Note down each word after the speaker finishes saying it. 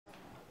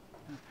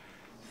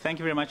Thank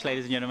you very much,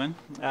 ladies and gentlemen.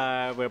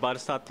 We're about to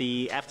start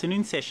the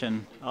afternoon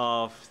session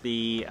of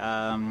the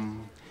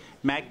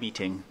MAG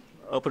meeting.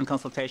 Open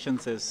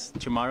Consultations is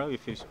tomorrow,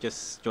 if you've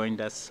just joined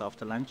us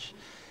after lunch.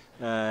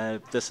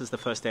 This is the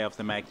first day of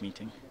the MAG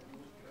meeting.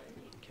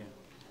 Okay.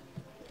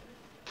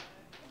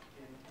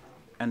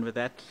 And with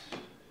that,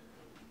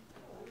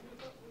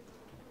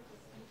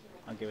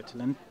 I'll give it to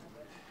Lynn.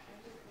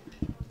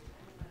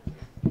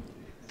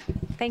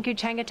 Thank you,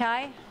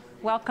 Changatai.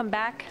 Welcome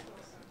back,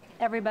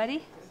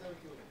 everybody.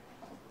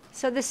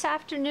 So this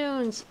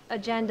afternoon's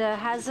agenda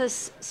has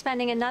us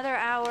spending another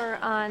hour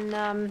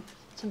on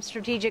some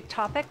strategic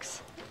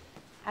topics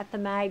at the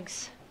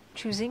MAG's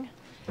choosing.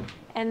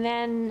 And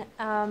then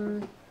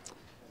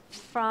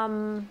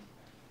from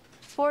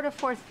 4 to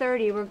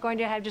 4:30, we're going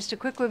to have just a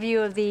quick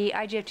review of the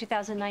IGF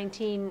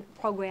 2019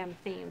 program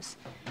themes.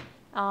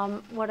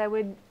 What I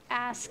would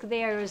ask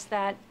there is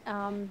that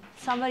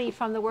somebody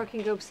from the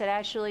working groups that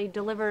actually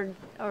delivered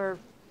or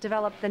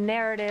developed the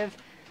narrative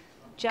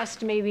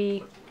just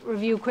maybe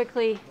review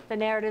quickly the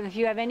narrative. If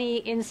you have any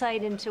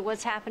insight into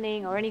what's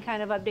happening or any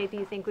kind of update that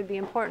you think would be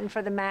important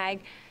for the MAG,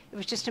 it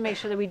was just to make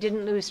sure that we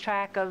didn't lose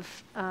track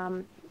of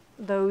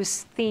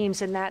those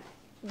themes in that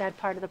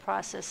part of the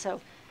process. So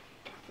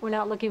we're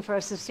not looking for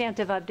a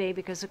substantive update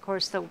because, of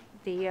course,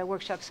 the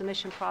workshop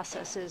submission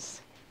process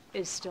is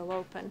still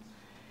open.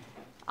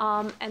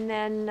 And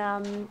then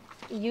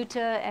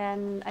Yuta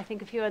and I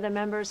think a few other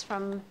members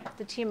from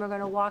the team are going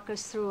to walk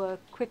us through a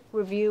quick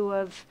review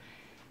of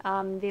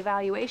the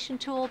evaluation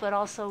tool, but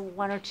also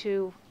one or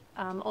two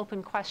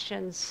open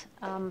questions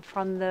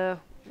from the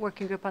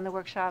working group on the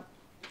workshop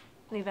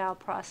eval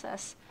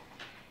process.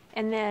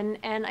 And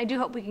I do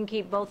hope we can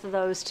keep both of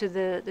those to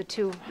the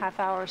 2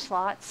 half-hour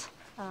slots.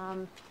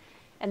 And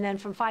then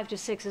from 5 to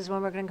 6 is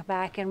when we're going to come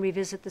back and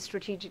revisit the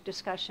strategic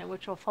discussion,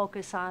 which will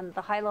focus on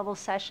the high-level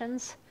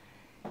sessions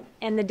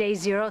and the day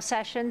 0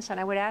 sessions. And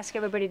I would ask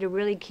everybody to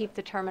really keep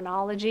the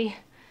terminology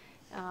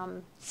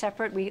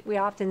separate. We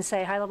often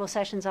say high-level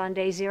sessions on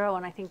day 0,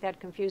 and I think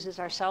that confuses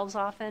ourselves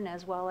often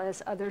as well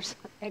as others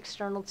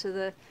external to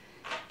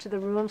the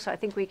room. So I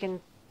think we can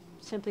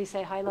simply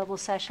say high-level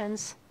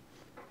sessions,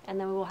 and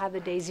then we'll have the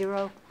day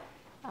 0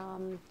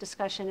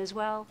 discussion as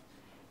well.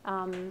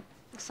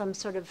 Some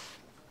sort of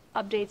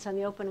updates on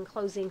the open and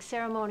closing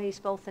ceremonies,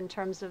 both in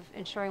terms of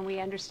ensuring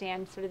we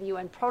understand sort of the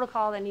UN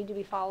protocol that need to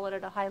be followed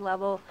at a high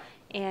level,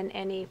 and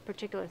any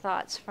particular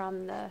thoughts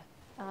from the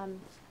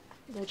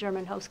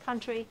German host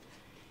country,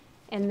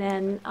 and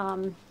then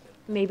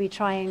maybe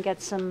try and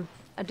get some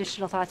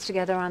additional thoughts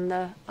together on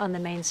the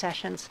main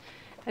sessions.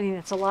 I think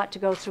that's a lot to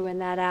go through in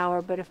that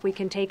hour, but if we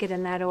can take it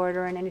in that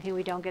order, and anything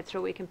we don't get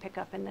through, we can pick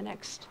up in the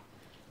next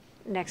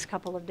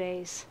couple of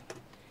days.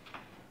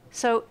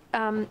 So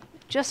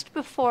just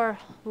before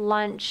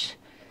lunch,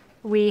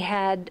 we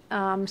had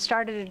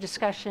started a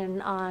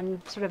discussion on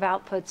sort of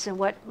outputs and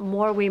what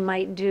more we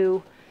might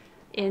do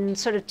in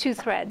sort of 2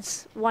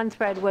 threads. One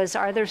thread was,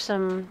 are there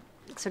some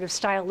sort of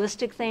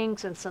stylistic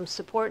things and some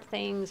support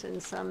things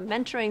and some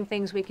mentoring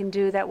things we can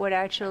do that would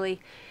actually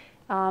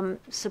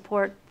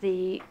support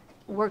the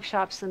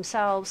workshops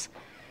themselves?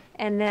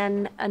 And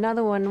then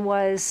another one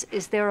was,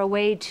 is there a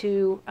way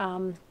to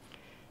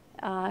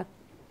kind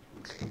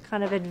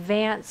of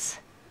advance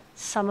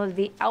some of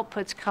the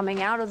outputs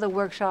coming out of the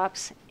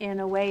workshops in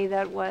a way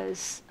that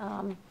was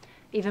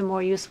even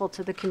more useful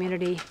to the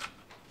community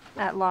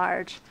at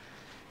large?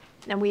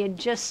 And we had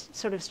just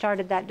sort of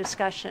started that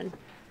discussion.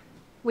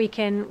 We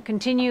can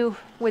continue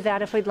with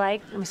that if we'd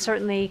like. And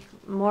certainly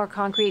more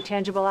concrete,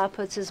 tangible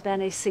outputs has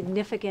been a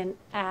significant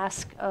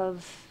ask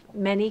of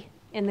many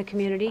in the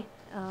community,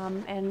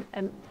 and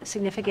a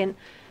significant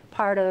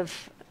part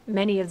of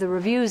many of the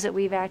reviews that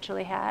we've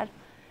actually had.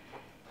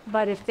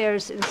 But if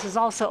this is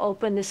also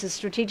open, this is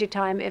strategic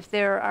time, if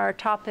there are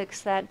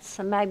topics that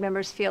some MAG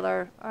members feel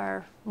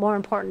are more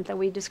important than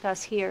we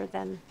discuss here,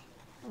 then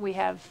we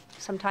have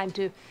some time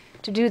to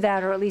do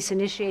that, or at least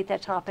initiate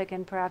that topic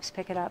and perhaps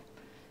pick it up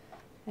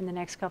in the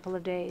next couple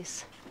of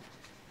days.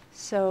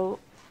 So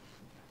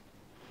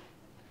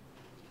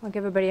I'll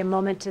give everybody a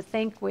moment to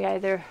think. We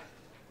either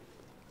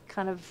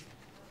kind of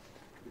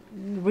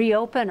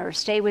reopen or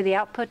stay with the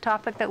output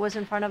topic that was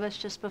in front of us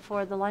just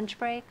before the lunch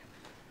break,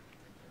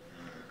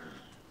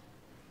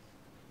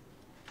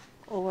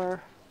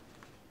 or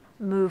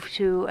move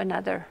to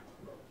another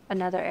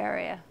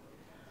area.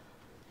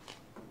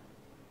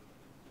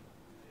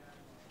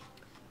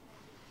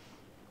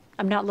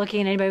 I'm not looking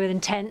at anybody with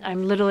intent.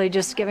 I'm literally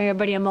just giving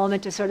everybody a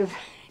moment to sort of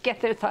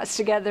get their thoughts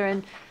together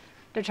and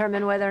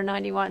determine whether or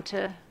not you want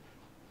to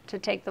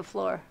take the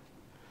floor.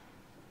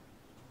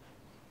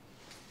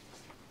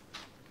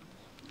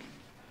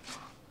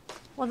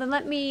 Well, then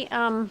let me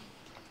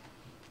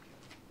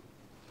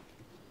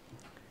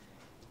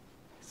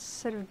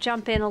sort of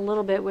jump in a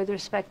little bit with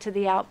respect to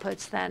the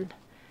outputs then.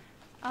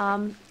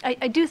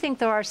 I do think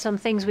there are some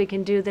things we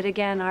can do that,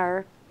 again,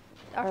 are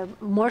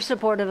more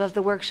supportive of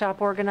the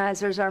workshop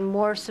organizers, are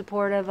more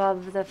supportive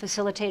of the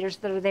facilitators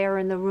that are there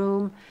in the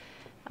room.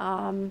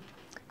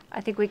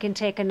 I think we can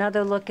take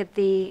another look at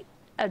the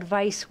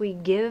advice we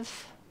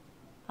give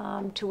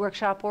to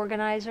workshop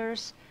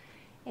organizers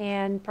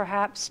and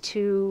perhaps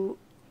to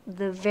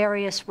the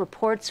various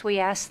reports we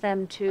ask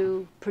them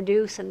to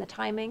produce and the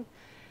timing.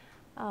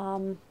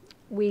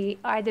 We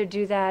either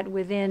do that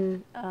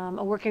within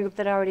a working group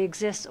that already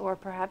exists or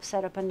perhaps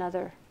set up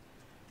another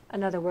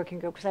working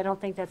group, because I don't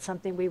think that's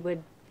something we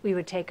would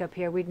take up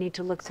here. We'd need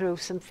to look through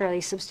some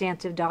fairly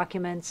substantive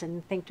documents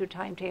and think through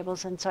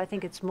timetables, and so I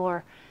think it's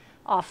more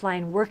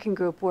offline working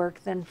group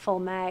work than full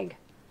MAG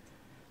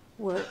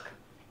work.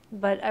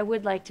 But I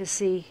would like to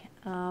see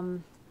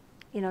some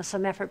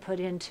effort put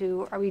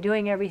into, are we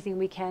doing everything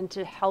we can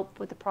to help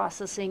with the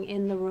processing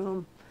in the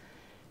room?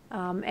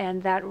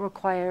 And that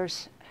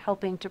requires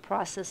helping to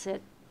process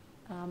it,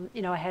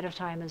 ahead of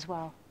time as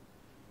well.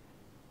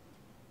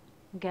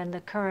 Again, the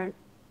current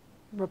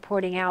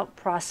reporting out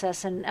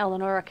process, and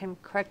Eleonora can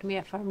correct me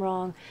if I'm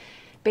wrong,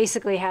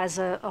 basically has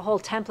a whole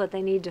template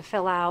they need to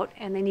fill out,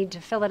 and they need to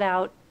fill it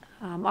out.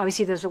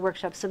 Obviously, there's a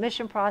workshop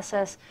submission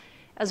process.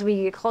 As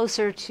we get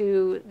closer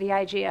to the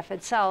IGF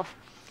itself,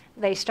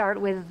 they start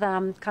with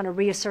kind of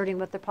reasserting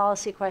what the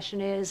policy question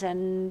is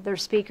and their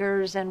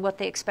speakers and what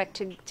they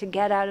expect to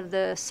get out of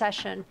the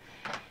session.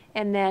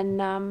 And then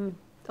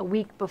a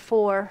week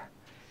before,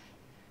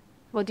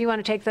 well, do you want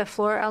to take the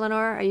floor,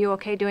 Eleanor? Are you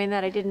okay doing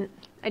that? I didn't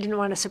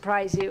want to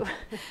surprise you.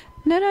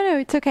 No,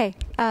 it's okay.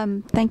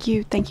 Thank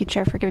you,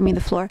 Chair, for giving me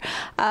the floor.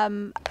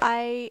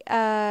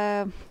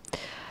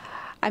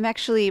 I'm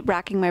actually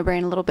racking my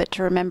brain a little bit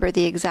to remember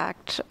the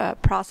exact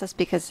process,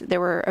 because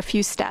there were a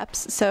few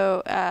steps.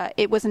 So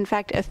it was, in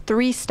fact, a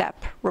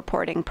 3-step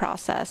reporting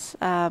process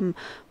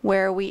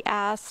where we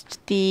asked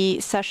the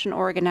session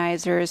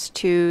organizers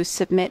to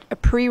submit a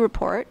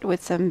pre-report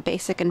with some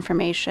basic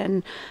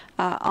information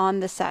on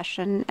the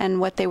session, and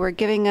what they were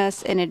giving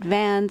us in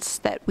advance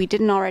that we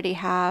didn't already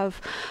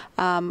have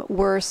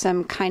were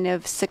some kind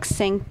of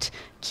succinct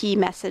key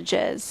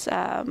messages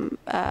that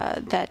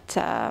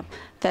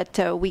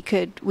we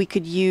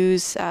could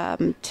use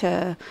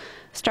to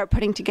start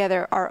putting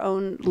together our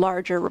own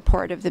larger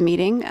report of the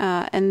meeting,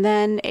 and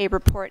then a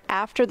report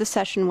after the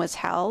session was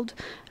held,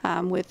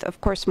 with, of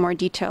course, more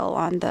detail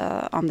on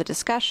the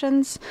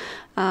discussions,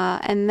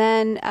 and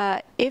then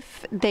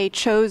if they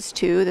chose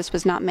to, this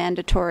was not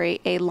mandatory,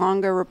 a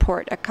longer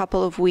report a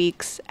couple of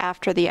weeks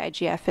after the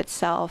IGF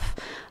itself,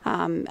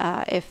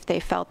 if they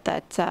felt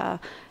that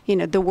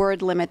the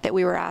word limit that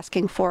we were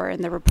asking for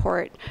in the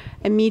report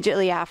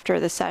immediately after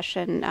the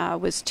session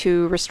was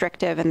too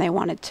restrictive, and they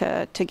wanted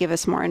to give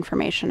us more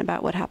information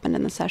about what happened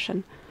in the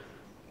session.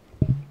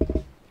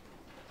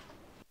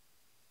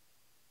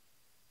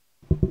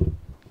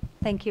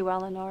 Thank you,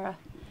 Eleonora.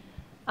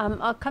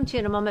 I'll come to you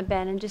in a moment,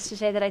 Ben, and just to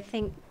say that I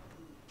think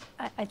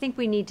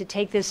we need to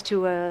take this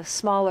to a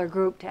smaller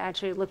group to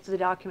actually look through the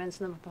documents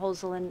and the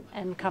proposal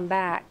and come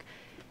back.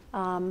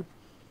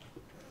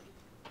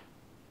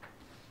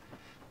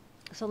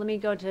 So let me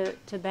go to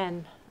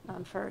Ben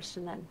first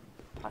and then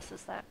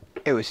process that.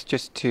 It was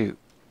just to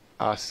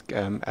ask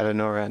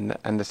Eleonora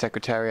and the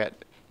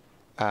Secretariat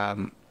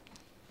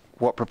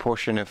what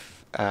proportion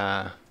of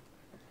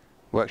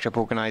workshop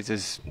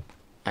organisers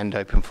and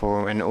Open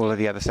Forum and all of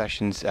the other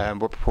sessions,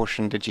 what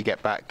proportion did you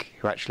get back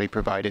who actually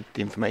provided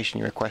the information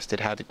you requested?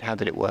 How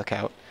did it work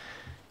out?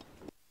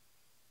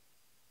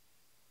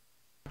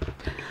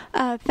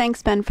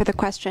 Thanks, Ben, for the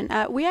question.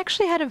 We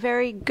actually had a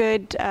very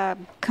good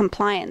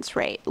compliance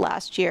rate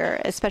last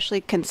year,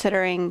 especially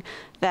considering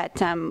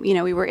that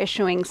we were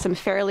issuing some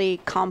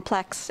fairly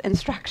complex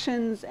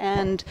instructions,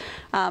 and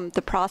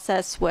the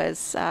process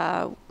was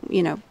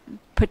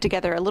put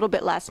together a little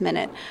bit last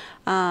minute.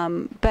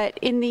 But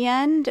in the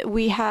end,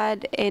 we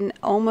had an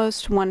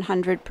almost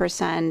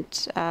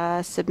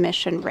 100%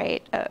 submission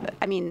rate.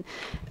 I mean,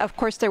 of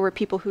course, there were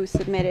people who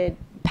submitted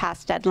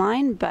past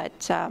deadline,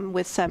 but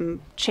with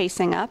some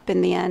chasing up,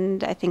 in the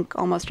end, I think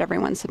almost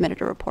everyone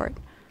submitted a report.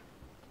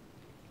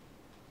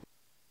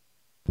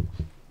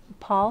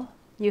 Paul,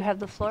 you have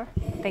the floor.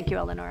 Thank you,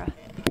 Eleonora.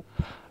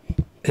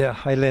 Yeah,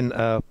 hi, Lynn.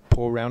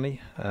 Paul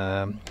Rowney.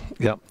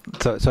 Yeah,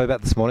 sorry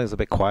about this morning. It was a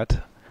bit quiet,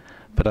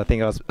 but I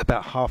think I was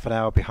about half an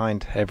hour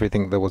behind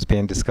everything that was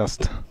being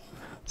discussed.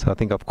 So I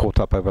think I've caught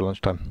up over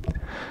lunchtime.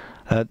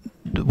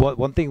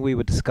 One thing we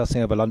were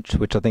discussing over lunch,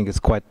 which I think is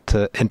quite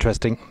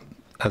interesting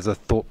as a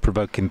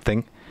thought-provoking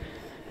thing,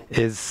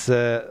 is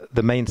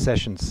the main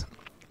sessions.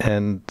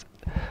 And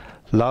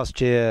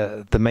last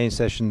year, the main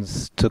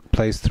sessions took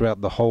place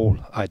throughout the whole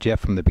IGF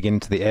from the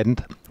beginning to the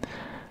end.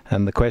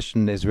 And the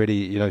question is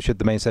really, should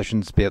the main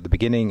sessions be at the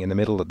beginning, in the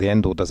middle, at the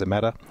end, or does it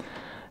matter?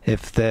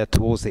 If they're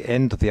towards the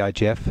end of the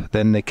IGF,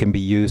 then they can be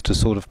used to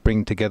sort of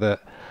bring together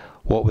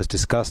what was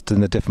discussed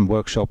in the different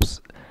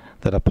workshops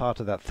that are part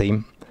of that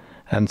theme,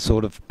 and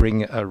sort of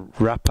bring a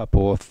wrap-up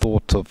or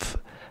thought of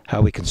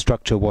how we can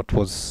structure what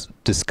was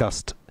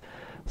discussed.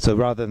 So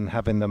rather than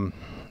having them,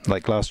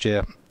 like last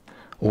year,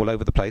 all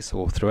over the place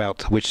or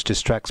throughout, which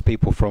distracts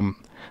people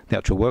from the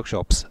actual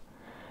workshops,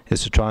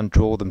 is to try and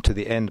draw them to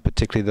the end,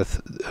 particularly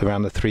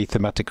around the 3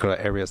 thematic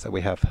areas that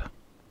we have.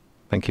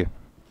 Thank you.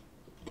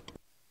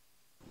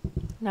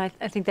 No,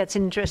 I think that's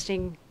an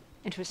interesting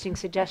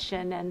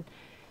suggestion, and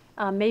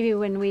maybe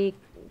when we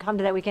come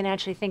to that, we can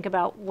actually think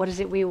about what is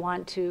it we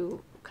want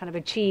to kind of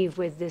achieve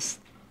with this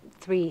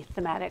 3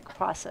 thematic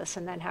process,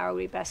 and then how are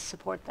we best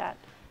support that.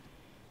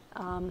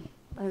 I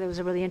think that was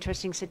a really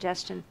interesting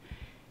suggestion.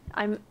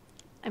 I'm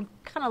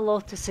kind of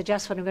loath to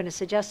suggest what I'm going to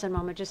suggest in a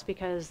moment, just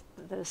because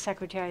the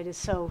Secretariat is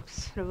so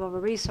sort of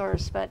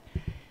over-resourced, but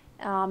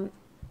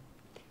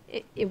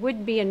it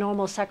would be a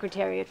normal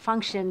Secretariat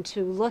function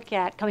to look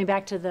at, coming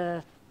back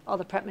to all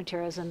the prep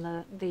materials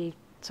and the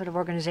sort of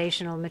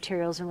organizational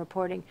materials and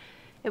reporting,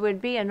 it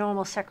would be a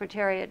normal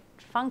Secretariat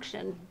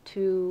function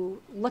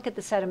to look at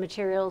the set of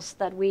materials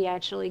that we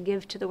actually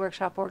give to the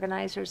workshop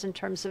organizers in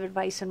terms of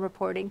advice and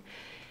reporting,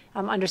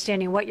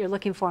 understanding what you're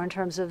looking for in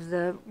terms of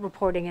the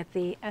reporting at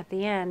the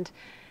end,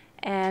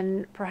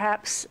 and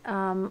perhaps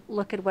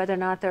look at whether or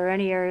not there are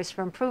any areas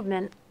for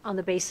improvement on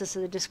the basis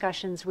of the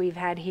discussions we've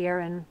had here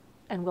and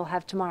we'll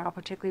have tomorrow,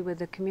 particularly with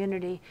the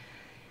community,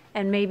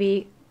 and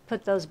maybe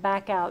put those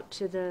back out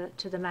to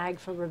the MAG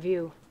for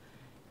review.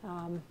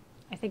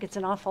 I think it's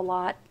an awful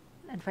lot,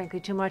 and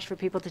frankly too much for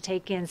people to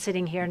take in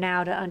sitting here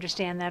now to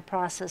understand that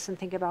process and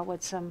think about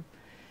what some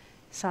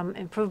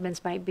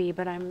improvements might be,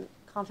 but I'm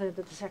confident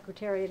that the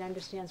Secretariat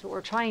understands what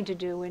we're trying to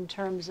do in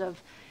terms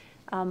of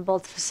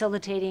both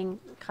facilitating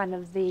kind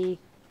of the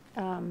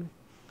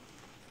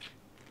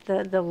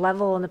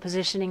level and the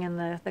positioning and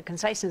the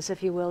conciseness,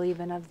 if you will,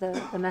 even of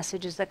the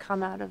messages that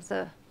come out of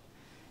the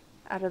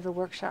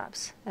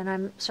workshops. And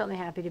I'm certainly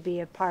happy to be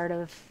a part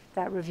of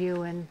that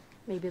review, and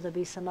maybe there'll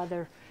be some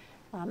other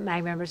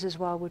MAG members as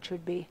well, which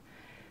would be.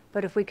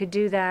 But if we could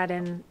do that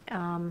and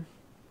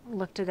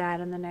look to that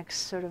in the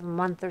next sort of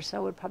month or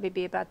so, would probably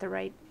be about the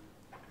right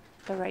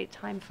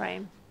time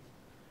frame.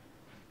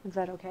 Is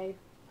that okay,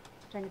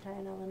 Jennifer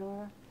and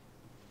Eleonora?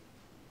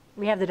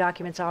 We have the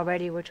documents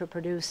already, which were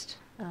produced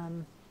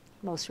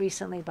most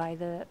recently by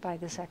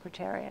the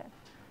Secretariat.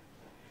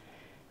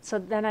 So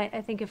then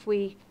I think if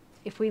we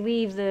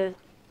leave the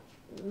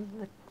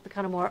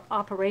kind of more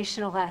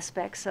operational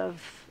aspects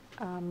of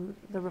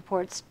the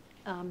reports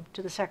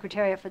to the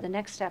Secretariat for the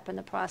next step in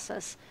the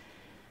process,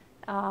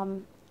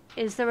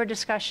 is there a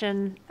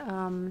discussion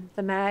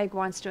the MAG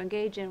wants to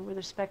engage in with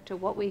respect to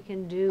what we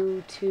can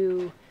do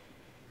to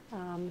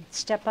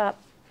step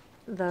up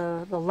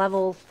the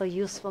level, the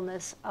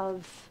usefulness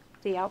of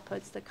the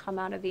outputs that come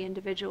out of the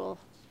individual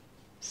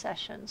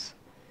sessions?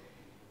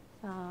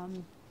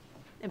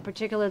 In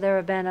particular, there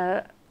have been,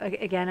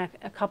 again,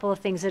 a couple of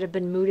things that have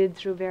been mooted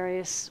through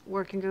various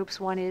working groups.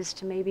 One is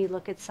to maybe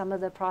look at some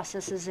of the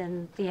processes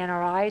in the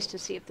NRIs to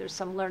see if there's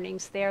some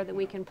learnings there that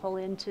we can pull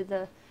into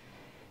the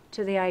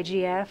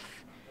IGF.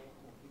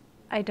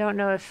 I don't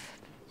know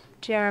if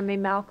Jeremy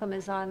Malcolm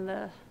is on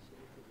the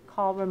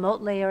call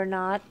remotely or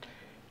not,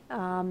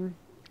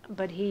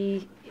 but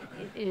he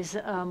is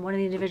one of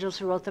the individuals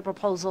who wrote the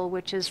proposal,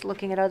 which is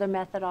looking at other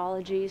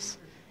methodologies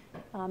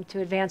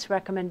to advance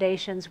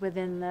recommendations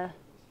within the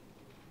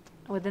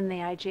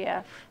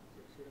IGF.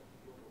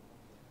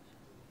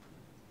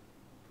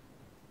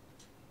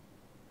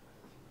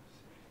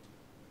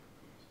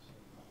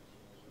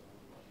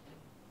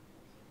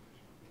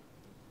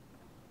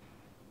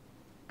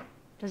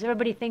 Does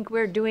everybody think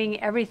we're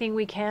doing everything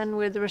we can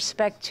with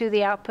respect to the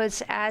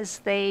outputs as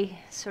they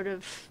sort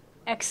of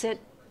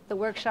exit the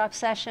workshop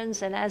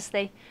sessions and as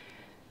they...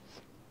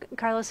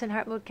 Carlos and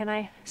Hartmut, can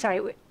I...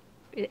 Sorry,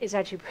 it's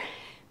actually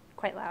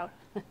quite loud.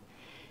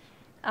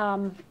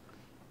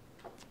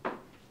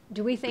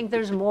 Do we think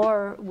there's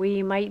more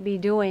we might be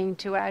doing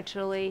to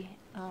actually,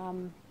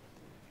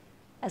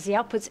 as the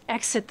outputs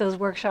exit those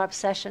workshop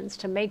sessions,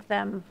 to make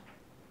them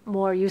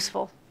more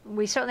useful?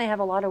 We certainly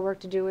have a lot of work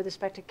to do with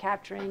respect to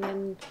capturing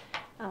and,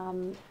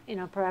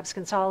 perhaps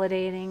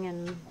consolidating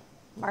and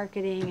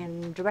marketing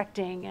and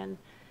directing.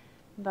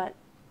 But,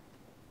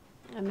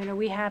 I mean, are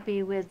we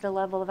happy with the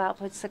level of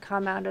outputs that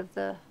come out of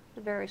the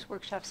various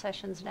workshop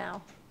sessions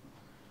now?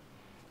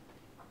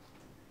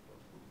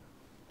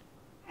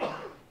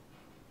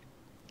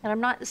 And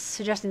I'm not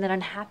suggesting that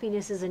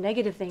unhappiness is a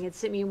negative thing.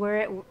 It's, I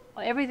mean,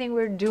 everything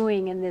we're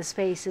doing in this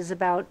space is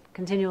about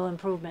continual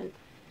improvement.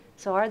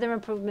 So are there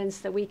improvements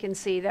that we can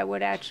see that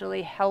would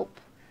actually help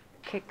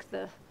kick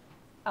the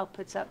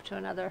outputs up to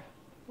another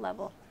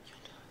level?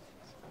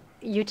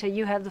 Jutta,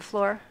 you have the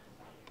floor.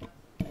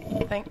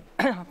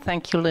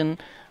 Thank you, Lynn.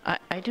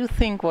 I do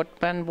think what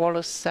Ben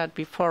Wallace said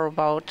before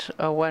about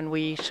when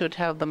we should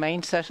have the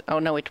main session. Oh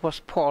no, it was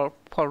Paul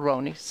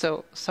Roney.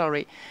 So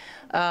sorry.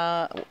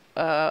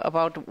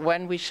 About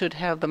when we should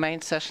have the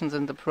main sessions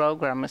in the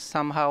program is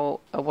somehow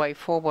a way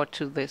forward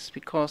to this,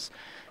 because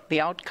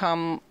the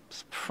outcome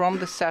from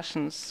the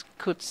sessions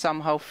could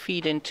somehow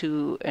feed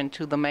into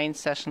the main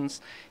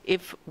sessions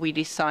if we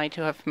decide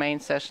to have main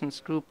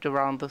sessions grouped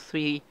around the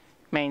 3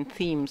 main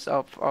themes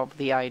of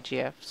the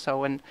IGF.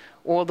 So, and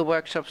all the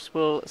workshops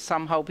will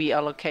somehow be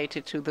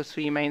allocated to the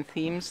 3 main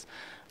themes,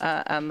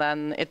 and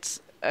then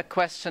it's a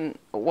question,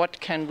 what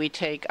can we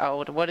take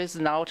out? What is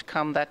an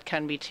outcome that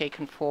can be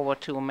taken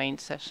forward to a main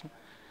session?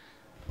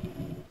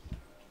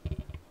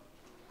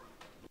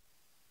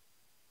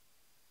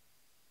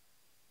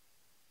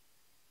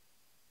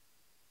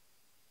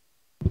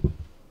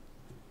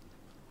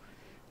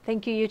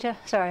 Thank you, Jutta.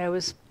 Sorry, I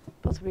was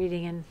both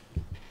reading and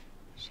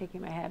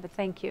shaking my head, but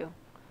thank you.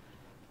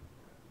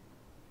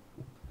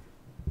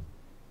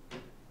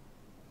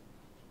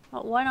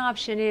 Well, one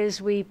option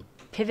is we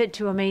pivot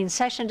to a main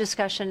session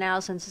discussion now,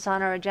 since it's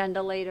on our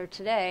agenda later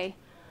today.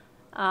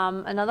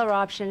 Another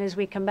option is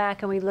we come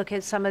back and we look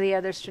at some of the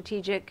other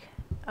strategic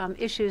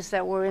issues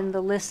that were in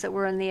the list that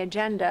were in the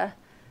agenda,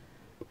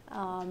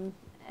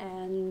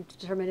 and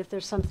determine if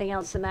there's something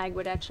else the MAG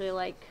would actually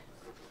like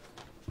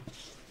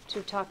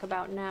to talk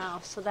about now.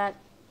 So that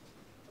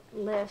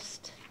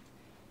list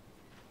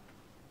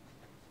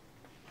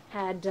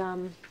had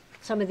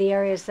some of the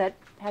areas that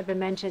had been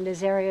mentioned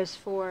as areas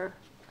for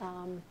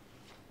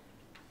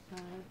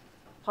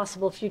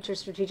possible future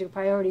strategic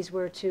priorities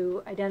were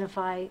to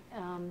identify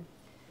and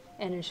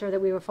ensure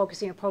that we were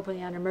focusing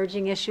appropriately on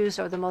emerging issues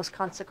or the most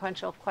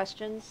consequential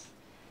questions,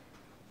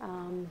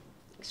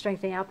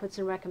 strengthening outputs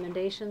and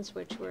recommendations,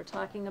 which we're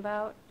talking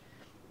about,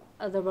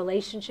 the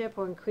relationship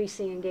or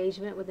increasing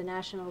engagement with the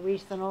national,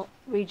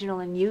 regional,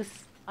 and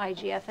youth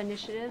IGF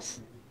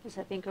initiatives is,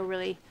 I think, a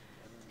really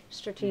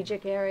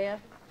strategic area.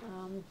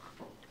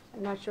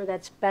 I'm not sure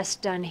that's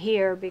best done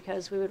here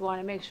because we would want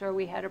to make sure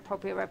we had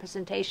appropriate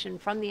representation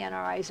from the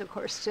NRIs, of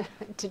course,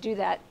 to do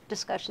that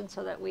discussion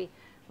so that we're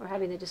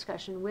having the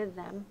discussion with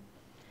them.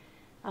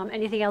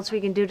 Anything else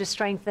we can do to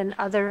strengthen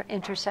other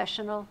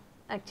intersessional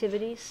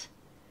activities?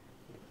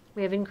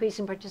 We have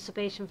increasing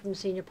participation from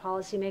senior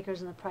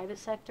policymakers in the private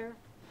sector,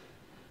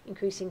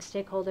 increasing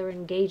stakeholder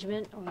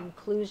engagement or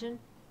inclusion,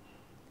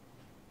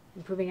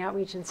 improving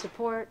outreach and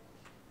support,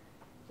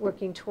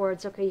 working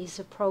towards a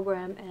cohesive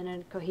program and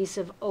a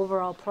cohesive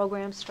overall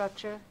program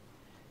structure.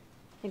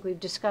 I think we've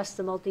discussed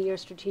the multi-year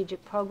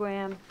strategic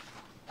program,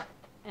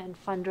 and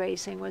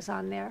fundraising was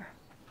on there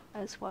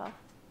as well.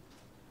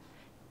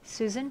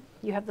 Susan,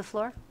 you have the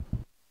floor.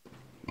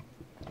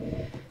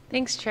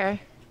 Thanks, Chair.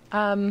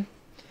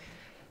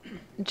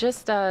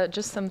 Just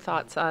some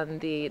thoughts on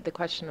the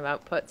question of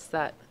outputs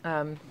that,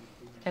 and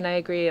I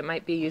agree it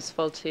might be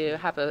useful to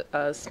have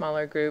a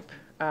smaller group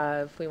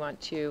if we want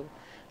to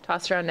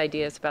toss around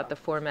ideas about the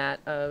format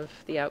of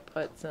the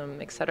outputs,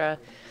 et cetera.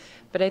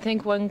 But I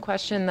think one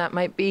question that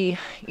might be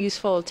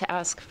useful to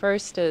ask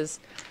first is,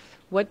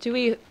 what do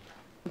we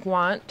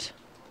want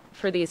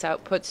for these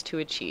outputs to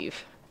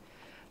achieve?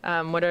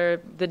 What are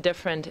the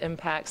different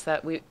impacts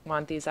that we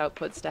want these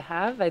outputs to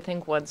have? I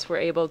think once we're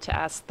able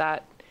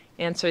to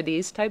answer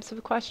these types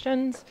of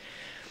questions,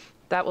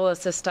 that will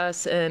assist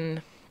us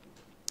in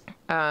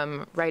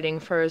writing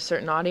for a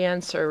certain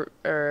audience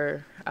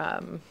or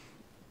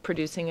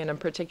producing in a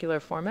particular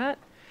format.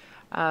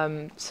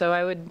 So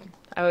I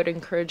would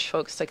encourage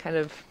folks to kind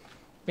of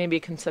maybe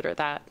consider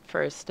that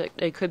first.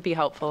 It could be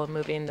helpful in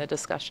moving the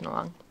discussion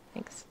along.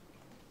 Thanks.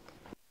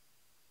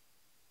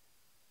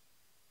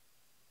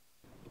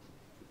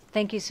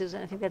 Thank you,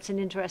 Susan. I think that's an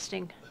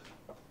interesting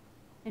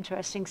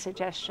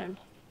suggestion.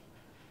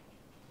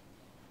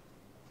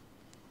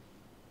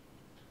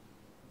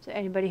 Is there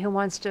anybody who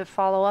wants to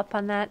follow up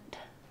on that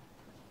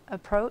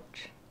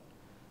approach?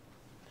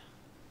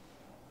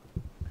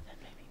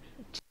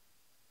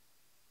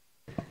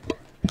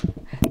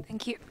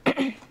 Thank you.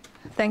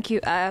 Thank you.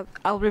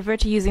 I'll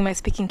revert to using my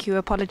speaking cue.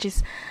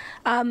 Apologies.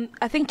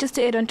 I think just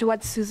to add on to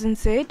what Susan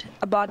said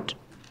about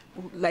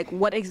like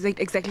what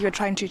exactly we're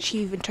trying to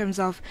achieve in terms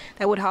of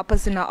that would help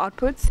us in our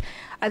outputs.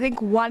 I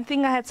think one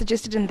thing I had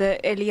suggested in the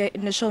earlier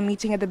initial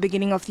meeting at the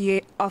beginning of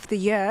the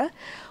year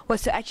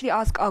was to actually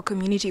ask our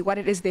community what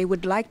it is they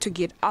would like to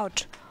get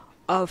out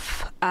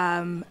of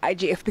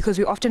IGF, because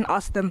we often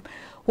ask them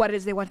what it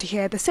is they want to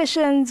hear at the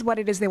sessions, what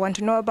it is they want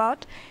to know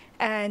about.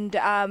 And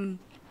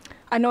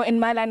I know in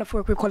my line of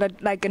work we call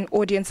it like an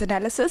audience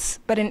analysis,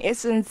 but in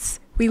essence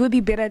we would be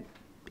better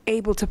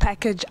able to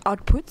package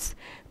outputs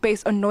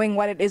based on knowing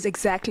what it is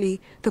exactly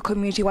the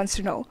community wants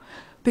to know.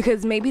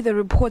 Because maybe the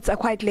reports are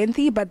quite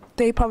lengthy, but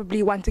they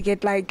probably want to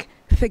get like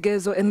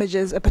figures or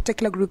images, a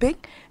particular grouping,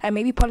 and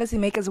maybe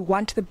policymakers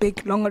want the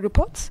big, longer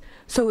reports.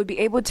 So we'll be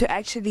able to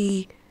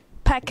actually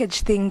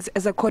package things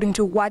as according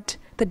to what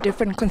the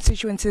different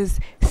constituencies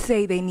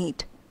say they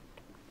need.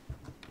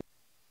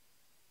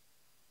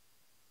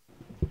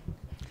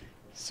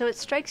 So it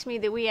strikes me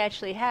that we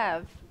actually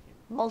have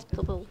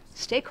multiple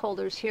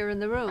stakeholders here in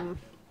the room.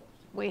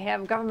 We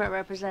have government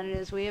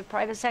representatives, we have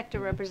private sector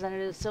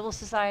representatives, civil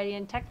society,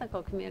 and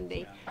technical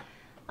community.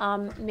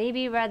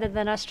 Maybe rather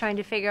than us trying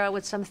to figure out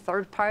what some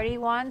third party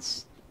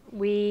wants,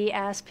 we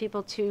ask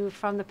people to,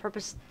 from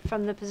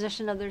the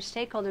position of their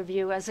stakeholder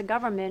view, as a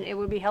government, it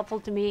would be helpful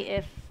to me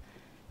if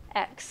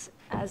X.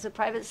 As a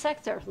private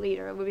sector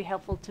leader, it would be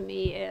helpful to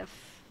me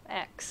if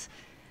X.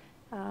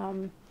 I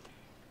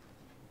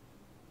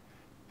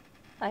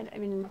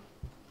mean,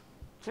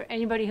 is there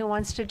anybody who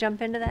wants to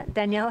jump into that?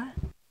 Daniela?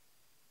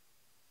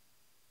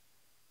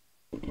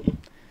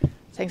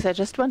 Thanks. I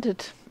just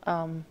wanted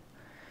to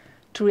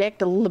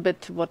react a little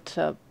bit to what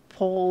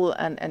Paul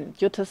and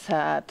Jutta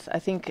said. I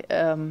think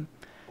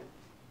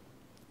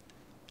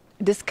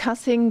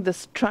discussing the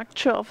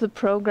structure of the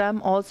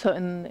program also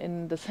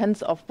in the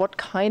sense of what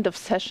kind of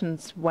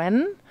sessions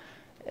when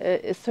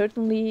is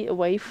certainly a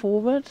way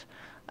forward.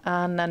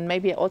 And then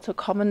maybe also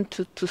comment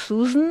to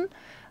Susan.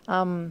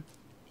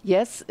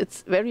 Yes,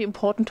 it's very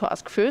important to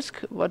ask first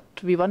what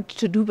we want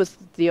to do with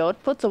the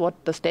outputs, or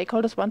what the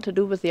stakeholders want to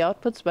do with the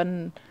outputs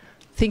when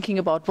thinking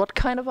about what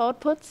kind of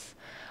outputs.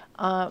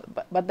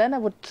 But then I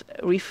would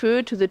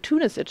refer to the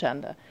Tunis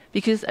agenda,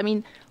 because I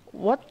mean,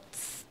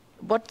 what's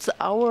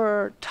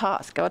our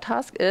task? Our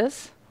task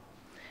is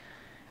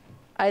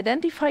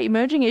identify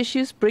emerging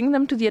issues, bring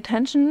them to the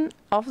attention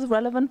of the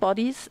relevant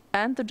bodies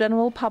and the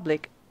general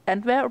public,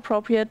 and where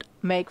appropriate,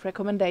 make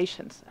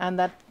recommendations. And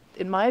that,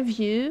 in my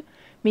view,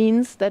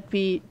 means that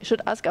we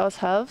should ask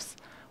ourselves,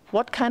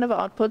 what kind of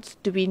outputs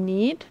do we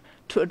need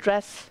to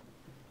address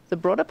the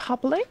broader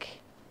public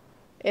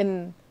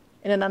in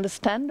an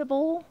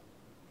understandable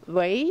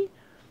way,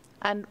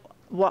 and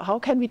how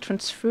can we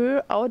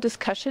transfer our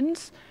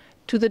discussions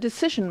to the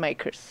decision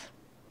makers?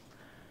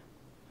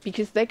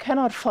 Because they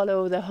cannot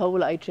follow the whole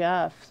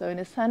IGF. So in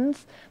a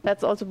sense,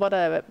 that's also what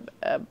I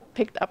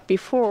picked up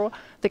before,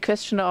 the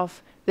question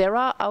of there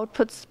are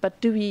outputs,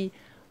 but do we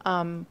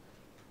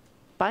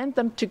bind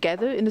them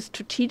together in a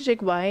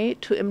strategic way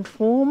to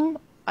inform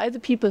either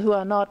people who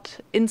are not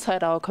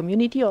inside our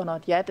community or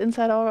not yet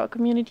inside our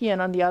community,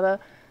 and on the other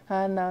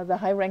hand, the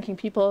high-ranking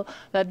people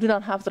that do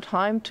not have the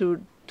time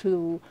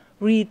to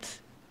read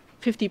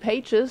 50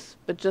 pages,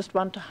 but just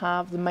want to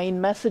have the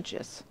main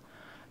messages.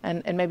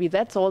 And maybe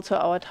that's also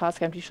our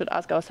task, and we should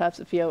ask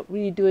ourselves if we are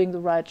really doing the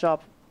right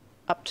job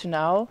up to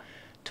now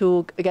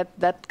to get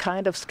that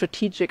kind of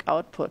strategic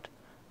output.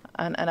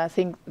 And I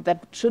think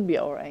that should be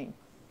our aim.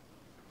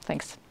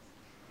 Thanks.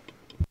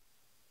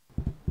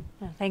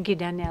 Thank you,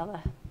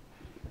 Daniela.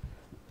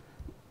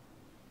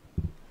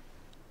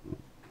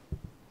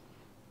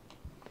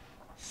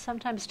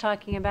 Sometimes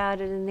talking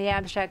about it in the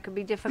abstract could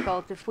be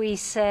difficult. If we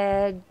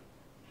said,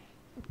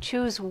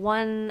 choose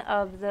one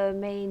of the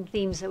main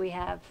themes that we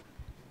have,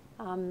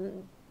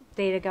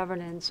 data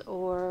governance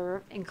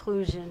or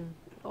inclusion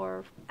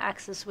or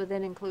access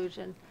within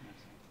inclusion,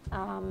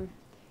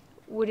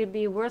 would it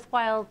be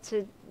worthwhile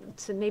to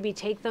maybe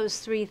take those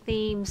three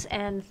themes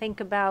and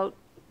think about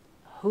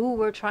who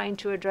we're trying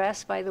to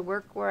address by the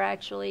work we're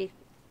actually,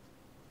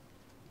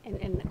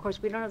 and of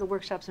course we don't have the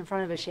workshops in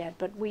front of us yet,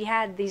 but we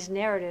had these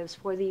narratives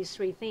for these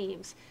three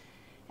themes.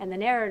 And the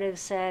narrative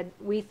said,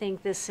 we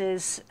think this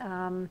is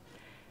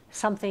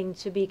something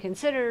to be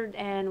considered,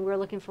 and we're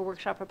looking for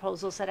workshop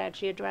proposals that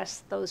actually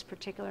address those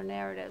particular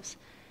narratives.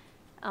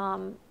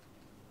 I'm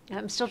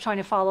still trying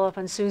to follow up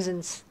on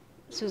Susan's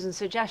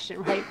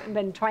suggestion, right? I've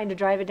been trying to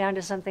drive it down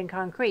to something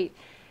concrete.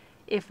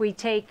 If we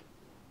take,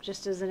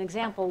 just as an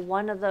example,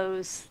 one of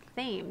those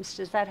themes,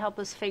 does that help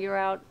us figure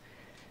out,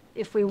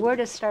 if we were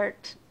to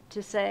start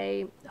to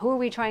say, who are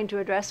we trying to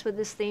address with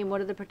this theme?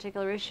 What are the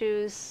particular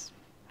issues?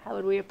 How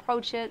would we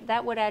approach it?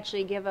 That would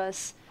actually give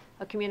us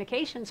a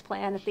communications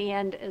plan at the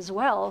end as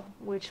well,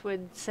 which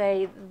would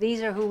say,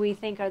 these are who we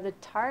think are the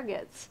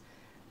targets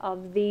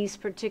of these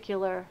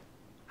particular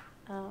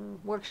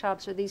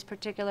workshops or these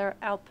particular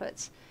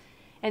outputs.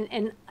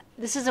 And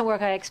this isn't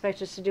work I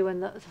expect us to do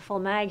in the full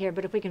MAG here,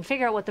 but if we can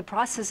figure out what the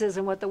process is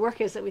and what the work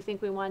is that we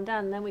think we want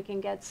done, then we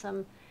can get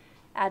some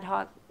ad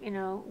hoc,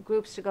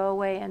 groups to go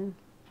away and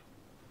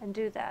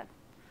do that.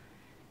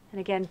 And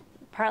again,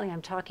 partly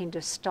I'm talking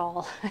to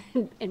stall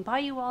and buy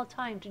you all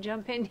time to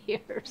jump in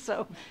here.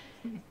 So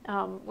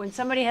when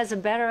somebody has a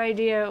better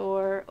idea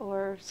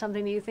or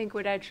something that you think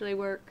would actually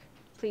work,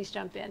 please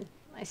jump in.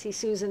 I see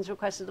Susan's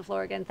requested the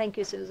floor again. Thank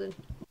you, Susan.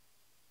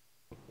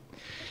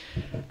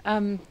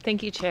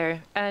 Thank you,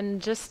 Chair.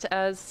 And just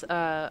as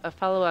a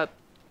follow-up,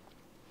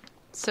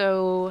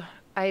 so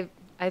I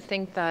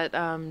think that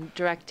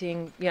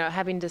directing,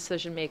 having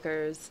decision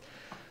makers,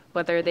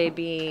 whether they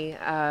be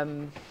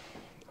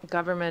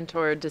government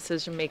or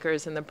decision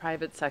makers in the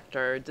private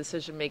sector, or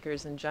decision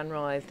makers in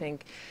general, I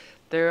think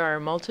there are a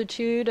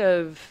multitude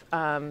of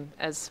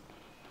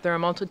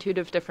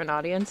different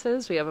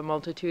audiences. We have a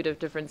multitude of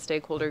different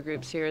stakeholder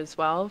groups here as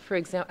well. For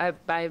example,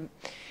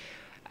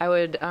 I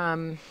would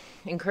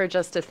encourage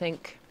us to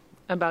think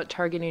about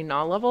targeting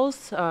all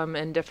levels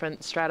and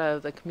different strata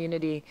of the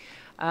community.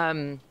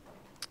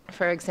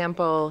 For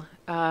example,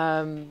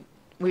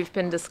 we've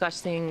been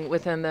discussing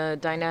within the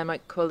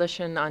Dynamic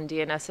Coalition on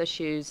DNS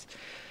issues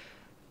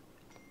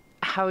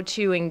how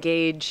to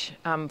engage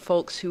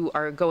folks who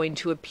are going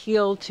to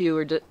appeal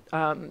to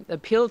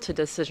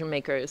decision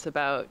makers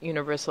about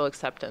universal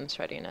acceptance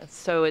readiness.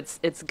 So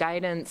it's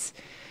guidance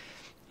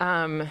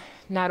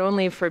not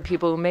only for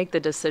people who make the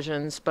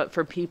decisions, but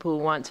for people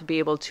who want to be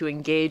able to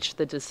engage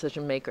the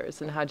decision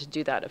makers and how to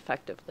do that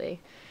effectively.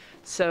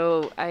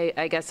 So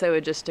I guess I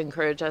would just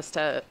encourage us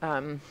to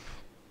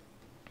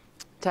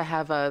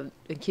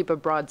keep a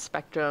broad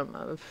spectrum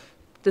of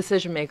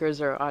decision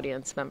makers or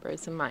audience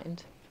members in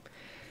mind.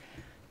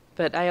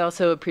 But I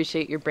also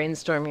appreciate your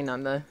brainstorming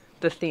on the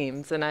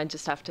themes, and I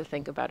just have to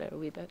think about it a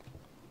wee bit.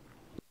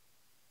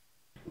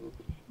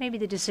 Maybe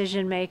the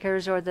decision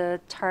makers or the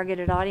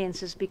targeted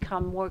audiences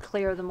become more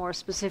clear the more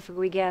specific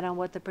we get on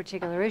what the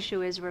particular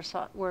issue is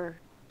we're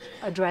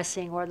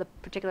addressing or the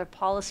particular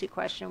policy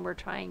question we're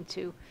trying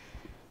to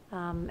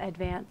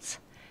advance.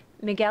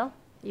 Miguel,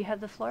 you have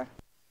the floor.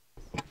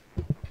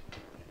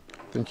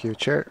 Thank you,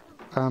 Chair.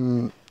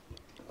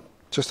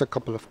 Just a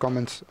couple of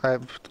comments.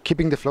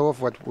 Keeping the flow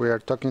of what we are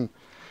talking,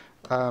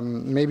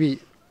 maybe,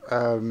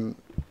 and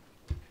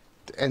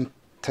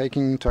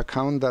taking into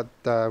account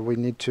that we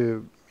need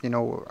to,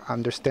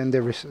 understand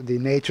the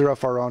nature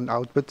of our own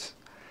outputs.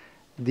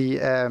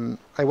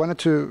 I wanted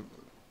to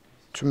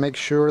make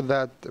sure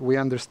that we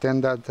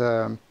understand that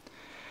the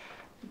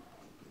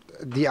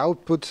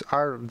outputs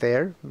are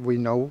there. We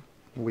know,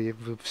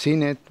 we've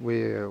seen it.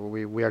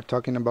 We are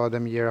talking about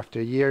them year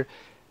after year.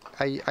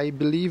 I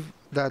believe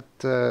that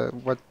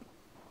what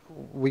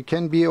we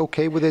can be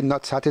okay with it,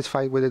 not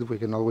satisfied with it. We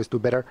can always do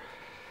better,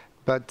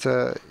 but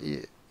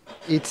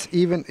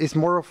it's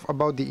more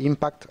about the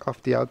impact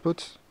of the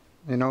outputs,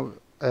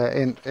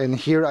 and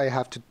here I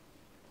have to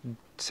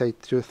say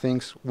two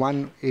things.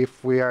 One,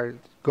 if we are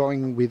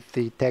going with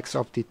the text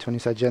of the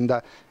Tunis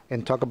agenda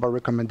and talk about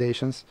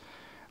recommendations,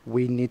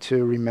 we need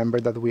to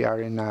remember that we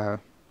are in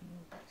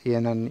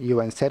an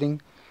UN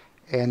setting,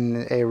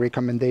 and a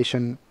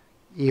recommendation,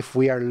 if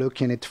we are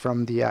looking at it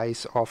from the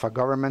eyes of a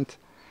government,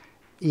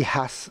 it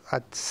has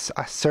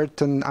a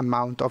certain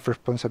amount of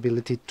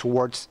responsibility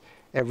towards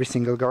every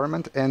single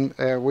government, and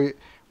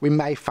we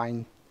might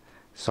find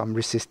some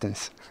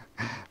resistance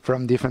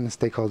from different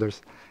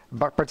stakeholders,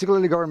 but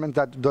particularly governments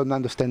that don't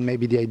understand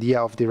maybe the idea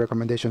of the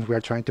recommendations we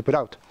are trying to put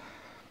out.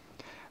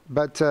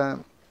 But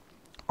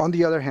on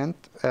the other hand,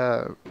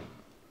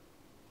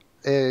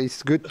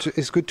 it's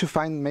good to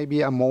find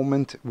maybe a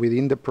moment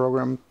within the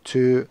program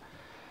to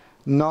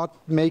not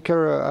make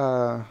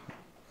an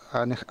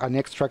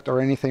extract or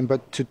anything,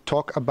 but to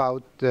talk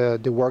about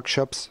the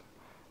workshops.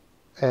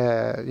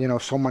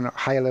 Someone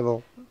high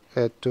level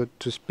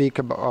to speak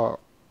about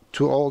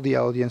to all the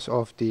audience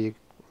of the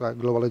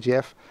Global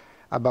IGF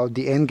about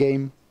the end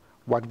game,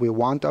 what we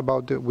want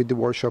with the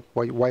workshop,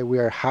 why we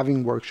are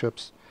having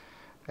workshops.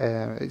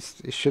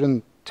 It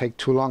shouldn't take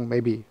too long,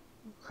 maybe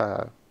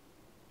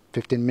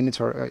 15 minutes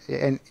or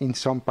in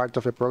some part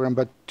of the program,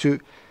 but to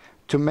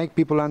make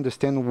people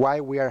understand why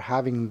we are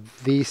having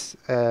these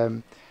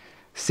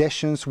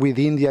sessions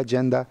within the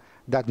agenda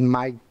that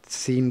might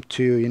seem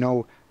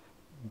to,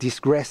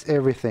 digress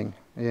everything.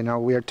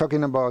 We are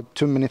talking about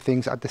too many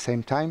things at the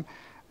same time.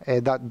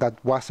 That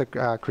was a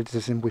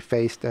criticism we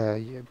faced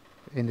in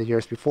the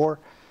years before.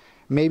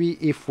 Maybe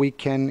if we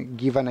can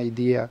give an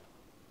idea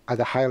at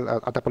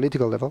a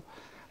political level,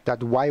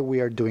 that why we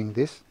are doing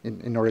this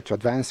in order to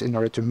advance, in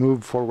order to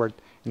move forward,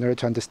 in order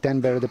to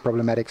understand better the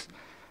problematics,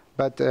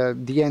 but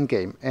the end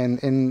game,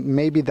 and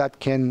maybe that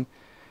can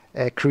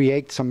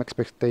create some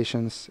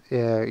expectations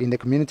in the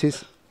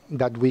communities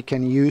that we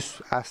can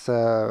use as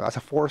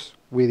a force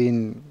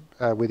within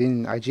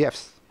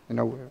IGFs,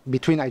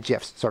 between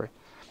IGFs. Sorry,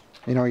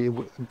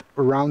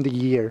 around the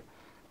year,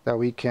 that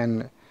we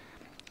can,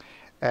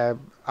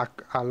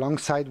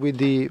 alongside with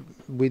the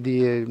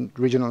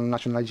regional and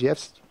national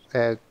IGFs,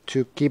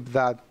 to keep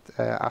that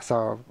as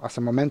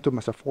a momentum,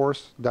 as a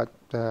force that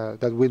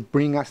will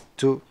bring us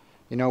to,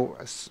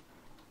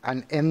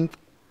 an end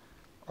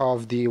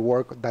of the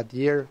work that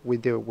year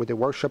with the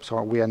workshops.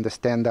 So we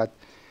understand that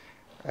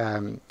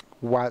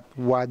what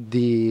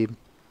the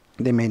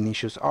main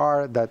issues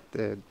are, that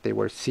they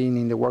were seen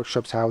in the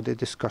workshops, how the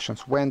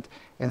discussions went,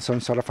 and some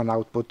sort of an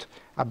output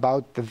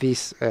about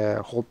this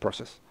whole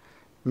process.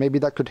 Maybe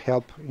that could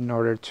help in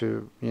order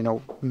to,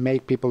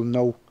 make people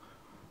know,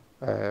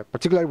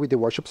 particularly with the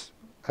workshops,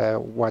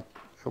 what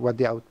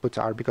the outputs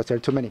are, because there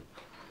are too many.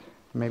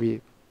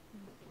 Maybe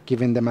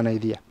giving them an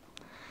idea.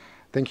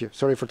 Thank you.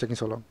 Sorry for taking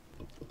so long.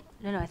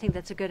 No, I think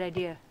that's a good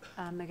idea,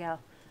 Miguel.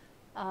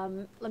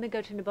 Let me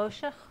go to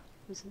Nebojša,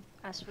 who's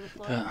asked for the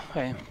floor.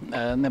 Hi,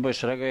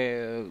 Nebojša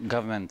Rege,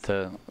 government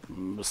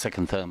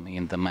second term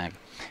in the MAG.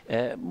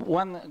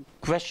 One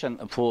question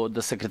for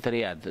the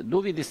Secretariat. Do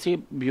we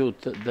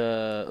distribute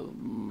the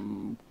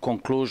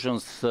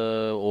conclusions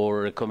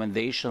or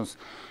recommendations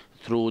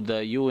through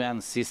the UN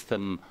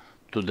system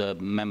to the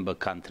member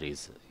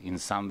countries in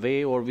some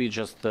way, or we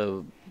just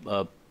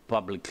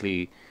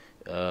publicly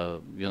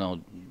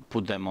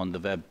put them on the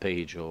web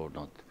page or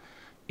not?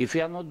 If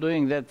we are not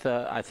doing that,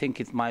 I think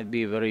it might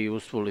be very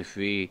useful if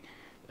we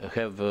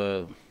have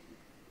a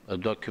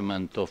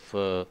document of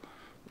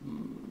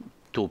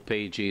 2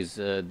 pages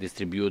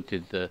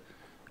distributed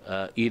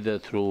either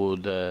through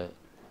the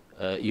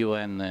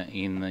UN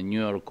in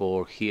New York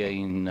or here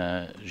in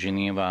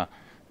Geneva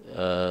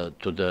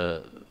to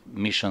the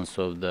missions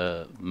of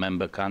the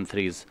member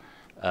countries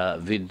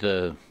with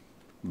a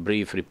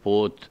brief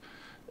report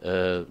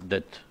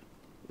that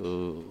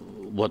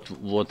what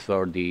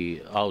were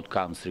the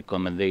outcomes,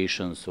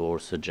 recommendations or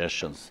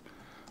suggestions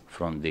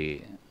from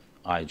the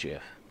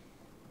IGF.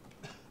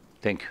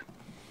 Thank you.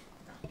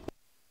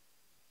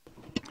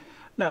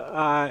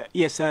 No,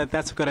 yes,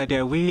 that's a good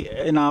idea. We,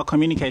 in our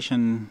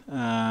communication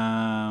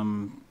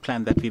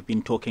plan that we've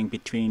been talking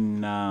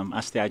between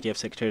us, the IGF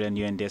Secretary, and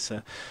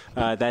UNDESA.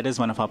 That is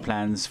one of our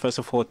plans, first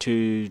of all,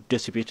 to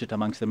distribute it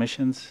amongst the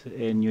missions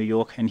in New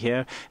York and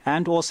here,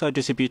 and also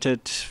distribute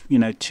it,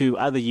 to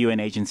other UN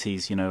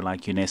agencies,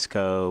 like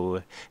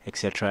UNESCO,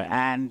 etc.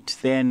 And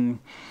then,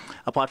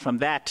 apart from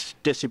that,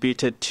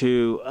 distribute it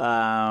to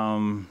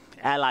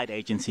allied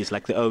agencies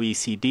like the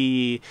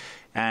OECD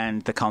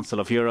and the Council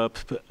of Europe.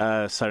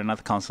 Sorry, not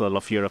the Council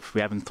of Europe.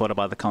 We haven't thought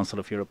about the Council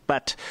of Europe,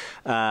 but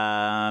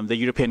the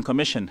European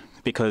Commission,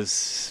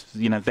 because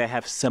they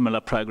have similar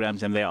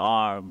programs and they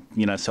are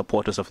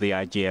supporters of the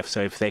IGF.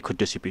 So if they could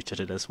distribute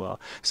it as well,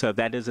 so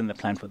that is in the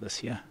plan for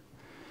this year.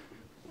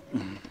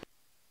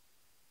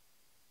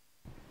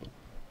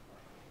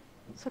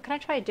 So can I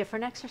try a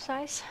different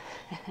exercise?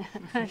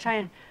 I'm going to try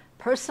and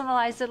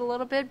personalize it a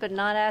little bit, but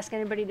not ask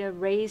anybody to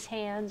raise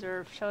hands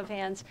or show of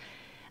hands.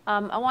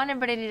 I want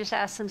everybody to just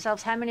ask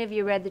themselves, how many of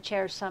you read the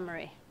chair's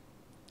summary?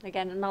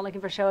 Again, I'm not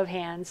looking for show of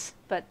hands,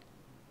 but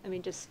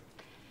just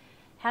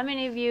how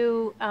many of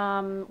you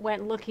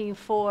went looking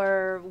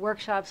for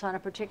workshops on a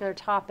particular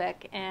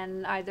topic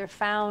and either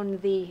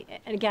found and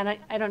again,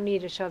 I don't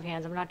need a show of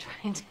hands. I'm not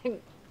trying to,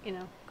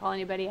 call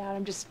anybody out.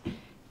 I'm just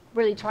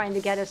really trying to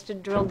get us to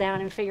drill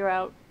down and figure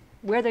out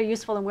where they're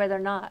useful and where they're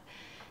not.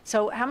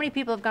 So how many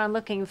people have gone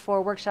looking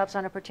for workshops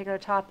on a particular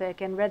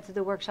topic and read through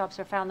the workshops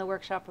or found the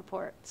workshop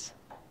reports?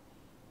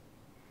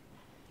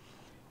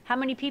 How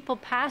many people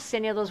passed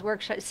any of those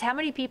workshops? How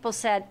many people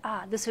said,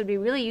 this would be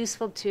really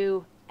useful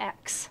to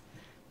X,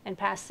 and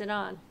passed it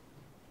on?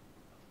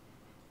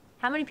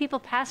 How many people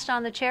passed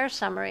on the chair's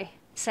summary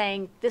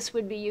saying this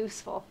would be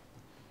useful?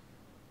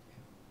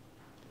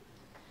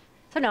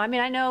 So no,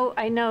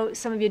 I know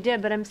some of you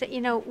did, but I'm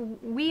saying,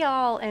 we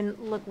all, and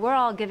look, we're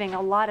all giving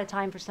a lot of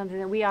time for something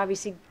that we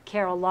obviously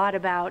care a lot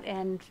about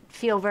and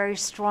feel very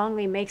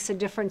strongly makes a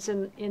difference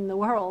in the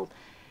world.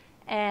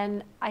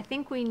 And I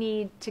think we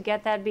need to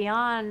get that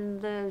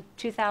beyond the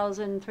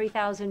 2,000,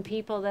 3,000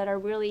 people that are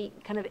really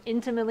kind of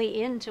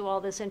intimately into all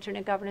this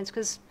internet governance,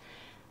 because,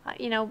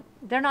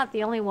 they're not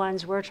the only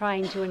ones we're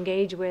trying to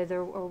engage with,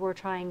 or we're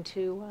trying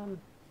to,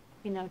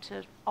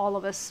 to all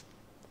of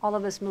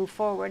us move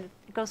forward.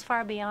 It goes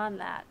far beyond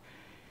that.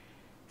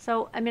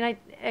 So,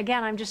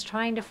 I'm just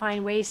trying to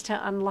find ways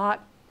to unlock,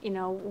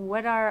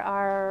 what are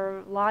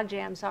our log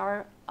jams?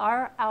 Are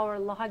our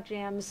log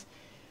jams,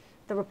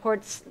 the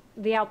reports,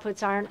 the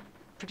outputs aren't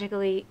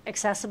particularly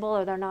accessible,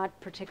 or they're not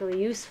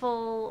particularly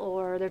useful,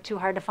 or they're too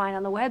hard to find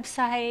on the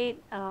website?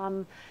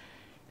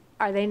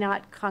 Are they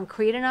not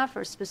concrete enough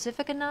or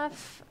specific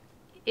enough?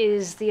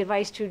 Is the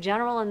advice too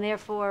general, and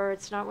therefore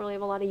it's not really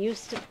of a lot of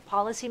use to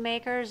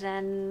policymakers?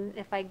 And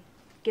if I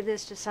give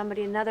this to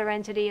another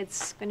entity,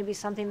 it's going to be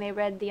something they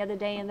read the other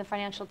day in the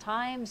Financial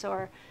Times?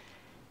 Or,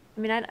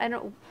 I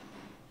don't.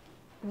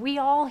 We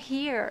all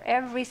hear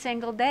every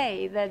single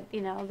day that the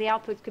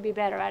outputs could be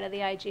better out of the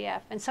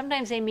IGF, and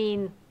sometimes they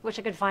mean, wish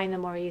I could find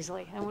them more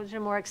easily, I wish they're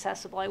more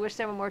accessible, I wish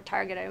they were more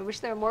targeted, I wish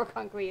they were more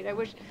concrete, I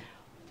wish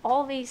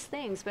all these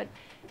things. But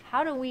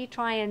how do we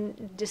try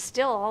and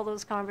distill all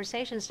those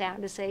conversations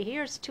down to say,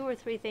 here's 2 or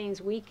 3 things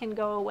we can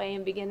go away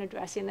and begin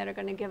addressing that are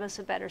going to give us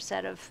a better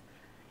set of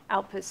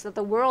outputs, that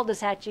the world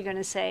is actually going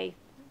to say,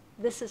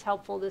 this is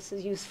helpful, this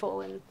is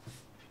useful, and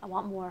I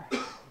want more.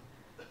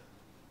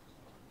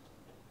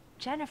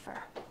 Jennifer,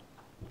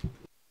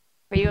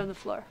 you have the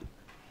floor.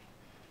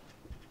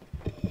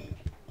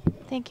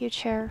 Thank you,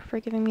 Chair, for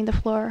giving me the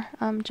floor.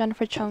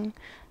 Jennifer Chung.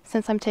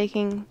 Since I'm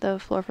taking the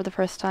floor for the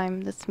first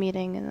time this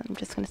meeting, and I'm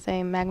just going to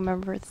say MAG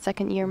member,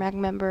 second year MAG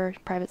member,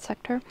 private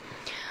sector.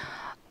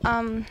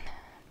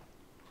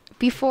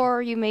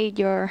 Before you made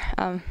your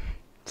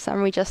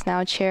summary just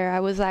now, Chair,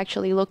 I was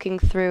actually looking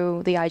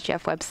through the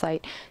IGF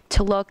website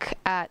to look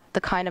at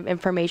the kind of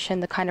information,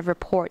 the kind of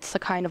reports, the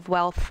kind of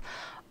wealth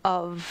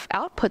of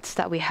outputs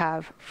that we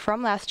have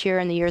from last year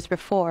and the years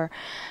before,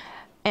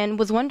 and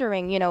was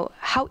wondering,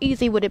 how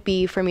easy would it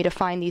be for me to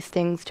find these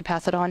things to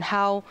pass it on?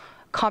 How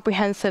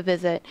comprehensive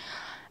is it?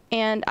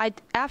 And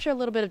after a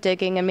little bit of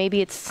digging, and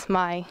maybe it's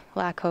my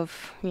lack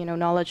of,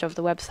 knowledge of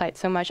the website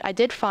so much, I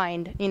did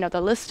find,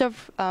 the list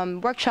of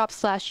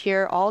workshops last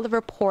year, all the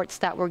reports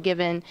that were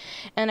given,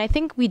 and I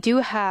think we do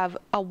have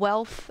a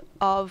wealth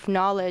of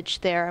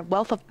knowledge there, a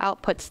wealth of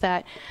outputs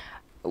that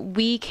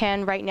we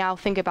can right now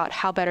think about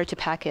how better to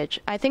package.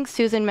 I think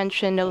Susan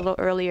mentioned a little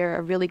earlier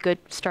a really good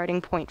starting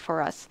point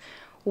for us.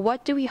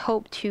 What do we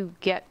hope to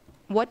get?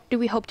 What do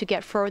we hope to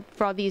get for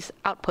these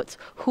outputs?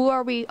 Who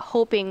are we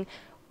hoping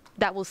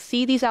that will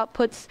see these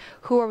outputs?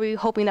 Who are we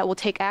hoping that will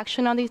take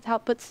action on these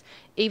outputs?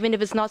 Even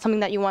if it's not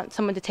something that you want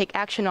someone to take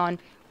action on,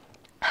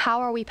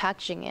 how are we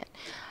packaging it?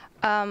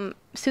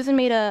 Susan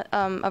made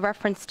a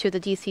reference to the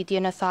DC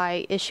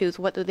DNSI issues,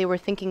 what they were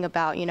thinking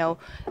about,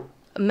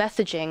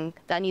 messaging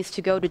that needs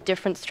to go to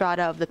different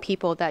strata of the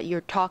people that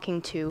you're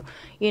talking to.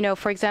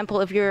 For example,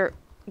 if you're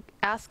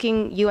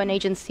asking UN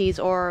agencies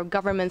or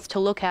governments to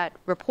look at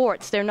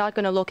reports, they're not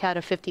going to look at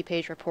a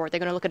 50-page report. They're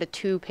going to look at a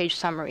 2-page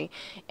summary.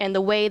 And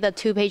the way the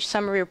 2-page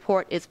summary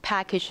report is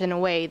packaged in a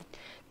way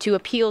to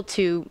appeal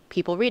to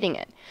people reading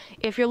it.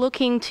 If you're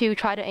looking to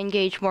try to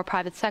engage more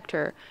private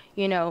sector,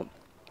 you know,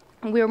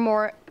 we're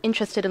more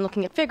interested in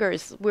looking at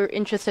figures. We're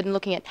interested in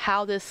looking at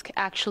how this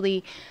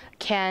actually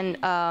can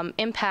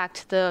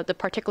impact the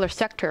particular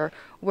sector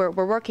we're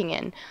working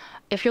in.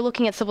 If you're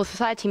looking at civil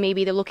society,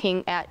 maybe they're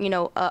looking at, you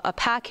know, a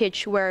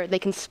package where they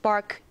can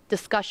spark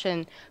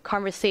discussion,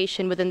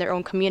 conversation within their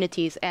own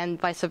communities and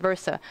vice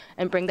versa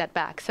and bring that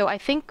back. So I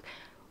think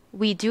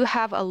we do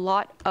have a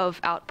lot of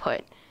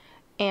output,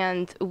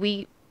 and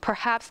we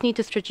perhaps need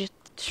to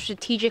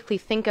strategically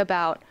think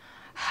about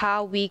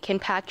how we can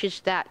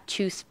package that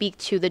to speak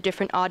to the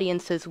different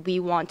audiences we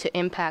want to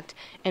impact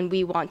and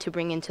we want to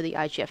bring into the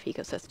IGF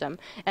ecosystem.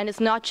 And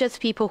it's not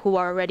just people who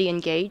are already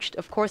engaged.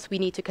 Of course, we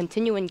need to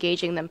continue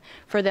engaging them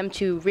for them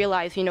to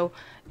realize, you know,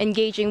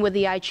 engaging with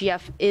the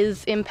IGF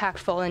is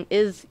impactful and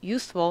is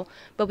useful,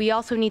 but we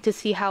also need to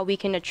see how we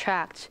can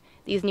attract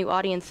these new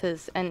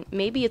audiences. And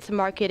maybe it's a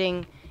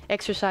marketing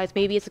exercise,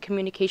 maybe it's a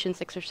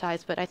communications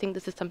exercise, but I think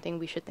this is something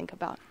we should think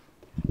about.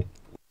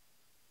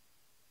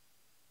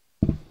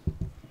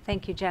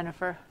 Thank you,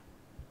 Jennifer.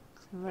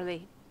 Some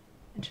really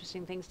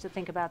interesting things to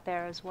think about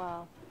there as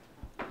well.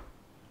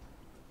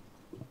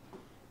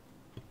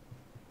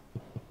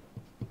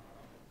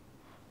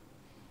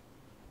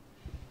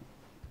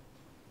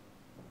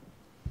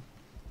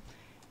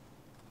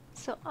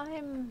 So I've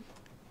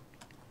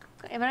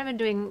been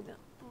doing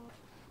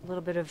a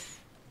little bit of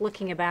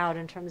looking about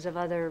in terms of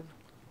other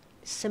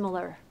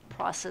similar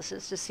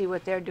processes to see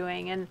what they're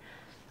doing. And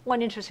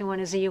one interesting one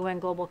is the UN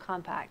Global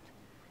Compact.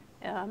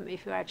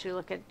 If you actually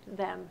look at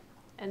them.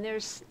 And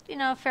there's, you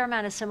know, a fair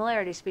amount of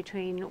similarities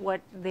between what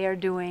they're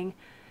doing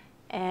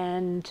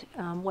and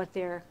what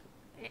they're,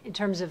 in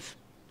terms of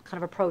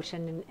kind of approach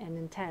and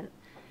intent.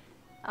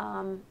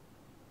 I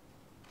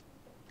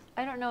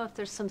don't know if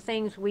there's some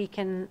things we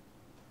can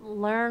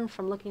learn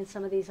from looking at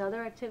some of these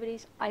other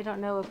activities. I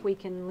don't know if we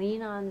can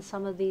lean on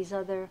some of these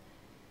other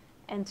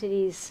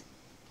entities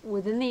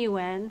within the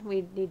UN.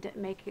 We need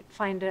to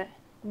find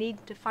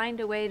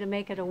a way to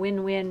make it a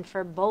win-win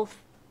for both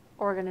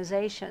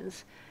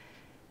organizations.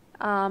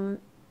 But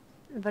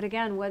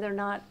again, whether or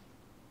not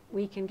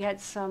we can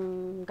get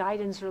some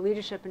guidance or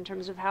leadership in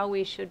terms of how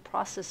we should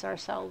process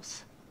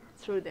ourselves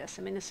through this.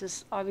 I mean, this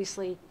is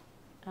obviously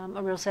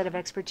a real set of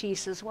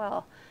expertise as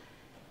well.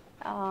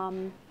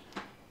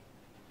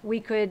 We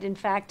could, in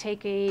fact,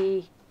 take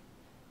a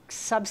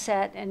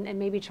subset and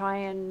maybe try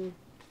and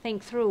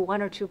think through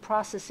 1 or 2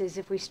 processes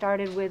if we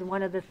started with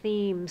one of the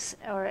themes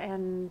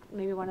and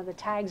maybe one of the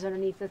tags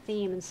underneath the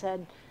theme and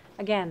said,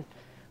 again,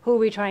 who are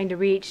we trying to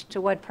reach,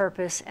 to what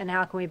purpose, and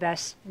how can we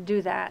best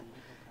do that?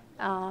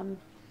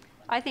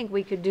 I think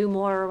we could do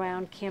more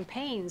around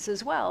campaigns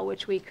as well,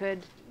 which we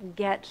could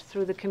get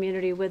through the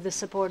community with the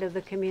support of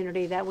the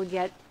community that would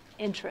get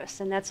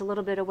interest. And that's a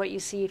little bit of what you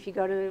see if you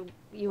go to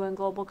the UN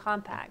Global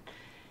Compact.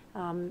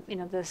 You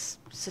know, this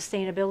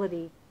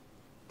sustainability,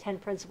 10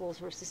 principles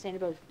for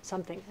sustainability,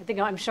 something.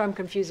 I'm sure I'm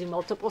confusing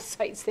multiple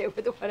sites there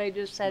with what I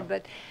just said,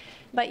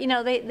 but you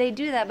know, they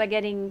do that by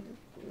getting,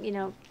 you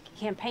know,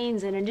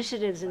 campaigns and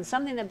initiatives and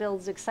something that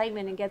builds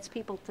excitement and gets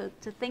people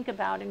to think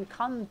about and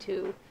come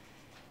to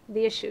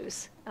the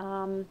issues.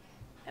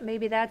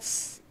 Maybe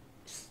that's,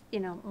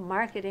 you know,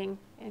 marketing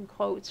in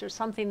quotes or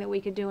something that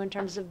we could do in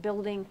terms of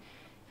building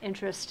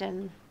interest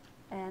and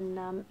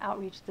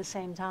outreach at the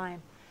same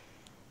time.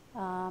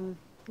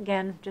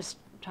 Again, just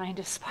trying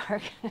to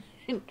spark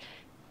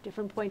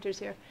different pointers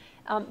here.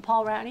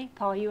 Paul Rowney.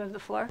 Paul, you have the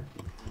floor.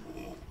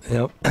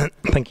 Yeah.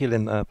 Thank you,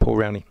 Lynn. Paul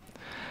Rowney.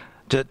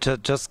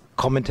 Just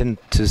commenting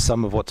to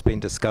some of what's been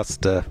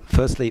discussed.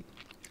 Firstly,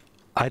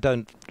 I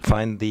don't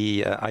find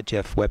the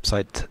IGF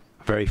website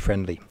very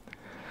friendly.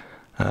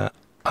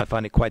 I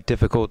find it quite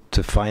difficult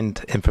to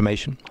find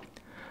information,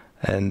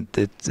 and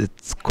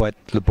it's quite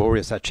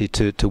laborious actually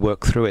to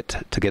work through it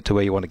to get to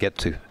where you want to get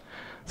to.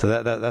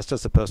 So that's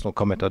just a personal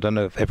comment. I don't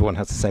know if everyone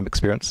has the same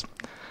experience.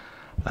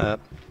 I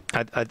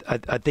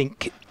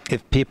think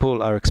if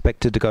people are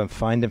expected to go and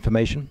find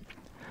information,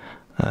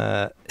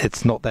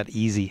 it's not that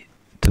easy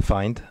to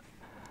find.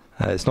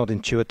 It's not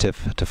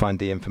intuitive to find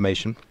the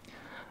information.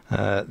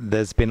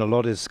 There's been a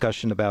lot of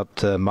discussion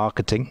about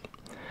marketing,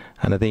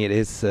 and I think it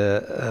is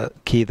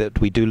key that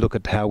we do look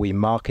at how we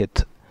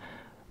market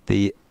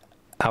the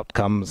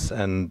outcomes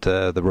and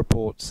the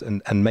reports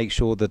and make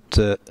sure that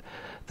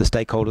the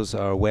stakeholders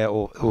are aware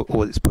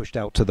or it's pushed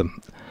out to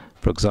them,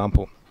 for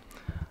example.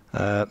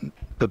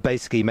 But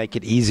basically make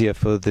it easier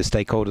for the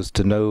stakeholders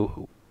to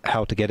know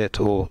how to get it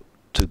or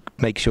to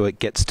make sure it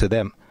gets to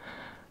them.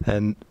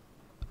 And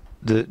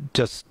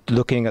just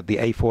looking at the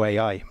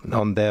A4AI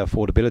on their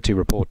affordability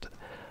report,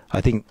 I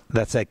think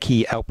that's their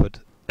key output,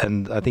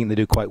 and I think they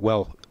do quite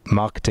well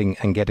marketing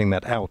and getting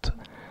that out.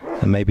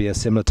 And maybe a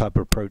similar type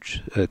of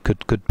approach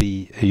could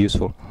be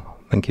useful.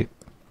 Thank you.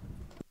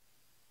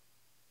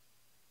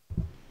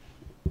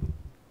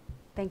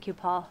 Thank you,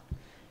 Paul.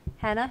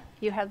 Hannah,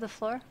 you have the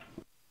floor.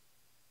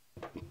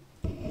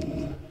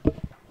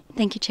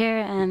 Thank you,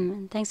 Chair,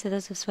 and thanks to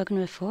those who've spoken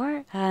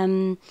before.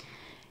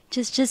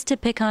 Just to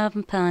pick up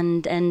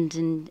and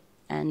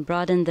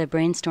broaden the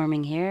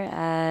brainstorming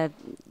here,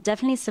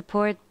 definitely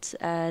support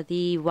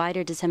the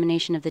wider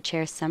dissemination of the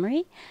Chair's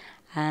summary.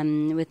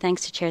 With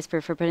thanks to Chairs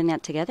for putting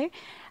that together.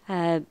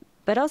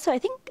 But also, I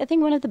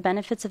think one of the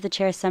benefits of the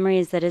Chair's summary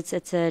is that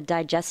it's a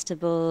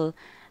digestible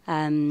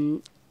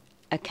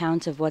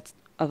account of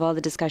all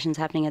the discussions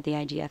happening at the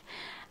IGF.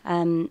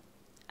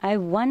 I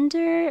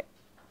wonder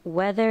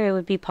whether it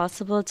would be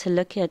possible to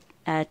look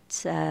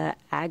at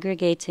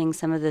aggregating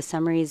some of the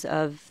summaries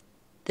of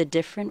the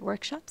different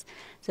workshops.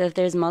 So if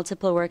there's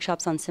multiple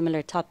workshops on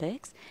similar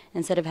topics,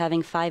 instead of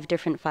having 5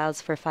 different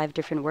files for 5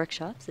 different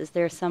workshops, is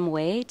there some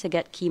way to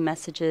get key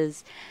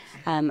messages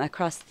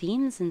across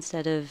themes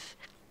instead of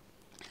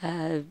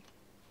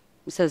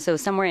so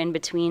somewhere in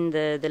between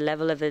the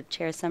level of a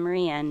chair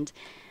summary and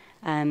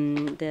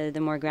the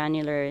more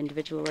granular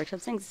individual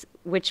workshop things,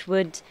 which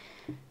would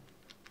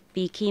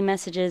be key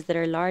messages that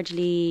are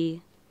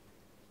largely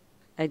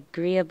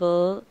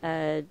agreeable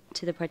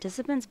to the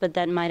participants, but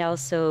that might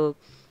also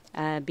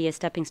be a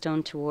stepping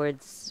stone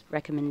towards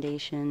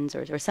recommendations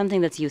or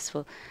something that's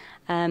useful.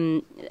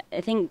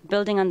 I think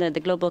building on the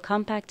Global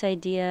Compact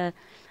idea,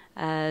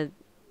 the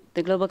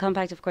Global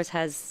Compact, of course,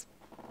 has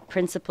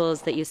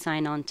principles that you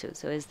sign on to.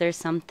 So is there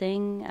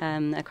something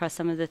across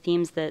some of the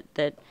themes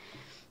that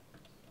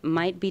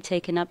might be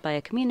taken up by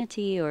a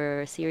community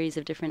or a series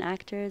of different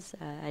actors?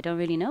 I don't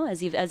really know.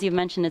 As you've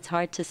mentioned, it's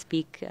hard to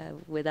speak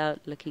without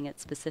looking at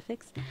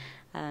specifics.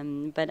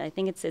 But I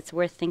think it's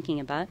worth thinking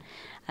about.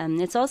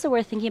 It's also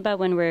worth thinking about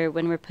when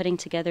we're putting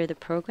together the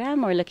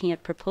program or looking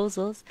at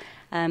proposals.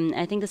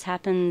 I think this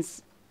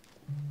happens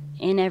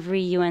in every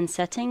UN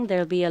setting.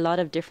 There'll be a lot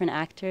of different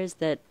actors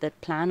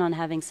that plan on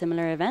having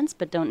similar events,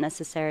 but don't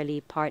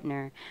necessarily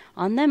partner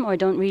on them or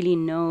don't really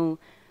know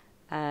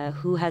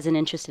who has an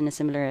interest in a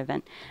similar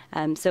event.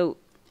 So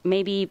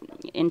maybe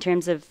in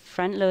terms of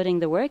front-loading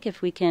the work,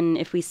 if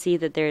we see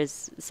that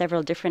there's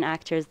several different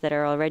actors that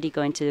are already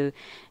going to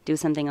do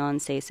something on,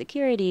 say,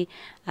 security,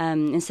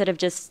 instead of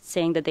just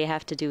saying that they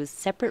have to do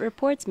separate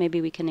reports, maybe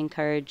we can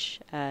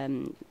encourage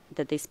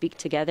that they speak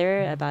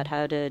together about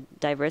how to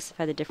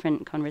diversify the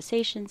different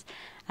conversations,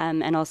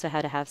 and also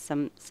how to have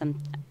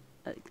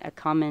a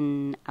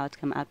common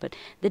outcome output.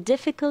 The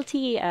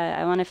difficulty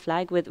I want to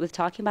flag with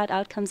talking about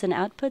outcomes and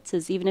outputs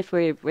is even if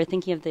we're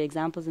thinking of the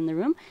examples in the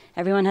room,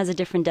 everyone has a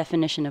different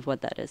definition of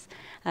what that is.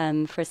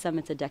 For some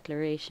it's a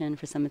declaration,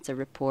 for some it's a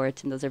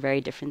report, and those are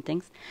very different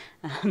things.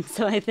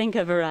 So I think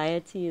a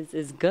variety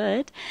is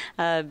good,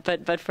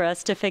 but for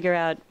us to figure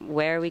out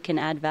where we can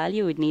add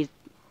value, we'd need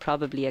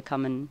probably a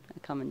common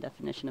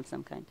definition of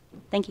some kind.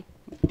 Thank you.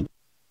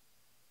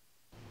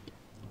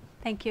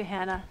 Thank you,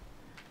 Hannah.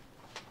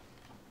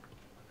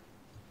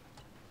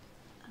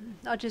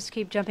 I'll just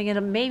keep jumping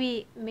in.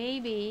 Maybe,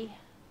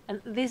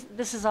 and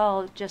this is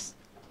all just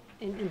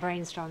in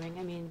brainstorming.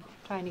 I mean,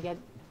 trying to get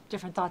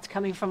different thoughts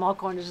coming from all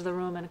corners of the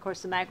room, and of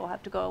course the MAG will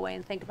have to go away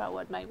and think about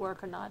what might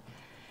work or not.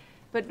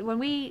 But when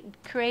we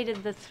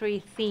created the 3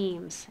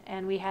 themes,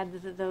 and we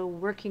had the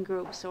working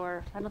groups,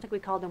 or I don't think we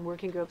called them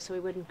working groups, so we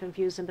wouldn't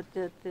confuse them, but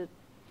the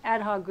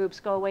ad hoc groups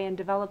go away and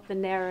develop the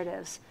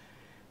narratives,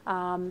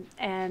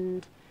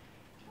 and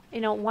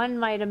one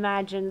might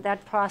imagine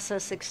that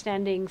process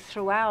extending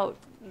throughout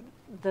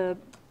the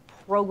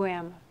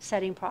program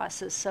setting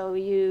process. So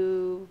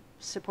you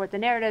support the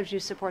narratives, you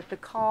support the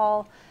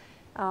call.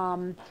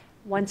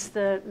 Once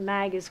the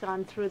MAG has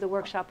gone through the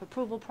workshop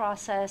approval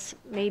process,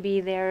 maybe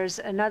there's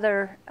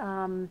another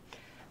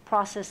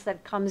process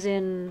that comes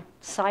in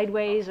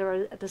sideways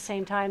or at the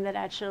same time that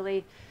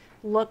actually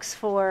looks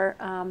for,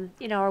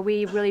 are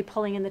we really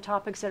pulling in the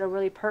topics that are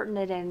really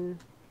pertinent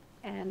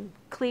and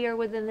clear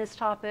within this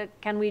topic?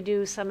 Can we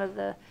do some of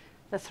the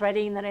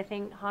threading that I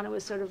think Hannah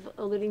was sort of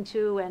alluding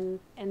to, and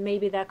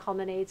maybe that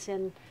culminates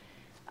in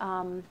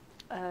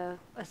a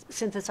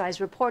synthesized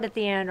report at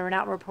the end or an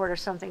out report or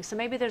something. So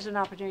maybe there's an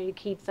opportunity to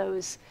keep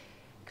those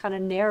kind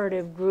of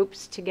narrative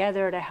groups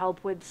together to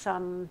help with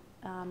some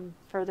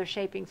further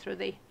shaping through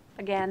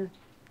again,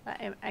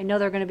 I know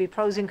there are going to be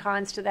pros and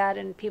cons to that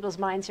in people's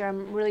minds here.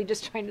 I'm really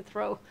just trying to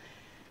throw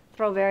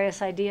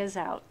various ideas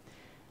out.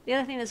 The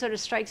other thing that sort of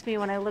strikes me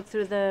when I look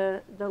through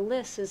the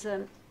list is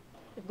the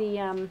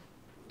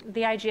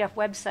IGF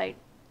website.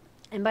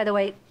 And by the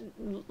way,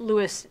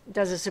 Louis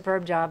does a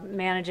superb job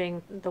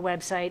managing the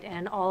website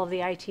and all of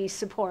the IT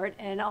support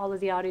and all of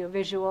the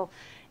audiovisual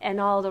and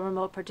all the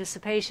remote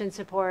participation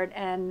support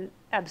and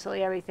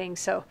absolutely everything.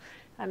 So,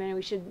 I mean,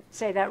 we should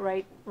say that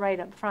right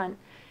up front.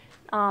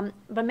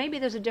 But maybe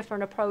there's a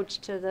different approach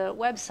to the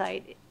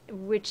website,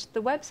 which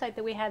the website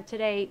that we have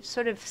today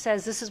sort of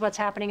says this is what's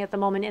happening at the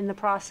moment in the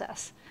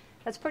process.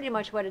 That's pretty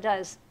much what it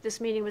does.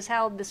 This meeting was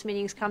held, this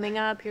meeting's coming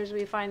up, here's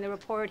where you find the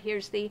report,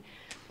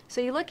 so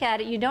you look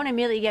at it, you don't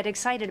immediately get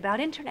excited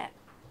about internet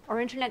or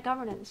internet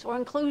governance or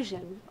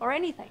inclusion or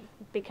anything,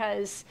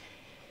 because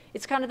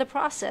it's kind of the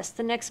process.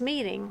 The next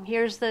meeting,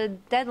 here's the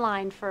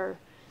deadline for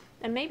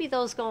And maybe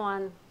those go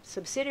on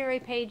subsidiary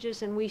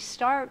pages, and we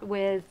start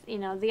with, the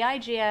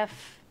IGF,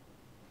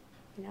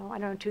 I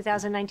don't know,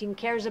 2019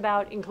 cares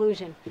about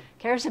inclusion,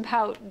 cares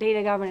about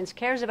data governance,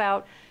 cares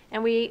about,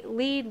 and we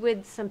lead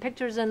with some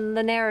pictures and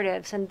the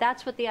narratives, and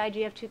that's what the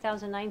IGF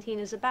 2019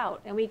 is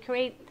about. And we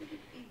create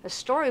a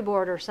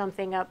storyboard or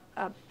something up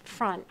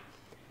front.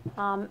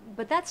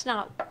 But that's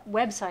not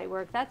website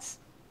work, that's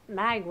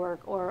MAG work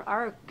or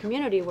our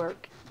community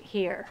work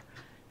here.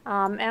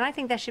 And I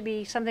think that should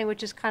be something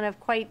which is kind of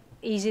quite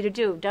easy to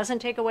do. Doesn't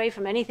take away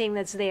from anything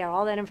that's there.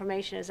 All that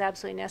information is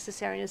absolutely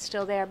necessary and it's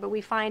still there, but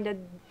we find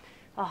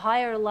a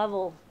higher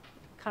level,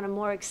 kind of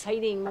more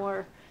exciting,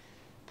 more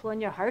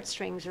pulling your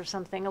heartstrings or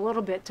something a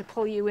little bit to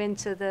pull you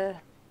into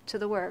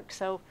the work.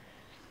 So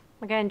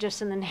again,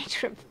 just in the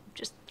nature of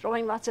just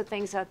throwing lots of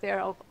things out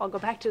there, I'll go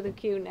back to the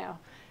queue now.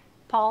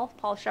 Paul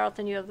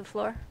Charlton, you have the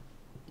floor.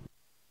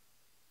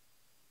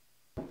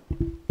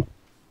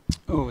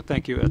 Oh,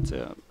 thank you.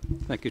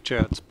 Thank you,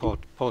 Chair. It's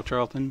Paul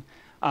Charlton.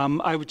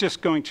 I was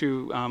just going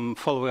to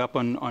follow up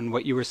on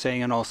what you were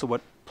saying and also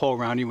what Paul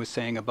Rowney was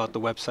saying about the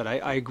website.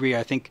 I agree.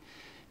 I think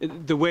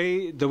the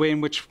way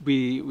in which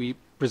we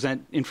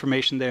present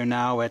information there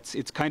now,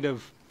 it's kind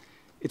of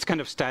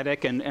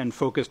static and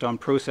focused on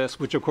process,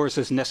 which of course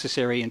is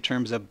necessary in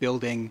terms of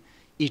building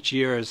each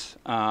year's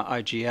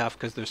IGF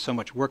because there's so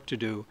much work to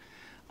do.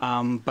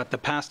 But the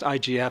past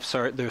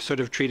IGFs they're sort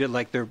of treated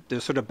like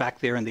they're sort of back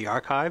there in the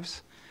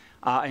archives.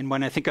 And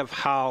when I think of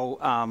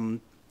how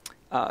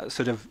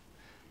sort of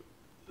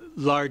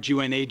large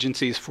UN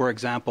agencies, for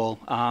example,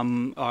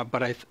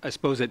 but I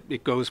suppose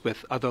it goes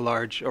with other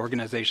large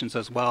organizations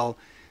as well,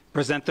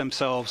 present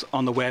themselves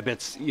on the web.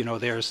 It's,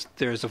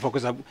 there's a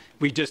focus of,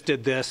 we just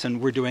did this and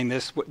we're doing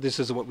this. This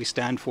is what we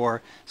stand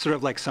for. Sort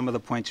of like some of the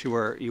points you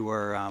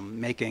were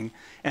making.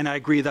 And I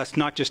agree that's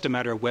not just a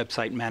matter of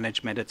website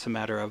management. It's a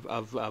matter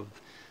of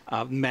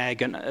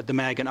MAG and the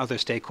MAG and other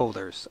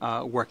stakeholders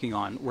working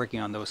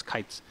on those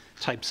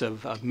types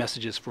of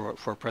messages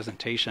for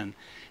presentation.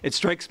 It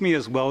strikes me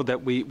as well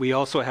that we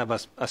also have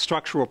a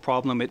structural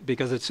problem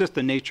because it's just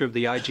the nature of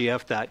the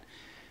IGF that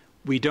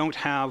we don't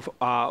have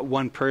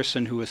one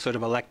person who is sort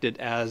of elected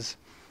as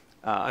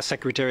a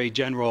Secretary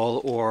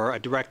General or a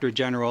Director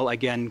General,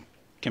 again,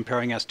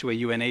 comparing us to a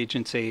UN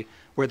agency,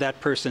 where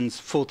that person's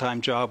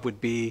full-time job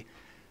would be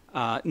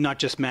not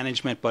just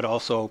management, but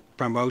also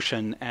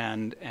promotion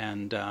and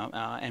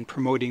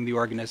promoting the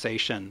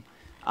organization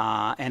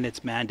and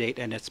its mandate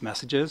and its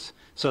messages.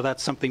 So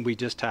that's something we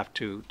just have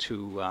to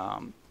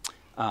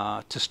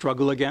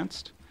struggle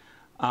against.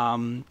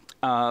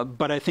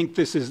 But I think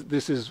this is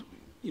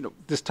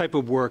this type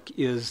of work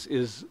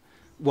is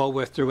well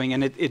worth doing,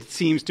 and it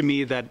seems to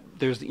me that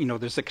there's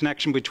a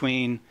connection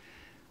between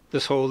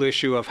this whole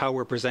issue of how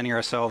we're presenting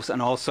ourselves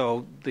and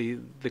also the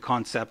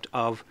concept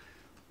of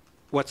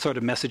what sort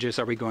of messages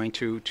are we going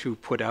to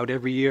put out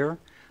every year.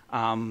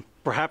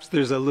 Perhaps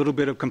there's a little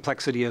bit of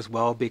complexity as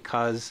well,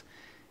 because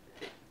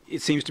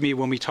it seems to me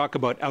when we talk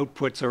about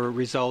outputs or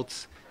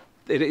results,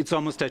 it's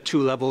almost at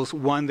two levels.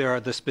 One, there are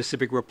the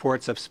specific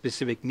reports of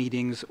specific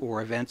meetings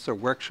or events or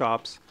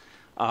workshops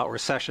or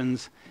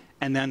sessions,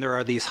 and then there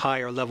are these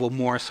higher level,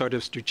 more sort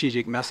of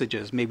strategic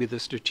messages. Maybe the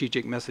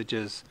strategic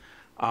messages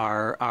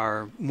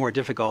are more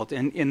difficult.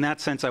 And in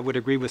that sense, I would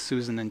agree with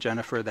Susan and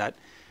Jennifer that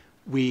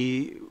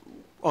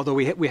although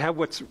we have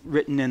what's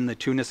written in the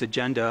Tunis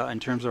agenda in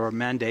terms of our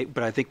mandate,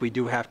 but I think we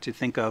do have to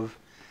think of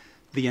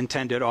the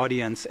intended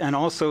audience and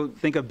also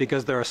think of,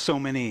 because there are so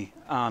many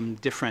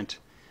different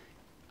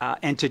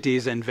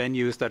entities and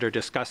venues that are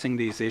discussing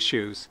these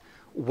issues,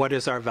 what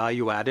is our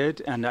value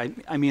added? And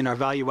I mean, our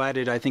value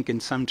added, I think in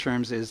some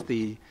terms, is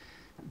the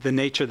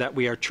nature that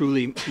we are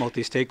truly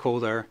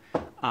multi-stakeholder,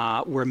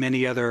 where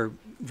many other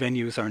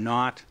venues are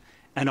not,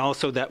 and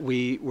also that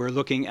we're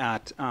looking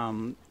at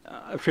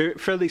a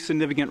fairly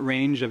significant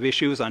range of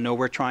issues. I know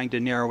we're trying to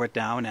narrow it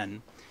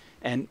down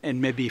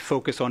and maybe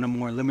focus on a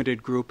more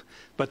limited group,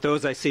 but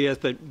those I see as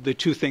the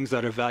two things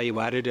that are value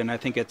added, and I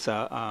think it's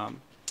a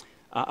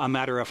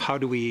matter of how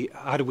do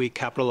we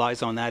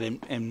capitalize on that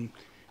and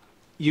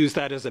use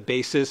that as a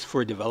basis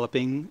for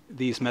developing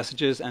these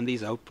messages and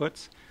these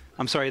outputs.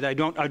 I'm sorry that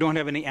I don't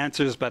have any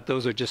answers, but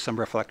those are just some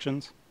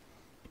reflections.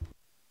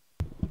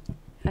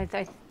 I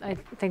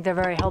think they're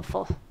very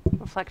helpful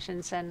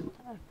reflections, and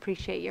I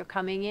appreciate your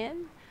coming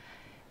in.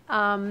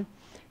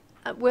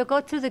 We'll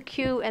go through the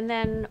queue, and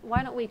then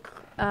why don't we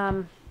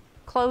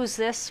close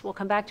this? We'll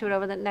come back to it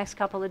over the next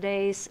couple of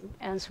days,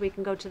 and so we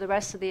can go to the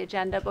rest of the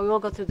agenda, but we will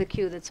go through the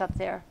queue that's up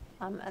there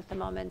at the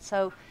moment.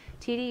 So,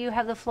 Titi, you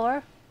have the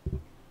floor.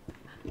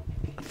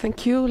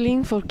 Thank you,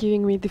 Lynn, for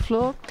giving me the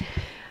floor.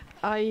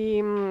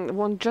 I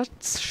want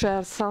just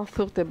share some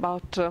thought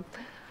about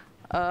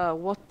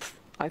what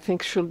I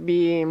think should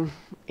be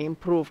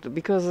improved,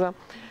 because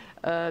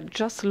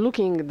just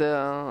looking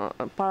the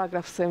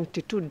paragraph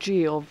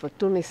 72G of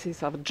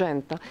Tunis's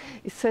agenda,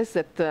 it says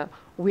that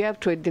we have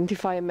to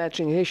identify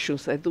emerging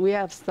issues, and we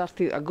have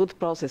started a good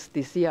process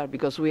this year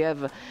because we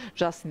have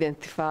just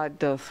identified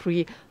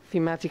 3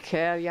 thematic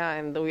area,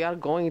 and we are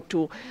going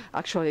to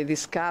actually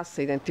discuss,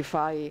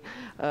 identify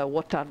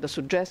what are the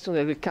suggestions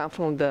that will come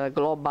from the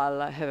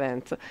global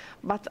event.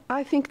 But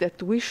I think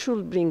that we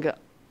should bring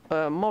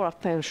more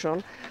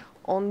attention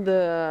on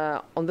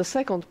the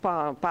second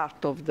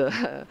part of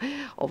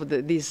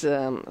this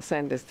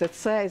sentence that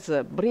says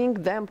bring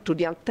them to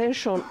the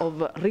attention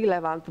of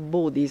relevant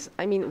bodies.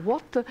 I mean,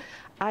 what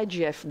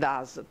IGF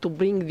does to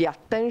bring the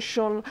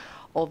attention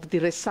of the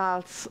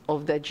results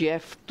of the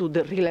IGF to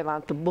the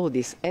relevant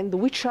bodies, and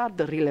which are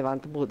the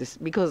relevant bodies?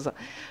 Because,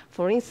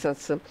 for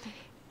instance,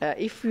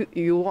 if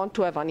you want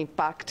to have an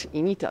impact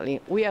in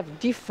Italy, we have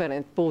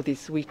different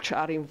bodies which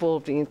are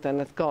involved in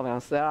internet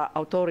governance. There are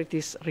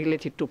authorities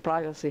related to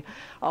privacy,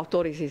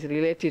 authorities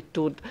related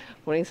to,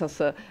 for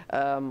instance,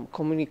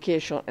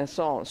 communication and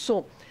so on.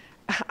 So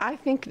I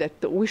think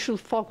that we should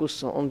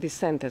focus on this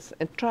sentence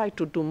and try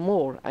to do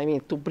more, I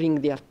mean, to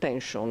bring the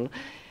attention.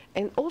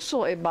 And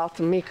also about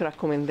make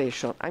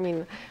recommendation. I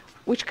mean,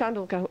 which kind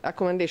of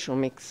recommendation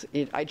makes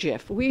it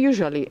IGF? We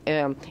usually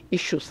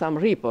issue some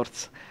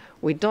reports.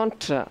 We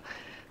don't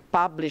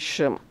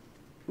publish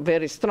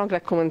very strong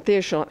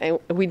recommendation, and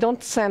we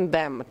don't send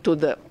them to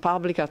the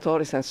public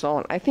authorities and so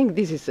on. I think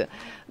this is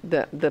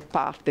the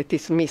part that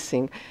is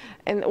missing.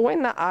 And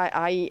when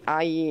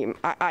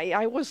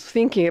I was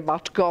thinking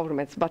about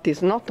governments, but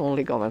it's not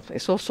only government,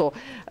 it's also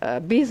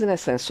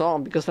business and so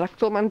on, because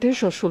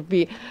recommendation should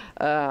be,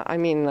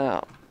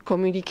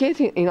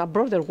 communicating in a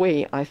broader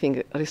way, I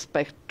think,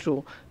 respect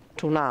to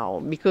now,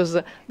 because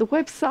the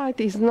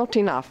website is not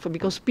enough,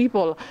 because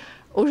people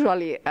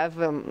usually have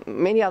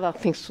many other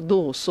things to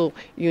do, so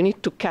you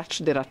need to catch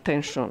their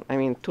attention, I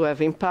mean, to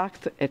have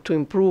impact and to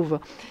improve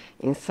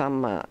in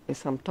some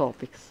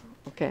topics.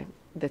 Okay,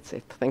 that's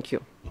it. Thank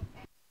you.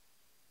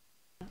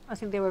 I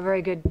think they were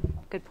very good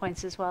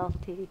points as well,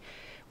 Titi.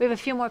 We have a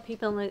few more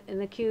people in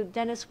the queue.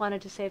 Dennis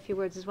wanted to say a few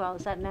words as well.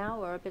 Is that now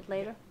or a bit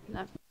later?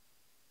 No.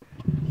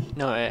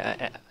 No,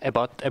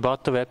 about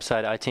the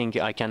website, I think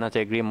I cannot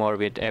agree more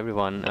with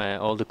everyone.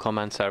 All the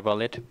comments are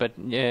valid, but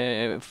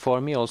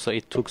for me also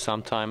it took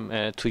some time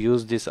to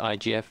use this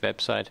IGF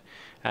website,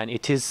 and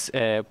it is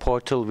a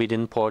portal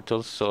within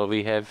portals. So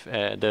we have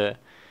the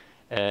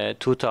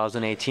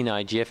 2018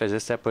 IGF as a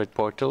separate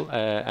portal,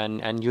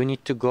 and you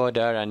need to go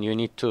there and you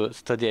need to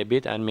study a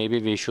bit, and maybe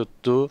we should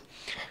do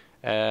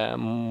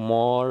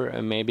more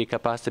maybe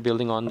capacity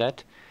building on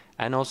that.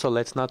 And also,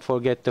 let's not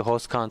forget the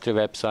host country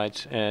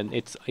website. And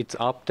it's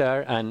up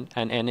there, and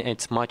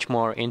it's much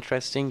more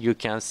interesting. You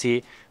can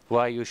see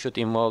why you should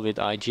involve with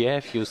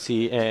IGF. You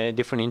see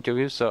different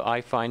interviews. So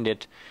I find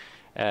it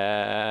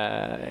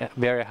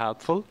very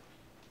helpful.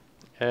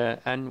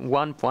 And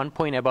one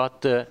point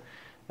about the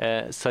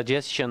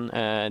suggestion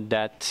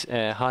that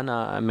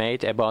Hannah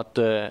made about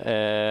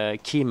the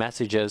key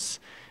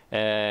messages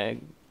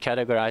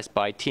categorized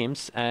by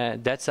teams.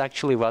 That's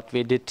actually what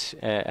we did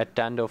at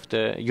the end of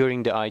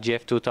during the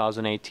IGF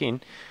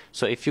 2018.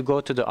 So if you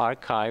go to the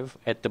archive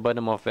at the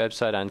bottom of the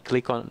website and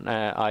click on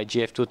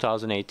IGF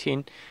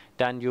 2018,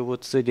 then you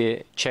would see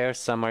the chair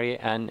summary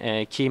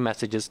and key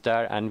messages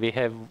there, and we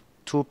have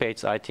 2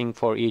 pages, I think,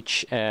 for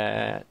each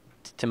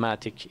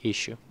thematic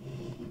issue.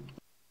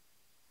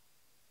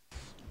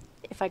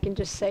 If I can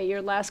just say,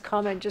 your last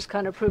comment just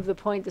kind of proved the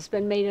point that's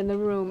been made in the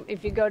room.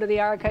 If you go to the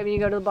archive and you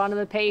go to the bottom of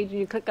the page and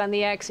you click on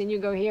the X and you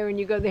go here and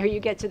you go there,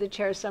 you get to the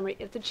chair summary.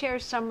 If the chair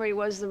summary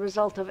was the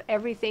result of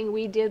everything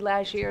we did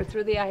last year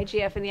through the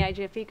IGF and the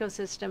IGF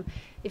ecosystem,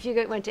 if you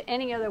went to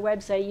any other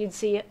website, you'd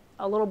see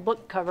a little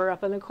book cover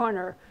up in the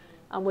corner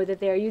with it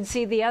there. You'd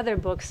see the other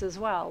books as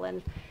well.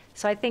 And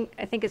so I think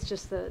it's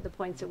just the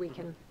points that we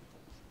can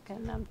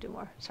do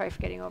more. Sorry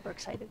for getting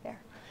overexcited there.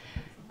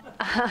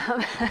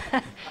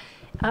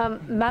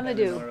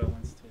 Mamadou.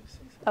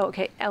 Oh,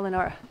 okay,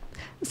 Eleonora.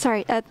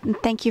 Sorry,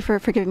 thank you for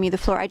giving me the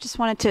floor. I just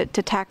wanted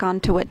to tack on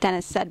to what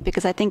Dennis said,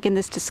 because I think in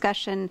this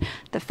discussion,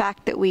 the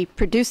fact that we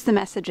produced the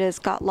messages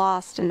got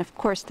lost, and of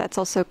course that's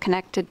also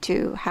connected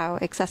to how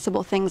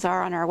accessible things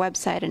are on our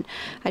website. And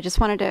I just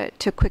wanted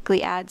to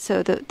quickly add,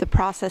 so that the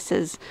process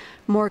is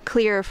more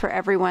clear for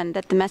everyone,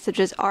 that the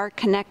messages are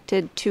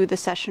connected to the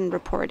session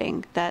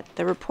reporting, that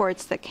the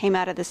reports that came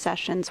out of the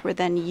sessions were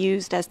then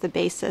used as the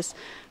basis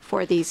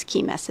for these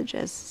key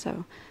messages.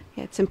 So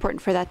yeah, it's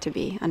important for that to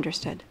be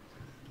understood.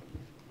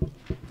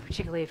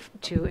 Particularly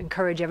to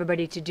encourage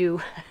everybody to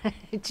do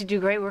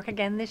great work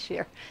again this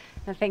year.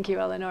 And thank you,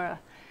 Eleonora.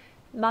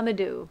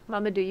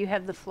 Mamadou, you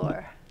have the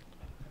floor.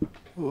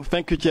 Well,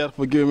 thank you, Chair,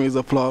 for giving me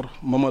the floor.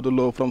 Mamadou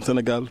Lo from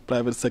Senegal,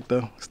 private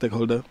sector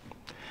stakeholder.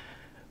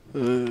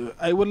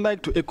 I would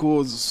like to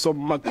echo some of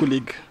my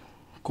colleagues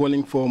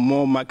calling for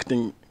more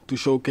marketing to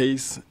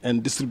showcase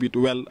and distribute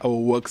well our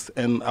works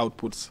and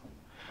outputs.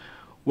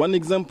 One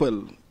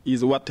example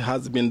is what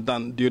has been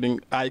done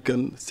during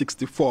ICON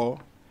 64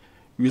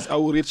 with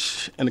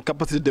outreach and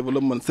capacity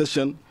development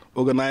session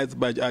organized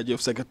by the IGF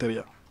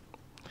Secretariat.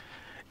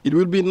 It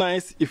will be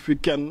nice if we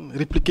can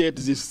replicate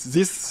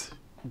this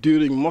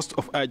during most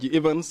of IG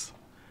events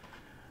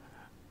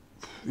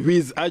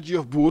with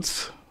IGF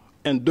booths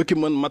and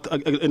document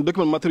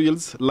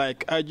materials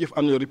like IGF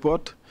annual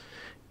report,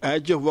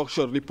 IGF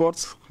workshop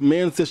reports,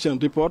 main session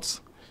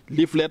reports,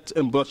 leaflets,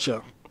 and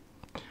brochure,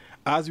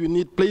 as we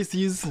need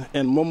places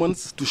and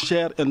moments to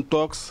share and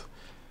talk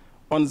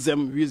on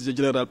them with the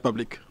general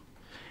public.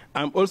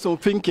 I'm also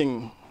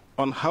thinking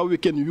on how we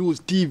can use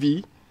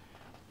TV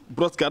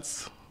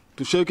broadcasts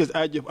to showcase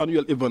IGF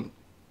annual event.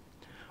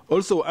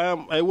 Also,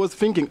 I was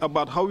thinking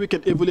about how we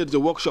can evaluate the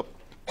workshop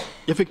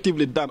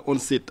effectively done on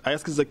site. I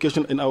asked the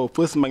question in our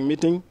first MAG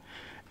meeting,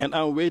 and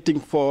I'm waiting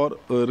for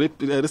a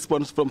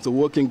response from the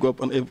working group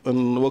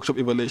on workshop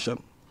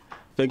evaluation.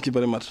 Thank you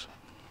very much.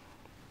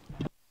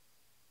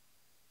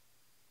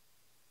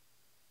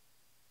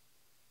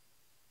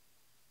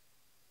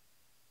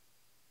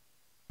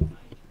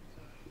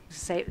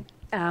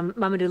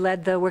 Mamadou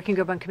led the working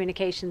group on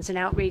communications and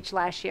outreach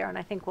last year, and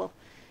I think will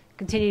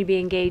continue to be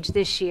engaged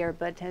this year,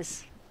 but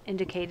has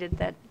indicated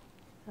that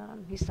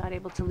he's not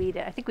able to lead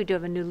it. I think we do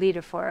have a new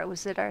leader for it.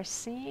 Was it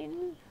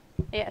Arsene?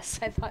 Yes,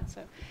 I thought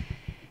so.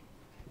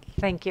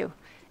 Thank you.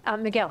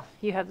 Miguel,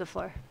 you have the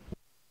floor.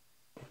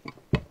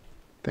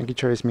 Thank you,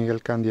 Chair. It's Miguel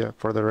Candia,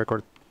 for the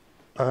record.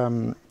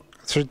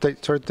 Sorry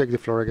to take the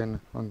floor again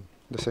on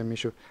the same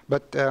issue,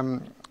 but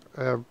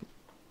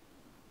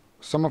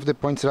some of the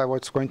points that I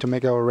was going to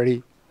make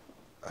already,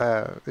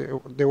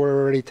 they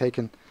were already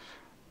taken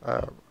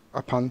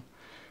upon.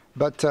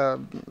 But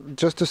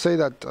just to say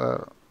that,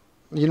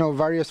 you know,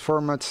 various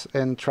formats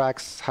and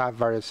tracks have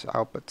various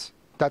outputs.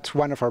 That's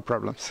one of our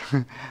problems.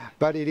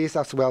 But it is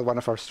as well one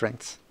of our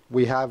strengths.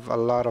 We have a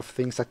lot of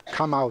things that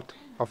come out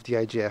of the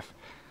IGF.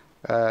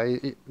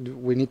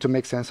 We need to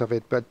make sense of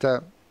it. But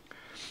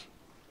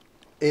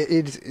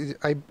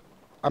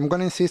I'm going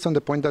to insist on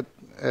the point that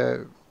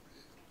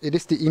it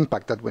is the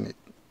impact that we need.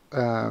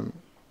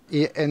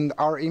 And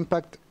our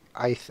impact,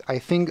 I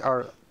think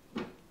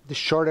the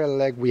shorter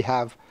leg we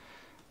have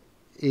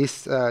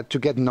is to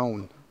get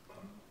known.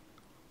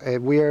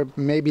 We are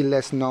maybe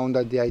less known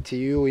than the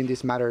ITU in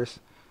these matters,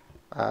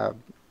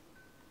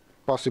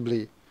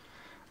 possibly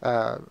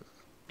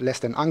less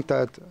than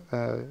UNCTAD,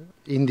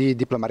 in the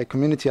diplomatic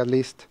community at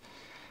least.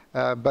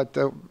 But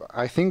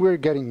I think we're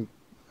getting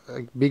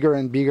bigger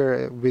and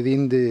bigger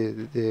within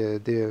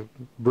the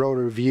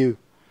broader view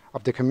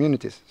of the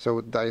communities.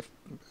 So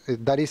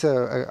that is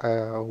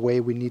a way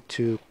we need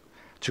to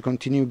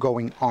continue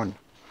going on.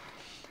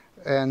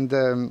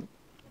 And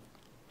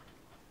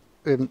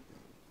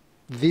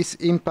this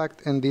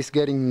impact and this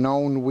getting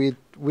known will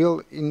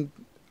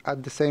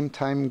at the same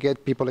time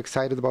get people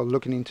excited about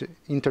looking into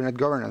internet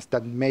governance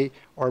that may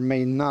or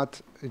may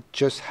not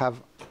just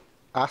have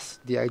us,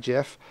 the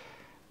IGF,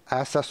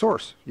 as a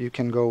source. You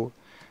can go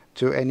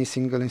to any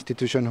single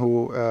institution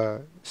who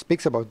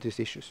speaks about these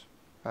issues,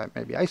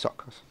 maybe ISOC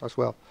as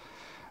well.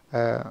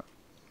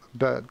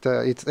 But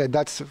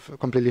that's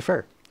completely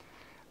fair.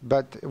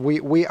 But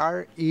we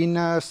are in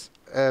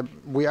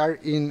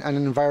an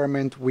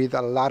environment with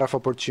a lot of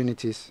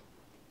opportunities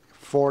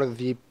for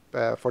the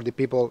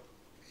people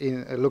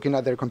in looking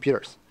at their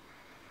computers.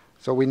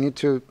 So we need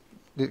to,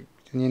 you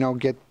know,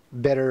 get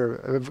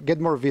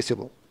more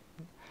visible.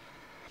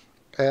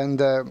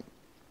 And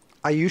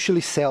I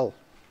usually sell,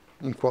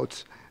 in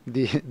quotes,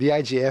 the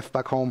IGF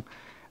back home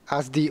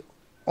as the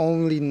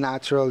only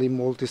naturally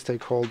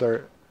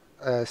multi-stakeholder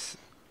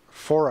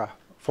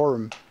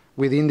forum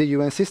within the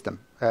UN system,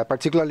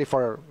 particularly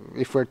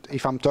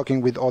if I'm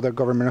talking with other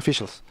government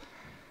officials.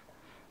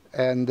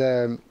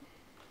 And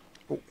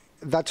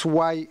that's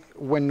why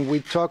when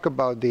we talk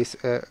about this,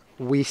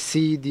 we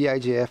see the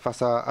IGF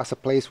as a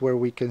place where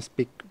we can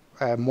speak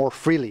more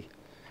freely,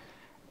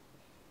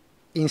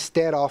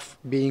 instead of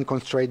being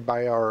constrained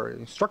by our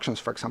instructions,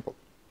 for example.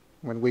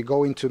 When we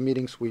go into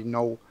meetings, we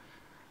know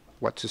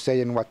what to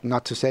say and what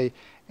not to say.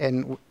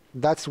 And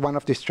that's one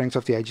of the strengths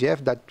of the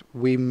IGF, that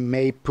we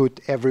may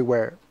put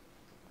everywhere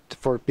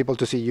for people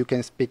to see you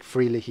can speak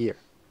freely here.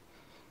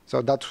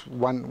 So that's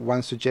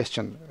one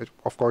suggestion.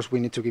 Of course, we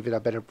need to give it a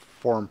better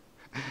form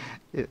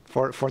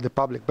for the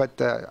public.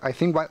 But I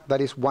think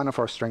that is one of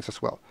our strengths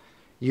as well.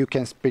 You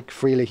can speak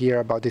freely here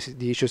about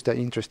the issues that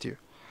interest you.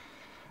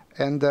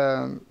 And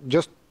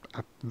just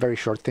a very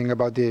short thing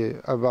about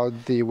the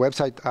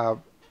website.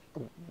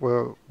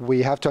 Well,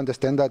 we have to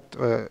understand that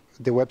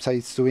the website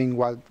is doing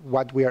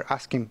what we are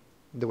asking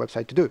the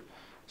website to do.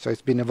 So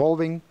it's been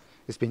evolving,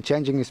 it's been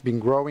changing, it's been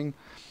growing,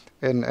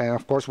 and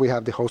of course we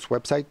have the host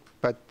website.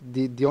 But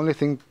the only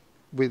thing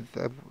with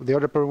the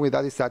other problem with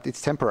that is that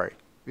it's temporary.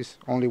 It's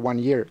only 1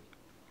 year,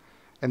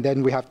 and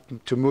then we have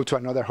to move to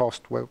another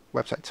host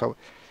website. So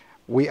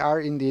we are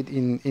indeed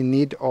in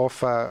need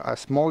of a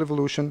small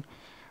evolution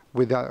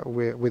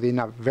within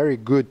a very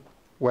good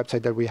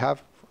website that we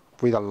have,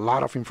 with a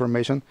lot of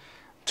information,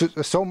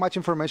 so much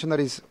information that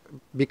is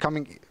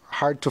becoming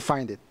hard to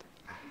find it.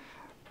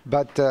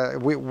 But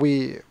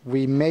we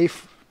need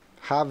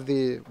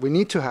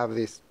to have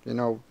this, you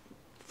know,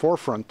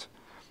 forefront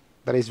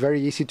that is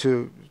very easy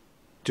to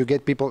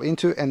get people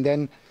into, and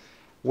then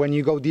when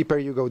you go deeper,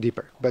 you go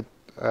deeper. But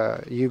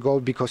you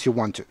go because you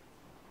want to.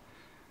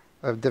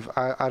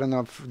 I don't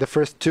know, if the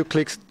first 2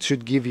 clicks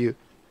should give you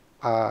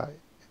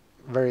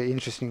very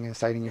interesting,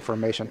 exciting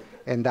information,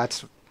 and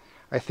that's,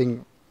 I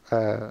think,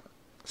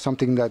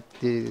 something that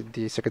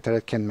the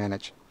Secretariat can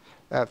manage.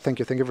 Thank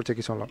you for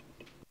taking so long.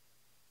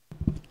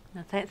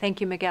 No,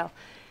 thank you, Miguel.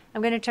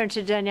 I'm going to turn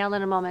to Danielle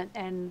in a moment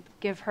and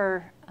give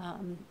her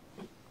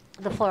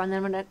the floor, and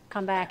then I'm going to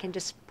come back and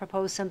just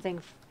propose something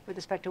with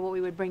respect to what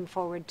we would bring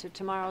forward to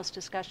tomorrow's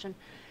discussion.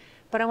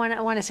 But I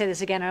want to say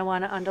this again. I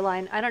want to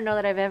underline, I don't know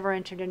that I've ever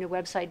entered into a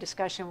website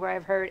discussion where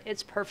I've heard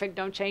it's perfect,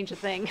 don't change a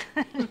thing.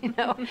 You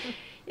know,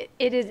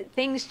 it is,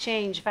 things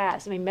change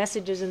fast. I mean,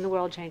 messages in the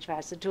world change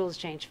fast. The tools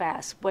change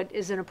fast. What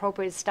is an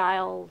appropriate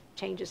style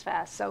changes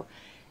fast. So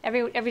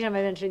every time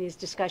I've entered these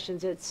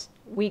discussions, it's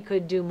we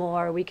could do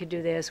more, we could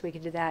do this, we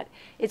could do that.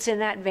 It's in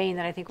that vein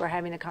that I think we're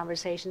having the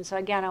conversation. So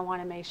again, I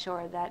want to make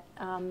sure that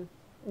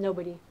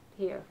nobody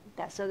here,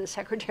 so the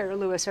Secretary or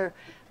Lewis are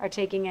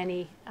taking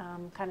any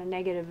kind of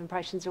negative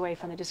impressions away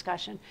from the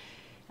discussion.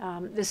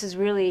 This is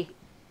really,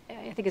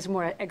 I think it's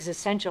more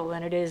existential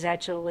than it is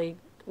actually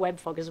web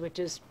focused, which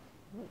is,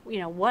 you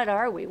know, what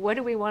are we? What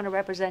do we want to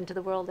represent to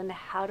the world, and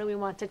how do we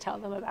want to tell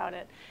them about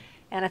it?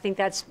 And I think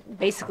that's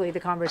basically the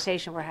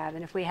conversation we're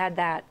having. If we had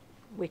that,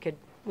 we could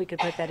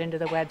put that into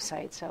the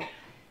website. So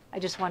I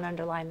just want to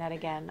underline that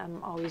again.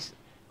 I'm always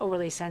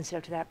overly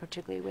sensitive to that,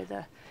 particularly with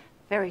a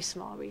very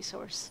small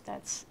resource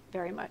that's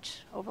very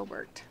much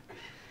overworked.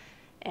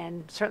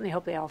 And certainly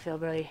hope they all feel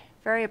really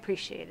very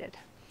appreciated.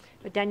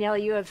 But Danielle,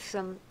 you have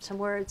some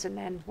words, and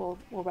then we'll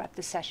wrap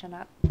this session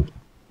up.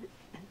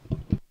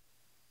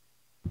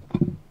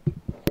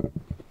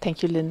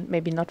 Thank you, Lynn.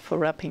 Maybe not for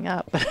wrapping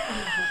up.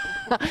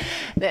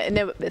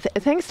 No,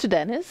 thanks to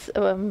Dennis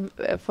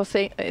for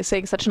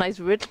saying such nice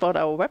words about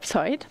our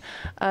website.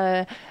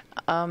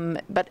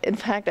 But in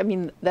fact, I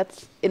mean,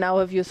 that's in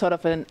our view sort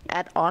of an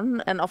add-on.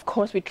 And of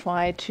course, we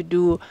try to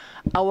do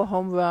our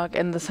homework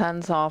in the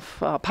sense of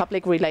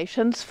public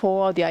relations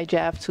for the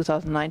IGF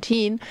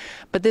 2019.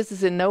 But this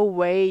is in no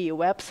way a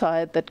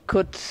website that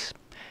could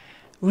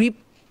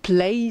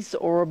replace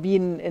or be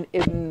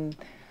in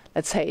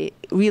let's say,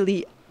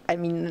 really, I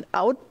mean, an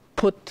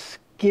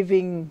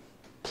output-giving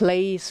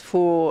place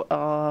for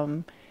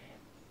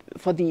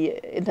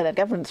the Internet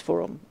Governance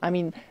Forum. I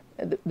mean,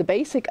 the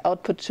basic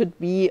output should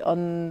be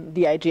on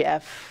the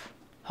IGF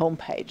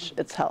homepage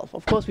itself.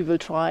 Of course, we will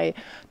try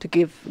to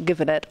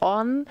give it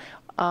add-on,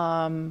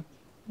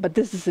 but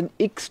this is an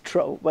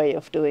extra way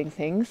of doing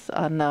things,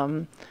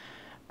 and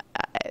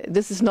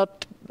this is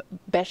not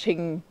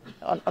bashing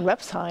on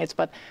websites,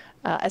 but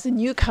as a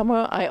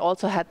newcomer, I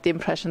also had the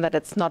impression that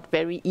it's not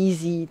very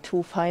easy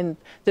to find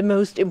the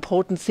most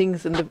important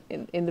things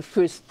in the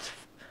first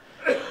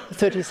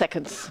 30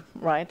 seconds,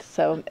 right?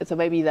 So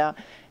maybe there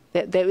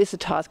is a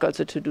task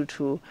also to do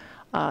to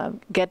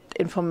get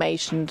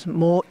information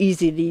more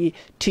easily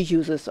to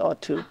users or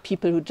to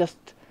people who just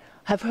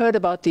have heard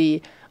about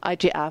the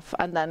IGF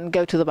and then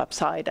go to the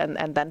website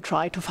and then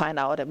try to find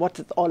out what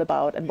it's all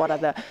about and what are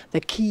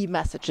the key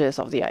messages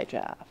of the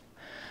IGF.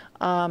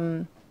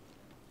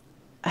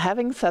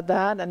 Having said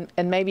that,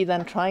 and maybe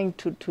then trying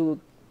to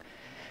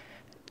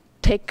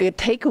take a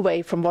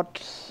takeaway from what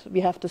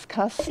we have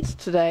discussed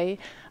today,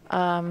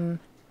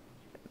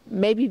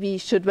 maybe we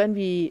should, when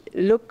we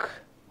look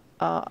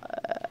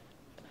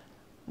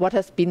what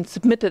has been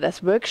submitted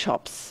as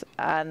workshops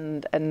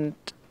and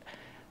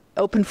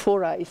open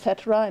fora,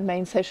 etc., in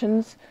main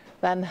sessions,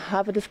 then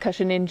have a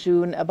discussion in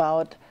June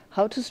about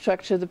how to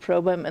structure the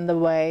program in the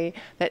way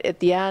that at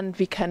the end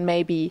we can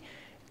maybe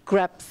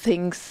grab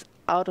things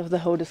out of the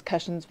whole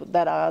discussions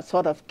that are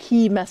sort of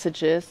key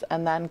messages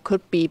and then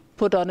could be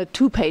put on a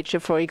 2-pager,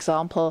 for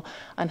example,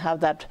 and have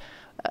that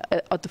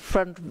at the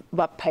front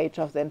web page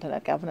of the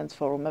Internet Governance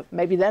Forum.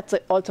 Maybe that's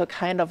also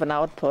kind of an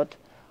output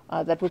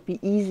that would be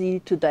easy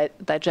to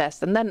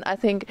digest. And then I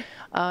think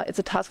it's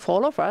a task for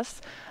all of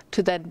us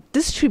to then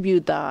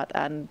distribute that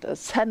and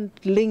send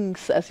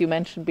links, as you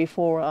mentioned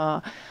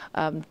before,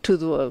 to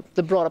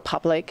the broader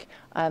public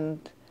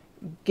and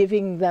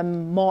giving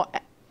them more,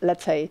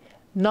 let's say,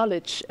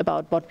 knowledge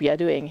about what we are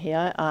doing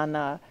here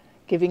and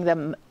giving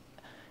them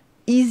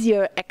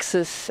easier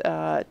access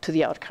to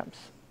the outcomes.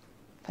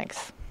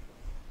 Thanks.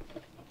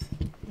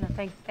 No,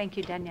 thank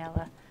you,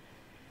 Daniela.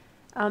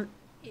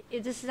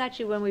 This is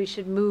actually when we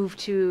should move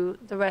to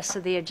the rest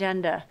of the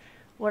agenda.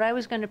 What I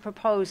was going to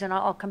propose, and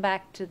I'll come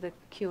back to the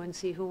queue and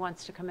see who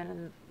wants to come in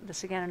on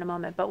this again in a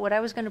moment, but what I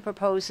was going to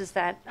propose is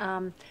that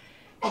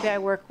maybe I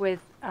work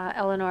with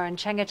Eleanor and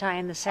Chengetai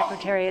and the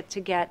Secretariat to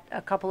get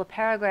a couple of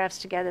paragraphs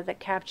together that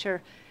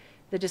capture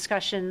the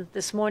discussion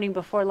this morning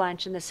before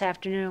lunch and this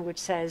afternoon, which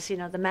says, you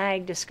know, the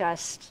MAG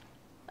discussed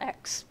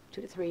X,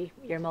 2 to 3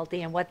 year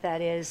multi, and what that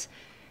is.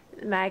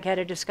 The MAG had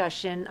a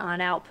discussion on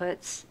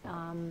outputs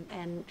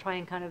and try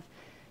and kind of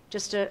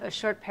just a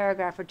short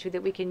paragraph or two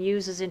that we can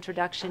use as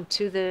introduction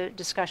to the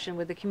discussion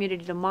with the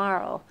community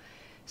tomorrow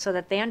so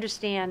that they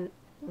understand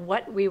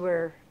what we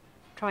were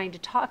trying to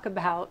talk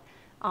about,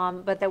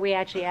 but that we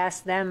actually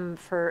ask them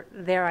for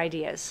their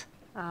ideas.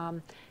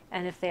 And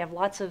if they have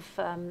lots of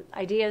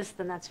ideas,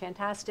 then that's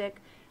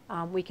fantastic.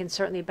 We can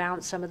certainly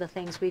bounce some of the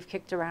things we've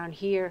kicked around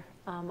here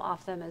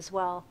off them as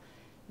well.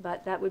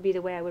 But that would be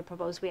the way I would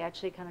propose we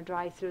actually kind of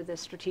drive through the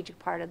strategic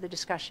part of the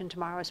discussion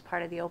tomorrow as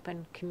part of the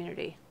open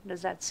community.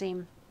 Does that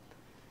seem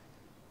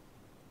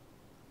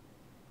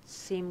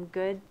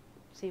good?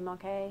 Seem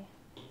okay?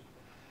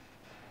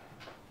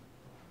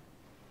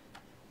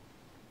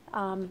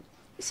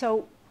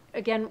 So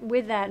again,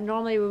 with that,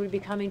 normally we would be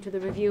coming to the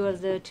review of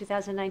the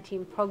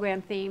 2019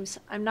 program themes.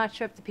 I'm not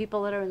sure if the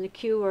people that are in the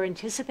queue are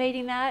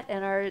anticipating that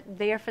and are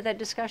there for that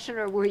discussion,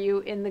 or were you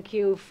in the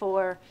queue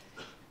for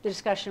the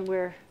discussion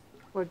we're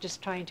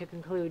just trying to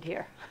conclude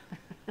here?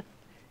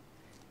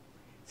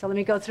 So let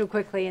me go through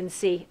quickly and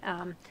see.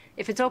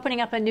 If it's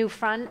opening up a new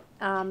front,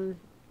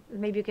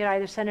 maybe you could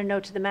either send a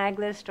note to the MAG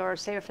list or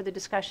save it for the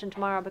discussion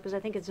tomorrow, because I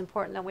think it's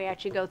important that we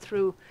actually go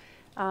through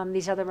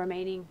these other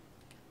remaining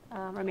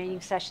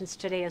sessions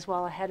today as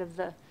well, ahead of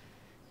the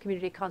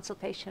community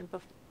consultation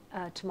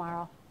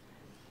tomorrow.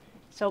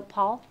 So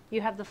Paul, you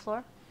have the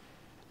floor.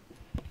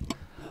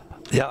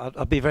 Yeah,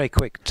 I'll be very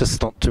quick,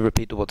 just not to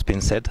repeat what's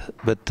been said,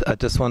 but I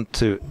just want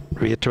to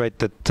reiterate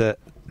that the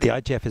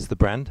IGF is the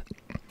brand,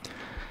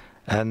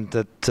 and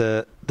that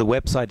the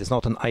website is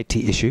not an IT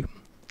issue,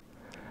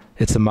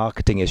 it's a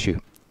marketing issue.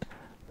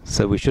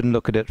 So we shouldn't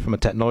look at it from a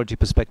technology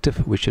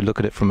perspective, we should look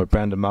at it from a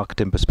brand and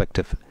marketing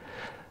perspective.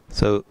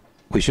 So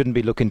we shouldn't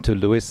be looking to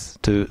Lewis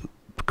to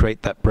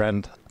create that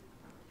brand.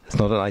 It's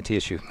not an IT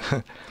issue.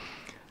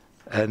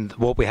 And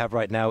what we have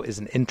right now is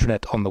an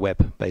intranet on the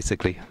web,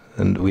 basically,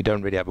 and we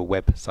don't really have a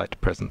website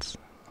presence.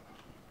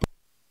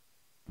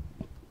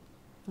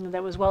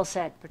 That was well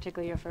said,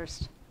 particularly your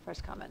first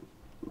comment.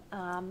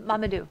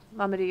 Mamadou,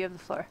 you have the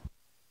floor.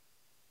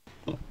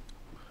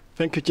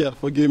 Thank you, Chair,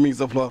 for giving me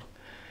the floor.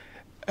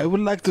 I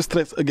would like to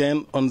stress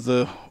again on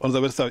the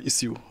website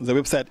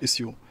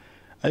issue.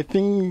 I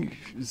think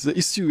the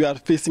issue we are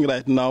facing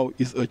right now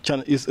is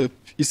a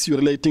issue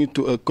relating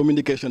to a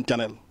communication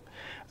channel.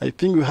 I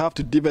think we have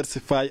to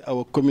diversify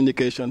our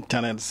communication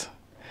channels.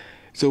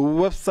 So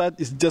website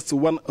is just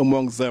one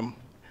among them.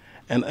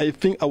 And I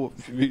think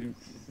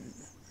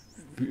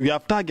we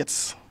have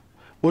targets.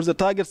 But the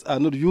targets are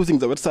not using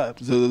the website.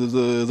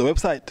 The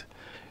website.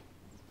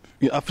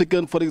 In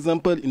African, for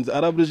example, in the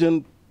Arab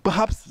region,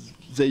 perhaps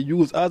they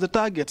use other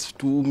targets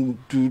to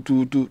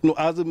know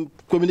other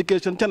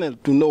communication channel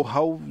to know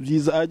how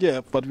these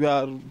IGF,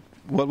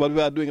 what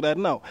we are doing right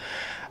now.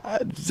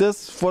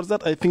 Just for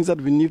that, I think that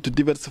we need to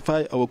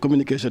diversify our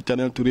communication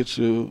channel to reach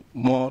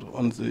more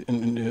on the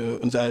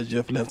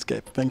IGF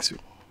landscape. Thank you.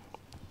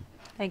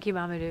 Thank you,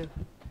 Mamadou.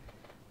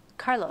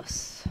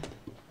 Carlos.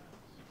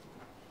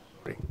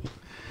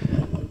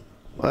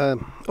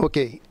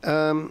 Okay.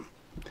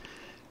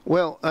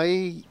 Well,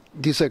 I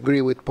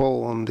disagree with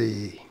Paul on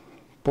the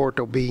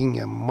portal being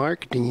a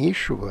marketing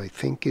issue. I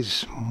think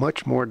is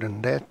much more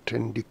than that,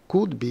 and it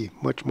could be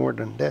much more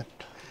than that.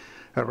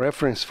 A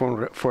reference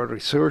for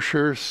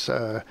researchers,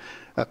 a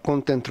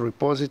content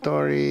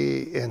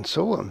repository, and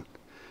so on.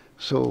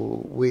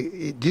 So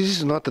this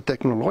is not a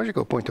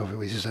technological point of view,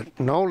 this is a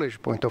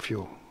knowledge point of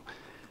view.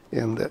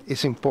 And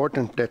it's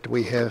important that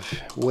we have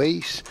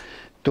ways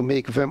to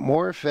make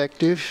more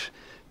effective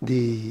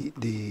the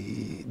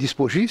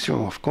disposition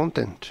of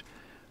content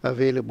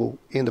available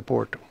in the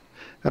portal.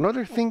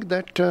 Another thing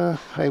that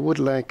I would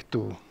like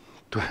to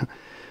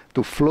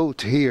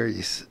float here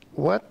is,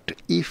 what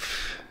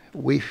if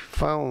we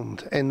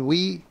found, and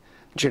we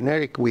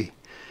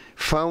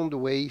found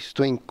ways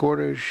to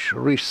encourage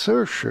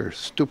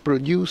researchers to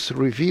produce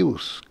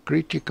reviews,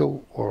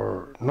 critical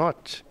or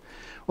not,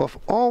 of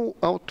all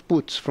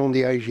outputs from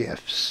the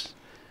IGFs.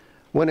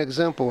 One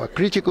example, a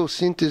critical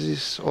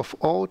synthesis of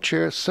all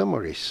chair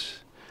summaries.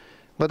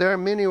 But there are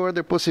many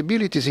other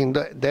possibilities in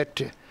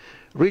that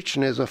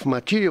richness of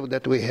material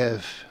that we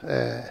have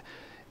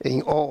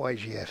in all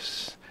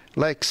IGFs,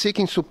 like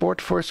seeking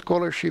support for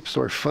scholarships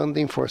or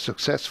funding for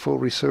successful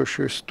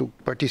researchers to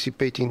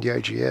participate in the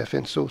IGF,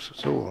 and so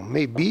on.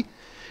 Maybe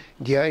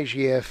the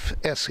IGF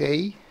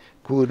SA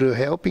could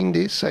help in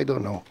this, I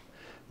don't know.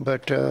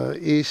 But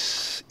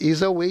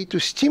is a way to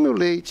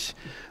stimulate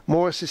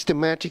more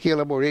systematic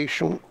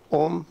elaboration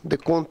on the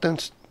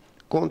content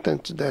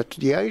that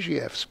the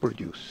IGFs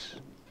produce.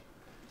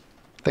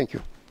 Thank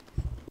you.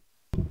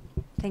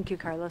 Thank you,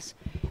 Carlos.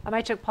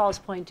 I took Paul's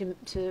point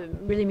to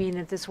really mean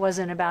that this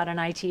wasn't about an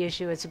IT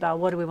issue. It's about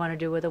what do we want to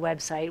do with a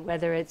website,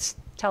 whether it's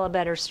tell a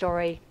better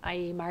story,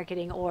 i.e.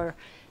 marketing, or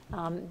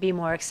be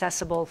more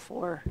accessible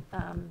for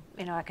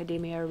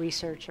academia or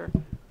research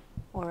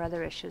or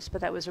other issues.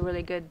 But that was a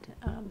really good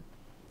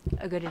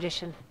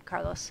addition,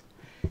 Carlos.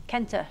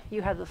 Kenta,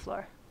 you have the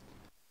floor.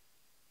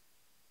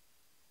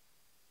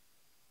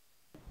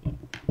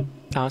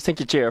 Thank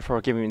you, Chair, for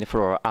giving me the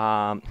floor.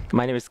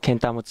 My name is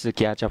Kenta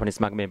Motsuzuki, a Japanese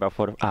MAG member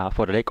for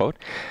the record.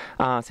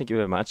 Thank you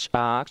very much.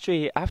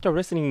 Actually, after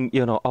listening,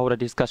 all the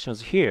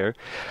discussions here,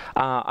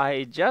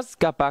 I just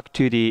got back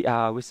to the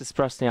with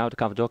dispersing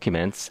outcome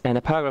documents,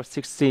 and paragraph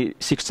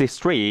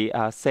 63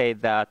 say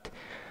that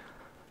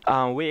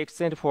we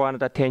extend for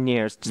another 10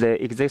 years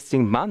the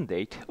existing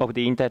mandate of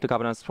the Internet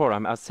Governance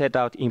Forum as set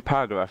out in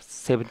paragraphs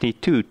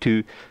 72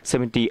 to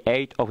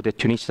 78 of the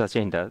Tunisia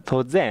agenda.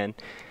 So then,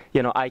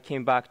 I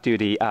came back to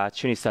the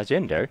Tunisia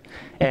agenda,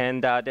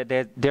 and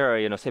there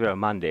are, several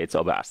mandates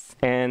of us.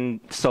 And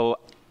so,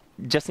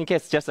 just in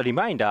case, just a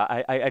reminder,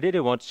 I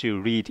didn't want to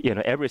read,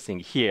 everything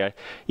here,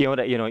 in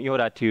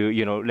order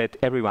to, let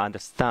everyone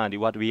understand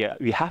what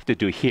we have to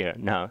do here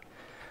now.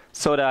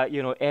 So that,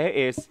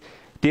 A is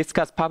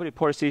discuss public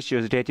policy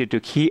issues related to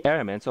key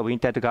elements of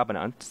internet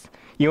governance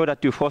in order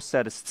to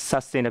foster the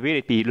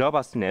sustainability,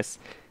 robustness,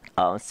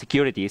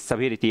 security,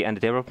 stability, and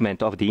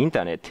development of the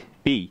internet.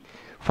 B,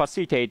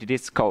 facilitate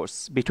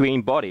discourse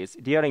between bodies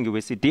dealing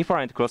with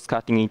different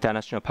cross-cutting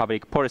international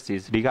public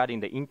policies regarding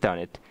the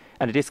internet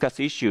and discuss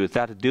issues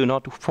that do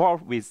not fall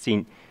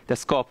within the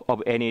scope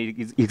of any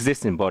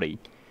existing body.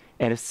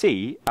 And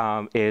C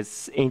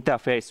is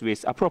interface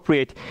with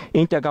appropriate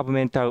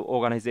intergovernmental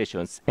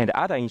organizations and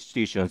other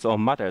institutions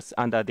on matters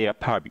under their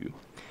purview.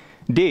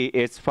 D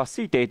is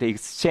facilitate the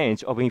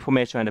exchange of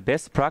information and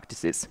best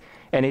practices,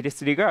 and in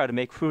this regard,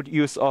 make full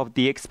use of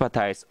the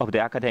expertise of the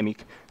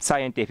academic,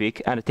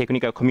 scientific, and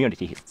technical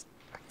communities.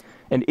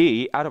 And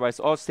E, advise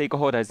all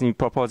stakeholders in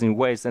proposing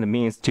ways and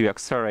means to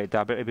accelerate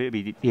the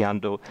availability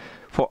and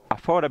for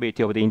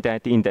affordability of the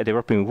internet in the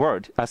developing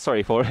world.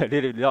 Sorry for a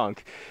little long,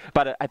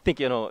 but I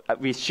think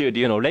we should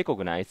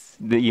recognize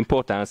the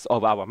importance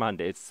of our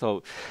mandates.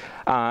 So,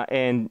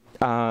 and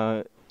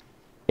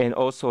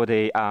also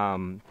the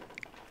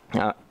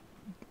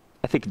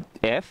I think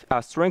F,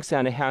 strengthen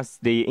and enhance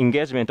the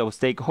engagement of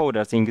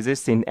stakeholders in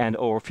existing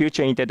and/or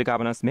future internet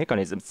governance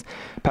mechanisms,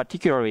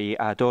 particularly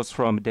those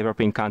from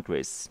developing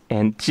countries.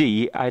 And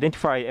G,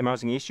 identify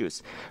emerging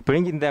issues,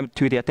 bringing them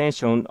to the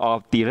attention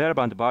of the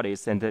relevant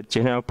bodies and the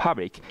general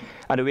public,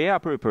 and where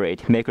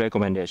appropriate, make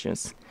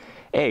recommendations.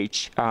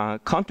 H,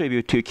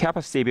 contribute to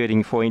capacity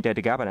building for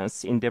internet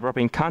governance in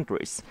developing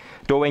countries,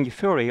 drawing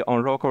fully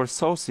on local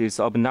sources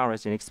of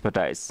knowledge and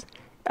expertise.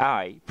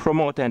 I,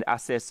 promote and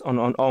assess on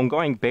an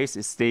ongoing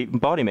basis the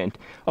embodiment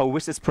of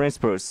WSIS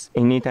principles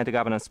in internet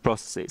governance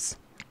processes.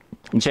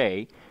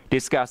 J,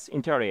 discuss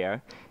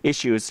interior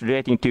issues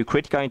relating to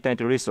critical internet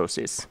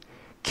resources.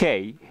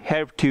 K,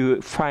 help to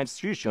find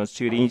solutions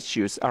to the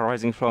issues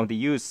arising from the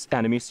use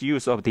and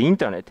misuse of the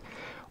internet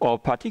or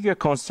particular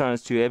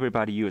concerns to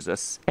everybody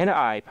users, and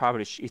I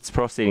publish its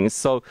proceedings.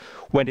 So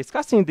when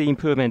discussing the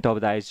improvement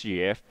of the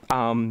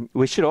IGF,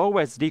 we should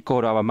always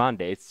recall our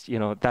mandates,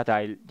 that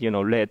I,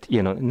 read,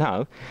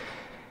 now.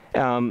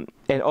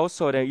 And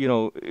also,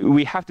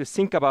 we have to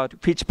think about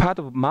which part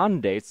of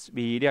mandates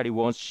we really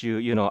want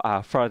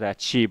to, further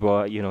achieve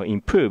or,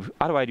 improve.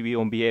 Otherwise, we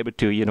won't be able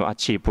to,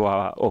 achieve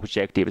our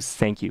objectives.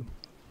 Thank you.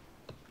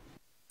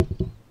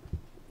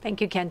 Thank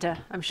you, Kenta.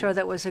 I'm sure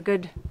that was a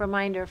good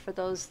reminder for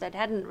those that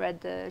hadn't read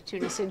the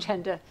Tunis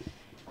agenda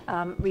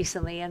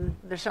recently, and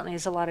there certainly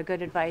is a lot of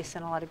good advice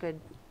and a lot of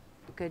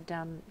good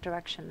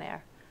direction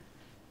there.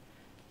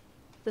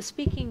 The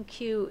speaking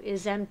queue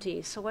is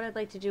empty, so what I'd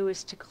like to do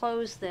is to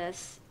close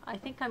this. I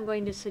think I'm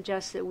going to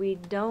suggest that we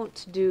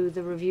don't do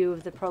the review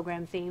of the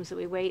program themes, that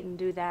we wait and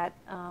do that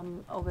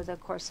over the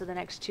course of the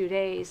next 2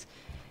 days,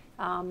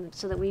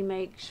 so that we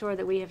make sure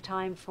that we have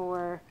time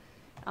for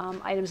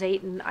items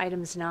 8 and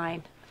items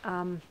 9.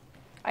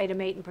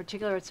 Item 8 in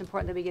particular, it's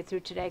important that we get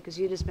through today because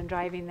Yuta's been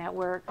driving that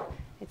work.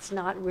 It's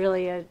not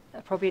really an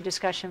appropriate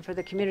discussion for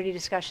the community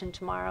discussion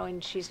tomorrow,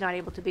 and she's not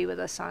able to be with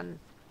us on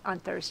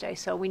Thursday.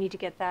 So we need to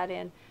get that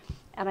in.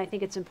 And I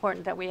think it's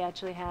important that we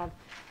actually have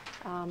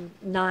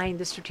 9,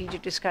 the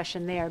strategic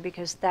discussion there,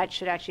 because that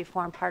should actually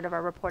form part of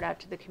our report out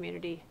to the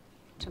community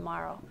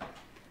tomorrow.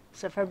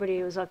 So if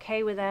everybody was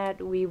okay with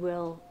that, we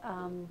will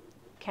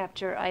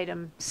capture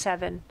item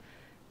 7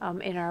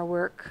 in our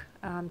work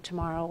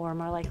tomorrow, or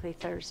more likely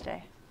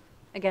Thursday.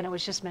 Again, it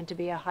was just meant to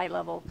be a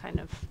high-level kind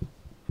of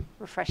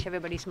refresh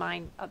everybody's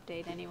mind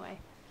update anyway.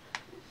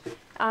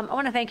 I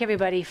want to thank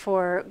everybody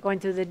for going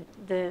through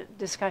the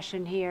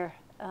discussion here.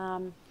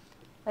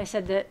 I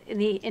said that in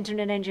the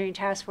Internet Engineering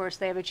Task Force,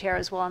 they have a chair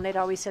as well, and they'd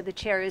always said the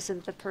chair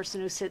isn't the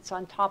person who sits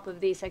on top of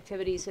these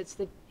activities,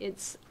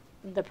 it's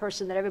the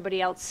person that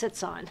everybody else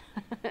sits on.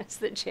 It's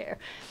the chair.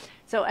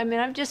 So, I mean,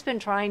 I've just been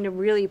trying to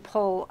really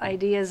pull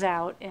ideas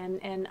out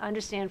and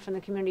understand from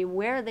the community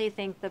where they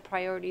think the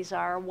priorities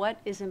are, what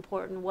is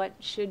important, what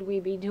should we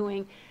be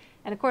doing.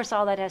 And, of course,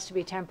 all that has to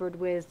be tempered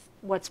with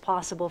what's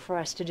possible for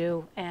us to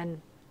do. And,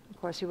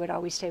 of course, we would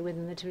always stay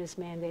within the Tunis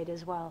mandate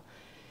as well.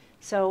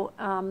 So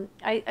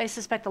I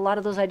suspect a lot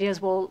of those ideas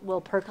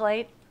will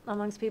percolate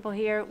amongst people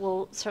here.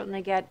 We'll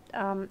certainly get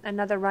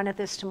another run at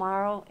this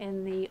tomorrow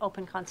in the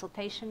open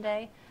consultation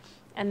day.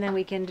 And then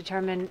we can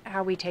determine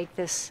how we take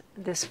this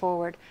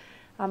forward.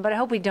 But I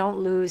hope we don't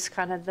lose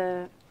kind of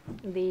the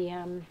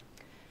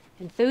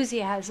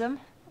enthusiasm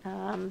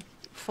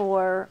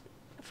for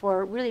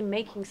really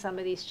making some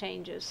of these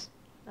changes.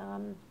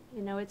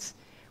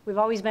 We've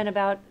always been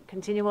about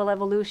continual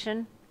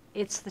evolution.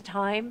 It's the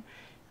time.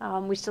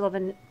 We still have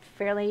a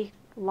fairly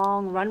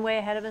long runway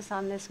ahead of us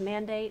on this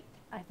mandate.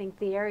 I think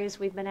the areas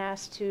we've been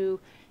asked to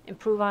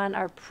improve on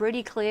are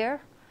pretty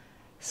clear.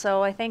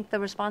 So I think the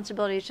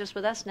responsibility is just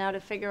with us now to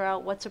figure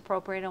out what's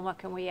appropriate and what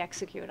can we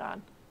execute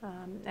on.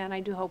 And I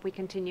do hope we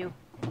continue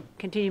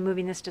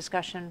moving this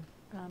discussion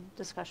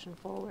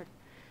forward.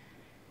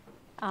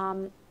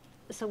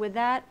 So with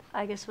that,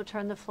 I guess we'll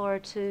turn the floor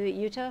to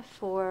Jutta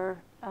for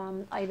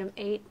item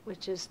 8,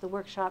 which is the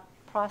workshop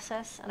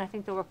process. And I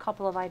think there were a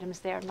couple of items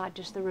there, not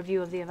just the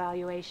review of the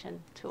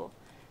evaluation tool.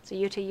 So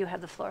Jutta, you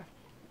have the floor.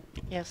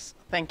 Yes,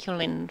 thank you,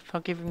 Lynn,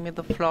 for giving me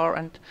the floor.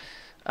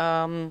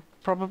 And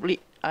probably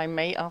I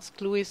may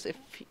ask Luis if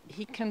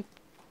he can.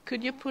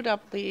 Could you put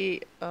up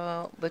the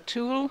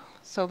tool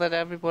so that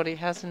everybody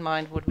has in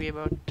mind what we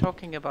were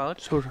talking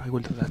about? Sure, I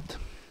will do that.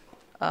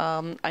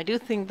 I do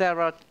think there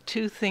are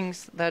two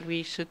things that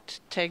we should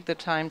take the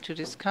time to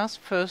discuss.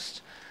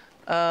 First,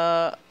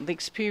 the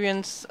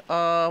experience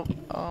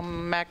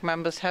MAG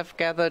members have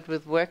gathered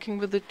with working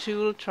with the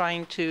tool,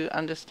 trying to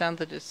understand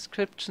the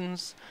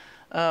descriptions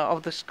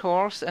of the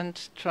scores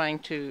and trying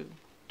to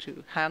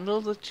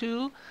handle the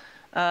tool.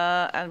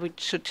 And we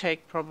should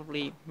take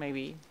probably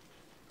maybe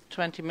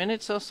 20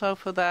 minutes or so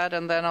for that.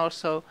 And then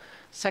also,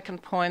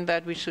 second point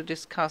that we should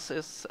discuss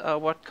is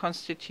what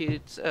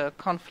constitutes a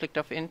conflict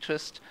of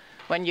interest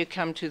when you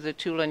come to the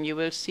tool. And you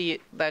will see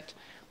that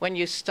when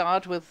you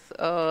start with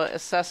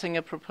assessing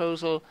a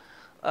proposal,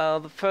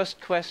 the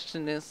first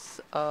question is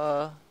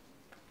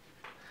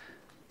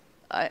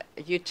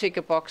you tick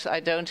a box, I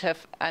don't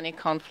have any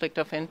conflict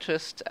of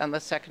interest, and the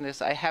second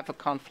is I have a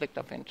conflict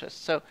of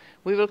interest. So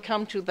we will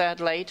come to that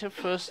later.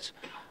 First,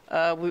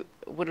 we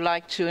would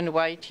like to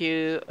invite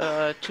you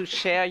to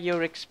share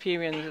your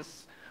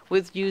experiences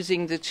with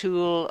using the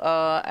tool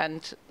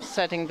and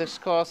setting the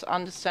scores,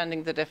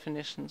 understanding the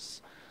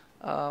definitions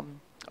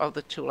of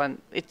the tool.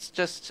 And it's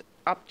just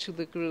up to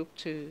the group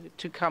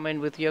to come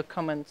in with your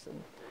comments.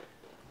 And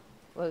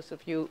those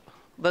of you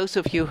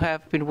who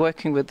have been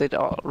working with it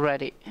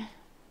already.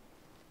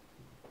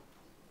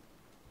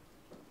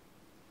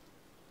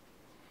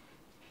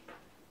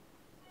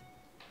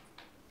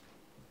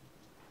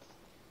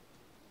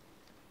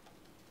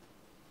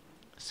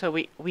 So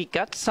we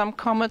got some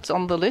comments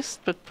on the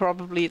list, but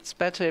probably it's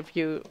better if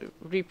you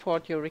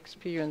report your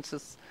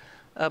experiences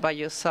by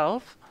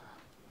yourself.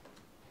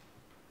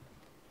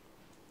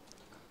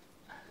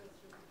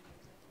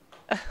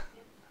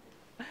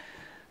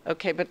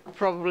 Okay, but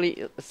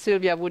probably,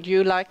 Sylvia, would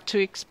you like to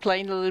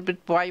explain a little bit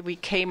why we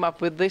came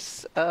up with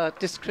this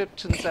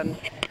descriptions and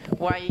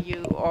why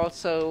you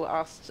also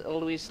asked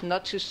Luis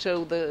not to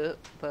show the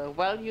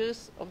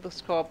values of the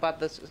score, but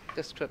the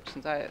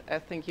descriptions? I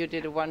think you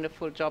did a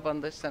wonderful job on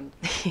this. And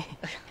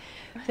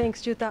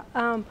Thanks, Jutta.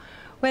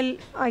 Well,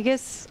 I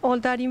guess all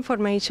that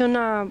information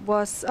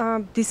was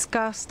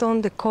discussed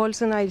on the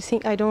calls, and I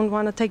think I don't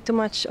want to take too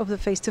much of the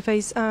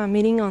face-to-face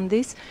meeting on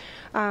this.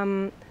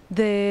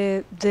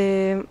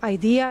 The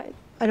idea,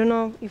 I don't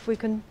know if we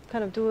can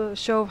kind of do a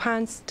show of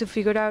hands to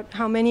figure out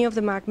how many of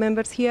the MAG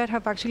members here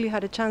have actually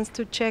had a chance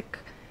to check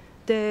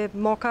the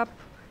mock-up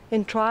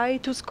and try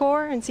to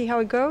score and see how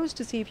it goes,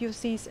 to see if you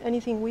see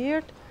anything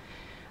weird.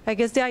 I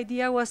guess the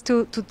idea was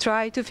to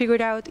try to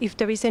figure out if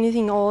there is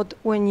anything odd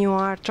when you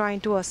are trying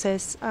to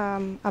assess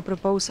a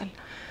proposal.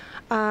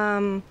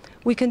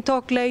 We can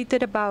talk later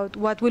about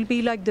what will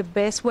be like the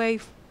best way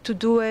to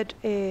do it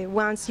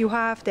once you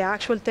have the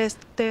actual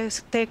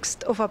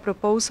text of a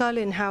proposal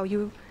and how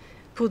you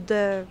put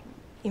the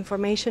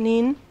information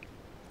in.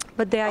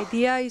 But the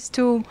idea is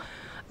to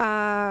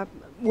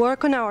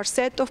work on our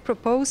set of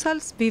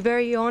proposals, be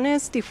very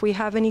honest if we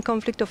have any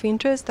conflict of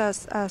interest,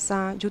 as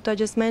Jutta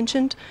just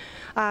mentioned.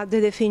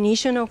 The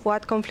definition of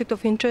what conflict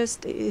of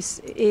interest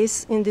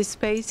is in this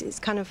space is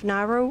kind of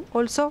narrow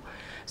also.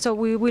 So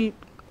we will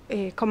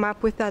come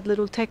up with that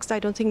little text. I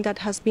don't think that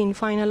has been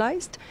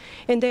finalized.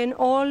 And then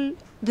all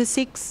the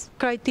 6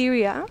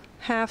 criteria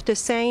have the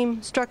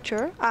same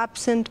structure: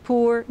 absent,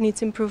 poor,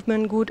 needs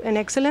improvement, good, and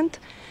excellent.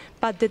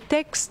 But the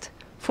text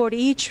for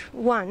each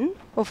one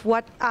of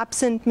what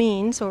absent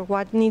means or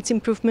what needs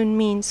improvement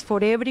means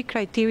for every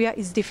criteria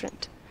is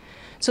different.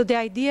 So the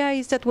idea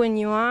is that when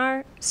you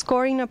are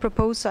scoring a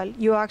proposal,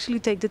 you actually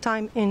take the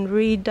time and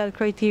read that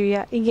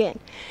criteria again.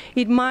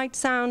 It might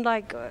sound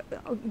like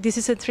this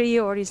is a 3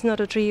 or it's not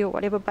a 3 or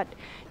whatever, but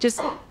just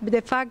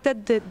the fact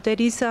that there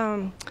is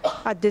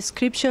a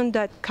description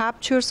that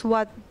captures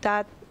what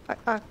that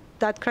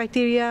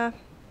criteria,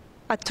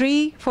 a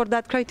 3 for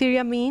that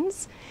criteria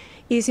means,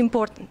 is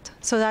important.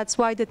 So that's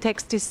why the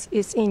text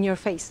is in your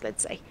face,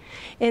 let's say.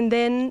 And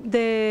then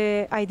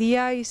the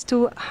idea is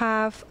to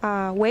have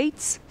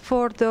weights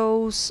for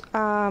those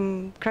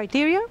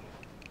criteria.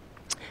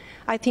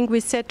 I think we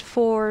set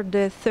for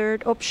the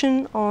 3rd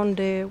option on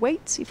the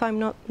weights, if I'm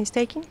not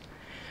mistaken.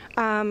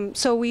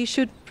 So we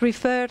should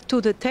refer to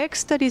the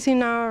text that is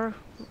in our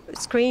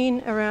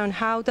screen around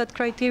how that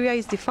criteria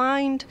is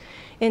defined,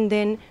 and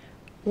then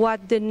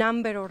what the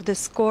number or the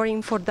scoring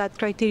for that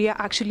criteria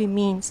actually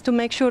means, to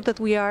make sure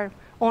that we are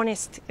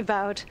honest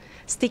about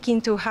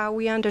sticking to how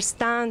we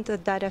understand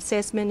that that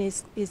assessment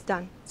is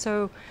done.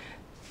 So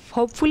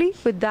hopefully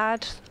with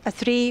that, a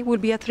 3 will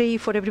be a 3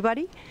 for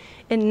everybody,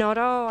 and not,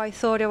 oh, I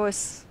thought I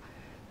was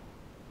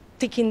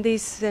ticking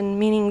this and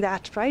meaning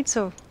that, right?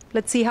 So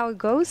let's see how it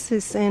goes.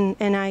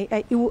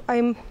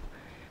 I'm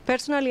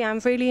personally, I'm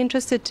really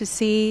interested to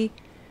see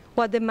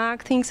what the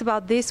MAG thinks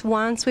about this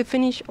once we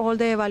finish all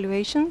the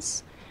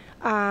evaluations,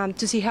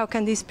 to see how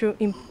can this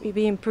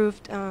be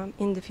improved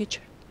in the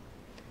future.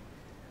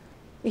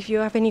 If you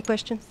have any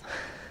questions,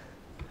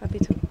 happy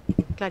to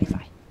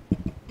clarify.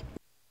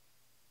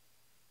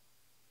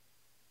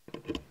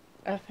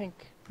 I think,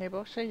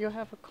 Neboshe, you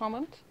have a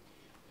comment?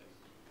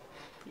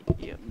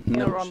 Yeah,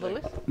 You're on the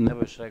list.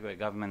 Never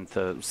government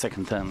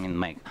second term in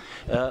May.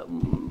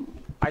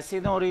 I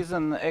see no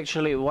reason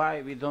actually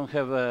why we don't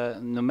have a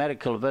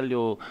numerical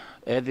value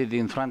added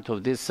in front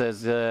of this,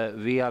 as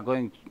we are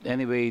going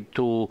anyway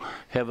to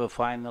have a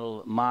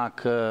final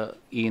mark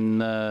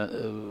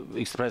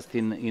expressed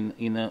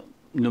in a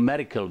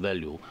numerical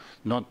value,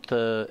 not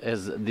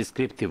as a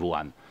descriptive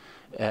one.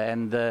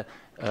 And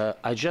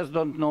I just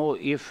don't know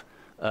if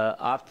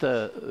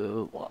after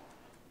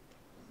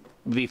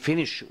we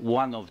finish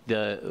one of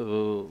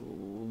the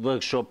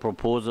workshop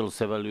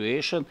proposals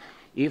evaluation,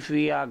 if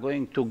we are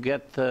going to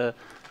get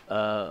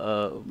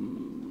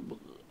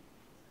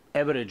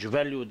average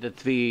value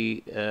that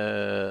we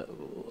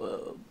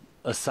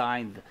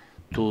assigned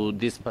to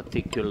this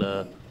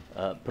particular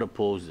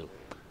proposal.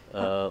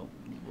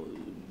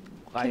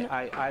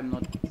 I'm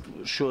not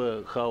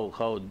sure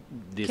how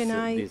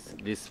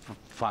this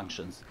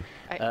functions.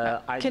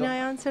 Can I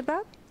answer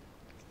that?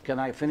 Can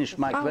I finish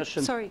my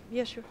question? Sorry,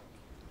 yes, sure.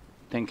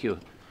 Thank you.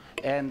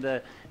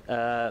 And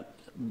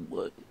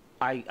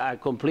I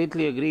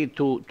completely agree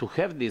to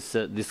have these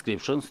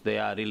descriptions. They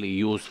are really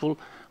useful.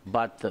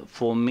 But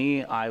for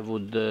me, I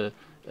would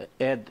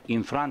add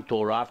in front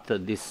or after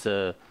this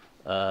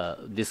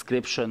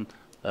description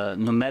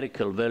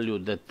numerical value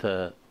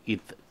that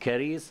it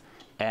carries,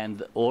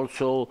 and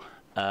also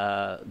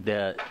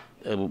the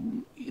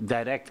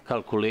direct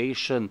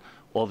calculation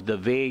of the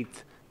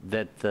weight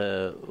that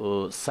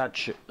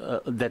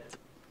that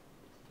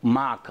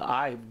mark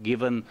I've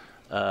given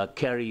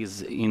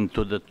carries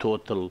into the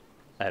total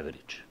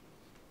average.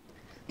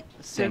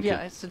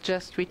 Sylvia, I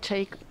suggest we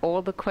take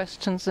all the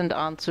questions and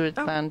answer it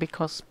then,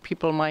 because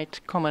people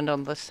might comment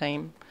on the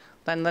same.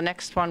 Then the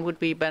next one would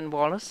be Ben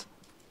Wallace.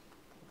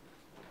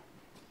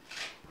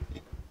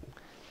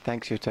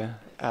 Thanks, Jutta.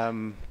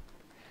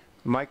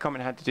 My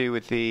comment had to do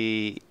with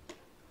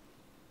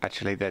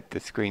actually the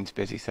screen's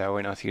busy, so I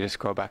won't ask you to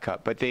scroll back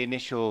up. But the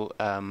initial,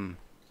 the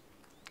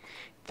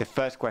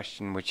first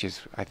question, which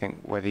is, I think,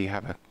 whether you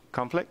have a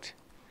conflict.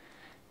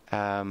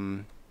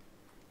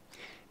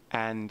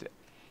 And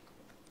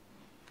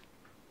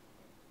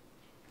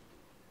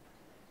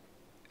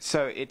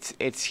so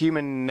it's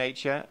human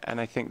nature,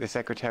 and I think the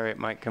Secretariat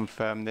might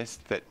confirm this,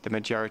 that the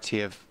majority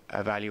of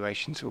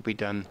evaluations will be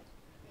done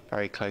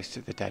very close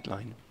to the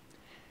deadline.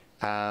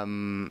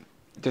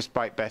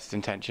 Despite best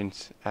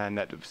intentions, and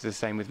that was the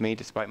same with me,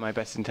 despite my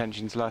best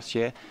intentions last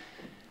year.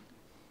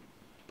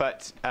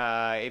 But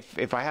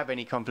if I have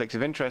any conflicts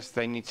of interest,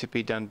 they need to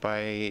be done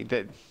by,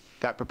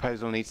 that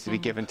proposal needs to be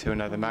given to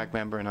another MAG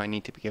member, and I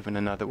need to be given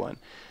another one.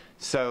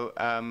 So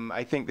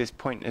I think this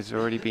point has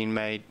already been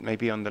made,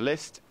 maybe on the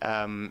list,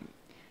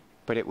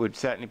 but it would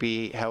certainly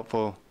be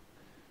helpful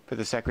for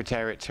the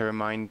Secretariat to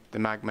remind the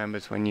MAG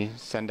members when you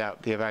send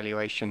out the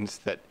evaluations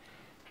that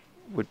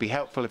would be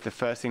helpful if the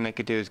first thing they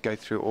could do is go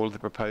through all the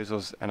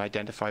proposals and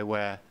identify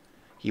where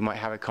you might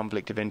have a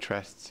conflict of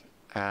interest,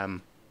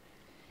 and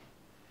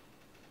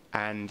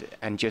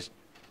just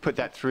put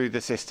that through the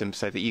system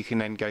so that you can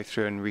then go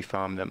through and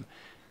refarm them.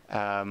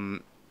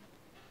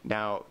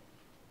 Now,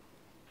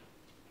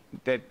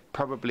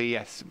 probably,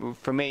 yes.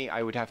 For me,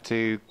 I would have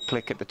to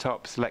click at the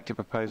top, select a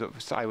proposal.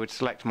 So I would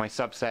select my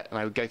subset, and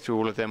I would go through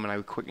all of them, and I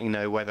would quickly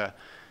know whether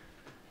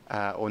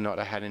or not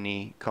I had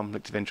any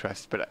conflict of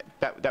interest. But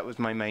that was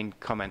my main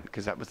comment,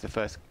 because that was the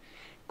first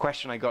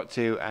question I got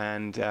to,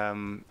 and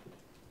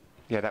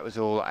yeah, that was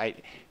all.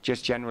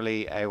 Just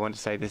generally, I want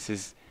to say this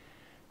is,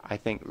 I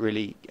think,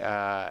 really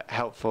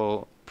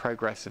helpful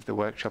progress of the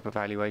workshop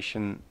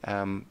evaluation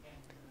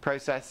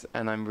process,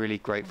 and I'm really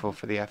grateful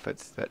for the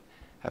efforts that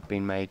have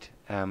been made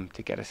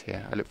to get us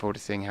here. I look forward to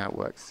seeing how it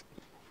works.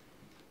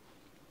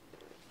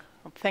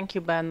 Thank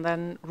you, Ben.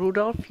 Then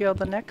Rudolf, you're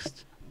the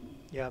next.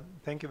 Yeah,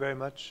 thank you very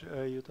much,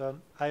 Jutta.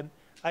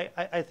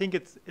 I think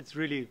it's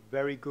really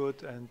very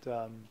good and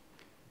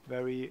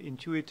very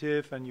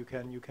intuitive, and you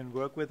can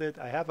work with it.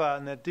 I have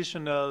an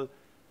additional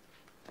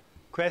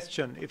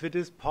question. If it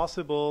is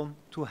possible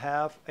to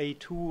have a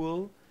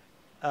tool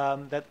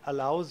that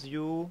allows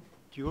you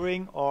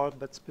during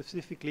but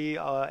specifically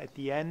at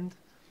the end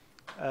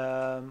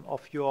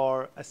of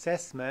your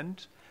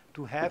assessment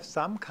to have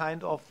some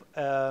kind of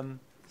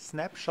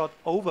snapshot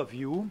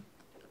overview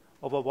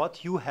over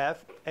what you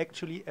have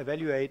actually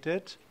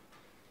evaluated,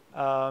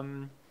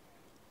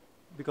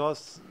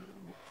 because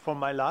from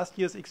my last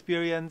year's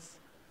experience,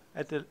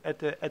 at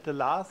the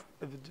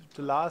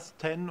last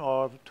 10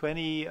 or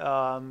 20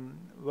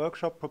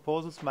 workshop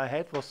proposals, my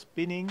head was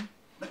spinning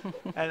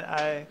and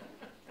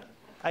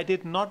I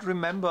did not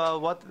remember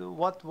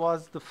what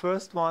was the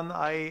first one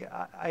I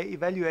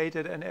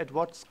evaluated and at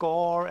what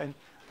score, and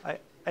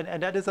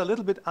that is a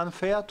little bit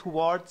unfair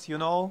towards, you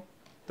know,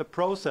 the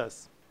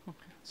process.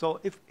 So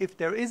if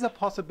there is a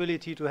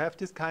possibility to have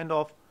this kind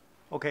of,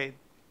 okay,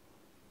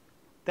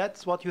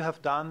 that's what you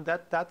have done,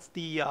 that's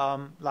the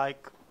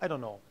like, I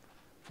don't know,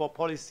 for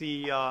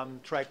policy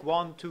track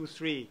 1, 2,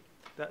 3,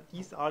 that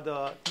these are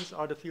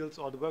the fields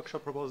or the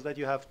workshop proposals that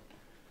you have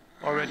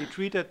already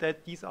treated,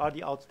 that these are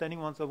the outstanding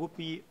ones. That would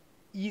be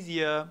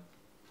easier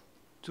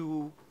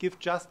to give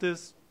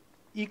justice,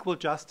 equal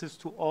justice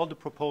to all the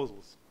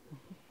proposals.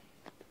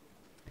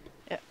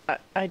 Yeah,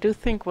 I do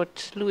think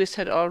what Luis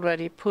had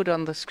already put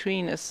on the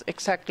screen is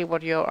exactly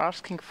what you're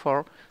asking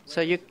for.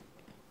 So you.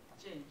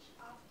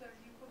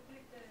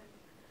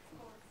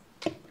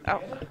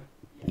 Oh.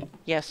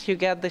 Yes, you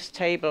get this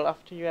table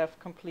after you have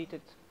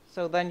completed.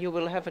 So then you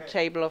will have a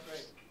table of.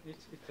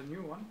 It's a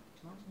new one.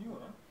 No, it's new,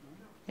 huh?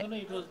 Yeah. No,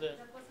 it was there.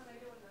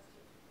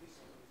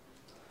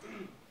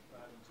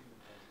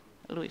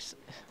 Luis.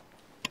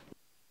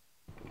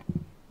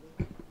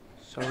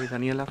 Sorry,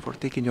 Daniela, for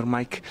taking your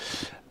mic.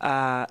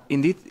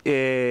 Indeed,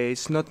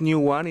 it's not new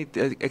one. It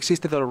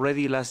existed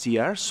already last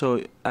year.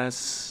 So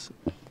as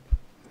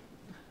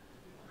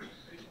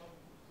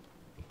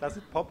does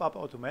it pop up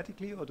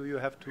automatically, or do you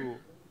have to?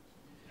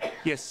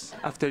 Yes,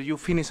 after you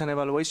finish an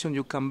evaluation,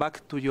 you come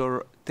back to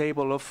your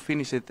table of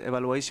finished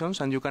evaluations,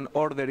 and you can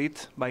order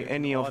it by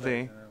any of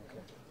the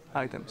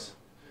items,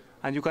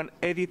 and you can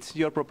edit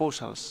your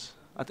proposals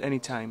at any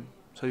time.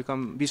 So you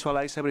can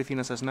visualize everything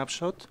as a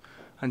snapshot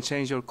and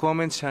change your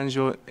comments, change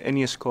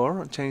any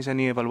score, change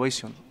any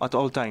evaluation at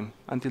all time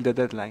until the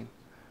deadline.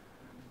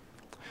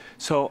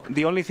 So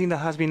the only thing that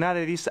has been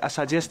added is a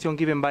suggestion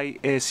given by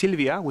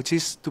Sylvia, which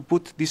is to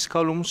put these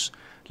columns,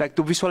 like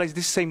to visualize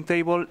this same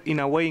table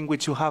in a way in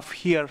which you have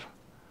here,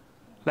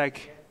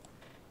 like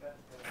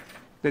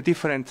the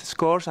different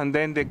scores, and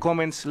then the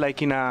comments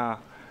like in a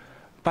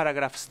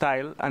paragraph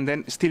style, and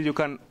then still you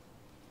can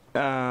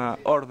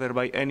order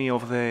by any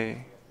of the,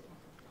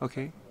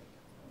 okay?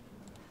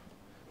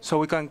 So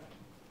we can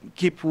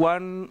keep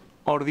one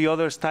or the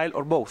other style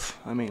or both.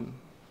 I mean,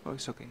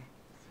 it's okay.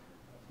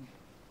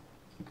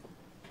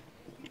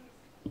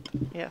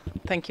 Yeah,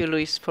 thank you,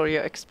 Luis, for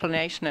your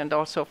explanation and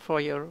also for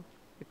your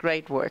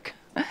great work.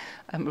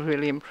 I'm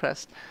really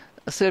impressed.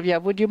 Sylvia,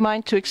 would you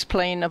mind to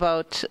explain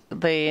about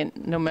the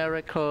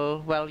numerical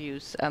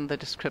values and the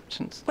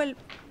descriptions? Well,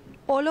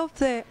 all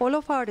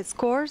of our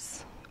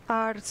scores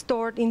are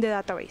stored in the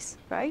database,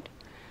 right?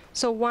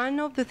 So one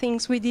of the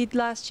things we did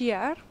last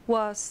year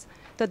was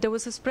that there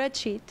was a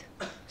spreadsheet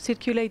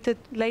circulated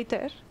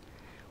later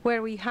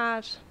where we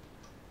had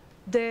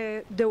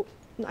the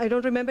I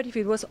don't remember if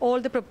it was all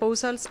the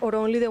proposals or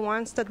only the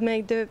ones that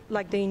made the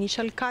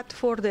initial cut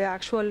for the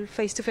actual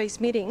face-to-face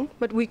meeting,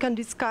 but we can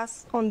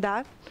discuss on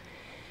that.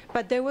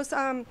 But there was,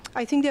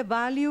 I think the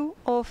value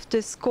of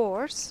the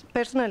scores,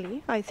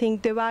 personally, I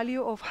think the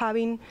value of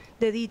having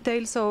the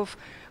details of,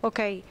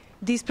 okay,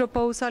 this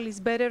proposal is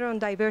better on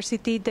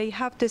diversity, they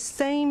have the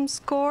same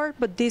score,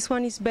 but this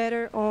one is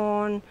better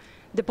on,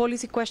 the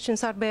policy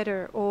questions are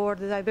better, or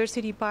the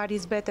diversity part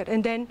is better.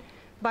 And then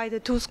by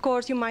the two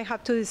scores, you might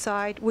have to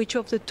decide which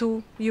of the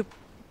two you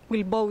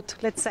will vote,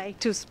 let's say,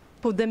 to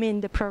put them in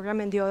the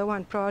program, and the other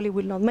one probably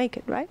will not make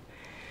it, right?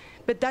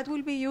 But that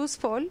will be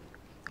useful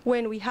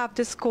when we have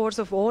the scores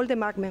of all the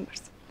MAC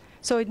members.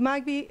 So it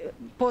might be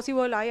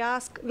possible, I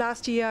asked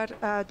last year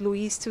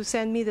Luis to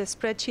send me the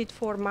spreadsheet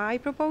for my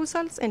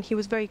proposals, and he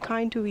was very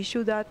kind to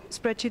issue that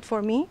spreadsheet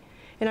for me,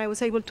 and I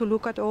was able to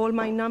look at all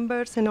my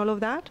numbers and all of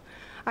that.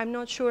 I'm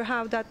not sure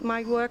how that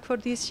might work for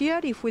this year,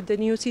 if with the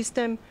new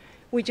system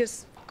we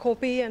just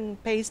copy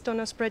and paste on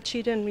a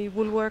spreadsheet and it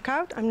will work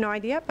out. I have no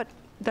idea, but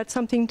that's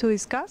something to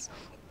discuss.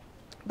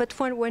 But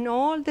for when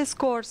all the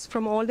scores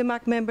from all the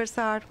MAC members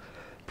are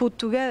put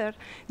together,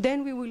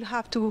 then we will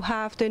have to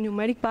have the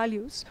numeric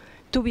values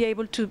to be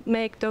able to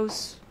make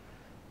those,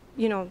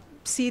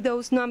 see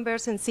those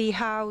numbers and see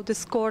how the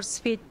scores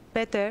fit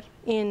better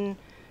in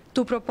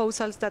two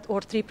proposals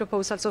or three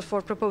proposals or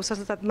four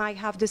proposals that might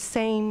have the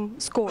same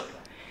score.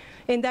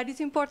 And that is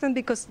important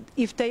because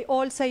if they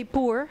all say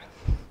poor,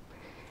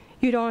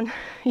 you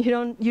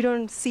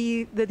don't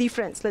see the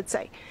difference, let's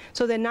say.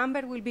 So the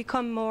number will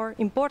become more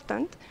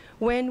important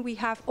when we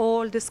have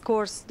all the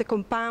scores, the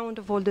compound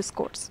of all the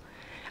scores.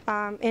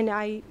 And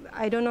I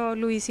don't know,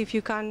 Luis, if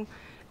you can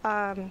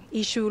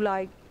issue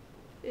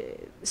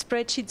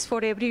spreadsheets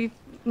for every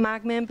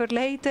MAC member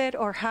later,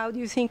 or how do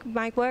you think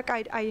might work?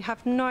 I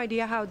have no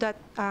idea how that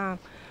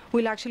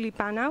will actually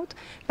pan out,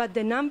 but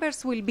the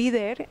numbers will be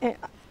there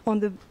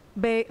on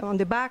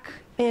the back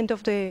end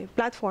of the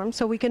platform,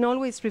 so we can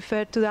always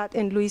refer to that,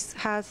 and Luis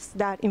has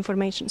that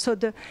information. So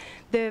the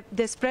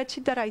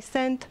spreadsheet that I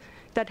sent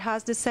that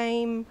has the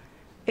same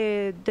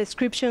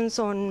descriptions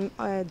on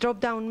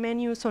drop-down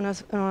menus on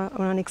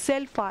an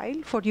Excel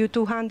file for you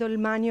to handle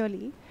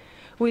manually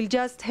will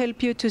just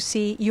help you to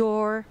see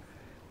your,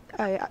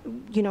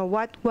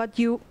 what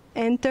you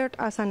entered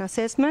as an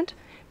assessment,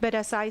 But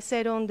as I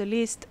said on the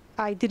list,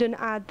 I didn't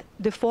add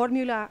the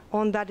formula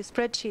on that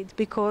spreadsheet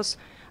because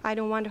I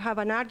don't want to have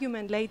an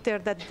argument later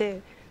that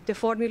the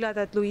formula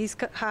that Luis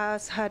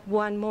has had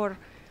one more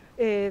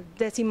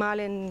decimal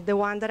and the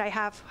one that I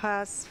have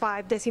has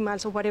 5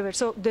 decimals or whatever.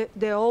 So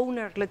the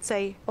owner, let's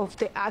say, of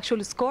the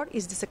actual score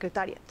is the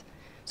Secretariat.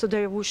 So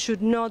there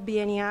should not be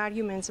any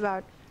arguments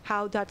about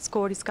how that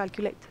score is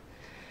calculated.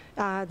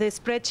 The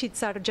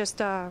spreadsheets are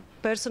just a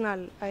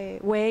personal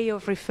way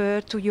of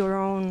refer to your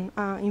own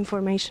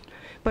information.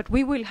 But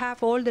we will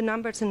have all the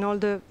numbers and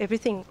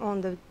everything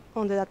on the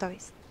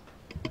database.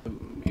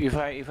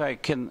 If I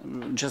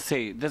can just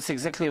say, that's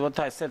exactly what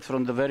I said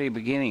from the very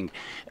beginning.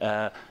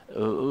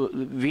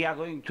 We are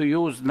going to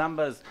use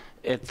numbers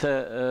at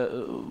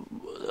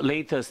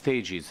later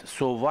stages.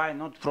 So why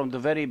not from the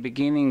very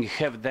beginning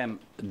have them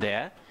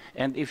there?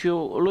 And if you,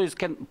 Luis,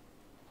 can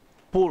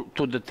pull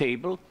to the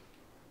table,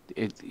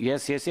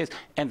 yes.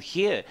 And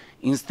here,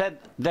 instead,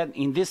 then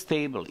in this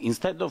table,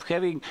 instead of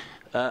having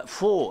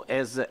 4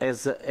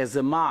 as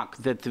a mark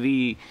that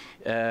we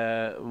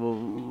have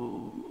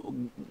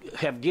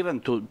given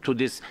to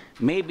this,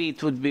 maybe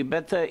it would be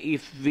better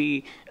if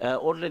we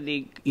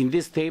already in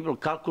this table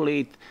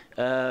calculate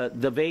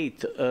the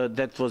weight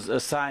that was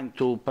assigned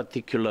to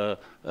particular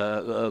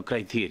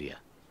criteria.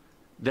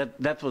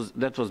 That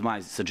was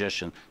my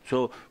suggestion.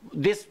 So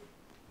this.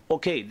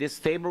 Okay, this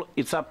table,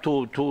 it's up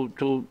to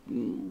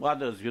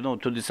others,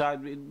 to decide.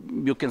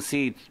 You can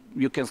see it,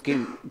 you can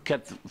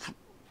cut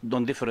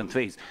on different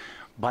ways.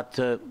 But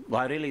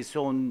I really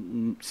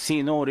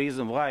see no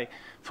reason why,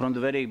 from the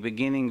very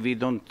beginning, we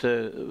don't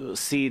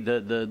see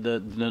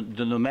the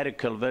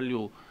numerical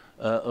value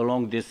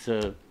along this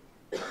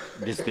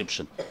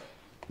description.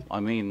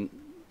 I mean,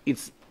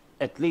 it's,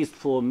 at least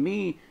for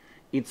me,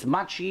 it's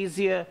much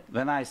easier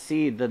when I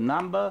see the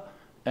number,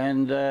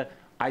 and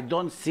I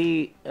don't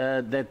see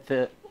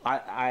that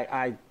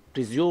I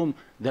presume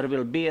there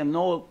will be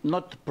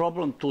not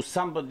problem to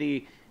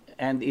somebody,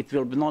 and it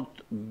will not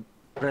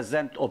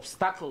present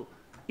obstacle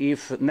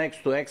if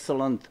next to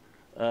excellent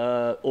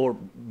or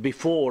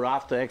before or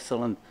after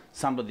excellent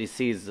somebody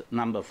sees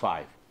number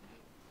 5.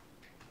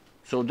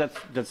 So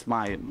that's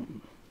my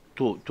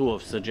two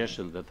of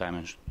suggestions that I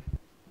mentioned.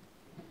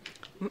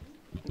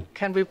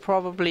 Can we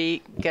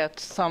probably get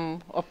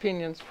some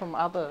opinions from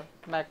other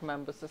MAG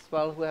members as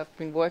well who have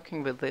been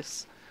working with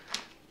this?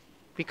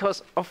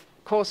 Because, of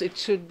course, it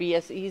should be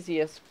as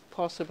easy as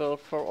possible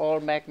for all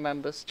MAG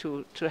members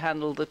to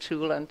handle the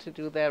tool and to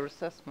do their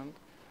assessment.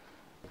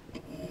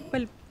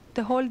 Well,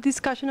 the whole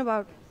discussion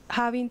about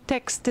having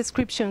text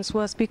descriptions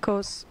was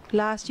because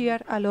last year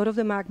a lot of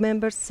the MAG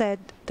members said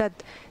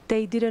that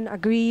they didn't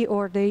agree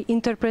or they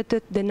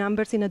interpreted the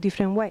numbers in a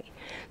different way.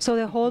 So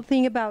the whole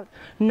thing about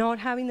not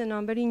having the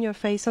number in your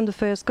face on the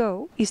first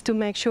go is to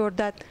make sure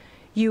that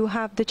you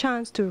have the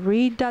chance to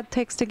read that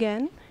text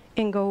again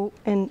and go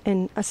and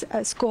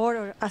score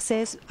or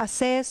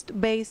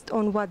assessed based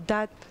on what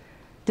that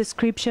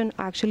description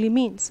actually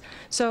means.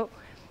 So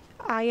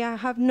I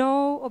have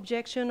no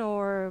objection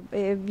or,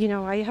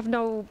 I have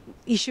no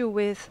issue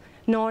with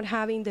not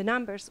having the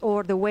numbers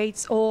or the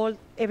weights,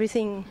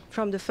 everything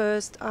from the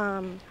first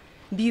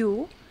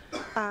view.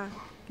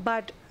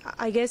 But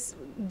I guess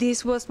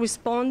this was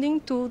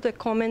responding to the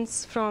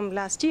comments from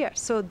last year.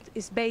 So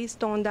it's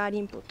based on that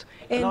input.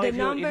 And no, the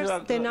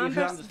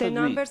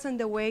numbers and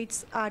the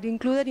weights are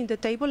included in the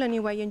table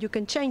anyway, and you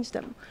can change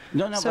them.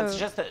 No, so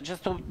but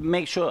just to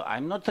make sure,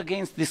 I'm not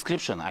against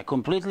description. I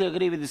completely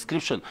agree with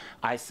description.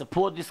 I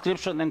support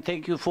description and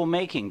thank you for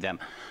making them.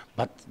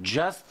 But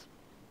just,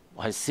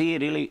 I see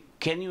really,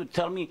 can you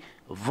tell me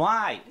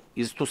why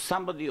is to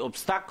somebody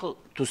obstacle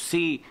to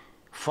see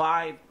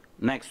 5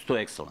 next to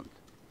excellent?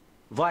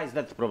 Why is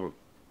that the problem?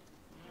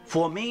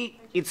 For me,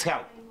 it's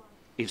help.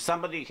 If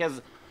somebody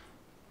has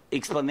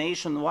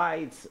explanation why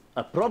it's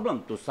a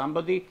problem to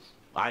somebody,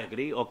 I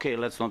agree, okay,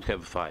 let's not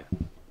have 5.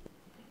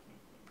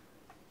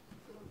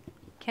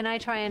 Can I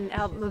try and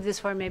help move this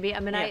forward maybe? I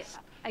mean, yes.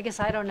 I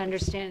guess I don't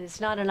understand. It's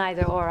not an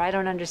either or. I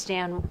don't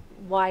understand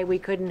why we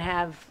couldn't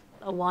have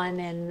a 1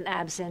 and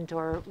absent,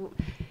 or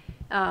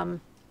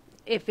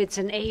if it's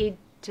an aid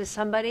to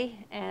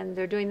somebody and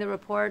they're doing the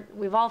report.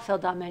 We've all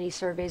filled out many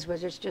surveys where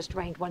it's just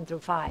ranked 1 through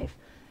 5.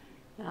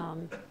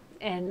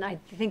 And I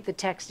think the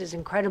text is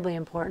incredibly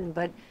important,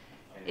 but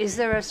is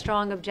there a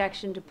strong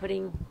objection to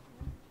putting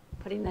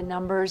the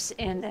numbers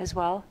in as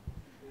well?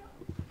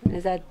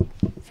 Is that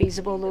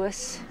feasible,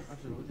 Luis?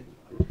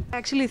 I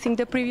actually think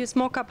the previous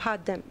mock-up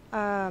had them.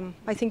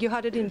 I think you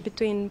had it in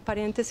between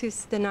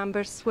parentheses, the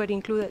numbers were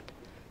included.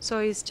 So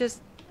it's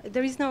just,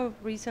 there is no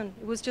reason.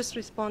 It was just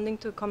responding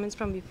to comments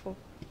from before.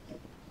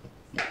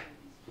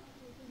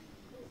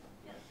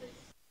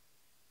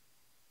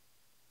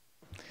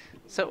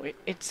 So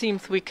it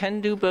seems we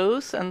can do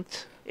both, and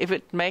if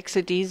it makes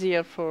it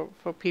easier for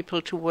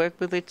people to work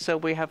with it, so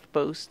we have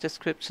both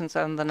descriptions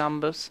and the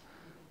numbers.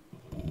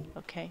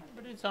 Okay.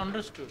 But it's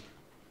understood.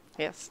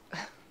 Yes.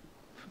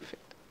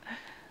 Perfect.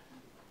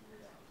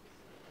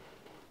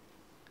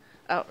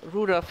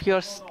 Rudolf,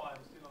 yours.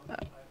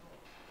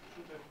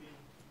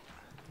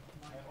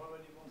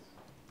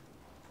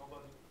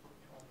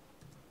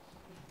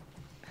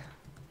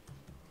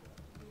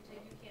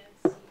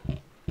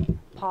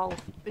 Paul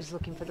is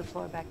looking for the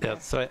floor back there. Yeah,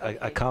 sorry,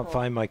 I can't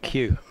find my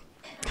cue.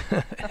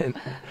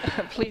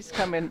 Please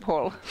come in,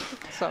 Paul.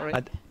 Sorry.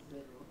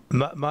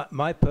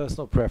 My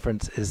personal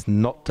preference is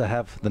not to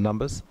have the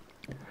numbers.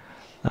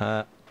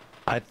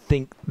 I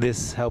think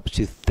this helps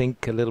you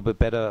think a little bit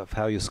better of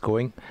how you're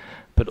scoring,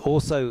 but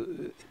also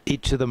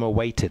each of them are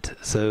weighted.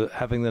 So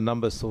having the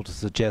numbers sort of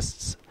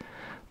suggests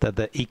that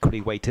they're equally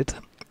weighted.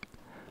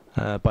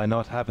 By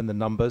not having the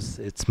numbers,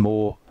 it's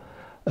more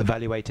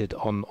evaluated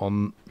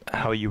on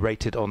how you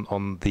rate it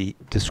on the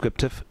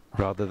descriptive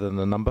rather than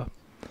the number.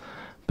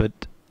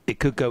 But it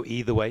could go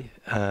either way.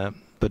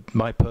 But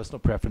my personal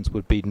preference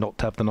would be not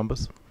to have the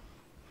numbers.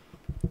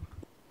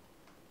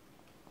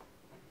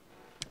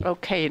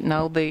 Okay,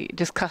 now the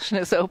discussion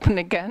is open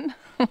again.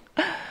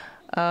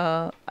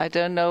 I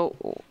don't know.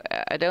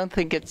 I don't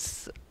think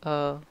it's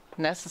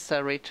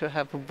necessary to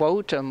have a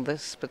vote on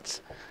this,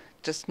 but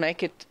just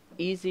make it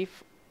easy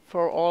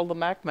for all the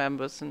MAC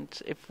members. And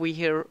if we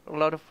hear a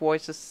lot of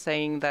voices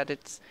saying that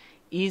it's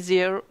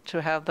easier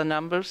to have the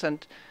numbers,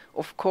 and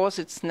of course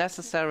it's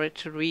necessary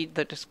to read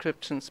the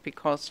descriptions,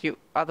 because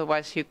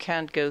otherwise you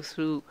can't go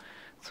through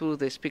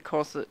this,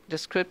 because the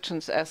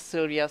descriptions, as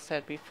Silvia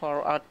said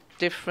before, are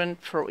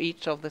different for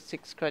each of the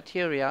 6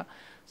 criteria.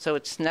 So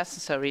it's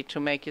necessary to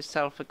make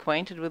yourself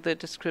acquainted with the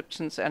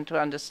descriptions and to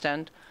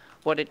understand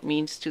what it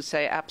means to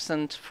say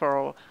absent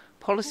for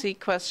policy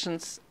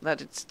questions,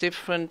 that it's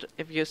different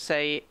if you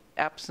say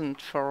absent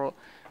for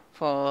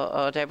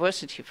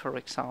diversity, for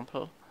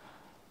example.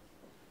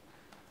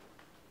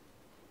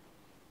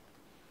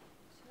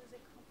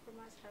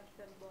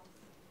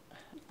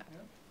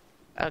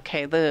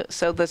 Okay,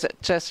 so the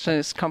suggestion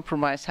is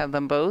compromise, have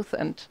them both,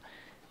 and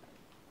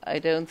I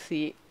don't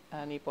see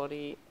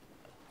anybody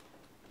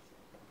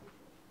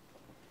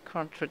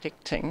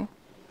contradicting.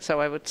 So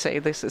I would say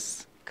this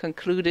is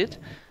concluded,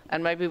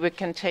 and maybe we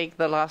can take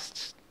the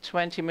last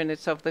 20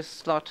 minutes of this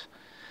slot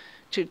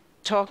to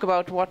talk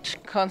about what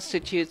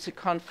constitutes a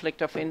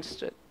conflict of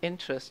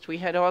interest. We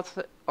had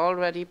also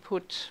already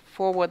put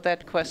forward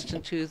that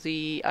question to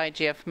the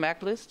IGF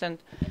MAG list and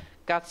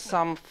got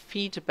some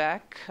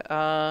feedback,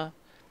 and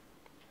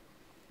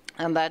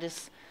that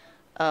is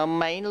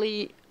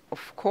mainly,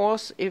 of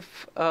course,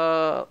 if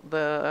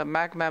the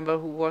MAG member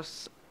who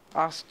was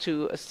asked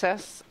to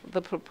assess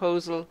the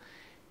proposal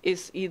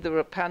is either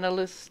a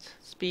panelist,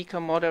 speaker,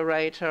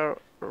 moderator,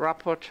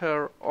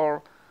 rapporteur,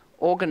 or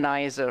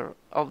organizer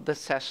of the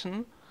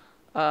session.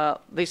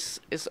 This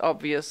is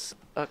obvious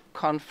a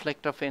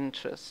conflict of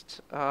interest.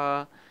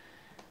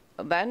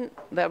 Then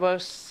there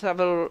was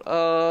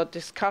several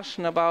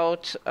discussion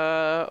about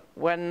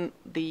when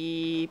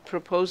the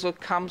proposal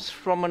comes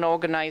from an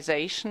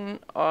organization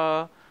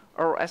or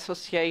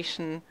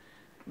association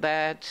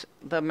that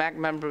the MAG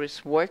member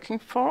is working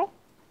for,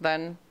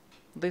 then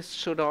this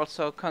should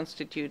also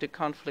constitute a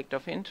conflict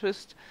of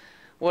interest.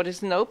 What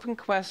is an open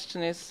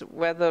question is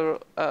whether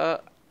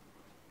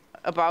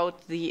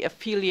about the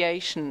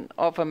affiliation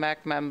of a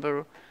MAG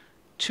member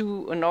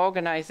to an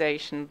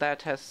organization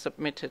that has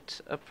submitted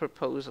a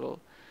proposal.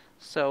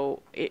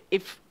 So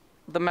if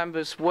the member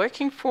is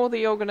working for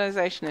the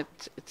organization,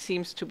 it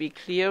seems to be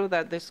clear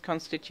that this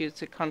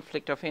constitutes a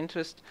conflict of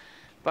interest.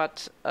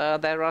 But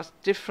there are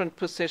different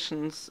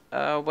positions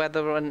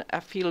whether an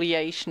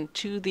affiliation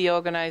to the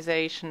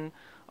organization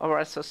or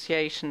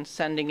association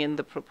sending in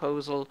the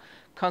proposal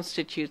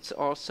constitutes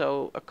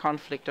also a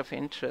conflict of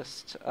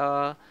interest.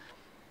 And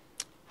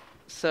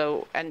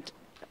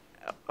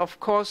of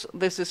course,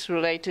 this is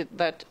related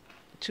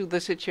to the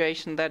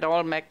situation that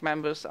all MAG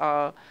members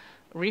are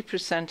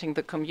representing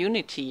the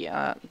community,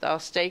 are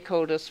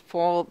stakeholders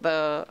for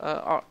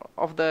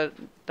of the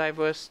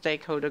diverse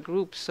stakeholder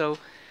group. So,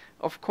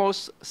 of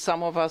course,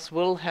 some of us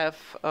will have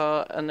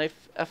an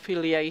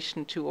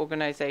affiliation to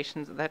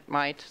organizations that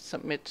might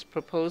submit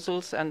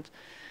proposals, and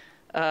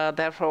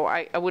therefore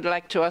I would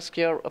like to ask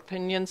your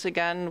opinions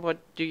again. What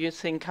do you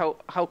think?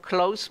 How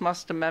close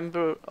must a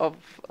member of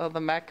the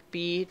MAC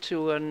be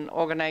to an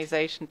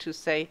organization to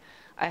say,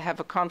 I have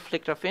a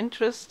conflict of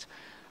interest?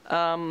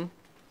 And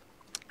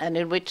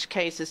in which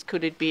cases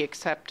could it be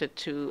accepted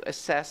to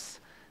assess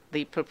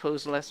the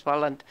proposal as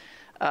well? And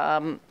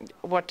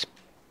what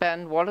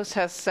Ben Wallace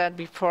has said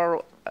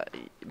before,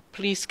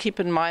 please keep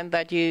in mind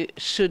that you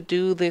should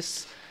do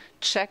this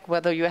check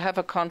whether you have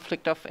a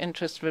conflict of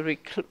interest very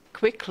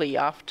quickly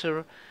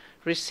after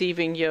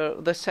receiving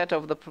the set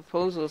of the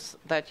proposals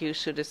that you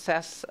should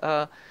assess.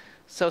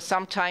 So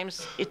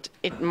sometimes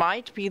it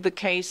might be the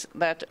case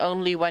that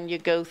only when you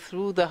go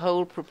through the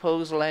whole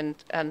proposal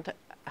and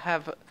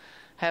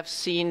have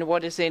seen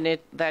what is in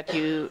it that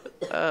you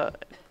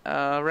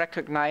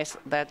recognize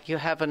that you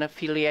have an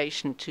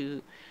affiliation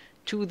to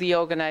the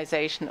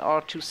organization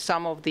or to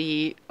some of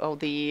the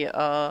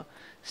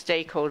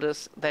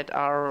stakeholders that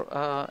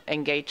are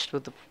engaged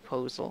with the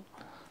proposal.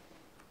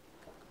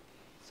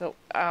 So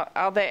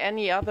are there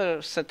any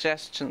other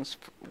suggestions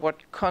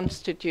what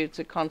constitutes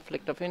a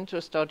conflict of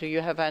interest, or do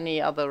you have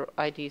any other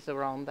ideas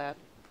around that?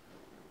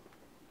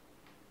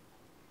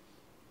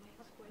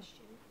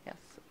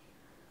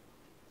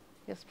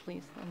 Yes. Yes,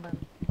 please. And then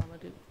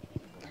Mamadou.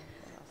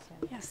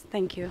 Yes,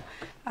 thank you.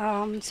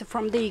 So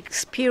from the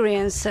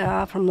experience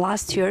from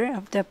last year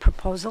of the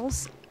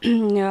proposals,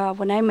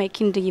 when I'm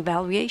making the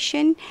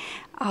evaluation,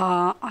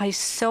 I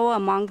saw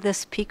among the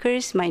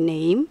speakers my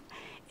name,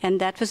 and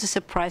that was a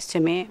surprise to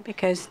me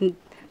because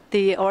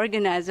the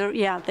organizer,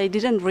 they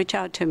didn't reach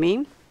out to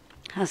me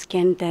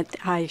asking that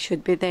I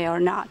should be there or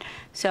not.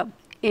 So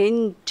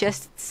in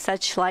just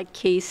such like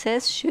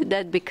cases, should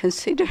that be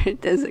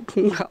considered as a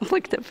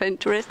conflict of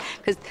interest?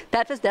 Because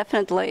that was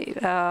definitely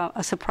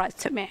a surprise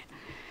to me.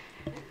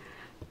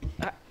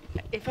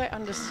 If I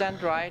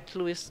understand right,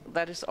 Luis,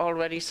 that is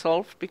already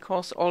solved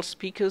because all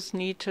speakers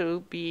need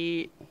to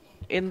be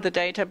in the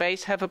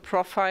database, have a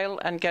profile,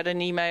 and get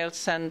an email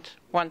sent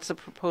once a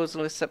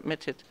proposal is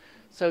submitted.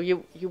 So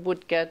you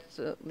would get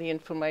the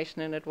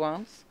information in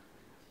advance,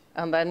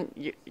 and then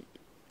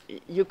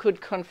you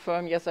could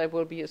confirm, yes, I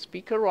will be a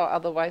speaker, or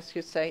otherwise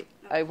you say,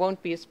 I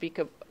won't be a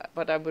speaker,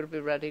 but I will be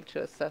ready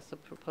to assess a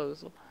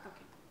proposal.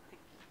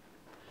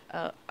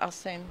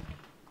 Arsene.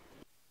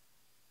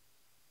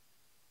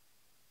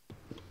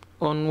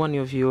 On one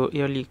of your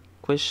early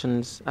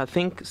questions, I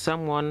think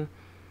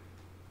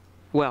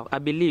I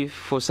believe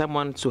for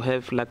someone to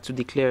have, to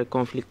declare a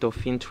conflict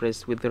of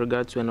interest with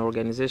regard to an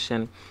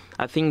organization,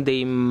 I think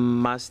they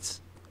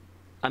must,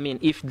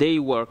 if they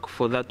work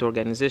for that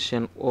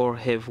organization or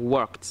have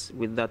worked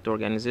with that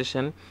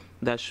organization,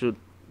 that should,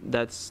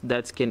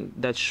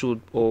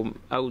 or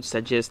I would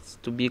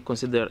suggest to be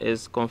considered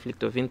as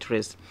conflict of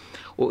interest.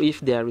 Or if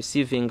they are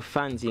receiving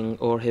funding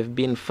or have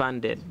been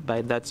funded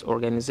by that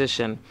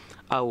organization,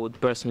 I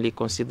would personally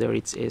consider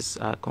it as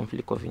a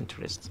conflict of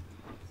interest.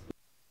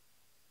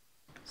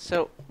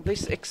 So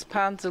this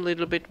expands a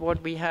little bit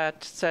what we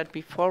had said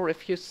before.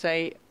 If you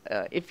say,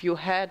 if you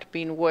had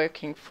been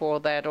working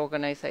for that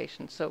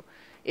organization, so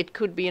it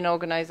could be an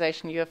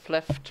organization you have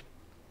left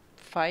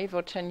 5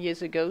 or 10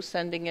 years ago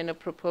sending in a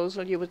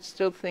proposal, you would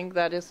still think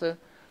that is a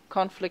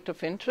conflict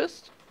of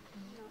interest?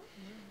 No.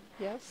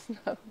 Yes?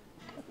 No.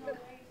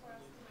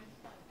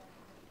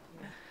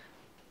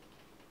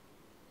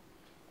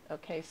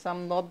 Okay,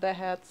 some nod their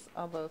heads,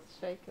 others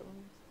shake them.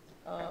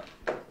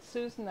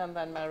 Susan and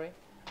then Mary.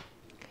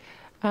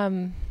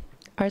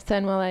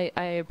 Arsene, well,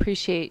 I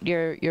appreciate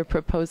your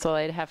proposal.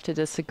 I'd have to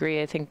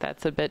disagree. I think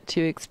that's a bit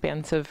too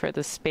expansive for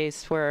the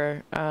space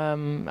where a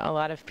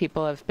lot of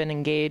people have been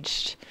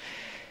engaged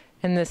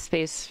in this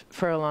space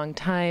for a long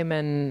time,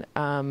 and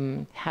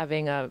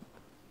having a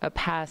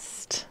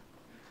past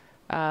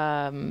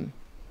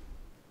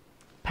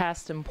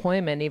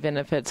employment, even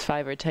if it's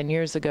 5 or 10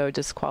 years ago,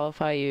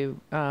 disqualify you,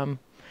 and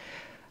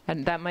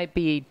that might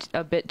be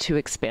a bit too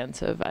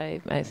expansive,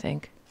 I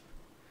think.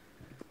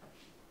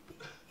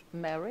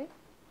 Mary?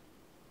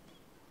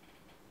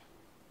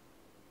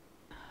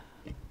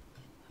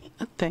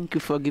 Thank you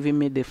for giving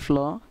me the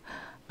floor.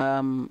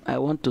 I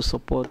want to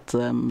support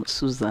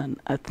Susan.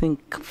 I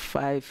think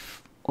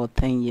 5 or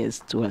 10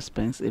 years too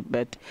expensive,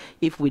 but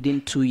if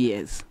within 2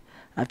 years,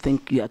 I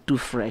think you are too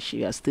fresh.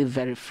 You are still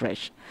very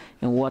fresh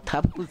in what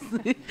happens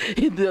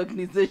in the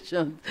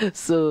organization.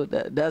 So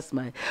that's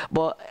my.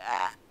 But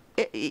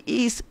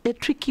it's a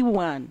tricky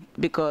one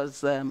because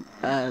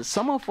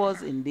some of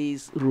us in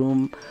this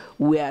room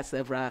wear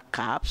several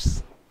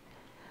caps.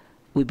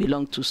 We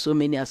belong to so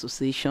many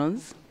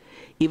associations.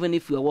 Even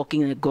if you are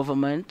working in a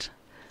government,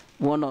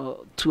 1 or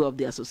 2 of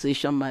the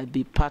association might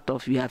be part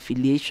of your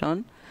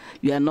affiliation.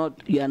 You are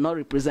not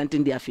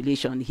representing the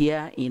affiliation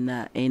here in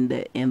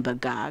the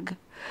GAG.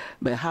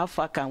 But how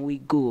far can we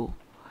go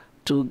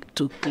to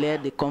clear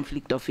the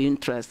conflict of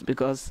interest?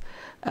 Because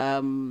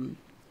there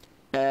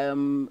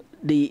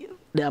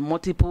are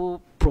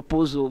multiple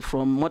proposals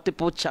from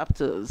multiple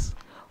chapters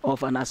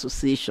of an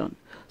association.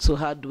 So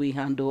how do we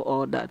handle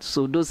all that?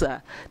 So those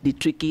are the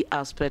tricky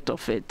aspect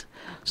of it.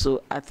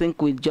 So I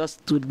think we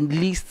just to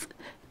list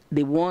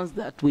the ones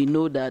that we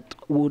know that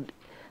would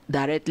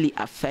directly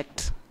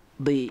affect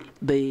the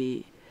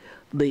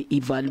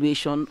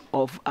evaluation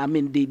of,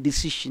 the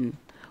decision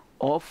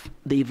of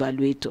the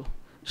evaluator.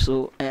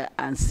 So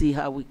and see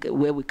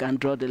where we can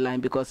draw the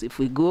line, because if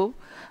we go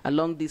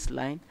along this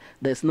line,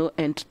 there's no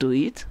end to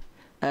it.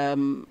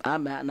 I'm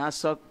an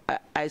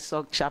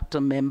ISOC chapter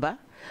member,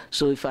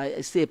 so if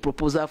I see a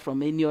proposal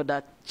from any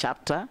other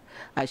chapter,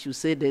 I should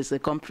say there's a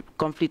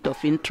conflict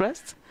of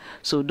interest.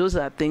 So those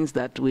are things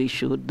that we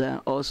should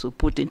also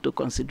put into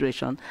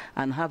consideration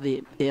and have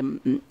a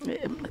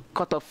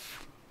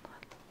cutoff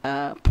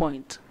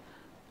point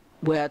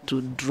where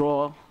to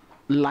draw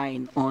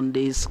line on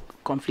this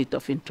conflict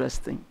of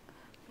interest thing.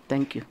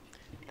 Thank you.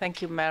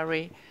 Thank you,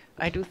 Mary.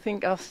 I do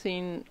think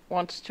Arsene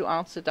wants to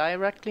answer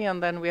directly,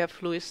 and then we have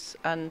Luis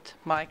and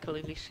Michael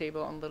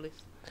Elishebo on the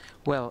list.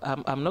 Well,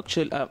 I'm not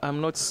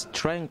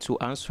trying to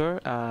answer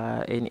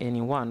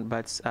anyone,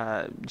 but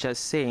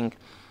just saying,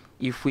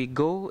 if we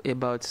go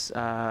about,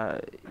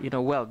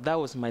 well, that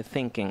was my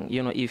thinking.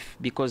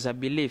 Because I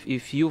believe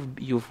if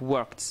you've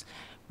worked,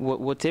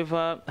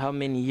 whatever how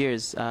many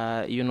years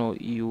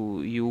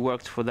you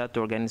worked for that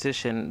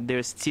organization,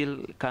 there's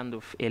still kind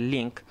of a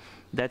link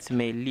that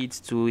may lead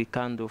to a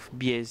kind of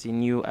bias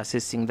in you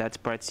assessing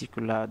that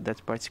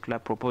particular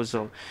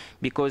proposal,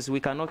 because we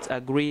cannot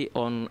agree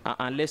on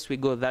unless we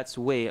go that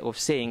way of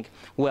saying,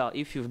 well,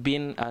 if you've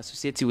been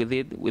associated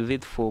with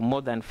it for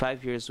more than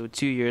 5 years or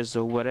 2 years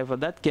or whatever,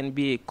 that can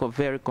be a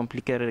very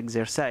complicated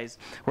exercise,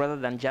 rather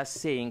than just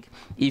saying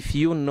if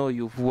you know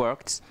you've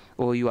worked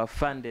or you are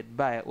funded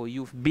by or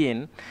you've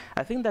been.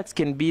 I think that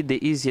can be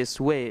the easiest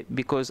way,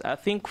 because I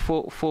think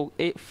for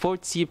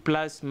 40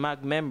 plus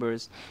MAG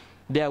members,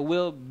 there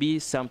will be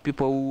some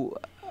people who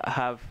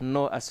have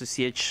no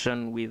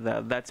association with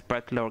that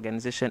particular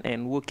organization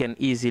and who can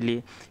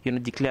easily,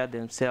 declare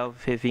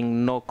themselves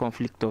having no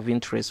conflict of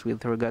interest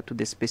with regard to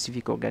the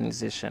specific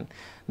organization.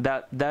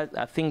 That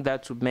I think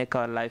that would make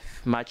our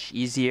life much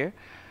easier.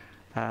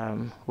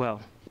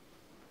 Well,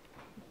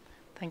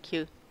 thank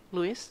you,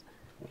 Luis.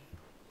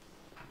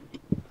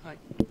 Hi.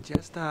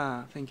 Just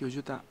thank you,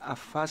 Jutta. A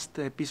fast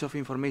piece of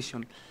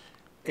information.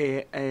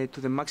 To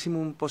the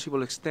maximum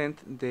possible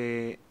extent,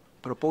 the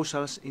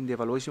proposals in the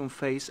evaluation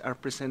phase are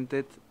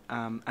presented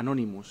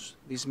anonymous.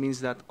 This means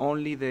that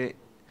only the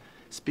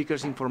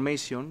speaker's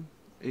information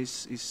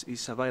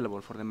is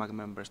available for the MAG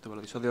members to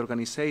evaluate. So the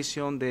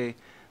organization, the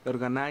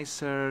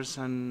organizers,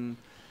 and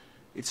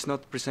it's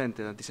not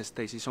presented at this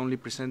stage. It's only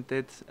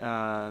presented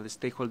the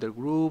stakeholder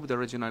group, the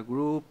regional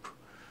group,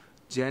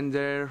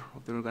 gender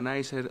of the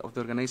organizer, of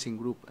the organizing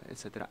group,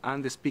 etc.,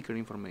 and the speaker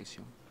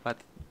information. But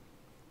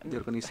the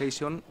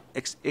organization,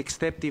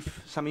 except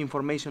if some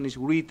information is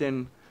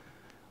written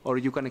or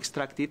you can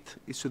extract it,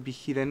 it should be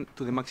hidden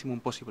to the maximum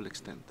possible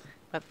extent.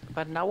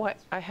 But now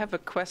I have a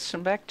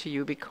question back to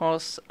you,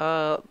 because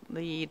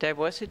the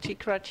diversity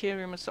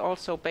criterion is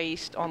also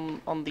based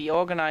on the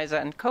organizer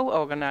and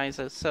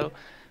co-organizers. So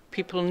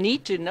people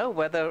need to know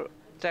whether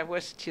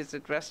diversity is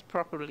addressed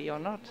properly or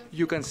not.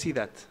 You can see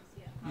that.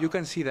 You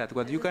can see that.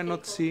 What you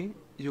cannot see,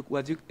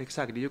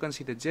 exactly, you can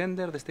see the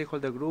gender, the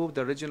stakeholder group,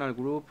 the regional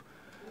group,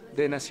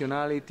 the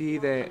nationality,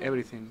 the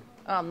everything.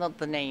 Not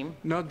the name.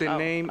 Not the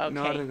name, okay.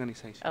 not the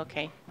organization.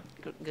 Okay,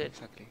 good.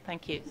 Exactly.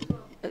 Thank you.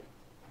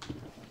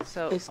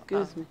 So,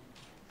 excuse me,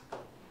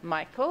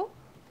 Michael.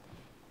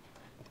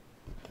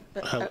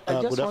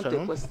 I just want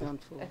a question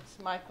for. It's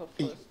Michael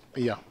first.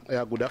 Yeah.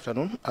 Good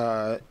afternoon.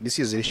 This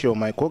is Risho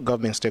Michael,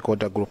 Government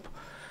Stakeholder Group.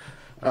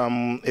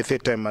 A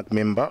third-time MAG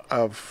member.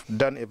 I've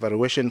done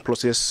evaluation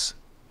process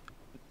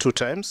 2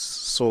 times,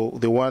 so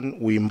the one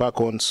we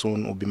embark on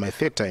soon will be my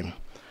 3rd time.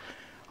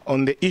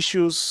 On the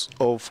issues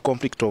of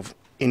conflict of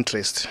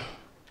interest,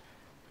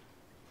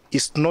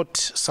 it's not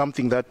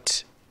something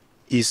that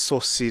is so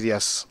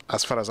serious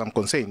as far as I'm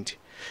concerned,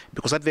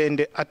 because at the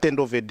end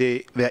of the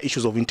day, there are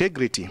issues of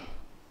integrity.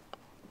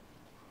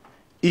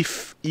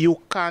 If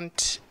you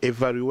can't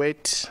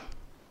evaluate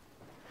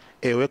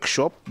a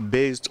workshop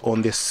based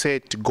on the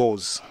set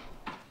goals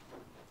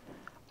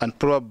and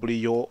probably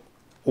your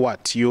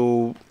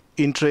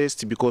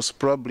interest, because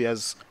probably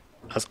as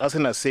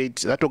Asena said,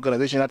 that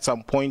organization at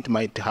some point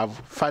might have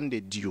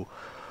funded you,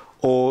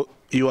 or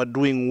you are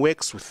doing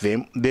works with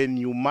them, then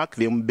you mark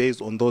them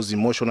based on those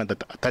emotional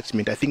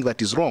attachment. I think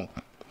that is wrong.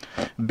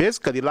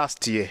 Basically,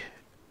 last year,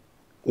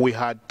 we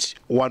had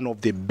one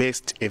of the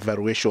best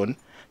evaluation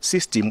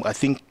system. I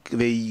think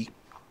the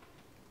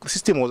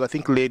system was,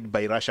 led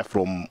by Russia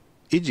from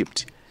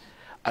Egypt.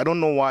 I don't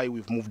know why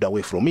we've moved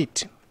away from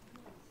it.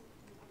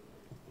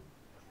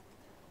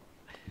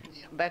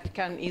 That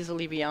can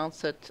easily be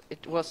answered.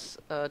 It was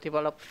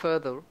developed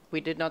further.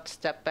 We did not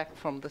step back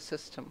from the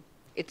system.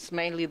 It's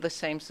mainly the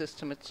same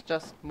system. It's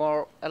just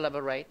more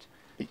elaborate.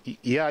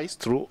 Yeah, it's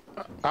true.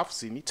 I've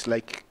seen it.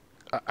 Like,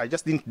 I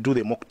just didn't do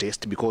the mock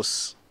test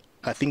because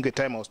I think the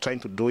time I was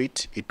trying to do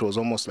it, it was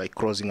almost like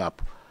crossing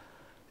up.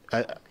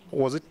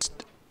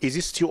 Is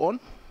it still on?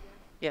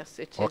 Yes,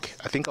 it is. Okay,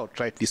 I think I'll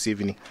try it this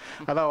evening.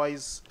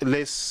 Otherwise,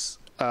 let's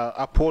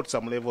uphold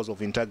some levels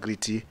of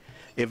integrity,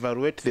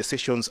 evaluate the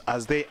sessions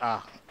as they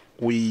are.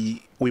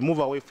 We move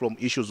away from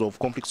issues of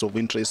conflicts of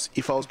interest.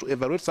 If I was to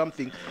evaluate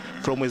something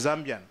from a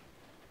Zambian,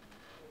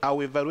 I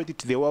will evaluate it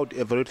the way I would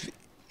evaluate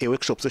a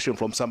workshop session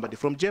from somebody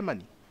from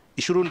Germany.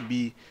 It shouldn't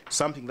be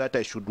something that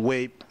I should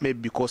weigh, maybe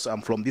because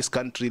I'm from this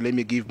country, let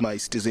me give my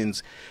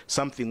citizens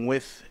something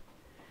with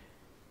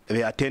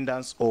the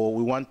attendance, or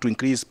we want to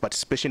increase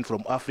participation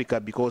from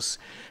Africa because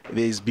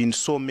there's been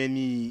so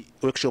many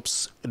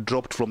workshops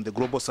dropped from the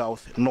Global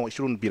South. No, it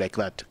shouldn't be like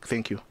that.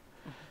 Thank you.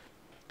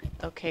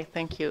 Okay,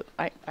 thank you.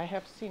 I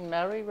have seen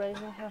Mary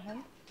raising her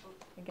hand.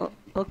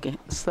 Okay,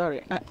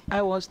 sorry.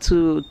 I was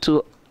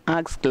to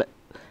ask,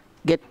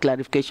 get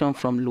clarification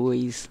from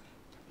Louise.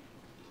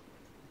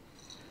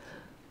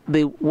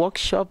 The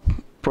workshop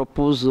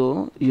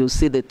proposal, you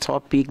see the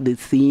topic, the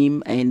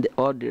theme, and the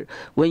order.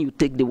 When you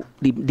take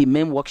the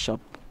main workshop,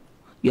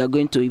 you are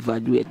going to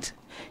evaluate.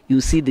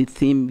 You see the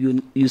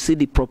theme, you see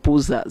the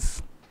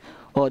proposers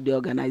or the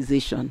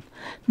organization.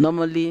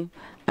 Normally,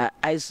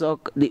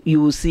 ISOC,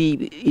 you will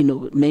see,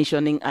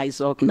 mentioning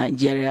ISOC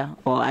Nigeria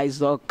or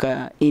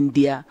ISOC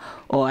India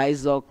or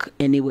ISOC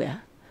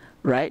anywhere,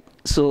 right?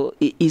 So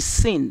it is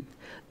seen.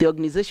 The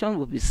organization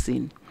will be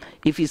seen.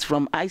 if it's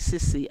from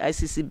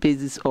ICC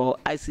basis or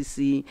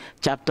ICC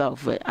chapter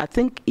of, I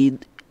think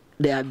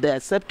they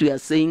accept we are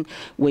saying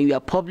when you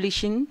are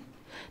publishing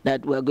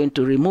that we are going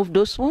to remove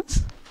those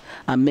ones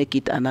and make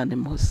it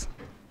anonymous.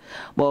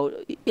 Well,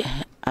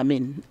 I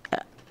mean,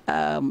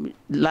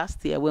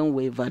 last year when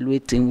we were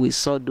evaluating, we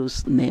saw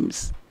those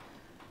names.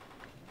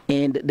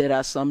 And there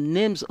are some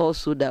names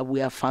also that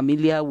we are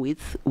familiar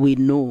with, we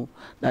know,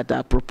 that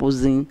are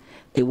proposing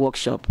a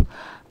workshop.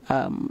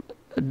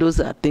 Those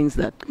are things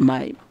that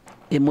might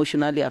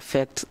emotionally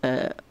affect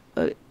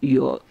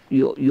your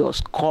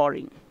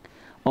scoring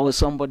or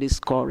somebody's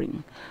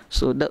scoring.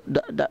 So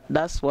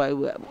that's why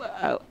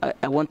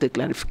I want a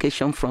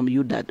clarification from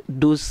you that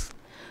those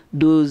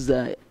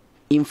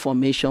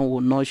information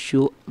will not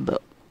show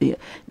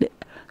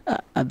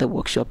at the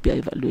workshop you're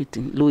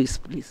evaluating. Louis,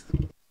 please.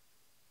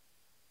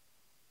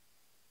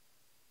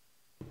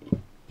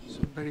 So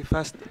very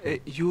fast,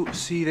 you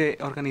see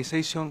the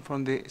organization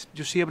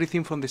you see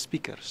everything from the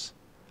speakers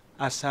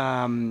as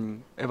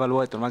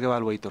evaluator, MAC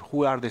evaluator.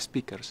 Who are the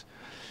speakers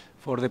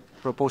for the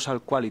proposal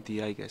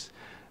quality, I guess?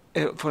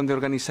 From the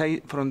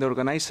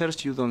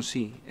organizers, you don't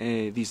see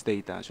this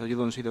data. So you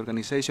don't see the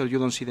organization, you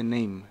don't see the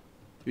name.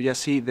 You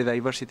just see the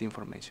diversity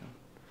information.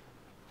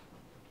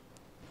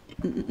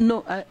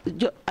 No,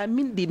 I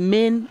mean the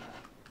main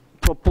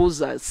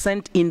proposal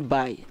sent in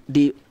by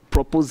the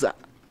proposer.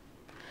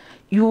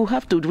 You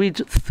have to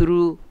read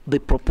through the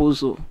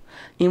proposal.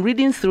 In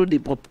reading through the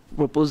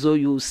proposal,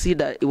 you see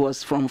that it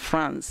was from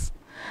France,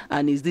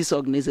 and is this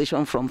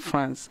organization from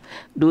France?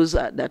 Those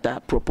that are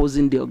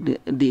proposing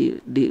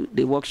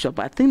the workshop,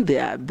 I think they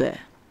are there.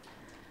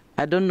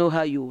 I don't know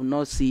how you will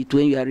not see it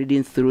when you are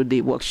reading through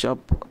the workshop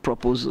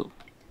proposal.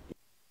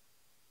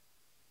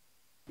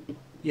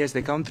 Yes,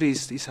 the country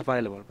is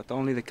available, but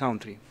only the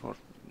country for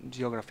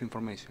geography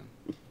information.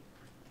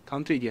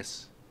 Country,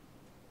 yes.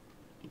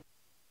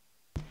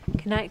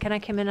 Can I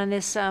come in on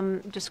this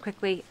just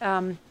quickly? I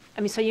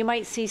mean, so you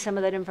might see some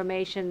of that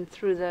information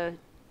through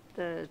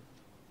the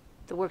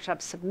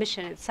workshop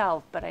submission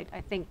itself, but I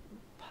think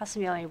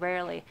possibly only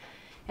rarely.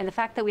 And the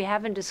fact that we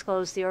haven't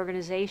disclosed the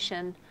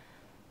organization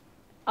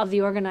of the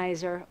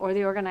organizer or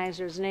the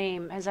organizer's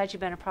name has actually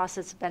been a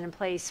process that's been in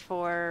place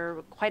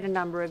for quite a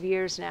number of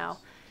years now.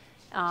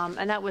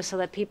 And that was so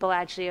that people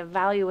actually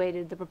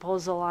evaluated the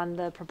proposal on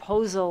the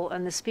proposal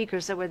and the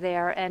speakers that were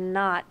there, and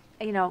not,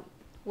 you know,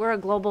 we're a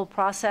global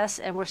process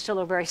and we're still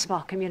a very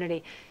small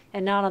community,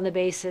 and not on the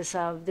basis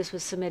of this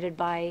was submitted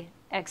by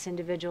X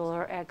individual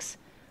or X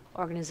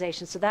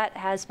organization. So that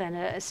has been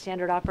a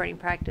standard operating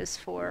practice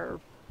for,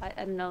 I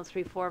don't know,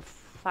 3, 4,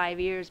 5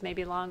 years,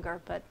 maybe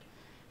longer, but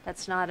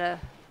that's not a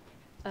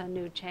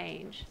new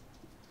change.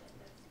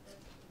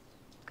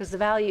 Because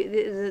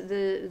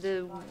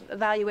the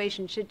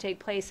evaluation should take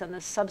place on the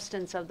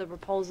substance of the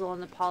proposal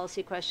and the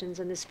policy questions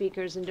and the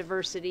speakers and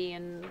diversity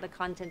and the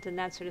content and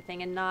that sort of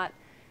thing, and not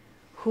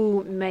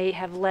who may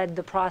have led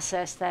the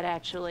process that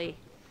actually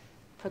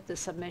put the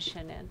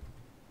submission in.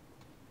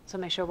 So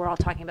make sure we're all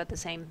talking about the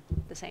same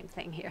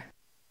thing here.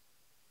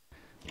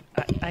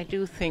 I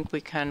do think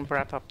we can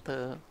wrap up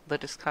the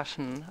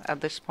discussion at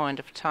this point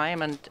of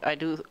time, and I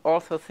do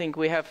also think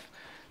we have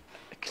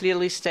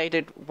clearly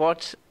stated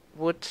what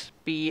would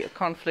be a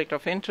conflict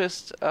of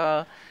interest,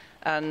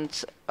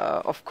 and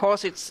of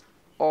course it's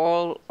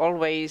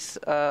always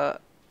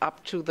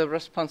up to the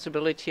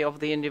responsibility of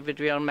the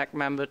individual MAC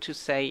member to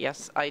say,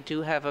 yes, I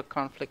do have a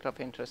conflict of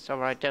interest,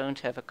 or I don't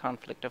have a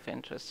conflict of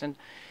interest. And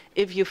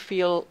if you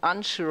feel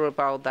unsure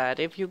about that,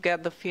 if you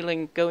get the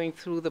feeling going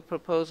through the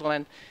proposal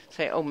and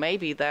say, oh,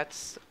 maybe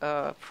that's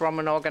from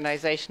an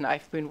organization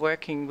I've been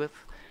working with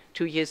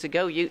 2 years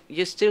ago,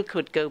 you still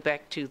could go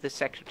back to the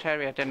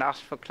Secretariat and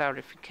ask for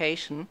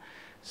clarification.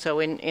 So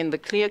in the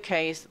clear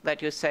case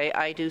that you say,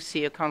 I do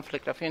see a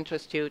conflict of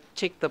interest, you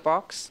tick the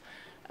box,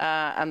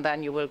 and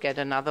then you will get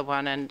another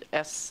one. And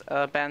as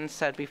Ben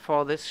said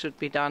before, this should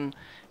be done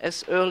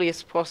as early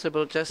as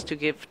possible, just to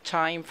give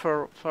time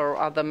for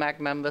other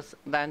MAC members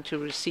then to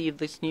receive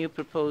this new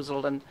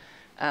proposal,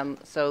 and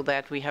so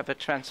that we have a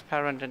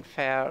transparent and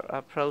fair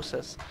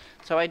process.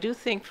 So I do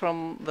think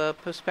from the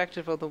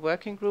perspective of the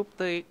working group,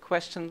 the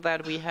questions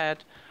that we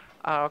had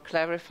are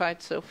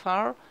clarified so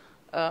far.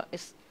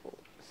 Is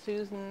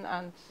Susan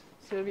and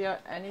Sylvia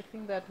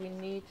anything that we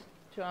need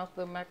to ask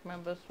the MAC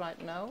members right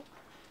now?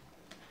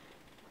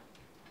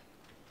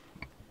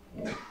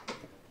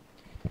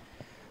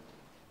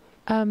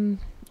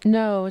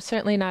 No,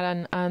 certainly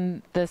not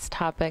on this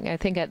topic. I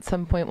think at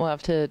some point we'll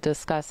have to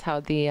discuss how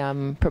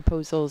the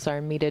proposals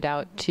are meted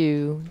out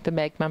to the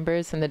MAG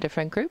members and the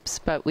different groups,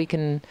 but we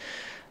can,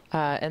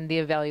 and the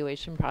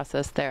evaluation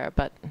process there.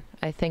 But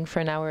I think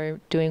for now we're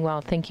doing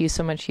well. Thank you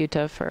so much,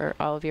 Jutta, for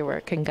all of your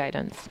work and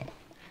guidance.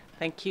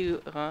 Thank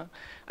you.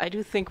 I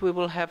do think we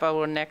will have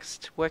our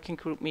next working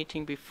group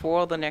meeting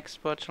before the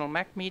next virtual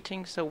MAC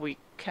meeting, so we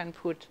can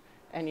put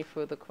any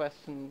further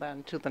question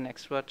then to the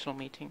next virtual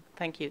meeting.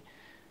 Thank you.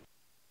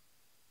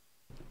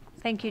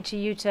 Thank you to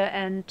Jutta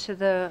and to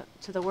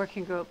the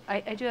working group.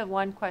 I do have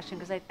one question,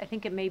 because I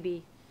think it may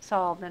be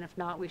solved, and if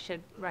not, we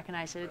should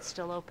recognize that it's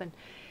still open.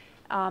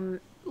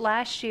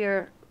 Last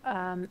year,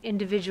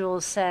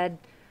 individuals said,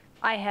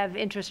 I have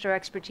interest or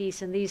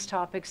expertise in these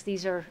topics.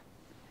 These are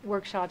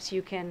workshops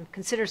you can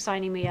consider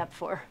signing me up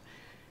for.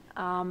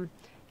 And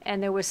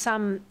there was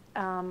some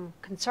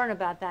concern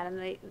about that,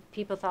 and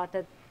people thought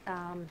that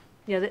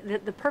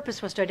the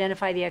purpose was to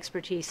identify the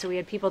expertise. So we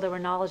had people that were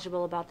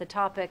knowledgeable about the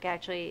topic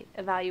actually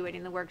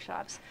evaluating the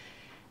workshops.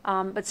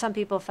 But some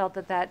people felt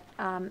that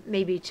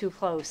may be too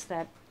close,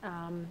 that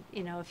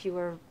if you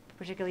were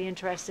particularly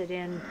interested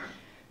in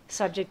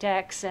subject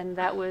X and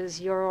that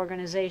was your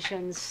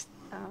organization's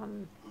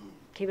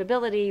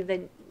capability,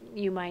 then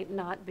you might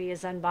not be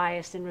as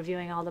unbiased in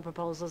reviewing all the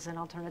proposals and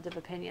alternative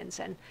opinions.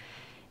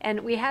 And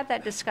we had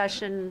that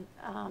discussion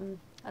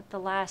at the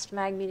last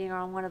MAG meeting or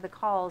on one of the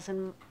calls,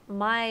 and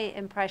my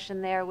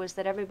impression there was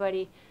that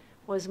everybody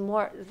was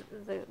more,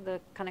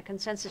 the kind of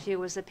consensus view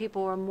was that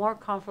people were more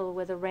comfortable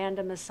with a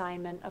random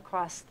assignment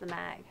across the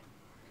MAG.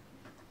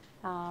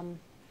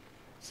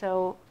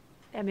 So,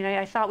 I mean,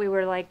 I thought we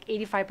were like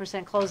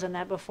 85% close on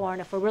that before, and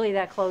if we're really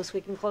that close,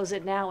 we can close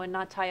it now and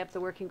not tie up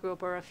the working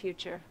group or a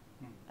future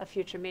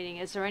meeting.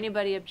 Is there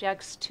anybody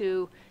objects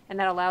to, and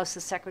that allows the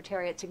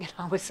Secretariat to get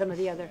on with some of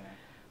the other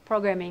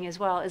programming as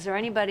well. Is there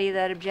anybody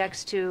that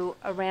objects to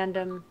a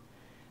random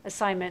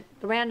assignment?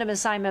 The random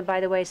assignment, by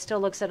the way, still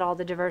looks at all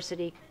the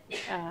diversity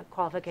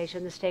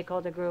qualification, the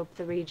stakeholder group,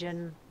 the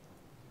region,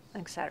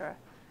 etc.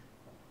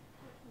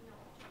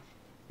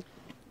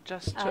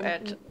 Just to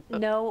add.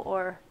 No,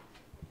 or,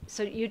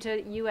 so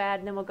you add,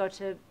 and then we'll go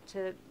to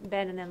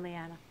Ben and then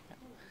Leanna.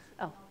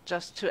 Oh.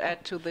 Just to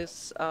add to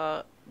this,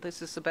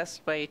 this is the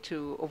best way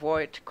to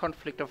avoid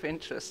conflict of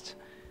interest.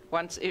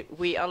 Once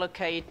we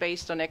allocate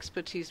based on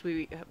expertise,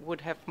 we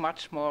would have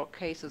much more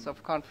cases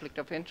of conflict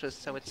of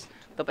interest, so it's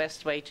the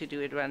best way to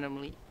do it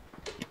randomly.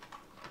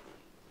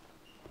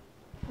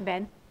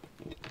 Ben?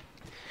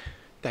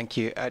 Thank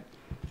you.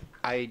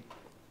 I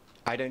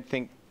don't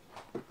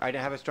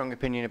have a strong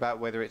opinion about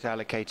whether it's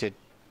allocated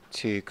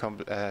to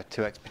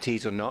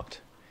expertise or not,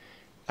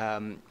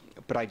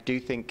 but I do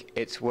think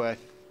it's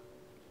worth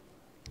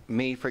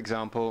me, for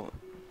example,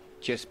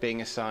 just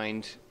being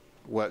assigned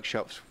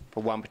workshops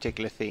for one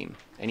particular theme,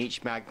 and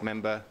each MAG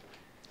member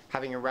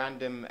having a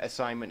random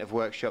assignment of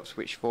workshops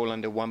which fall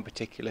under one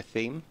particular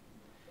theme.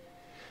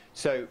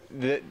 So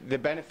the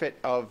benefit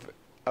of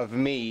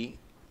me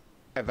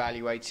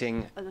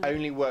evaluating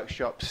only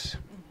workshops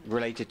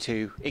related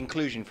to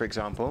inclusion, for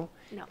example,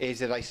 is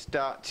that I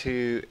start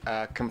to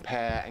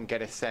compare and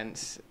get a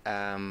sense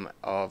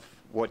of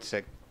what's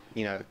a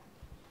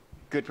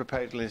good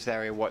proposal in this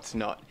area, what's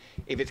not.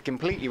 If it's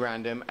completely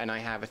random and I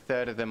have a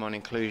third of them on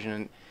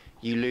inclusion,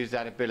 you lose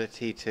that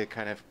ability to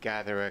kind of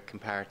gather a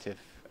comparative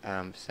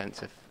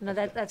sense of. No,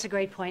 that's a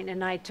great point,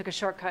 and I took a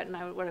shortcut in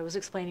what I was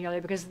explaining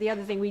earlier, because the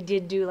other thing we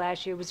did do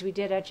last year was we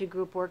did actually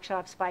group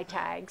workshops by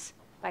tags,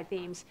 by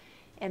themes,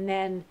 and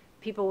then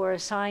people were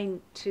assigned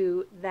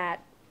to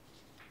that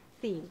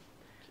theme.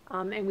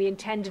 And we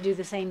intend to do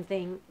the same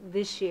thing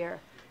this year.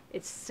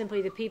 It's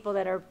simply the people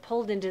that are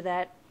pulled into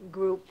that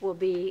group will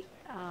be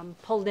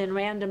pulled in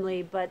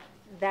randomly, but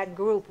that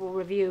group will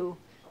review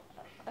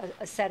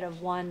a set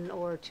of 1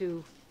 or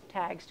 2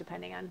 tags,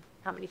 depending on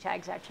how many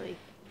tags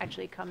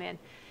actually come in.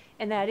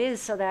 And that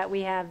is so that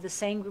we have the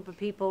same group of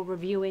people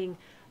reviewing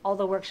all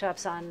the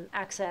workshops on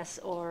access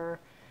or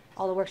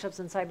all the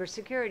workshops on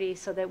cybersecurity,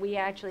 so that we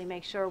actually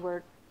make sure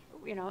we're,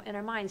 in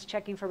our minds,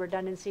 checking for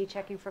redundancy,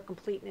 checking for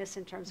completeness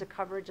in terms of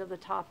coverage of the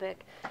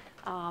topic.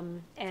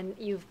 And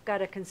you've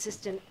got a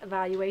consistent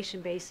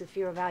evaluation base if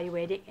you're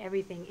evaluating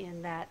everything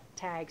in that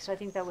tag. So I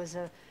think that was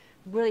a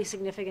really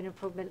significant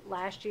improvement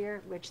last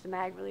year, which the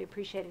MAG really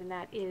appreciated, and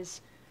that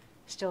is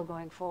still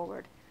going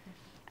forward.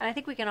 And I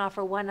think we can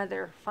offer one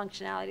other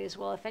functionality as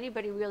well. If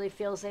anybody really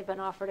feels they've been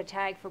offered a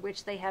tag for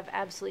which they have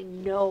absolutely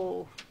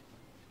no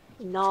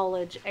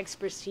knowledge,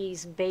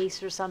 expertise,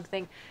 base or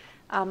something,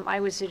 I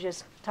would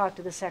suggest talk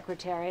to the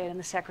Secretariat, and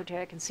the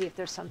Secretariat can see if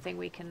there's something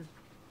we can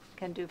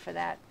do for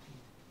that.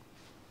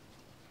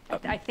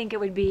 I think it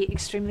would be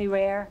extremely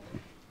rare,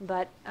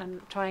 but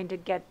I'm trying to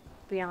get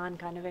beyond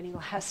kind of any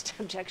last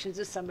objections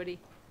that somebody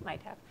might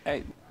have.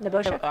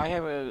 I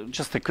have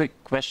just a quick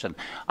question.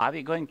 Are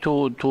we going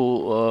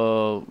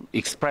to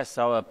express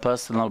our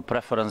personal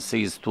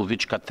preferences to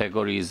which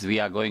categories we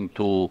are going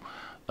to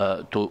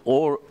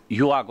or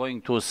you are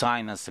going to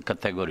assign as a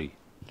category?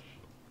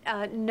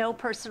 No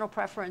personal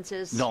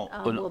preferences. No,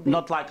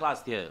 not like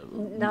last year.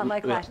 Not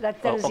like last year.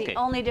 That is the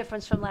only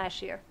difference from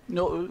last year.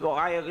 No,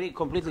 I agree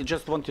completely.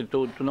 Just wanted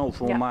to know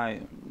for my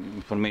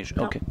information.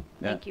 No, Okay.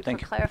 Thank you for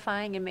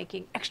clarifying and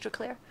making extra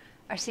clear.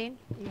 Arsene,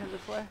 you have the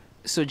floor.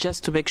 So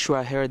just to make sure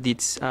I heard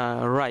it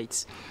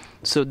right,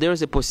 so there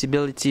is a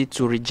possibility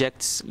to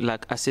reject,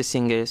 like,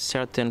 assessing a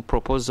certain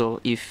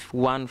proposal if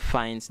one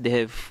finds they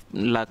have,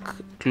 like,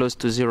 close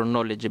to zero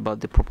knowledge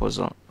about the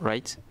proposal,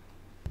 right?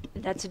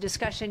 That's a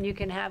discussion you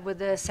can have with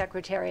the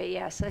Secretariat,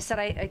 yes. I said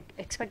I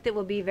expect it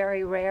will be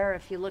very rare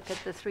if you look at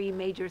the 3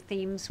 major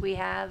themes we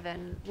have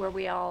and where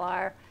we all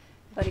are.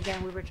 But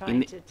again, we were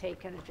trying to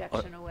take an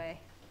objection away.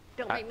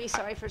 Don't make me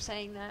sorry for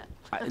saying that.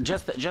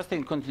 Just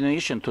in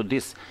continuation to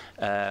this,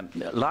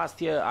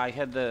 last year I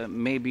had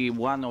maybe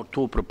 1 or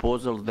 2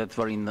 proposals that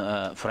were in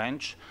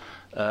French,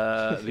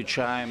 which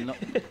I'm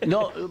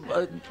not,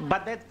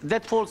 but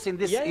that falls in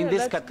this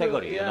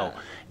category, you know.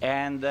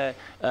 And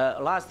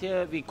last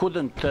year we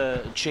couldn't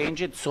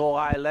change it, so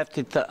I left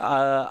it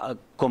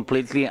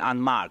completely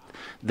unmarked.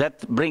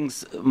 That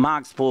brings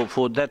marks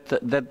for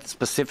that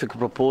specific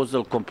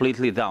proposal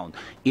completely down.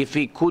 If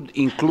we could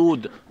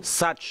include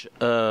such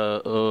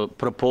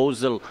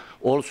proposal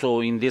also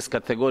in this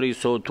category,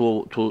 so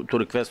to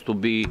request to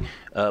be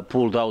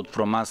pulled out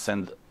from us,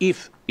 and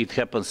if it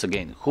happens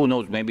again, who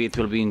knows, maybe it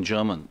will be in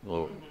German.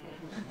 Or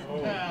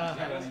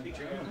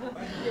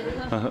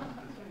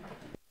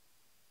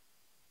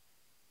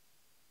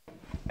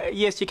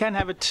yes, you can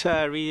have it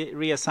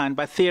reassigned,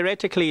 but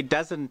theoretically it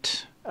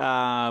doesn't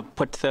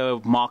put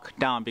the mark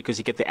down because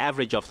you get the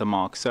average of the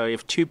mark. So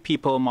if 2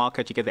 people mark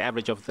it, you get the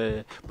average of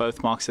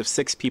both marks. If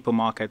 6 people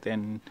mark it,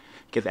 then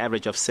you get the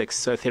average of 6.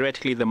 So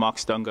theoretically the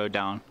marks don't go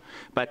down.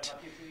 But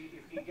if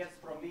he gets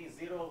from me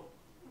 0,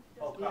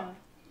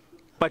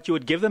 but you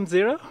would give them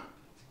 0?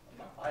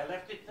 I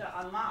left it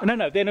unmarked.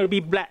 No, then it'll be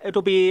black.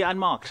 It'll be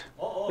unmarked.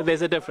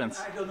 There's a difference.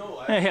 I don't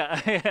know. Yeah.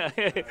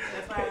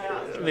 That's why I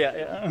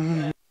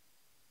asked.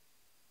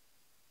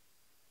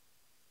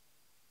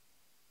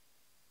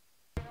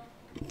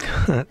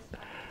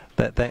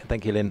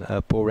 Thank you, Lynn.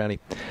 Paul Rowney.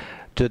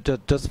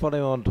 Just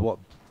following on to what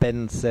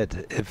Ben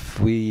said, if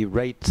we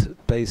rate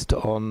based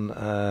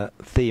on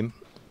theme,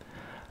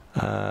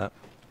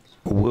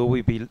 will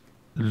we be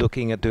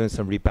looking at doing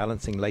some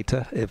rebalancing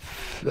later? If,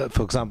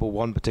 for example,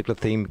 one particular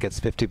theme gets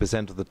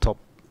 50% of the top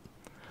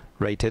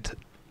rated,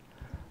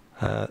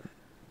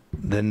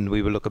 then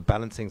we will look at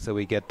balancing so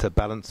we get a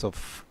balance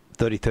of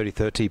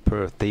 30-30-30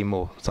 per theme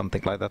or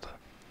something like that.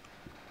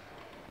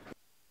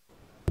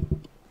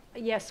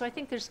 Yes, so I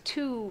think there's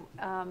 2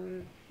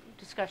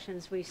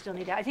 discussions we still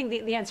need to. I think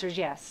the answer is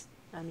yes.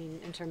 I mean,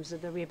 in terms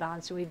of the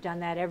rebalancing, we've done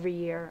that every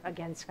year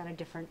against kind of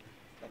different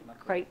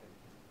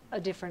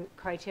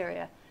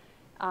criteria.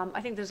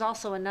 I think there's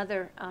also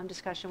another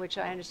discussion, which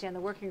I understand the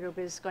working group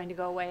is going to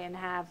go away and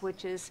have,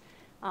 which is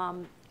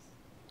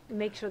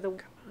make sure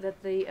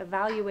that the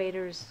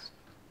evaluators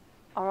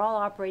are all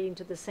operating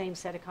to the same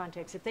set of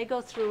context. If they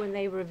go through and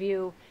they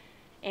review,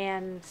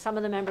 and some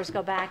of the members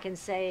go back and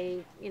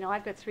say, you know,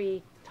 I've got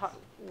 3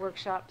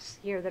 workshops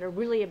here that are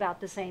really about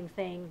the same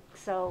thing,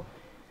 so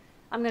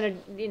I'm going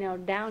to, you know,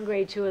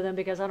 downgrade 2 of them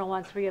because I don't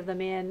want 3 of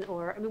them in.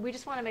 Or, I mean, we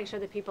just want to make sure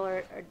that people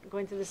are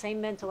going through the same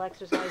mental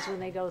exercise when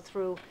they go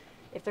through.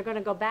 If they're going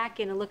to go back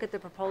in and look at the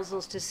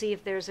proposals to see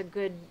if there's a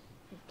good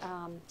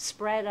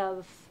spread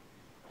of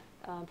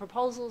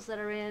proposals that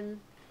are in.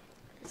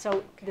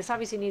 So this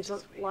obviously needs a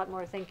lot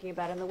more thinking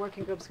about it, and the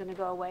working group's going to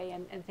go away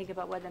and think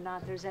about whether or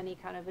not there's any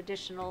kind of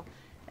additional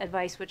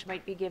advice which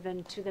might be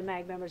given to the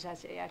MAG members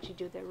as they actually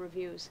do their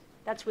reviews.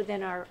 That's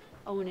within our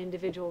own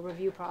individual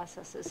review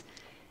processes.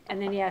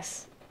 And then,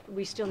 yes,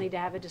 we still need to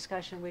have a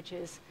discussion, which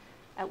is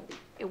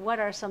what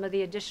are some of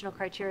the additional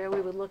criteria.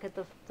 We would look at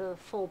the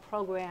full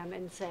program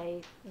and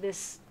say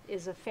this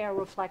is a fair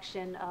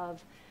reflection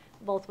of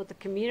both what the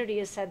community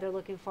has said they're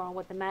looking for and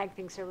what the MAG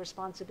thinks their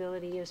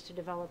responsibility is to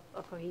develop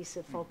a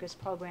cohesive, focused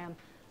program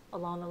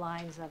along the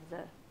lines of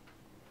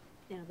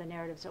the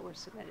narratives that were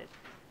submitted.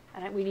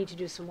 And we need to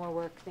do some more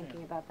work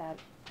thinking about that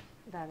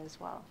as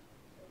well.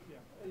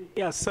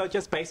 Yeah, so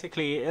just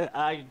basically,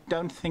 I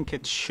don't think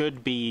it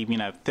should be,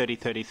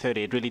 30-30-30.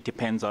 It really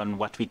depends on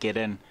what we get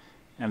in,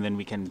 and then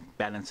we can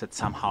balance it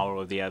somehow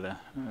or the other,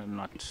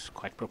 not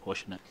quite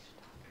proportionate.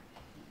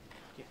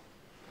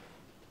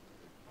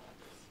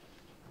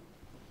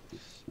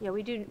 Yeah,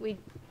 we do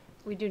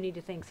need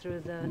to think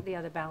through the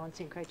other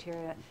balancing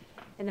criteria.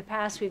 In the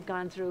past, we've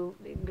gone through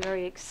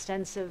very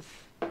extensive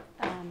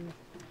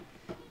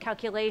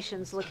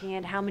calculations looking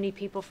at how many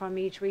people from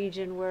each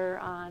region were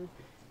on,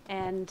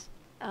 and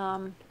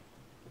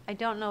I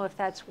don't know if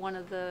that's one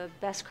of the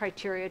best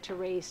criteria to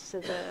raise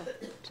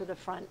to the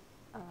front.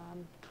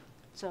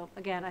 So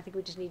again, I think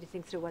we just need to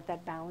think through what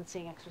that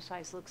balancing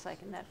exercise looks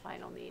like in that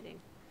final meeting,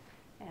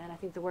 and I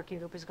think the working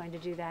group is going to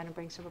do that and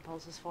bring some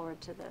proposals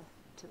forward to the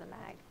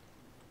MAG.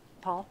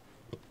 Paul?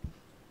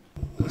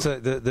 So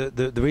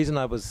the reason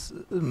I was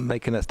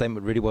making that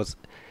statement really was,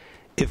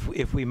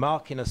 if we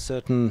mark in a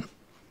certain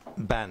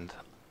band,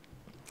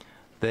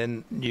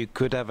 then you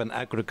could have an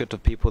aggregate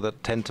of people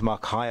that tend to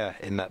mark higher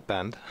in that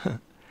band,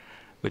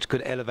 which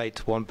could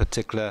elevate one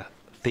particular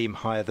theme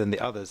higher than the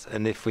others.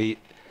 And if we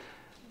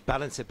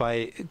balance it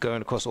by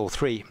going across all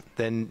 3,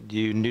 then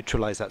you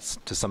neutralize that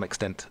to some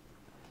extent.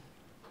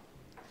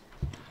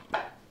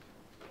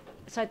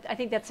 So I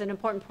think that's an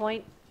important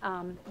point,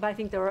 but I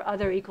think there are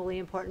other equally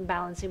important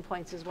balancing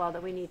points as well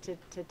that we need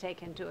to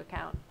take into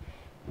account.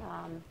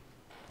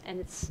 And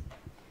it's,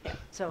 yeah,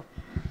 so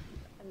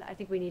I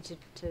think we need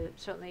to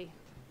certainly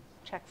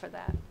check for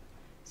that.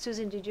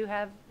 Susan, did you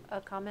have a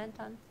comment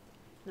on?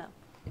 No.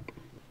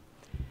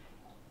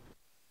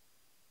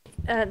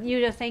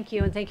 Yuta, thank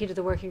you, and thank you to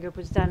the working group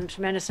who's done a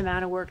tremendous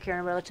amount of work here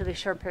in a relatively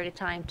short period of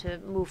time to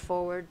move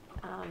forward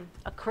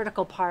a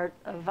critical part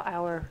of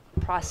our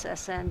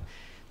process, and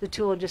the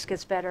tool just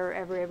gets better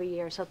every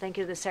year. So thank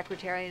you to the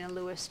Secretariat and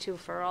Lewis, too,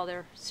 for all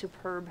their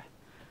superb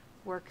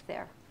work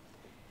there.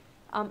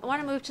 I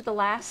want to move to the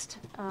last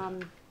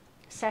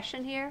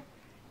session here,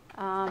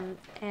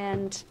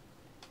 and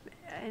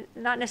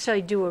not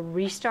necessarily do a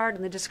restart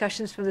on the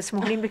discussions from this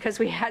morning because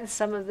we had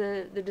some of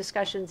the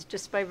discussions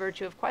just by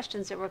virtue of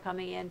questions that were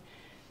coming in,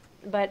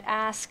 but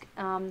ask,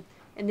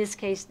 in this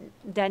case,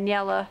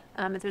 Daniela,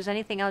 if there's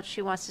anything else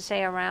she wants to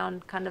say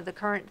around kind of the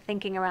current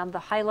thinking around the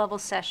high-level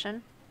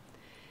session,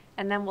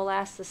 and then we'll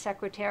ask the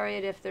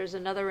Secretariat if there's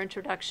another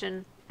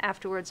introduction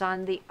afterwards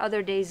on the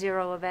other Day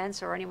Zero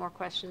events or any more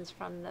questions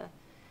from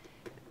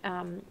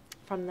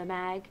the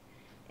MAG.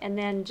 And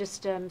then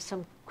just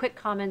some quick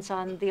comments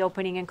on the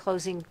opening and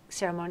closing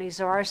ceremonies.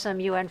 There are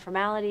some UN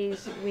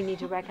formalities we need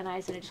to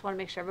recognize, and I just want to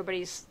make sure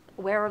everybody's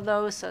aware of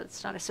those so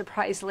it's not a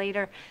surprise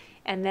later.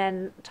 And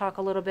then talk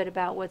a little bit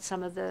about what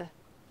some of the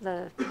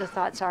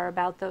thoughts are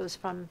about those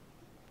from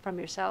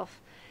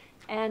yourself.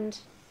 And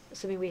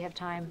assuming we have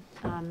time,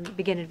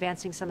 begin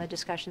advancing some of the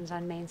discussions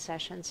on main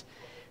sessions.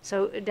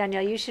 So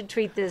Danielle, you should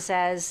treat this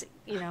as,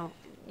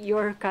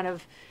 your kind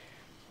of,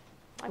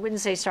 I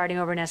wouldn't say starting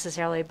over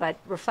necessarily, but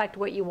reflect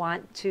what you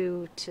want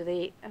to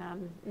the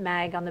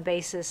MAG on the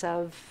basis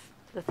of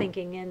the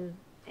thinking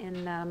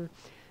in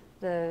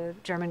the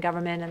German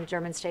government and the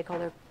German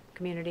stakeholder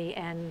community,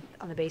 and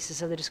on the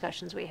basis of the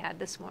discussions we had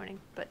this morning.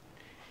 But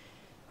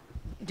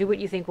do what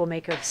you think will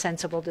make a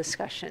sensible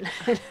discussion.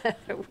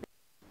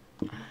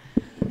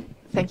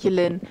 Thank you,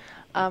 Lynn.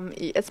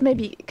 It's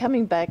maybe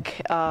coming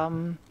back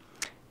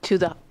to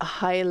the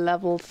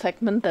high-level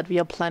segment that we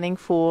are planning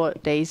for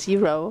Day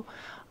Zero.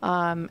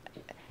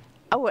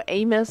 Our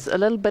aim is a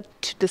little bit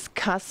to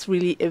discuss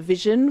really a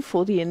vision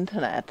for the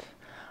Internet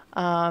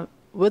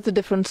with the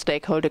different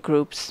stakeholder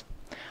groups.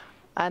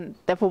 And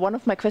therefore, one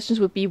of my questions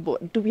would be,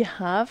 what do we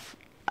have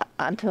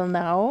until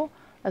now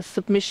as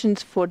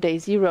submissions for Day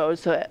Zero,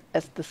 so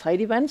as the side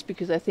events?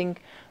 Because I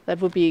think that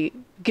would be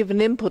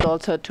given input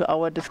also to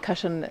our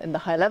discussion in the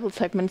high-level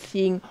segment,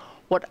 seeing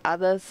what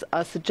others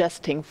are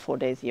suggesting for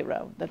Day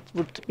Zero. That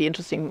would be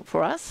interesting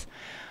for us.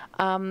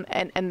 And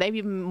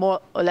maybe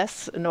more or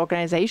less an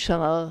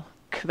organizational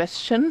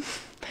question,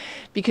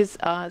 because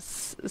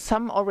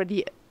some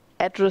already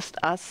addressed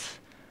us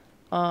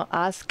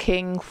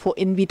asking for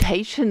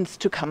invitations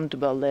to come to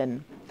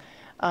Berlin.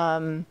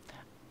 And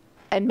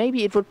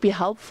maybe it would be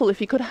helpful if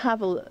we could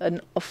have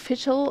an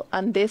official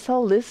ANDESA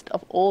list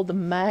of all the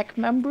MAG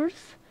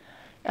members,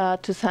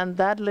 to send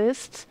that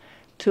list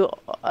to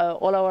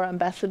all our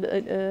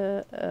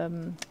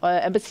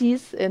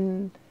embassies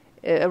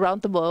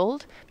around the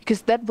world,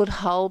 because that would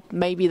help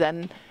maybe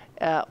then,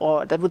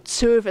 or that would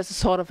serve as a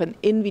sort of an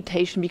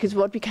invitation, because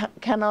what we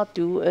cannot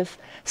do is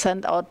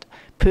send out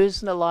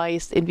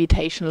personalized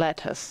invitation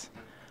letters,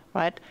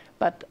 right?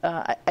 But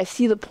I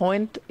see the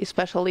point,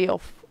 especially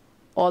of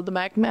all the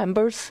MAG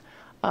members,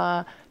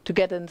 to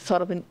get a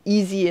sort of an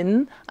easy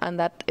in, and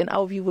that in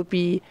our view would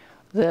be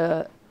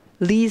the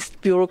least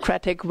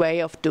bureaucratic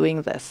way of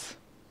doing this.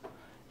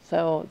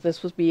 So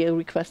this would be a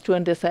request to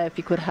ANDESA if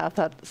we could have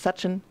that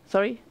such an,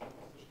 sorry?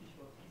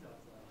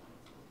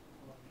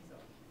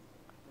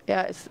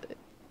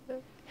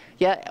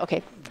 Yeah,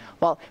 okay.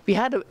 Well, we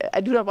had,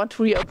 I do not want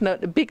to reopen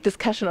a big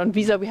discussion on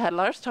visa we had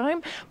last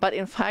time, but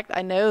in fact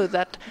I know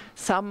that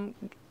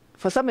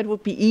for some it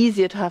would be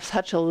easier to have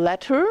such a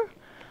letter,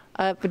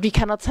 but we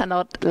cannot send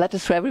out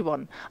letters to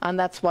everyone. And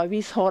that's why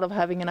we sort of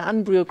having an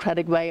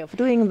unbureaucratic way of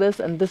doing this,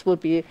 and this would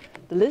be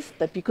the list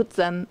that we could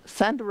then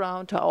send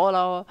around to all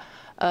our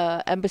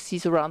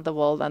embassies around the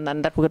world, and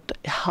then that would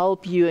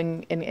help you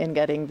in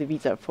getting the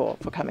visa for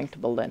coming to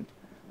Berlin.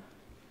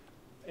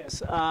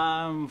 Yes,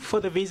 for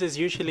the visas,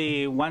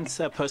 usually once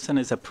a person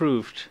is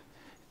approved,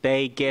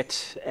 they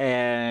get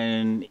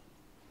an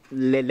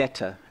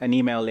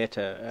email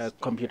letter, a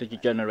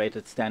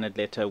computer-generated standard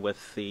letter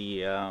with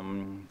the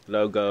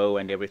logo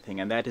and everything,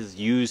 and that is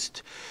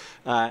used,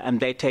 and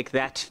they take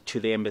that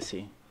to the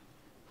embassy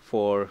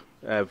for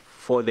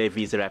their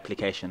visa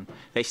application.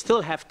 They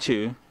still have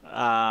to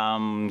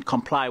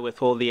comply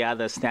with all the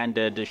other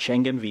standard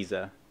Schengen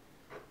visa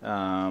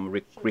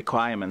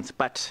requirements,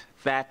 but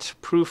that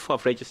proof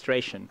of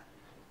registration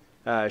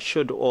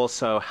should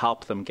also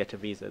help them get a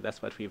visa. That's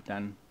what we've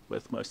done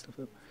with most of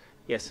them.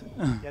 Yes.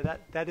 Yeah,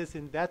 that is,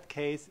 in that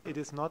case, it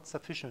is not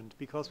sufficient,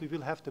 because we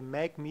will have the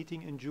MAG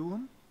meeting in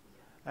June,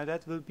 and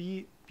that will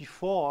be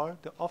before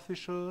the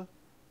official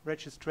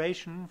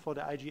registration for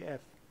the IGF.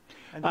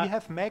 And we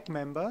have MAG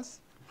members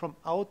from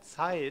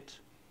outside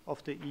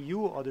of the EU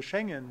or the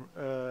Schengen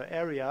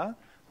area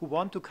who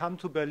want to come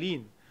to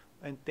Berlin,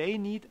 and they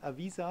need a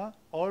visa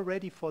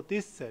already for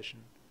this session.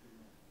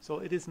 So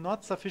it is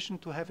not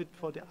sufficient to have it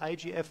for the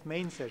IGF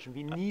main session.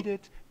 We need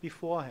it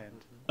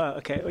beforehand.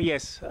 Okay.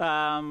 Yes.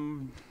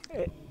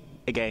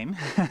 Again,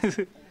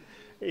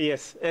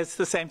 Yes, it's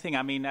the same thing.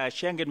 I mean,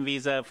 Schengen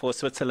visa for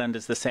Switzerland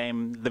is the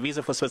same. The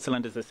visa for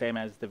Switzerland is the same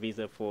as the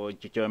visa for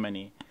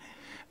Germany.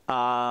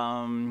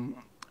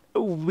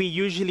 We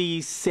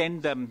usually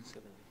send them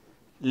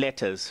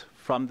letters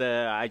from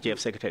the IGF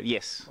secretary.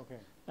 Yes,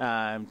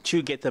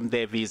 to get them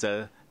their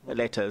visa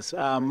letters.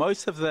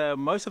 Most of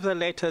the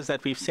letters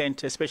that we've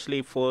sent,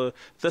 especially for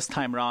this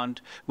time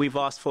round, we've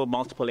asked for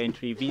multiple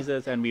entry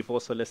visas, and we've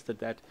also listed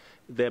that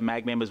the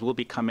MAG members will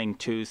be coming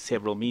to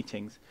several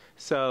meetings.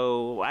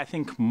 So I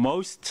think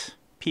most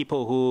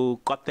people who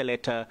got the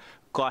letter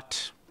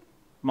got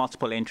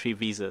multiple entry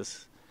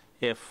visas,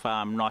 if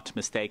I'm not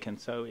mistaken.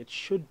 So it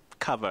should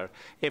cover.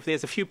 If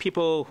there's a few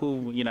people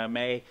who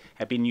may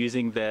have been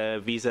using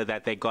the visa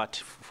that they got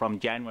from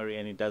January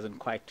and it doesn't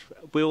quite,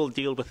 we will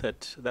deal with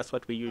it. That's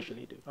what we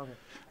usually do. Okay,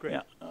 great.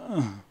 Yeah.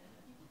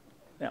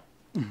 Yeah.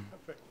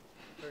 Perfect.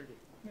 Very good.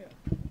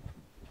 Yeah.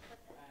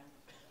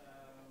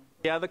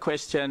 The other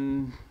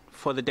question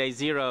for the day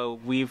zero,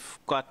 we've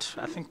got,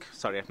 I think,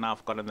 sorry, now I've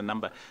forgotten the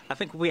number. I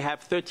think we have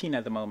 13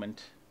 at the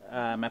moment,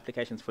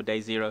 applications for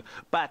day zero,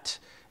 but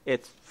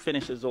it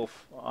finishes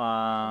off,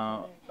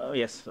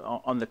 yes,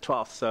 on the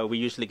 12th, so we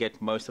usually get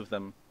most of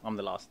them on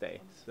the last day.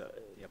 So,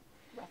 yep.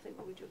 Roughly,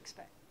 what would you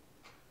expect?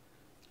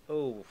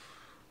 Oh,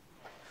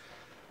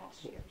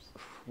 Last year's.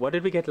 what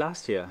did we get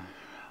last year?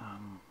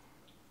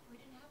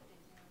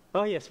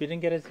 Oh yes, we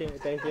didn't get a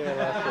day zero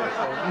last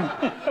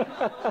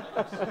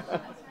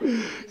year.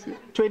 So.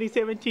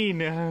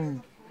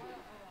 2017.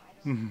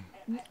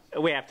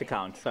 We have to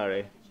count.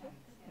 Sorry.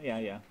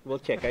 Yeah. We'll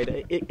check.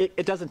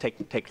 It doesn't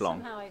take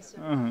long. Somehow I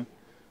assume.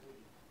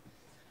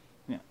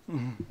 Yeah.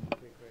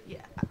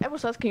 Yeah, I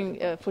was asking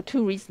for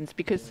two reasons,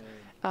 because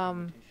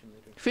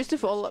first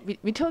of all,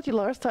 we told you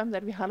last time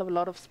that we have a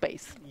lot of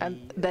space,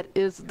 and that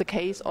is the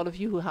case. All of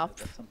you who have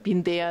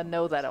been there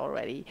know that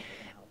already.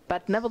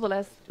 But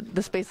nevertheless,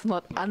 the space is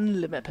not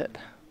unlimited,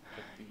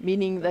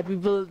 meaning that we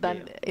will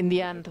then, in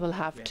the end, will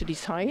have to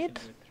decide.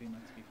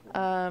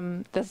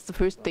 That's the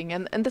first thing.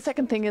 And the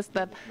second thing is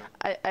that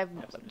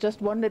I've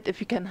just wondered if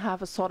you can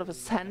have a sort of a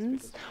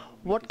sense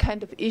what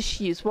kind of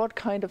issues, what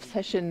kind of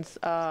sessions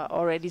are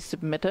already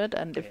submitted,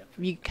 and if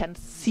we can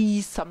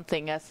see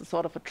something as a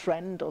sort of a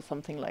trend or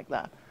something like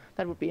that.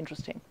 That would be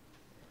interesting.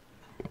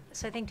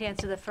 So I think to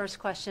answer the first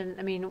question,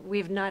 I mean,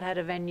 we've not had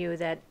a venue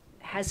that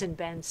hasn't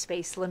been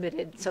space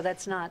limited, so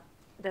that's not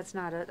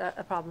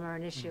a problem or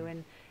an issue,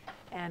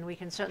 and we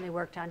can certainly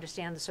work to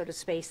understand the sort of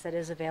space that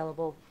is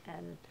available.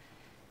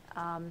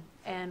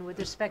 And with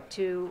respect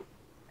to,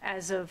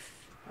 as of,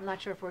 I'm not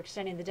sure if we're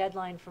extending the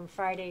deadline from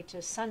Friday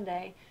to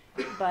Sunday,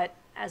 but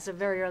as of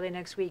very early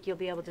next week, you'll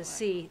be able to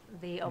see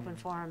the open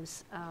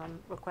forums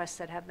requests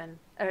that have been,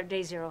 or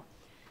day zero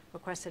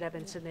requests that have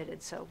been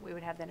submitted. So we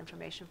would have that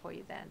information for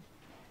you then.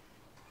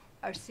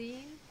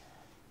 Arsene?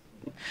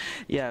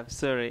 Yeah,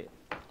 sorry.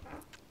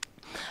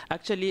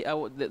 Actually,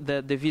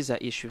 the visa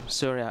issue.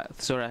 Sorry,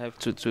 I have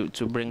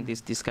to bring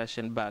this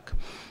discussion back.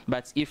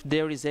 But if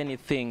there is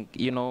anything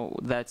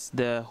that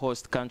the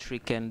host country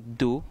can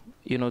do,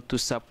 to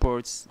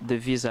support the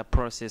visa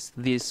process,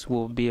 this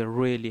will be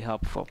really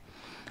helpful.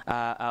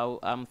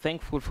 I'm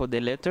thankful for the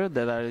letter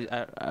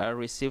that I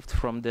received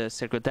from the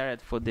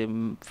Secretariat for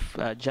the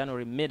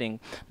January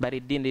meeting, but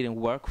it didn't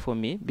work for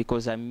me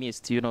because I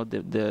missed,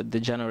 the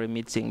January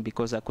meeting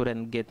because I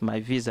couldn't get my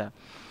visa.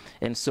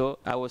 And so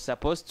I was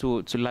supposed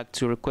to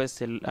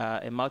request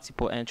a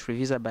multiple entry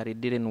visa, but it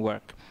didn't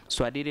work.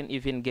 So I didn't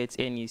even get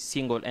any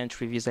single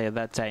entry visa at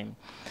that time.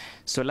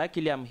 So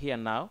luckily I'm here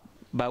now,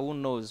 but who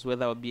knows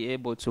whether I'll be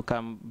able to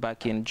come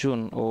back in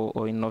June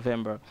or in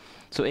November.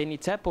 So any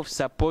type of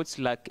support,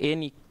 like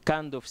any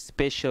kind of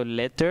special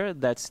letter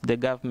that the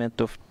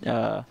government of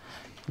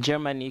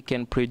Germany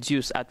can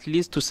produce, at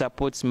least to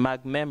support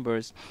MAG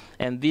members,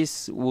 and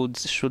this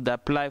should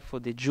apply for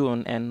the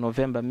June and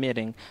November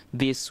meeting,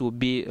 this will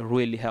be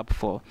really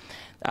helpful.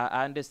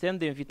 I understand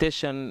the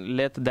invitation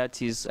letter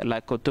that is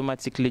like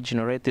automatically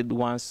generated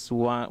once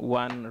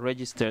one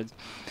registered,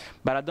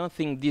 but I don't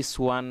think this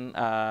one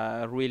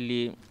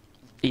really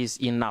is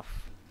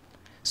enough.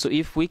 So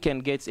if we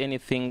can get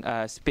anything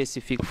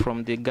specific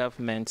from the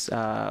government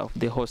of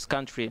the host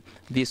country,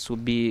 this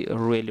would be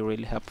really,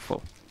 really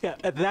helpful. Yeah,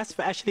 that's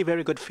actually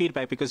very good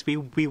feedback, because we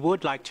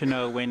would like to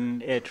know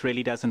when it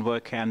really doesn't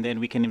work, and then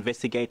we can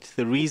investigate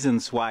the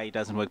reasons why it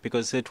doesn't work,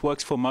 because it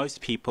works for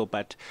most people,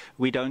 but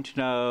we don't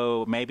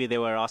know. Maybe they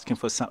were asking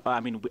for some, I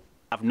mean,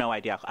 I have no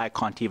idea. I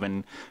can't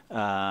even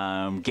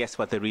guess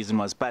what the reason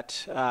was.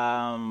 But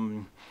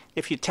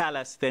if you tell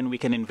us, then we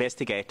can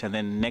investigate, and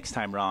then next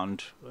time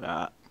round,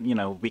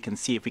 we can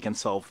see if we can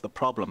solve the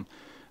problem.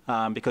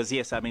 Because,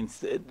 yes, I mean,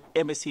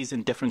 embassies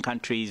in different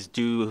countries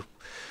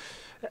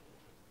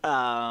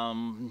are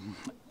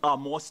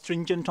more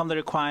stringent on the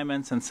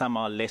requirements, and some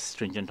are less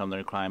stringent on the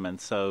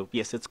requirements. So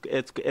yes,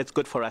 it's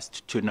good for us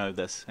to know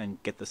this and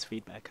get this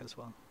feedback as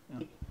well.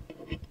 Yeah.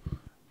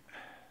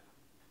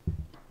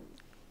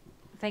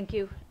 Thank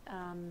you.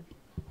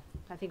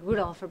 I think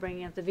Rudolph for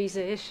bringing up the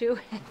visa issue,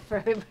 for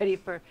everybody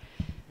for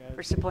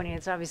supporting it.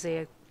 It's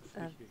obviously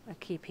a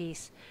key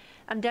piece.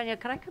 Daniel,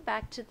 can I come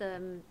back to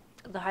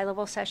the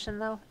high-level session,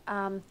 though?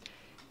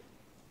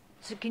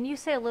 So can you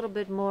say a little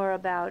bit more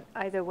about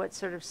either what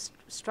sort of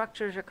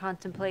structures you're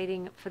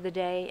contemplating for the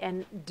day,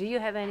 and do you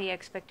have any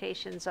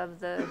expectations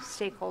of the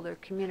stakeholder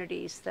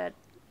communities that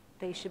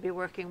they should be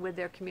working with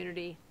their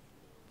community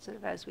sort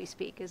of as we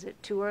speak? Is it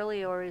too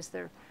early, or is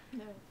there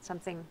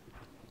something?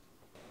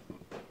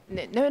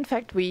 No, in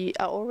fact, we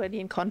are already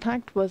in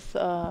contact with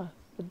the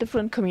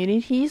different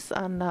communities,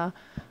 and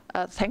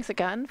thanks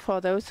again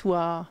for those who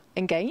are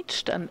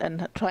engaged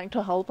and trying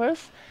to help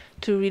us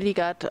to really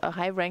get a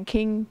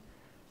high-ranking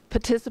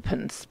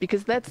participants,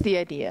 because that's the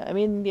idea. I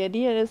mean, the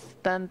idea is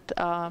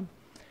that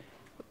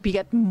we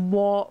get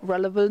more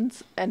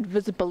relevance and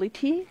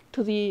visibility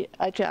to the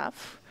IGF,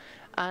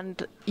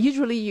 and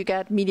usually you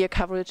get media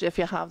coverage if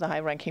you have the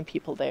high-ranking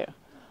people there.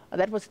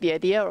 That was the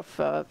idea of,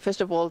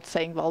 first of all,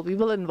 saying, well, we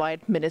will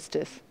invite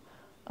ministers,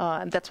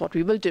 and that's what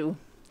we will do.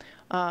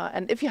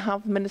 And if you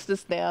have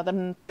ministers there,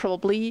 then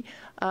probably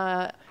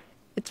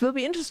it will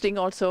be interesting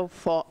also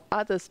for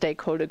other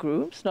stakeholder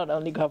groups, not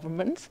only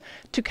governments,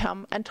 to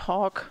come and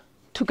talk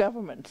to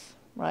governments,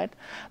 right?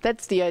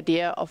 That's the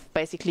idea of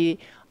basically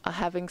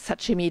having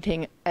such a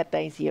meeting at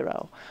day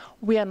 0.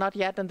 We are not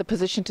yet in the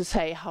position to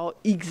say how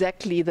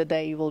exactly the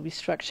day will be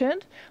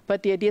structured,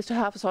 but the idea is to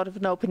have sort of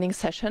an opening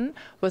session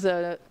with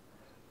an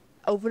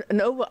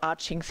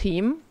overarching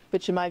theme,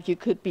 which in my view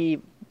could be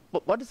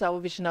what is our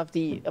vision of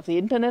the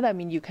internet. I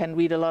mean, you can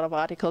read a lot of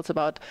articles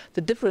about the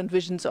different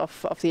visions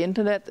of the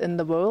internet in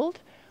the world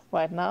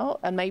right now,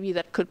 and maybe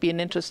that could be an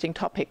interesting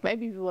topic.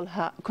 Maybe we will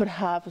could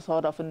have a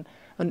sort of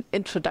an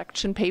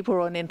introduction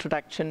paper or an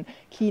introduction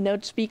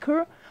keynote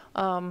speaker,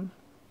 and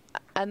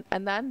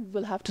then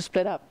we'll have to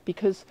split up,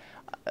 because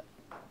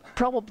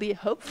probably,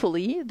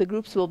 hopefully, the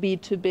groups will be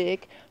too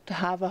big to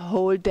have a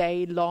whole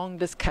day long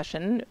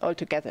discussion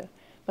altogether.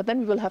 But then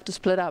we will have to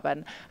split up,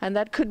 and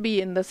that could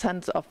be in the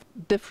sense of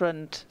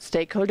different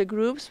stakeholder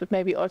groups, but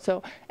maybe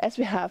also, as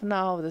we have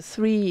now the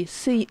 3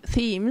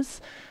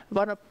 themes,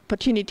 one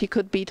opportunity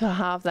could be to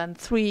have then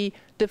 3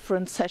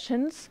 different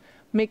sessions,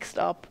 mixed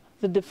up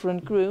the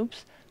different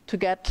groups, to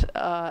get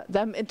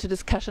them into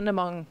discussion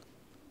among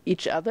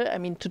each other. I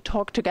mean, to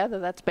talk together,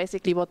 that's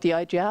basically what the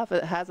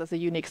IGF has as a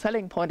unique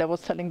selling point. I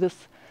was telling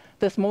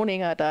this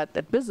morning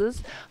at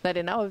business, that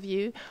in our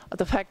view,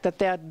 the fact that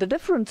the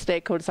different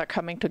stakeholders are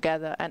coming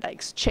together and are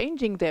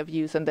exchanging their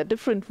views and their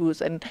different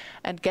views and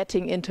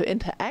getting into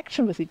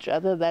interaction with each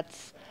other,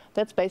 that's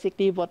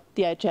basically what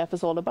the IGF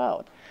is all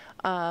about.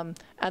 And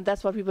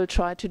that's what we will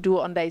try to do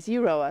on day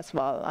 0 as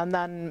well. And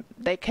then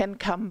they can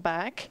come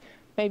back,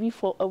 maybe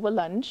over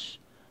lunch,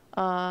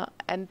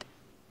 and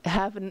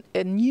have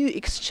a new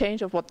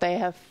exchange of what they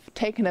have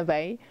taken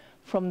away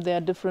from their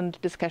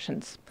different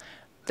discussions.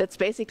 That's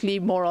basically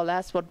more or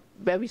less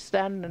where we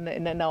stand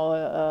in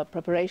our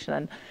preparation.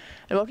 And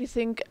what we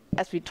think,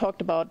 as we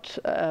talked about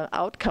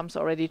outcomes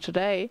already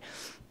today,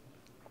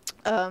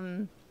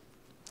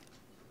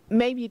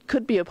 maybe it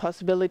could be a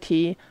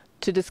possibility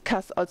to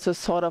discuss also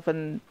sort of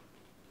an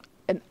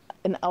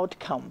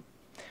outcome.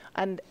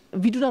 And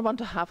we do not want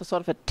to have a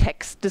sort of a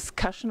text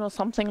discussion or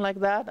something like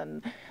that,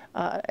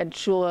 and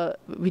sure,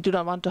 we do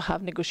not want to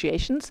have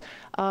negotiations.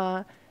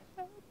 But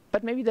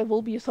maybe there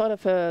will be sort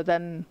of a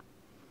then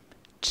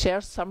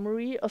share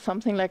summary or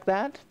something like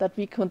that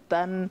we could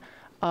then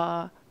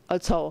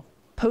also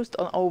post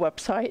on our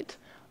website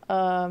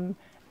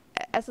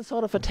as a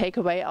sort of a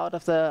takeaway out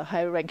of the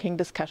high-ranking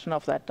discussion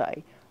of that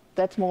day.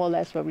 That's more or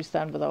less where we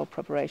stand with our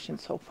preparation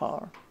so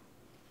far.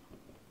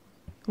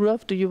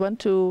 Rolf, do you want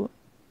to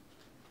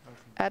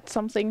add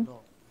something? No.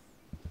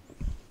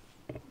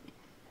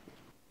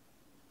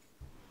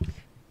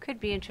 Could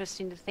be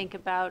interesting to think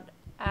about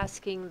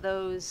asking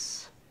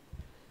those,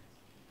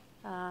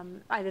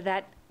 either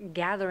that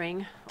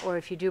gathering, or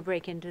if you do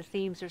break into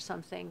themes or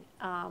something,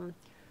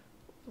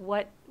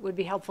 what would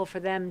be helpful for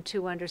them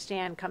to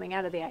understand coming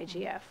out of the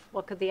IGF?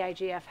 What could the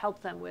IGF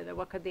help them with, or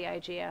what could the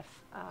IGF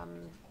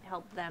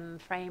help them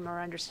frame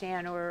or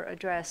understand or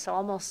address? So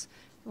almost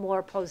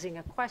more posing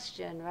a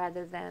question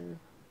rather than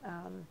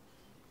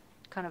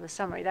kind of a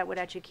summary. That would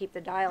actually keep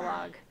the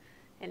dialogue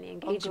and the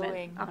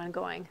engagement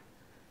ongoing.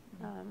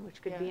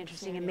 Which could be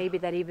interesting, and maybe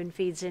that even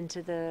feeds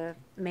into the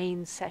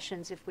main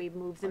sessions if we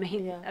move the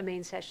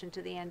main session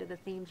to the end of the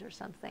themes or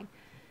something.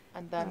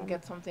 And then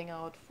get something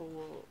out for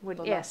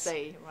the last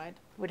day, right?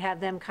 Would have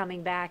them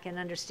coming back and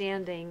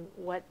understanding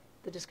what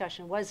the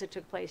discussion was that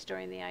took place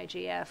during the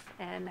IGF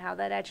and how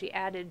that actually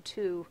added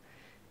to,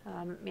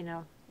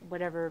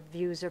 whatever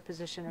views or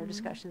position or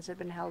discussions have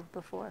been held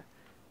before.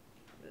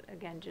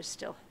 Again, just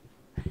still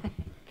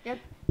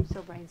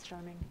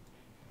brainstorming.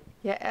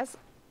 Yeah, as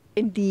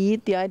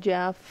indeed the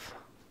IGF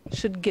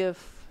should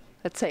give,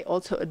 let's say,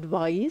 also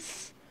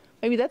advice.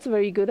 Maybe that's a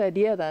very good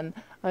idea then.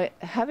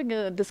 Having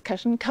a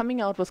discussion, coming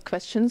out with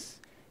questions,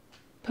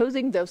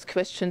 posing those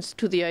questions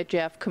to the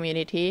IGF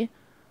community,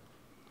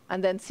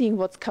 and then seeing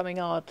what's coming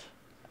out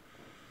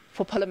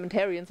for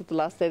parliamentarians at the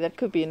last day. That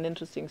could be an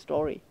interesting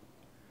story.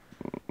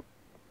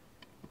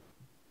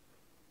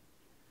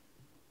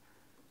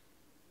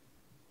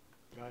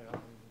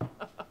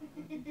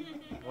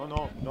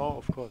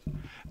 of course.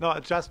 No,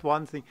 just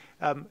one thing.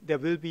 There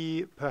will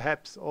be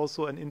perhaps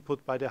also an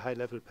input by the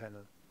high-level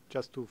panel,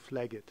 just to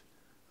flag it,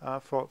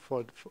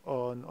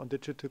 on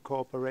digital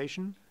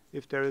cooperation.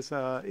 If there is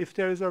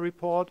a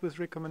report with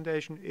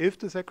recommendation, if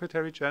the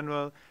Secretary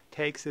General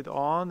takes it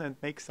on and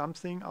makes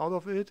something out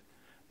of it,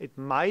 it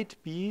might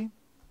be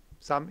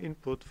some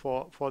input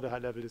for the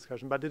high-level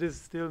discussion. But it is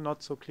still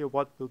not so clear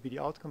what will be the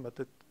outcome, but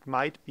it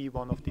might be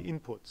one of the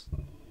inputs.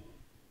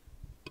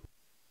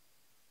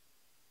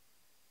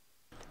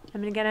 I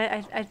mean,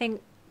 again, I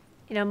think,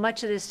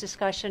 much of this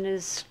discussion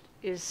is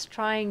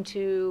trying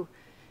to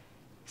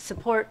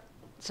support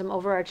some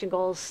overarching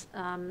goals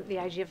the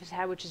IGF has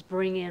had, which is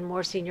bring in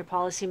more senior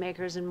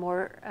policymakers and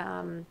more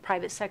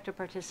private sector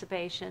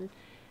participation,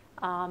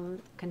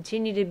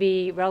 continue to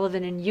be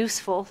relevant and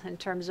useful in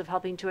terms of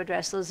helping to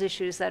address those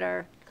issues that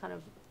are kind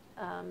of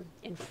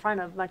in front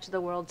of much of the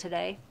world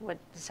today, what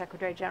the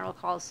Secretary General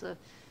calls the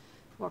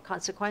more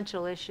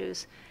consequential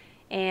issues,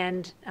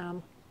 and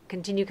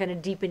continue kind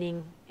of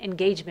deepening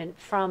engagement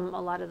from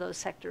a lot of those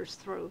sectors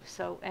through.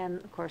 So, and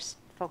of course,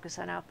 focus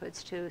on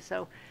outputs too.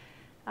 So.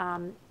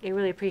 I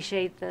really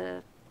appreciate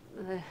the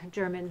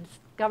German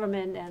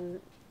government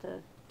and the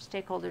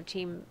stakeholder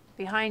team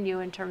behind you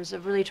in terms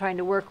of really trying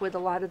to work with a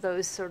lot of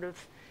those sort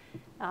of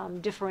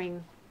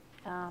differing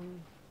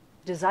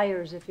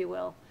desires, if you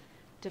will,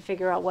 to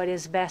figure out what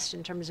is best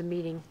in terms of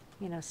meeting,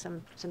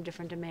 some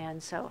different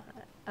demands. So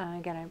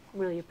again, I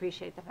really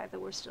appreciate the fact that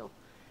we're still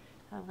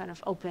kind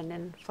of open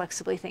and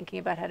flexibly thinking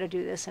about how to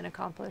do this and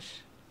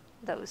accomplish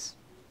those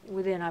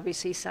within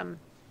obviously some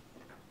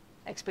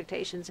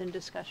expectations and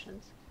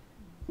discussions.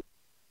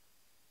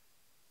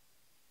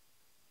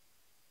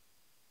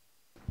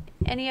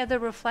 Any other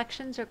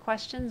reflections or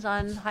questions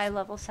on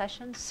high-level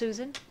sessions?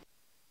 Susan?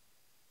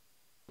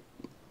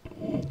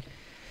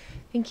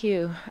 Thank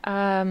you.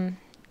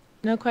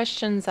 No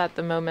questions at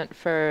the moment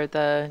for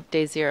the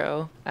day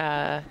zero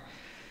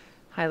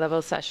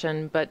high-level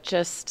session, but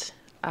just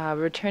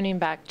returning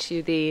back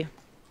to the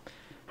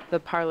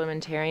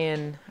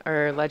parliamentarian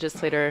or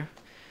legislator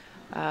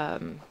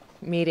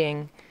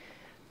meeting.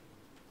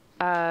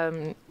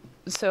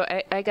 So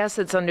I guess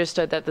it's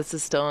understood that this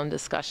is still in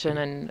discussion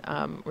and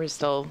we're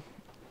still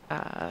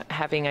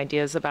having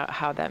ideas about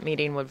how that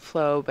meeting would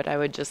flow, but I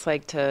would just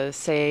like to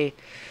say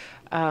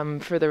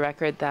for the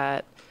record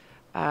that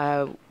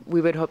we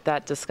would hope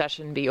that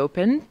discussion be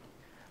open,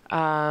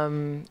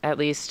 at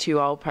least to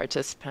all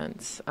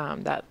participants,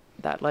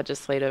 that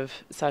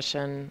legislative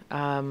session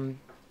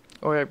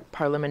or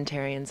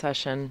parliamentarian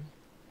session,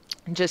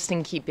 just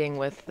in keeping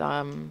with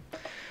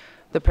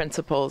the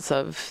principles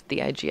of the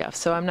IGF.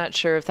 So I'm not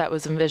sure if that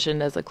was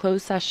envisioned as a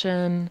closed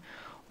session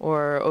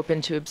or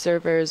open to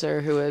observers or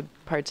who would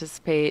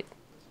participate.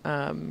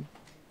 But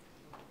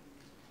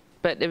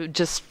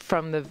just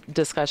from the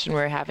discussion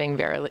we're having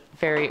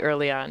very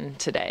early on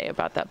today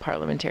about that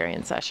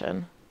parliamentarian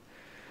session.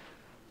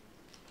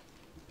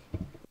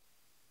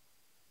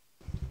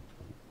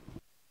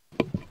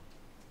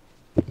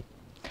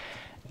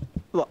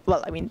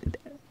 Well, I mean,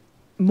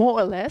 more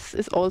or less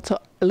is also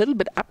a little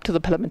bit up to the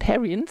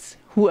parliamentarians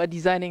who are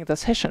designing the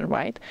session,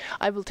 right?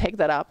 I will take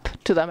that up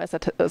to them, as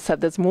I said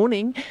this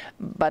morning,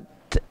 but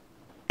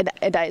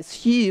and I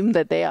assume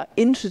that they are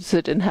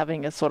interested in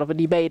having a sort of a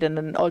debate and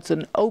then also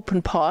an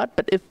open part.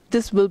 But if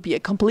this will be a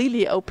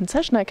completely open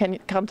session, I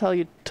can't tell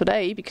you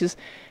today because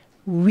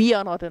we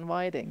are not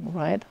inviting,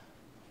 right?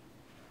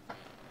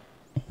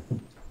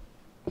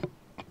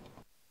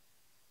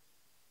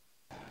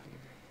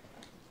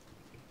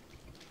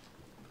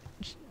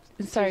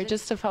 Sorry,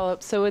 just to follow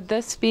up. So would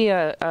this be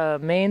a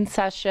main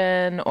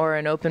session or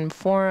an open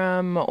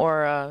forum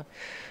or a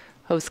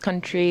host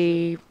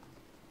country?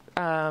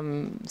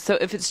 So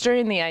if it's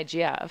during the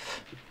IGF,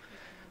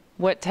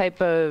 what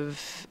type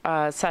of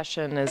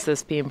session is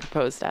this being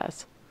proposed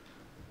as?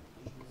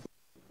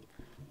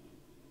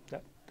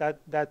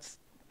 That's,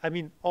 I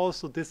mean,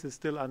 also this is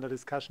still under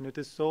discussion. It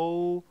is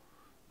so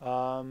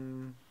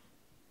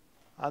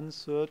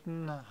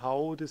uncertain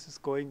how this is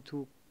going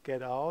to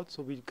get out.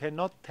 So we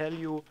cannot tell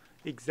you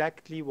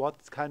exactly what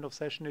kind of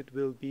session it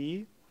will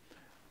be.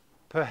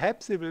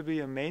 Perhaps it will be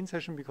a main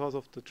session because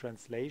of the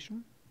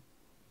translation.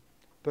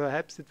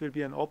 Perhaps it will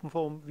be an open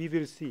forum. We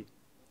will see.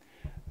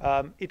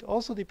 It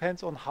also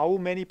depends on how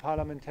many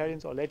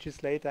parliamentarians or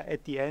legislators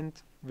at the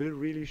end will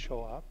really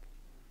show up.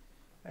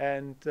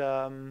 And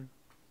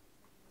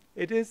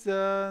it is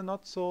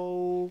not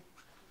so,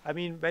 I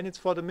mean, when it's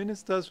for the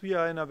ministers, we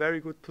are in a very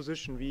good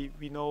position.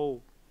 We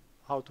know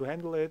how to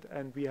handle it,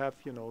 and we have,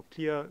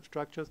 clear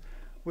structures.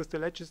 With the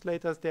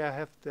legislators, they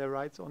have their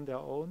rights on their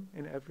own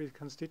in every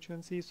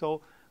constituency.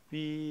 So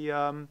we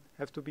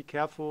have to be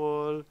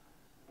careful.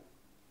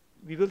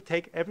 We will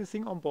take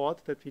everything on board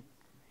that we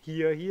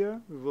hear here.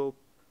 We will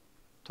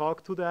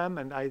talk to them,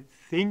 and I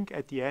think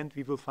at the end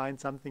we will find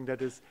something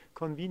that is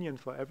convenient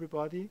for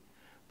everybody.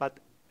 But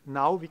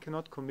now we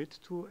cannot commit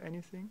to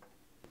anything.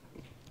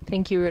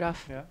 Thank you,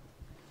 Rudolf. Yeah.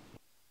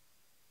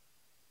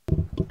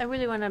 I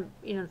really want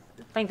to,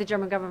 thank the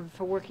German government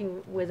for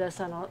working with us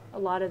on a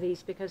lot of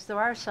these, because there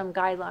are some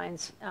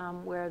guidelines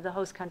where the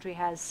host country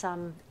has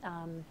some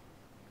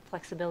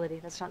flexibility.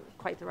 That's not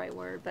quite the right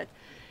word, but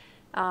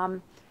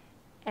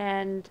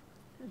and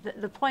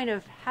the point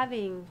of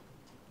having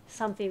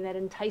something that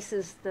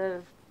entices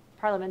the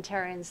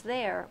parliamentarians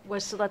there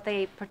was so that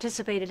they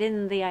participated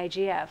in the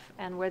IGF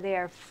and were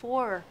there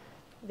for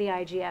the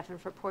IGF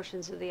and for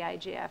portions of the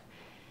IGF.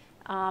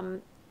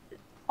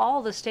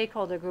 All the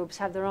stakeholder groups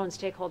have their own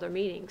stakeholder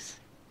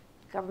meetings.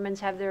 Governments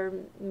have their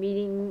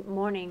meeting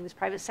mornings,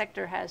 private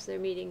sector has their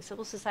meetings,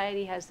 civil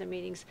society has their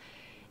meetings.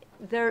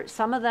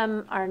 Some of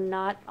them are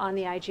not on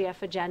the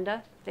IGF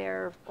agenda.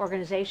 They're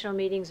organizational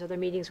meetings, or they're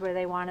meetings where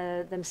they want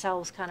to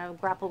themselves kind of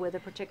grapple with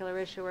a particular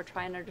issue or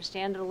try and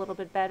understand it a little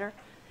bit better.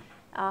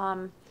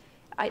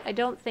 I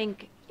don't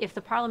think if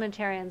the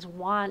parliamentarians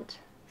want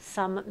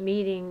some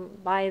meeting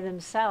by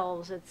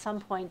themselves at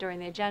some point during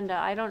the agenda,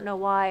 I don't know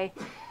why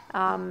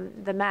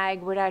the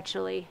MAG would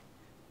actually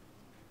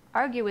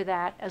argue with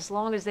that, as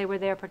long as they were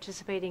there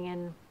participating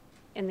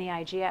in the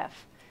IGF.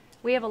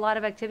 We have a lot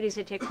of activities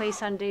that take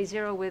place on day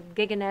zero with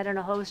GigaNet and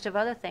a host of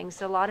other things.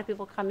 So a lot of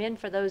people come in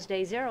for those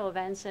day zero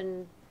events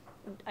and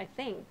I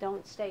think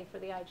don't stay for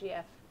the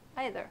IGF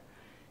either.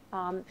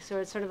 So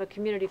it's sort of a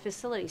community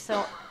facility.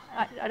 So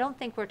I don't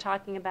think we're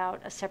talking about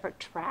a separate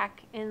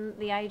track in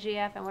the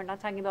IGF, and we're not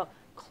talking about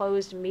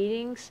closed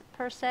meetings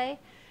per se.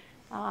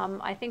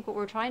 I think what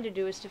we're trying to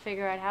do is to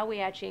figure out how we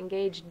actually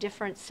engage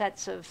different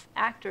sets of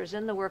actors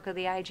in the work of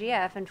the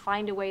IGF and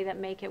find a way that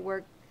makes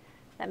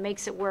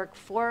it work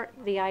for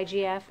the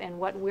IGF and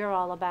what we're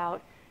all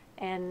about,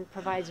 and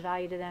provides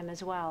value to them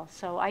as well.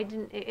 So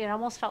it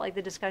almost felt like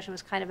the discussion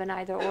was kind of an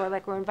either or,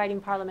 like we're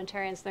inviting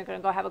parliamentarians, they're going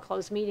to go have a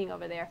closed meeting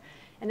over there.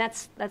 And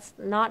that's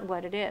not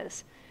what it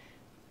is.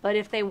 But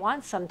if they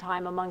want some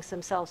time amongst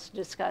themselves to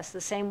discuss, the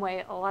same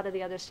way a lot of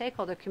the other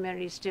stakeholder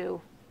communities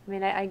do, I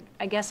mean,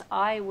 I guess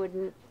I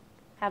wouldn't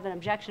have an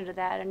objection to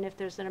that. And if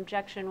there's an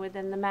objection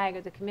within the MAG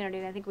or the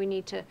community, I think we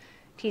need to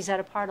tease that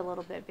apart a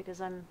little bit, because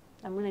I'm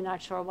really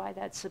not sure why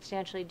that's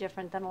substantially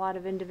different than a lot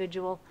of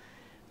individual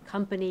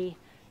company,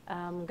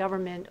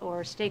 government,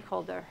 or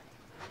stakeholder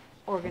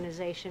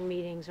organization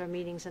meetings or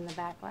meetings in the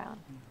background.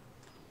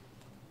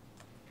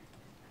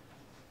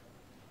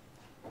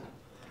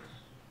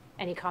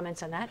 Any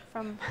comments on that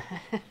from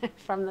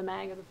from the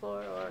MAG of the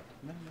floor or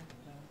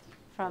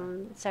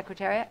from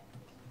Secretariat?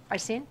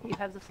 Arsene, you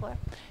have the floor.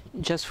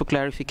 Just for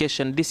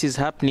clarification, this is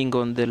happening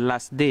on the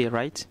last day,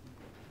 right?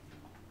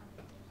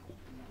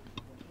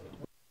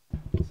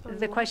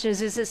 The question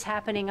is this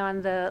happening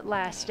on the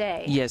last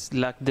day? Yes,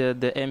 like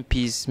the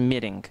MPs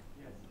meeting.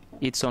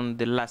 It's on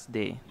the last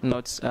day,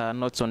 not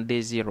on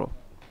day zero.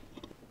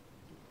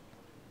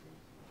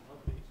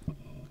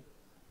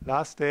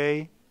 Last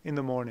day in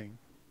the morning.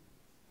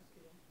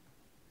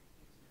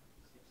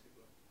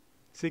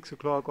 6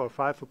 o'clock or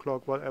 5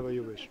 o'clock, whatever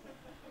you wish.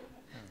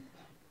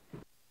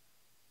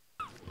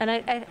 And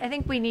I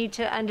think we need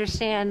to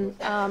understand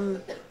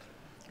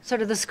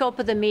sort of the scope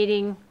of the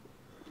meeting,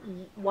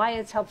 why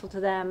it's helpful to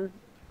them,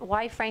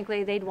 why,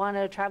 frankly, they'd want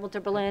to travel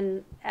to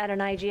Berlin at an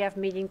IGF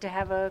meeting to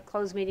have a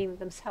closed meeting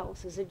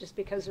themselves. Is it just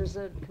because there's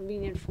a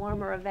convenient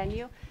forum or a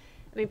venue?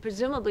 I mean,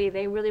 presumably,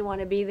 they really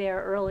want to be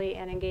there early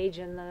and engage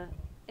in the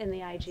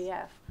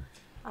IGF.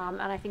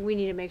 And I think we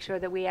need to make sure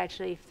that we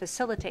actually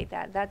facilitate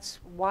that. That's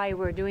why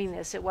we're doing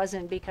this. It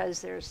wasn't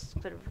because there's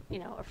sort of,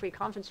 a free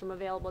conference room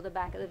available at the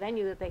back of the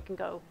venue that they can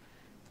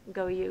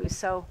go use.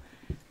 So,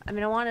 I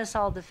mean, I want us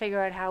all to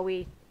figure out how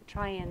we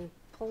try and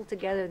pull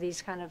together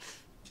these kind of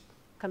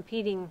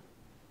competing,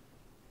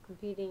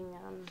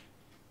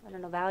 I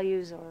don't know,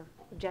 values or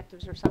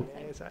objectives or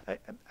something. Yes,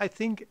 I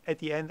think at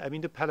the end, I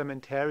mean, the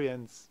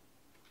parliamentarians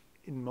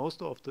in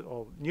most of the,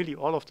 or nearly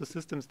all of the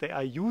systems, they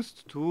are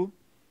used to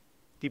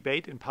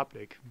debate in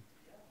public.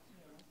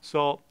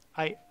 So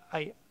I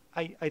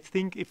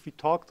think if we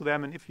talk to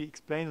them and if we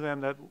explain to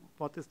them that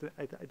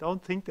I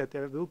don't think that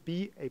there will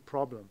be a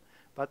problem,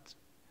 but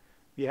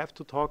we have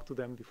to talk to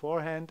them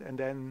beforehand, and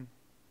then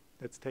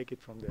let's take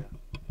it from there.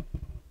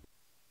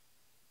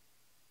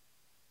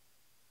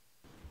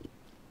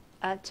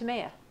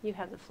 Tamea, you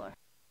have the floor.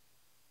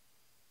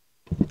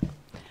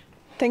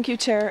 Thank you,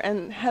 Chair,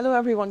 and hello,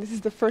 everyone. This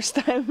is the first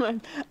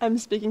time I'm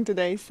speaking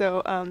today,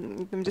 so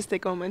let me just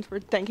take a moment for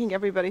thanking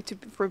everybody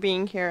for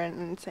being here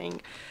and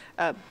saying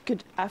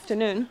good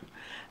afternoon.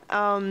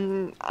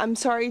 I'm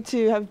sorry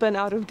to have been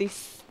out of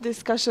these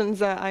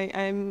discussions.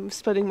 I'm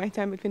splitting my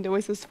time between the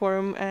Voices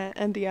Forum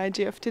and the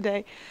IGF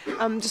today.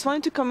 Just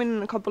wanted to come in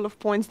on a couple of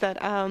points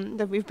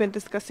that we've been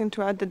discussing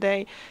throughout the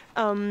day,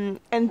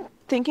 and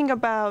thinking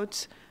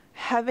about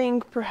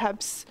having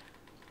perhaps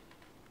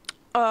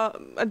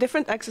a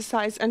different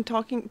exercise and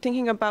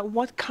thinking about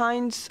what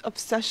kinds of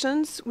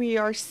sessions we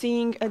are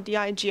seeing at the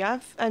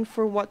IGF and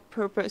for what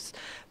purpose.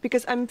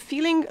 Because I'm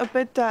feeling a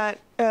bit that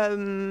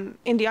in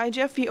the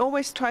IGF we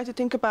always try to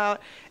think about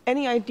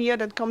any idea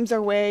that comes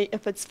our way,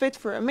 if it's fit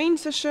for a main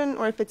session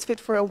or if it's fit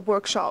for a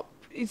workshop.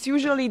 It's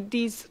usually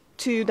these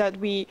two that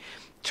we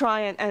try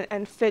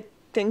and fit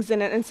things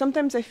in it. And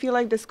sometimes I feel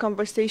like this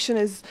conversation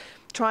is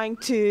trying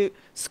to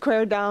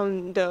square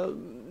down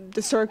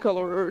the circle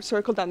or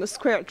circle down the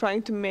square,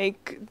 trying to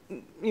make,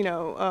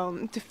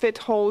 to fit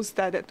holes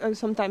that are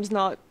sometimes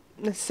not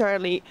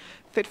necessarily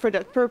fit for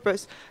that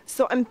purpose.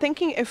 So I'm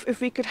thinking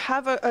if we could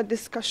have a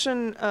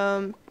discussion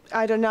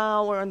either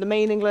now or on the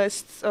mailing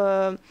lists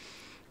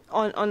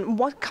on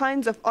what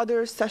kinds of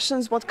other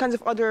sessions, what kinds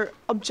of other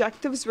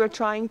objectives we're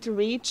trying to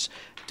reach.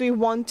 Do we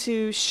want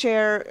to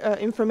share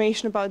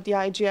information about the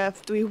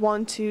IGF? Do we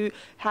want to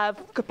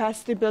have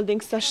capacity building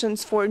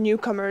sessions for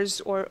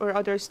newcomers or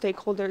other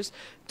stakeholders?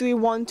 Do we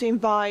want to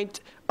invite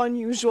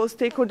unusual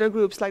stakeholder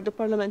groups like the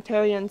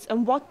parliamentarians?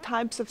 And what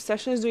types of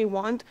sessions do we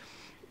want?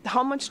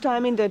 How much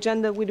time in the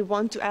agenda would we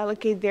want to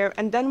allocate there?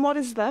 And then what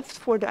is left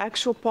for the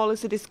actual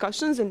policy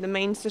discussions in the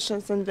main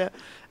sessions and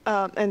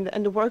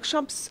the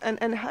workshops?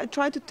 And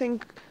try to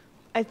think,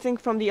 I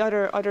think, from the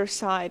other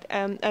side.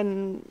 And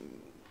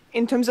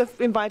in terms of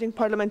inviting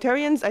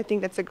parliamentarians, I think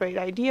that's a great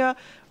idea.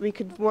 We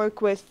could work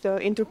with the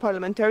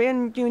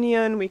Interparliamentarian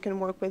Union. We can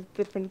work with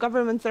different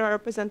governments that are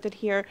represented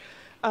here.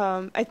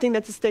 I think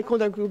that's a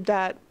stakeholder group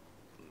that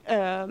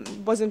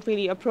wasn't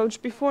really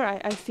approached before.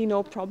 I see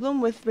no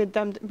problem with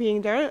them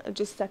being there.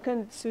 Just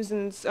second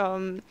Susan's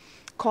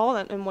call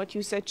and what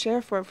you said,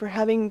 Chair, for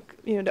having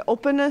the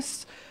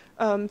openness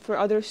for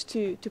others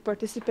to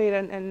participate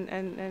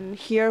and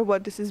hear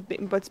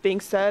what's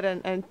being said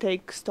and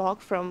take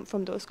stock from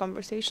those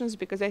conversations,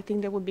 because I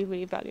think that would be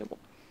really valuable.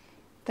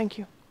 Thank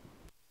you.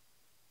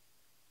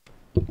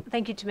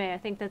 Thank you, Tomei. I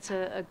think that's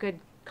a good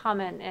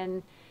comment.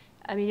 And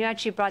I mean, you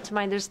actually brought to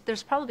mind,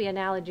 there's probably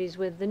analogies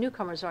with the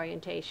newcomers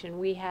orientation.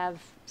 We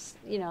have,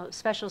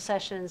 special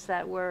sessions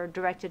that were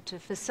directed to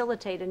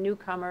facilitate a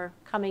newcomer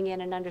coming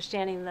in and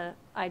understanding the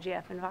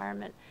IGF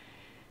environment.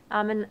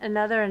 And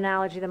another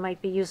analogy that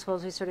might be useful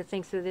as we sort of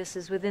think through this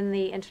is within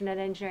the Internet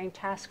Engineering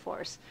Task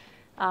Force,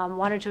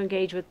 wanted to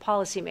engage with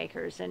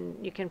policymakers.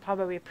 And you can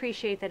probably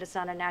appreciate that it's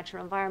not a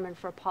natural environment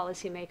for a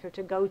policymaker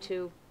to go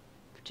to,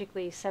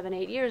 particularly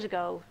 7-8 years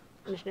ago,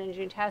 Internet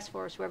Engineering Task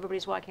Force, where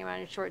everybody's walking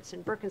around in shorts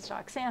and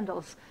Birkenstock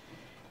sandals.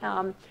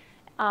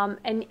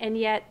 And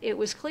yet it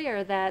was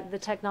clear that the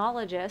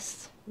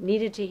technologists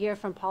needed to hear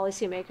from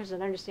policymakers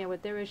and understand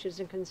what their issues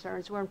and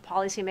concerns were, and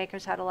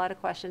policymakers had a lot of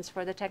questions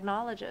for the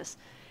technologists.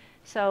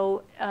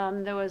 So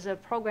there was a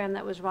program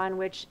that was run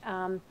which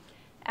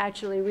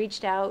actually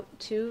reached out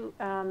to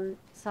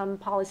some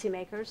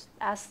policymakers,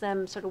 asked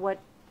them sort of what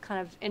kind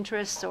of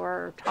interests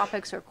or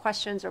topics or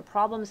questions or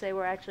problems they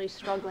were actually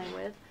struggling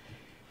with,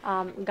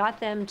 got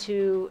them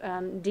to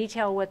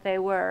detail what they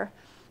were,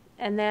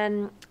 and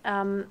then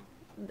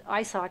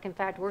ISOC, in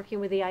fact, working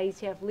with the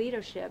IETF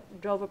leadership,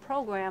 drove a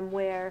program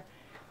where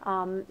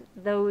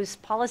those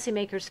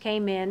policymakers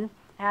came in,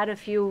 had a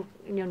few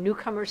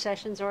newcomer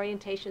sessions,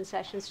 orientation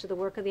sessions to the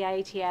work of the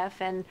IETF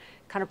and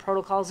kind of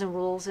protocols and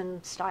rules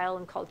and style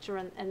and culture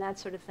and that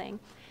sort of thing,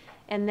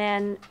 and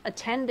then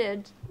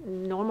attended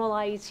normal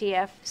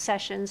IETF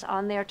sessions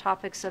on their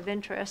topics of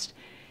interest,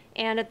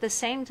 and at the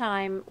same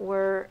time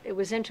it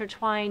was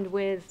intertwined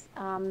with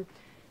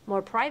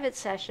more private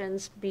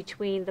sessions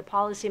between the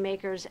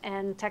policymakers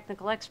and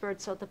technical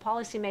experts, so the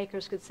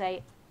policymakers could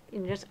say,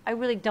 I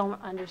really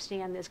don't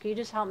understand this. Can you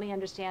just help me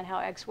understand how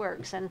X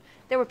works? And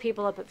there were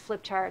people up at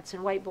flip charts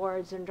and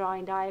whiteboards and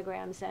drawing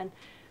diagrams, and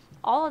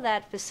all of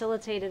that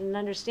facilitated an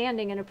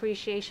understanding and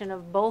appreciation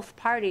of both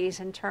parties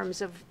in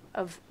terms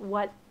of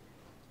what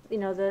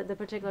the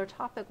particular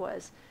topic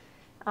was.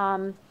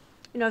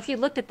 If you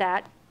looked at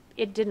that,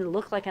 it didn't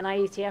look like an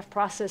IETF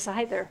process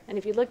either. And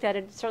if you looked at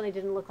it, it certainly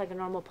didn't look like a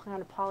normal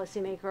kind of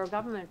policymaker or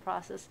government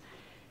process.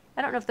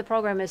 I don't know if the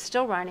program is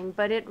still running,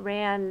 but it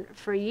ran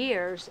for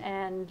years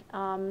and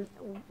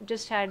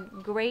just had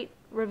great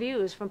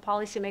reviews from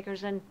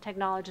policymakers and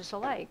technologists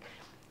alike.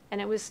 And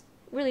it was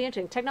really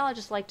interesting.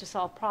 Technologists like to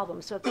solve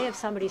problems. So if they have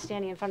somebody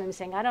standing in front of them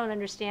saying, I don't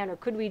understand, or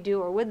could we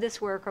do, or would this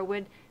work, or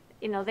would,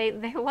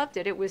 they loved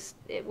it. It was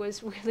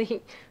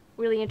really,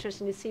 really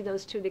interesting to see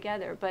those two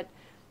together. But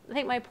I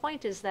think my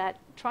point is that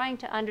trying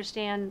to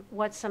understand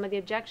what some of the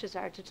objections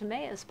are, to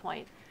Tomei's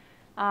point,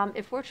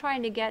 if we're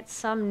trying to get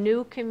some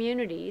new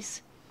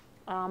communities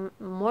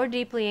more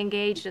deeply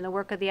engaged in the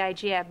work of the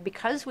IGF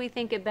because we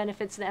think it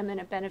benefits them and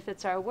it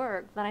benefits our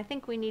work, then I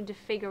think we need to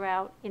figure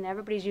out,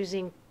 everybody's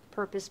using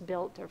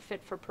purpose-built or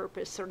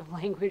fit-for-purpose sort of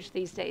language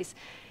these days.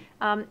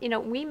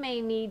 We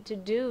may need to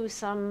do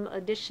some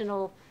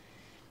additional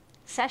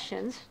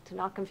sessions, to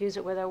not confuse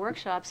it with our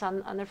workshops,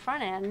 on the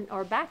front end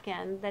or back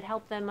end that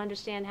help them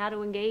understand how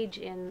to engage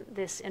in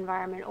this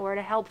environment, or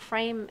to help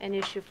frame an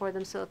issue for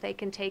them so that they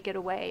can take it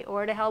away,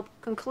 or to help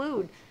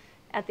conclude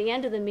at the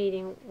end of the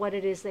meeting what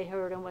it is they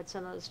heard and what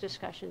some of those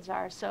discussions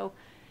are. So,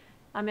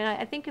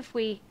 I think if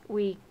we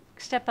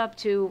step up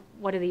to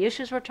what are the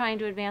issues we're trying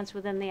to advance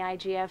within the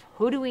IGF,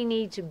 who do we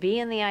need to be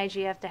in the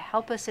IGF to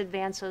help us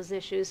advance those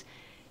issues,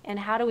 and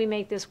how do we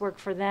make this work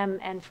for them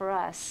and for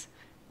us?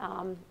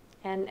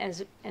 And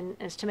as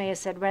Tomei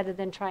said, rather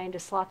than trying to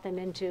slot them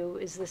into,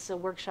 is this a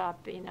workshop,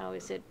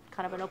 is it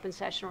kind of an open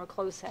session or a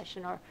closed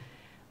session, or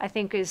I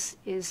think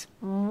is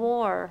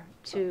more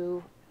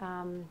to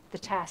the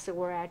task that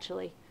we're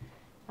actually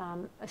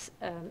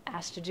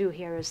asked to do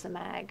here as the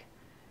MAG.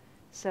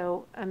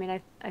 So, I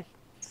mean, I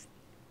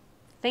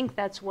think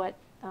that's what,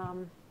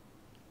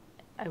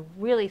 I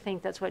really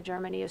think that's what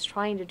Germany is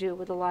trying to do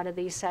with a lot of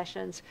these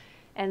sessions,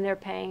 and they're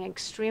paying an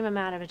extreme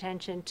amount of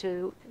attention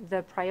to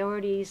the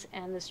priorities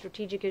and the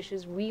strategic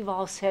issues we've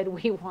all said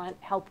we want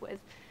help with.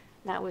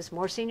 And that was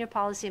more senior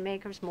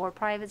policymakers, more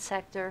private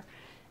sector,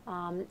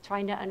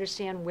 trying to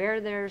understand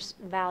where there's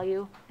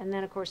value, and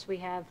then of course we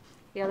have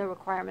the other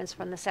requirements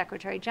from the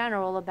Secretary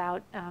General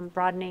about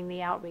broadening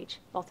the outreach,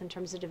 both in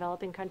terms of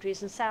developing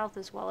countries in South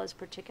as well as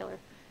particular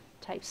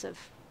types of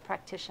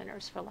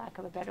practitioners, for lack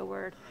of a better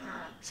word.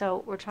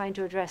 So we're trying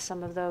to address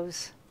some of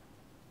those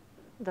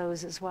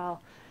as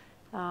well.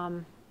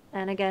 And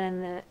again,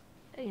 in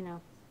the,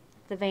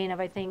 the vein of,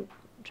 I think,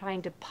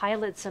 trying to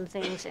pilot some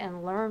things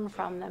and learn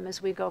from them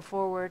as we go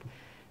forward.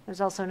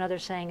 There's also another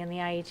saying in the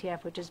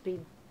IETF, which is be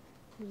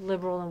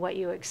liberal in what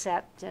you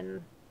accept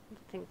and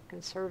I think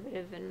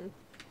conservative and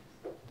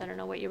I don't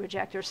know what you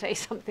reject, or say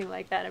something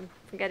like that. I'm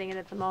forgetting it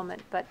at the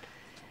moment, but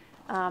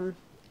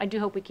I do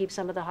hope we keep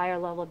some of the higher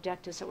level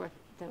objectives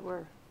that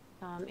were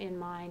in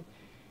mind.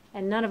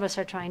 And none of us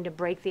are trying to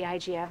break the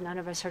IGF. None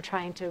of us are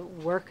trying to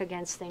work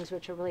against things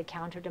which are really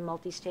counter to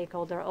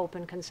multi-stakeholder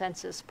open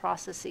consensus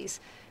processes.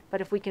 But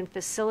if we can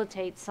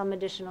facilitate some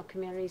additional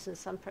communities and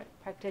some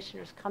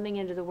practitioners coming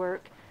into the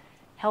work,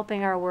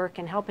 helping our work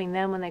and helping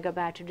them when they go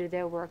back to do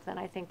their work, then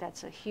I think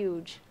that's a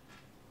huge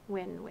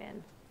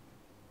win-win.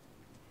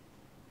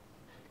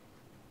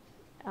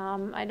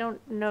 I don't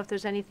know if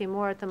there's anything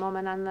more at the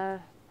moment on the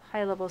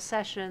high-level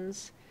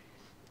sessions.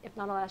 If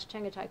not, I'll ask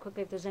Chengetai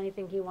quickly if there's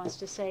anything he wants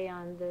to say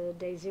on the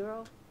day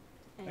zero.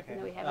 Anything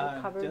that we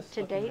haven't covered just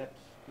to date?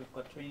 We've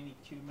got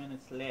 22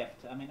 minutes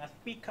left. I mean, I think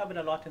we covered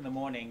a lot in the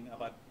morning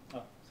about,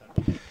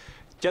 sorry.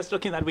 Just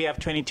looking that we have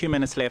 22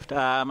 minutes left.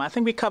 I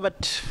think we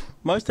covered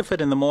most of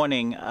it in the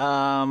morning.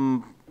 I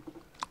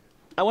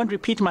won't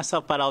repeat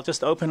myself, but I'll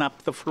just open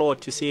up the floor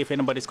to see if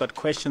anybody's got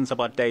questions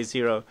about day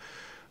zero.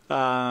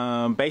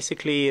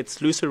 Basically,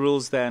 it's looser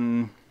rules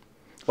than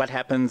what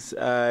happens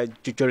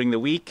during the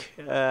week.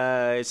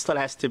 It still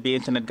has to be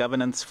internet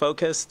governance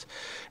focused,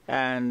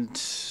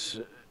 and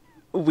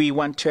we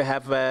want to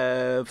have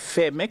a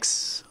fair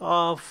mix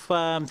of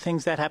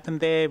things that happen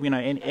there.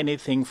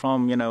 Anything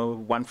from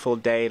one full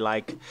day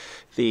like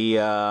the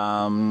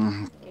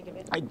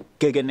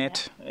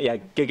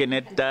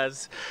GigaNet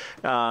does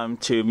to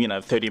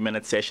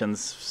 30-minute sessions.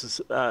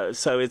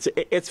 So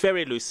it's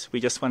very loose. We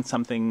just want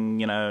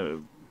something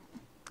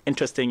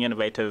interesting,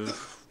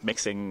 innovative,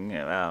 mixing,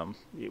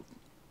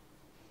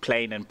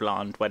 plain and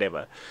blonde,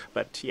 whatever.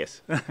 But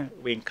yes,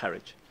 we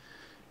encourage.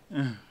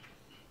 Are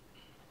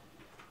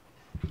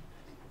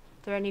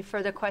there any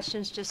further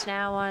questions just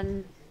now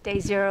on day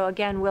zero?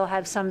 Again, we'll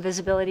have some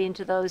visibility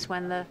into those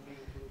when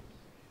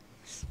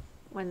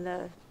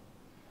the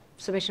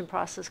submission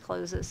process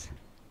closes.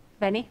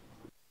 Benny?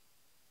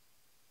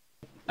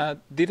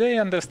 Did I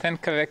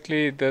understand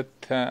correctly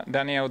that,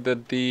 Daniel,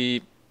 that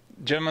the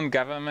German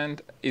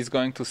government is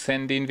going to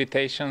send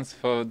invitations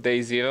for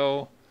day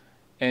zero,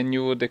 and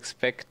you would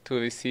expect to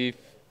receive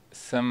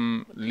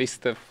some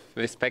list of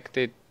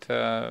respected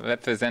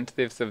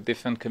representatives of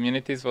different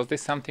communities? Was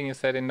this something you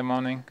said in the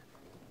morning?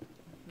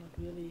 Not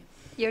really.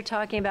 You're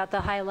talking about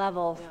the high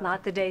level,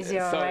 not the day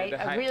zero, Sorry,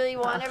 right? I really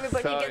want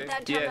everybody to get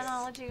that Yes,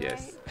 terminology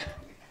yes.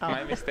 right.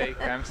 My mistake,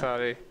 I'm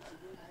sorry.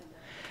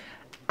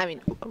 I mean,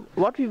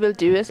 what we will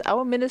do is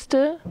our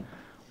minister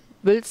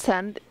will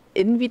send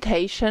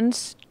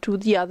invitations to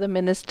the other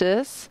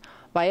ministers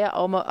via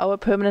our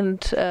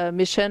permanent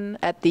mission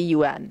at the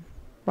UN,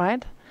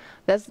 right?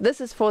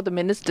 This is for the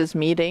ministers'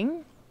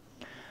 meeting.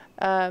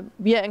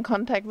 We are in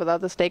contact with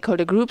other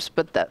stakeholder groups,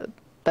 but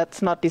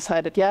that's not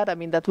decided yet. I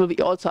mean, that will be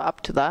also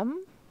up to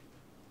them.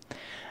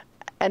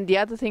 And the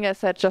other thing I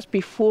said just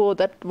before,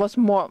 that was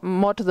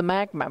more to the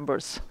MAG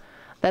members.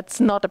 That's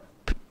not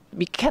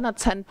we cannot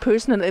send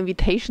personal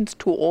invitations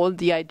to all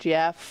the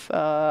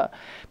IGF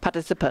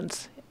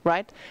participants,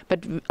 right?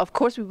 But of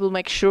course we will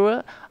make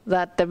sure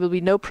that there will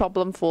be no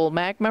problem for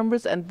MAG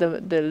members, and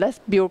the less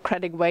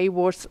bureaucratic way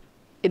was,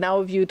 in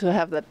our view, to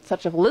have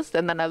such a list.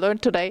 And then I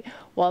learned today,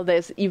 well,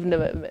 there's even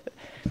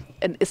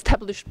an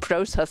established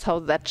process how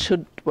that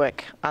should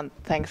work, and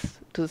thanks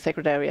to the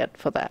Secretariat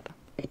for that.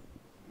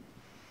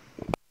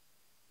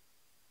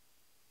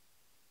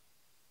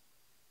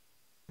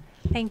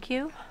 Thank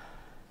you.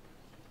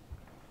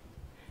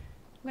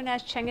 I'm going to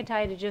ask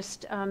Chengetai to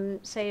just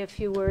say a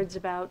few words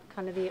about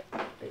kind of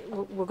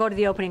we'll go to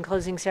the opening and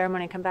closing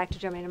ceremony and come back to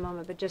Germany in a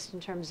moment, but just in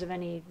terms of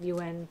any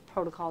UN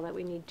protocol that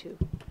we need to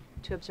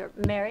observe.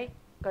 Mary?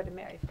 Go to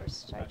Mary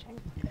first. Sorry,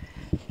 Chengetai.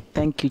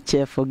 Thank you,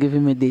 Chair, for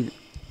giving me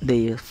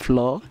the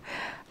floor.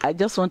 I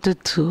just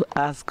wanted to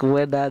ask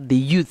whether the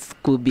youth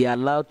could be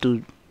allowed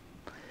to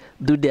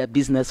do their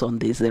business on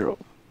day zero.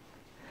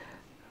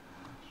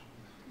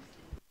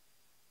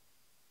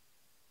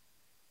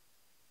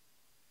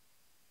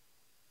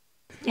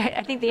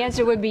 I think the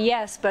answer would be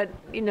yes, but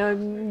you know,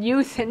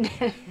 youth and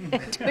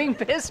doing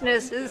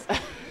business is.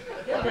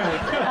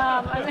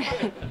 I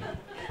mean,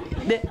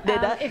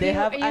 they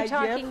have IGF.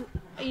 Talking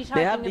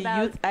they have the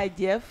about youth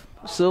IGF,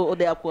 so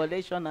they are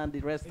coalition and the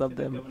rest of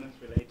them.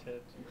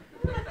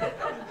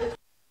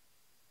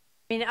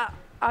 I mean,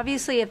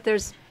 obviously, if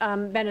there's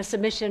been a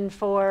submission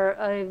for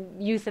a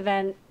youth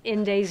event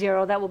in Day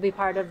Zero, that will be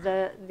part of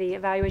the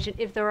evaluation.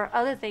 If there are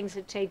other things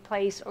that take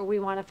place, or we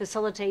want to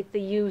facilitate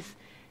the youth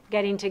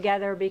getting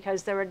together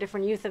because there are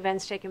different youth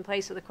events taking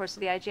place over the course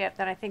of the IGF,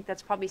 then I think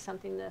that's probably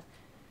something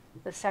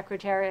the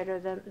Secretariat or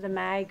the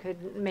MAG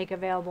could make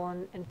available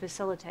and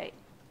facilitate.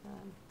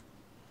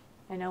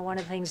 I know one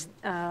of the things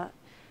a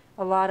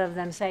lot of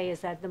them say is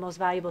that the most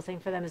valuable thing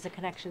for them is the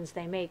connections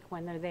they make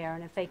when they're there,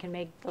 and if they can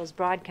make those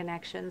broad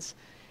connections,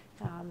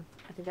 I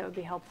think that would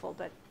be helpful,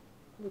 but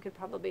we could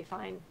probably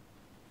find,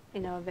 you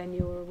know, a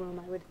venue or a room,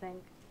 I would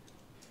think.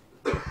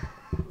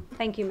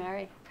 Thank you,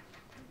 Mary.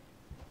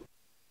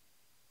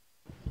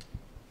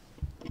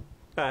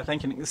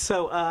 Thank you.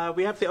 So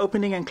we have the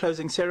opening and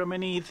closing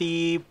ceremony.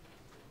 The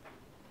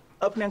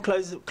opening and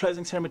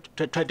closing ceremony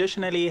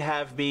traditionally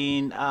have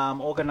been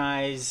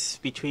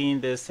organized between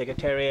the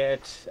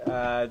Secretariat,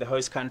 the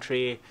host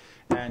country,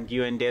 and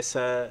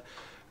UNDESA.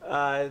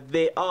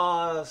 There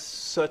are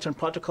certain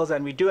protocols,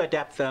 and we do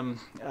adapt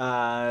them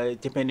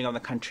depending on the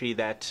country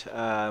that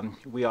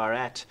we are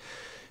at.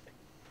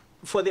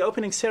 For the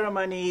opening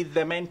ceremony,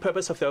 the main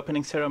purpose of the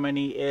opening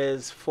ceremony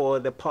is for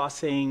the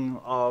passing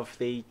of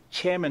the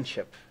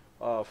chairmanship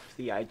of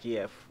the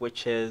IGF,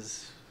 which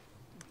is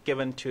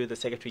given to the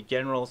Secretary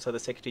General. So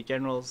the Secretary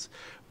General's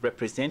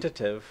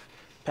representative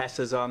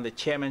passes on the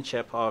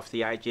chairmanship of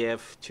the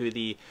IGF to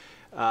the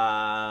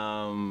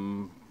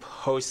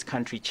host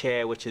country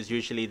chair, which is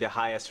usually the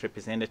highest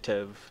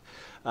representative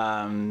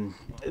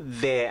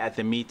there at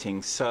the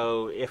meeting.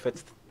 So if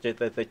it's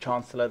the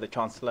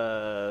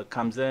Chancellor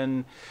comes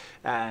in,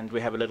 and we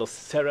have a little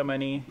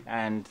ceremony,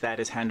 and that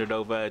is handed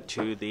over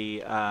to the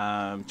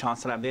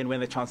Chancellor. And then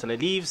when the Chancellor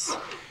leaves,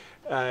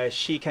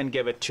 she can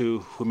give it to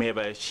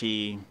whomever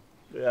she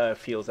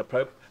feels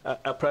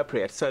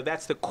appropriate. So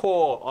that's the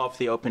core of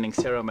the opening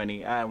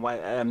ceremony.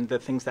 And the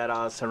things that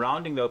are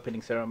surrounding the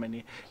opening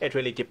ceremony, it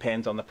really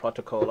depends on the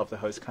protocol of the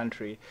host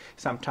country.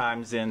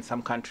 Sometimes in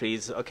some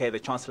countries, okay, the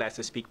Chancellor has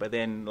to speak, but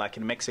then, like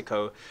in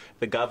Mexico,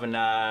 the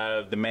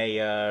governor, the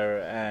mayor,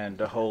 and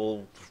a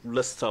whole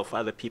list of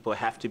other people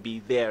have to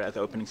be there at the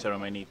opening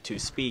ceremony to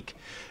speak,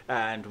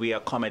 and we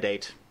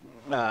accommodate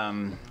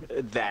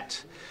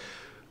that.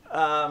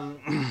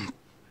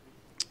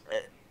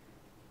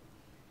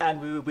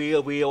 And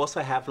we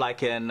also have,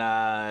 like in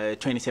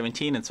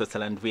 2017 in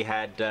Switzerland, we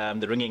had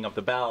the ringing of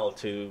the bell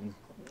to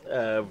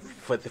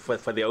for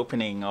the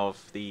opening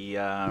of the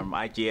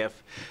IGF.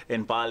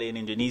 In Bali in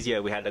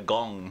Indonesia, we had a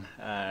gong.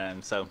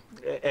 So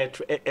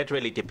it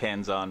really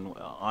depends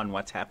on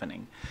what's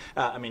happening.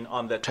 I mean,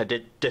 on the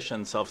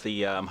traditions of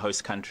the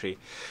host country.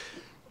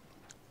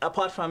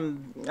 Apart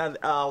from,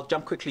 I'll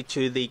jump quickly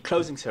to the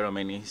closing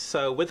ceremony.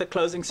 So with the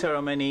closing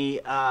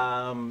ceremony,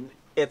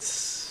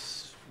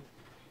 it's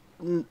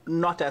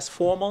not as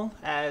formal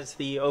as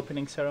the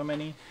opening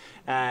ceremony,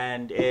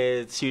 and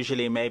it's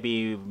usually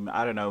maybe,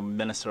 I don't know,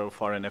 Minister of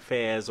Foreign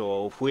Affairs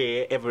or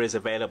whoever is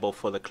available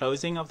for the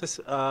closing of this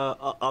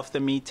of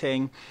the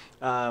meeting.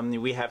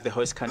 We have the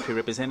host country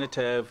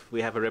representative.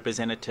 We have a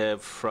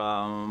representative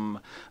from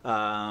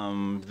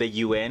the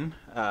UN,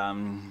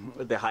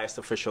 the highest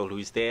official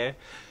who's there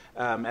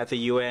at the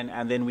UN,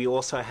 and then we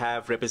also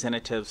have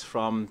representatives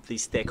from the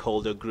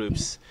stakeholder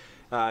groups.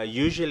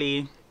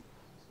 Usually,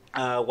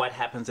 what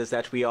happens is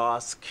that we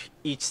ask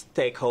each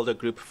stakeholder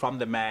group from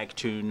the MAG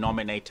to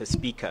nominate a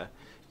speaker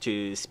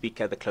to speak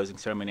at the closing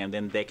ceremony, and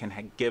then they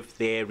can give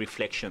their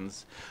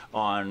reflections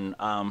on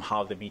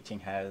how the meeting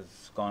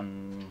has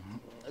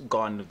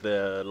gone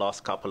the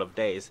last couple of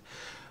days.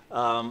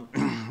 And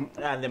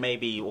there may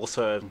be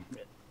also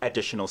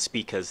additional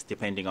speakers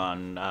depending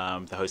on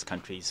the host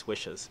country's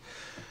wishes.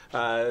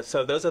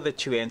 So those are the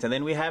two ends. And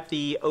then we have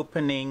the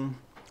opening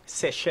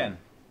session,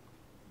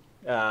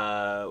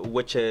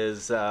 which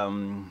is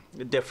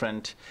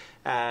different,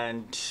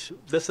 and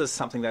this is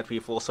something that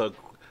we've also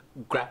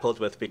grappled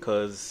with,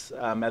 because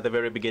at the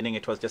very beginning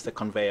it was just a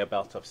conveyor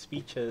belt of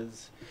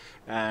speeches,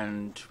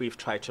 and we've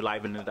tried to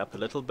liven it up a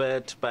little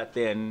bit. But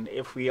then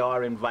if we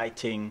are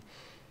inviting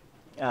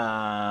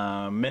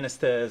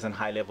ministers and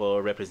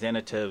high-level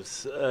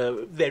representatives,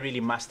 they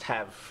really must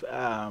have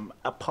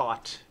a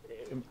part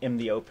in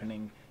the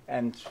opening.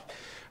 And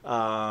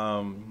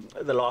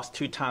the last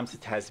two times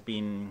it has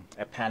been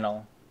a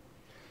panel.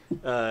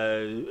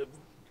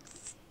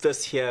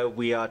 This year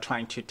we are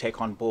trying to take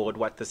on board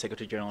what the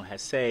Secretary General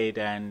has said,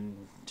 and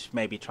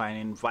maybe try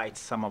and invite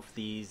some of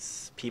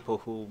these people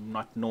who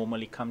not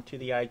normally come to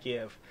the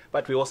IGF.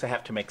 But we also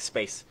have to make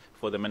space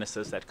for the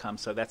ministers that come.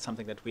 So that's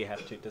something that we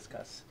have to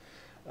discuss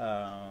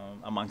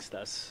amongst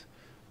us,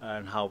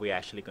 and how we're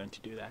actually going to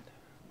do that.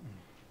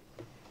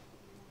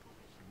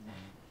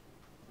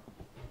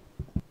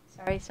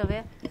 Sorry,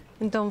 Sylvia?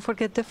 And don't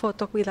forget the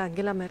photo with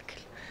Angela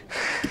Merkel.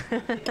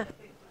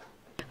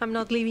 I'm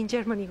not leaving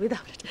Germany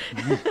without it.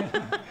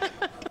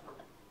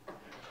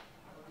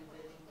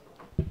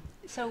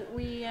 So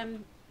we,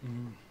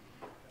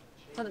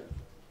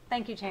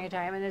 thank you, Changatai.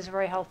 I mean, this is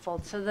very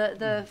helpful. So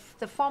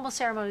the formal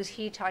ceremonies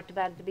he talked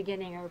about at the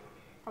beginning are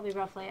probably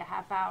roughly a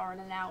half hour and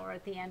an hour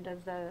at the end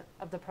of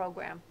the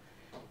program.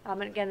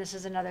 And again, this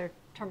is another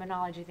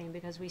terminology thing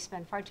because we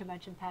spend far too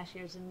much in past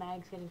years in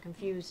MAGs getting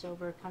confused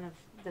over kind of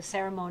the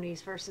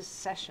ceremonies versus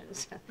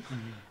sessions.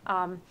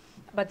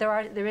 But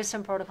there is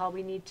some protocol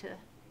we need to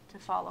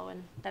follow,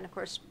 and then of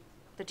course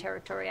the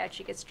territory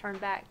actually gets turned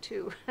back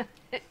to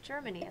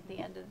Germany at the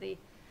end of the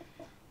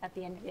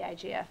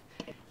IGF.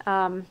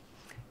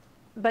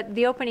 But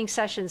the opening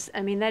sessions,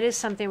 I mean, that is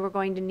something we're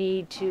going to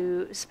need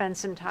to spend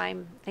some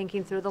time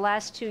thinking through. The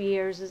last 2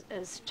 years,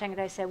 as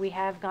Changatai said, we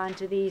have gone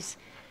to these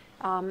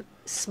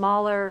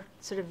smaller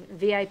sort of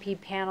VIP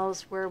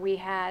panels where we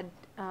had,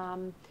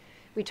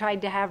 we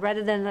tried to have,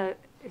 rather than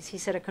as he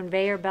said, a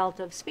conveyor belt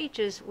of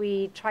speeches,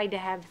 we tried to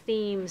have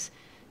themes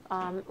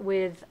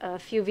with a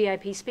few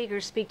VIP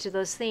speakers speak to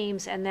those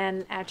themes and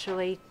then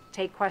actually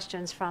take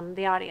questions from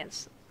the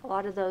audience. A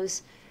lot of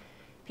those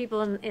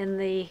people in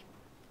the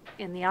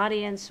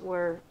audience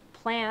were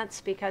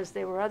plants because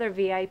there were other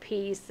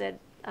VIPs that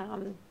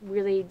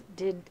really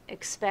did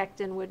expect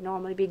and would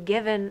normally be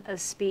given a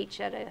speech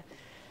at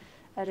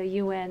a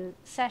UN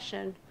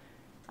session.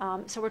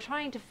 So we're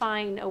trying to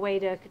find a way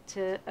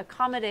to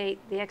accommodate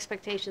the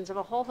expectations of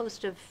a whole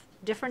host of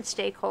different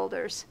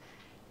stakeholders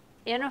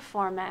in a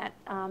format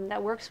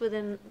that works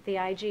within the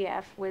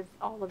IGF with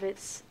all of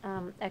its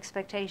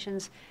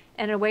expectations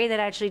in a way that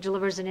actually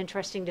delivers an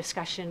interesting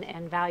discussion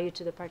and value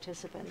to the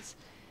participants.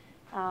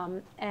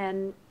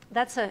 And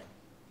that's a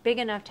big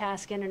enough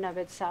task in and of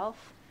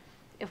itself.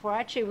 If we're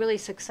actually really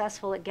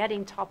successful at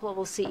getting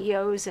top-level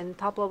CEOs and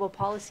top-level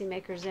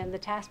policymakers in, the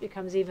task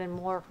becomes even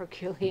more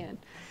Herculean.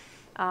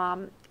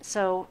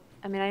 So,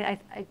 I mean,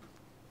 I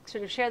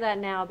sort of share that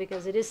now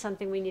because it is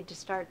something we need to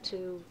start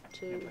to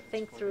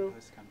think through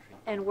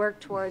and work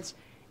towards,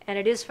 and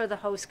it is for the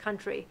host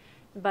country.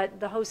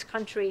 But the host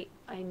country,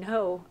 I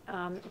know,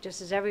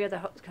 just as every other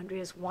host country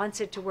is,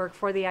 wants it to work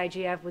for the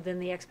IGF within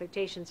the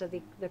expectations of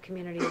the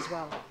community as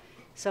well.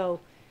 So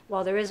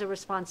while there is a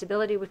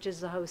responsibility, which is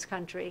the host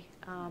country,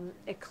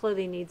 it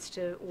clearly needs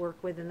to work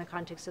within the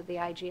context of the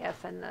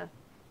IGF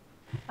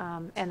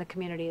and the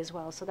community as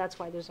well. So that's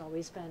why there's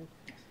always been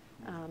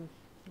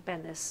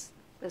this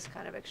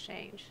kind of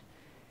exchange.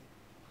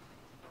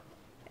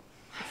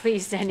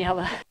 Please,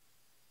 Daniela.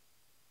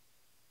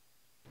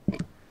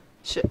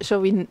 So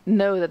we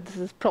know that this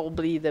is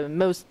probably the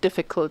most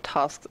difficult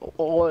task,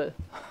 all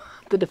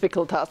the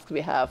difficult tasks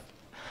we have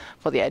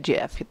for the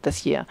IGF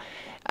this year.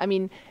 I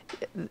mean,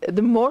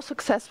 the more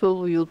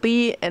successful we will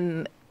be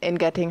in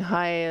getting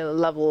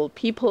high-level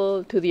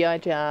people to the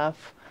IGF,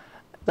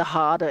 the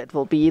harder it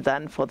will be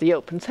then for the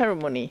open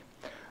ceremony.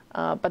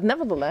 But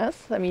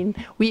nevertheless, I mean,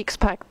 we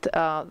expect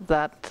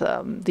that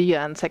the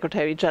UN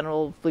Secretary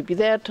General will be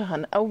there to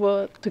hand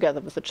over together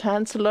with the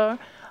Chancellor.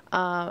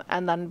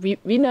 And then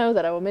we know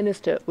that our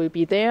minister will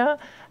be there.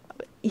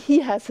 He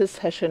has his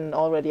session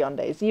already on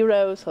day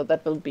 0, so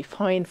that will be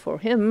fine for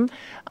him.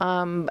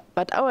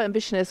 But our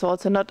ambition is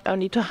also not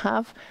only to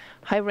have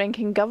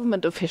high-ranking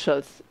government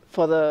officials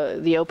for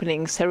the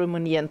opening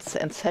ceremony and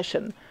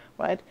session,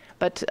 right?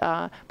 But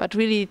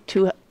really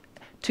to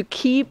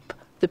keep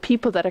the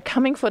people that are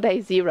coming for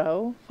day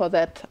 0 for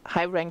that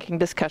high-ranking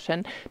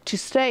discussion to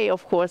stay,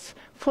 of course,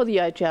 for the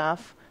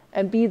IGF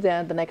and be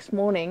there the next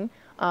morning.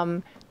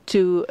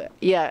 To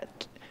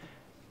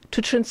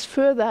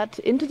transfer that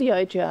into the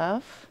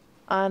IGF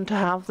and to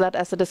have that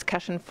as a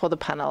discussion for the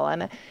panel.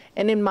 And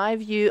in my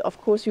view, of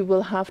course, we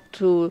will have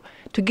to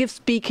give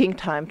speaking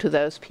time to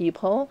those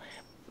people.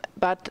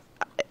 But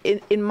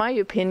in my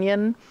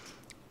opinion,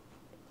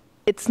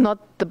 it's not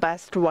the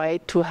best way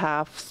to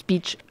have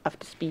speech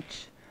after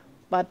speech.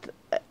 But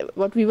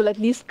what we will at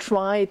least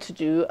try to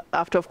do,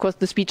 after, of course,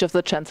 the speech of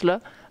the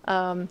Chancellor,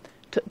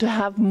 to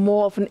have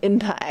more of an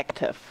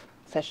interactive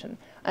session.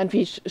 And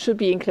we should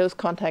be in close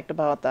contact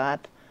about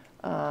that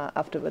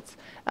afterwards.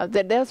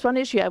 There's one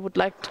issue I would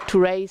like to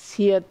raise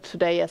here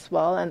today as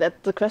well, and that's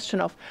the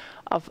question of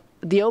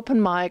the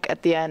open mic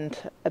at the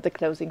end, at the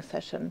closing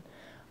session.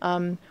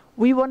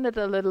 We wondered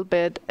a little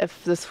bit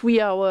if the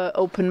 3-hour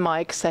open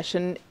mic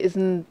session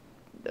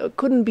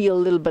couldn't be a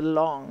little bit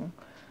long.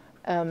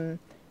 And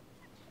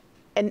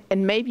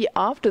maybe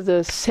after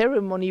the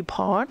ceremony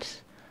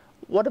part,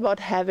 what about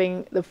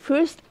having the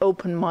first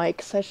open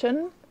mic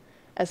session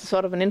as a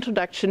sort of an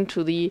introduction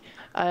to the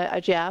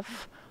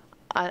IGF,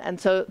 and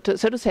so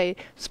to say,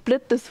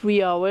 split the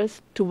 3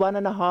 hours to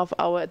 1.5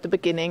 hours at the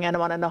beginning and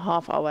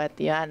 1.5 hours at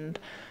the end.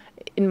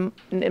 In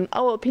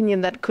our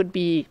opinion, that could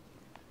be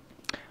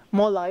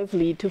more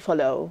lively to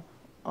follow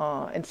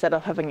instead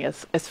of having a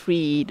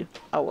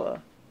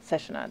 3-hour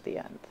session at the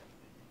end.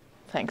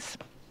 Thanks.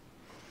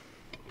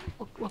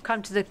 We'll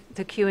come to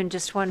the queue in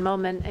just one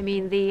moment. I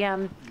mean,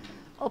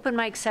 open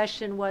mic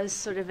session was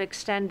sort of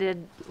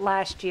extended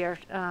last year.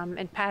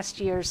 In past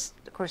years,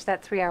 of course,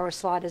 that 3-hour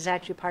slot is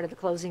actually part of the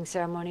closing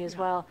ceremony as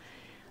well.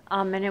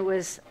 And it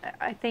was,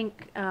 I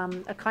think,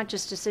 a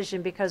conscious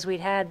decision because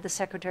we'd had the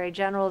Secretary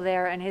General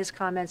there and his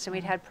comments, and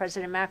we'd had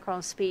President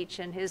Macron's speech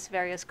and his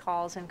various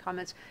calls and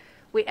comments.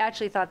 We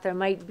actually thought there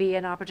might be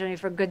an opportunity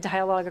for good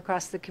dialogue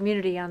across the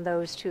community on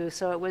those two,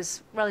 so it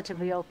was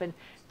relatively open.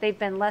 They've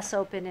been less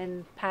open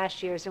in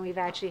past years, and we've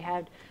actually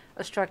had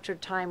a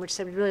structured time, which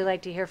said we'd really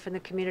like to hear from the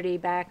community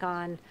back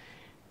on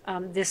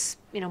this,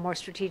 more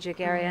strategic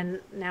area. And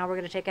now we're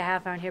going to take a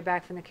half hour and hear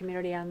back from the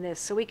community on this,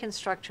 so we can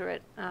structure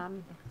it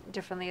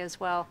differently as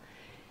well,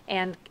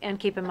 and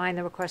keep in mind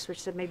the request, which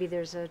said maybe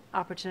there's an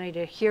opportunity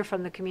to hear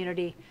from the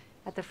community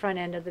at the front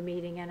end of the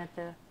meeting and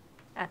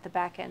at the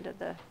back end of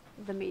the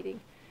meeting.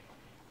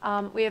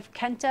 We have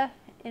Kenta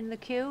in the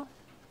queue.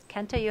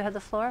 Kenta, you have the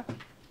floor.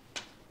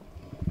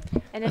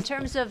 And in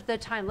terms of the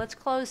time, let's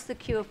close the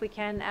queue if we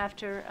can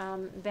after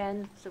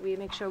Ben, so we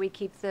make sure we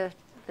keep the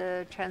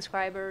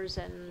transcribers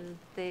and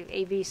the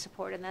AV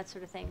support and that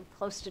sort of thing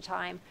close to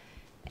time,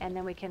 and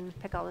then we can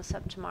pick all this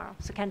up tomorrow.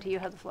 So Kenta, you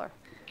have the floor.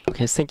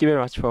 Okay, thank you very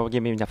much for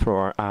giving me the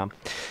floor.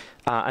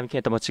 I'm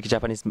Kenta Mochiki,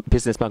 Japanese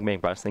Business Mag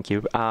member. Thank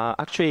you.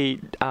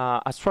 Actually,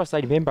 as far as I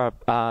remember,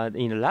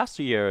 in last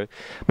year,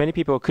 many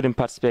people couldn't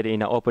participate in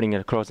the opening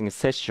and closing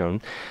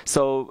session.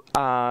 So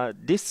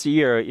this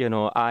year,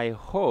 I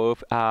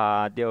hope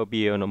there will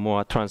be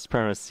more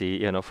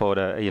transparency, for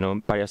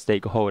the various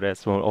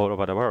stakeholders from all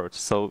over the world.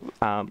 So,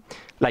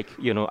 like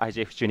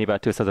IGF Geneva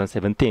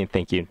 2017.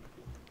 Thank you.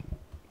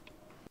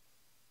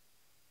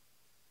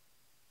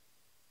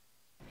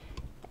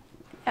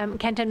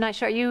 Kent, I'm not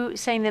sure. Are you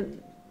saying that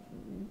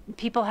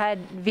people had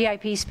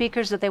VIP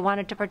speakers that they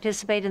wanted to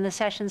participate in the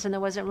sessions and there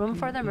wasn't room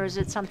for them, or is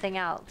it something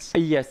else?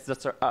 Yes,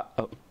 that's right.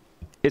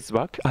 It's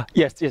work?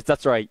 Yes,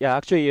 that's right. Yeah,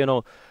 actually,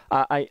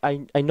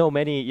 I know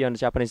many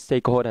Japanese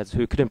stakeholders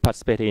who couldn't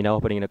participate in the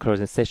opening and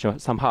closing session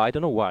somehow. I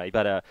don't know why,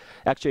 but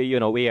actually,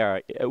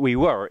 we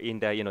were in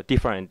the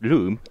different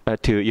room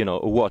to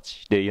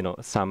watch the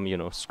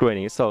some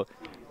screening. So.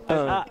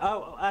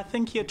 I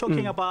think you're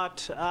talking about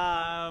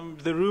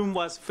the room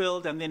was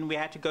filled and then we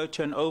had to go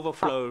to an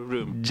overflow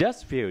room.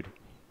 Just filled?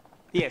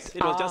 Yes,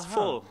 it was just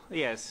full,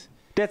 yes.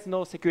 There's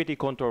no security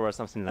control or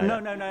something like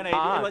that? No.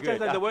 It was just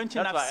that there weren't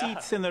enough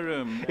seats in the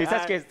room. In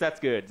that case,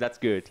 that's good. That's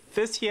good.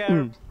 This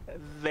year,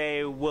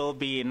 there will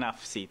be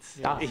enough seats.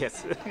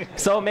 Yes.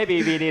 So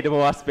maybe we need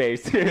more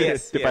space.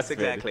 Yes,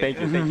 exactly. Thank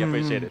you.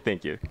 Appreciate it.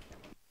 Thank you.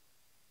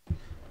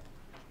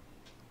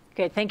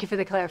 Okay, thank you for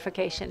the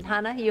clarification.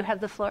 Hana, you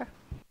have the floor.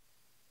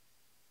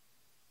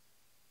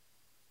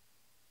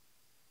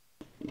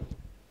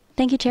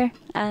 Thank you, Chair.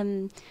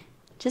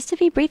 Just to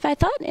be brief, I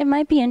thought it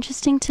might be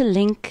interesting to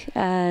link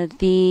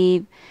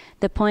the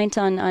point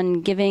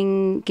on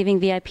giving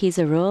VIPs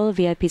a role,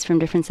 VIPs from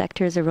different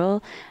sectors a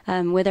role,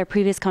 with our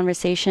previous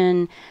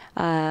conversation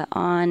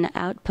on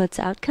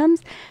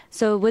outcomes.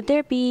 So would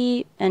there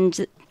be,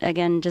 and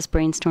again, just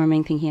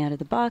brainstorming, thinking out of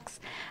the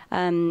box,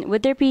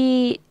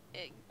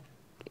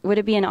 would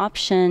it be an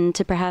option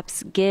to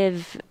perhaps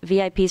give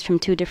VIPs from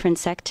two different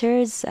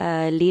sectors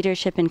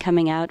leadership in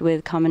coming out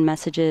with common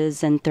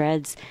messages and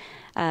threads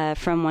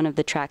from one of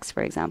the tracks,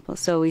 for example?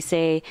 So we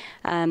say,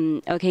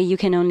 okay, you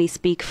can only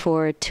speak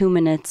for 2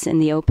 minutes in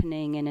the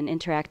opening in an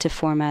interactive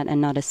format and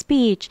not a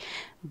speech,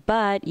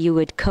 but you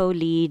would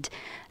co-lead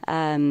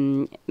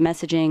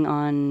messaging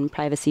on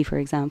privacy, for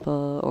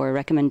example, or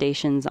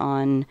recommendations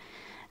on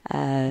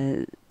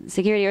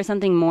security or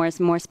something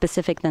more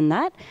specific than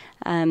that.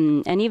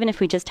 And even if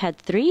we just had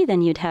 3,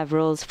 then you'd have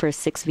roles for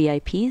 6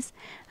 VIPs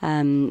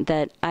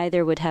that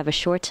either would have a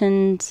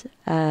shortened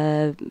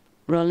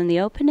role in the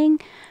opening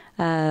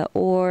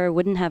or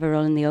wouldn't have a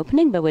role in the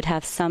opening but would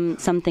have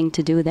something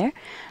to do there.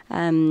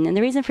 And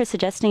the reason for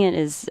suggesting it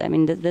is,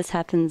 this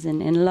happens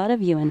in a lot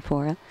of UN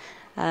fora.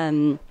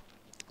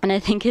 And I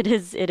think it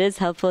is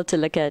helpful to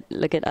look at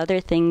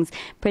other things,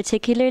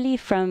 particularly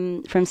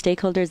from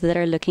stakeholders that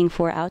are looking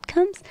for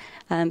outcomes,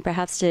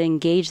 perhaps to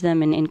engage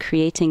them in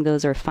creating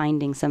those or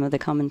finding some of the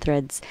common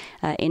threads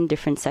in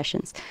different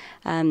sessions.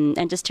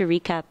 And just to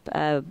recap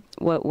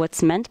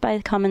what's meant by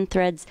common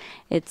threads,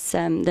 it's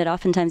that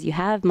oftentimes you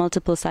have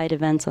multiple side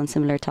events on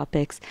similar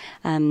topics.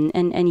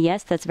 And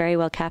yes, that's very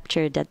well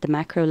captured at the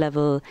macro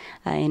level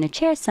in a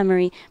chair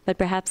summary, but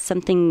perhaps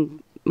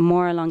something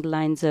more along the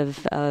lines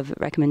of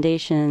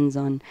recommendations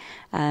on,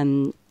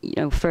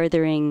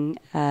 furthering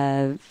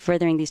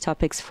these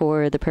topics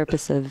for the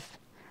purpose of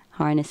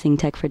harnessing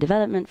tech for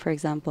development, for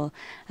example,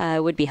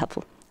 would be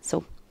helpful.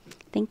 So,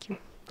 thank you.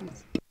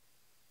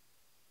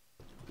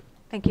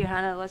 Thank you,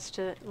 Hannah. Lots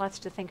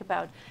to think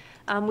about.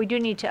 We do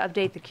need to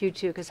update the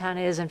Q2 because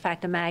Hannah is in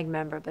fact a MAG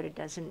member, but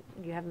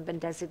you haven't been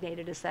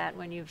designated as that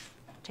when you've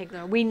taken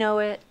over. We know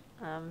it,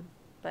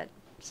 but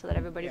so that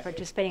everybody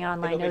participating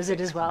online knows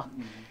it as well.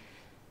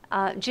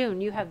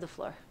 June, you have the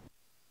floor.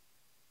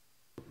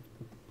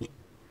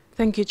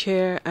 Thank you,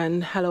 Chair,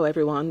 and hello,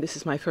 everyone. This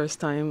is my first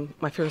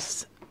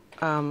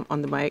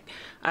on the mic.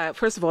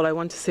 First of all, I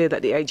want to say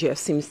that the IGF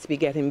seems to be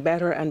getting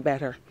better and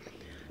better,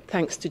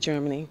 thanks to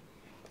Germany,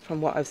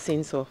 from what I've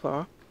seen so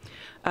far.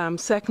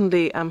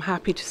 Secondly, I'm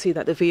happy to see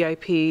that the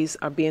VIPs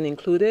are being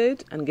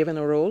included and given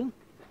a role.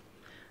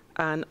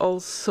 And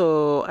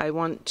also, I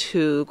want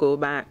to go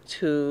back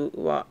to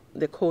what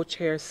the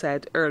co-chair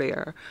said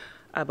earlier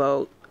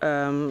about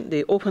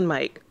the open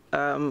mic,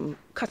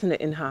 cutting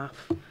it in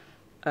half.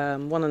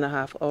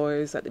 1.5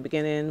 hours at the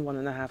beginning,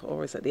 1.5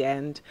 hours at the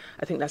end.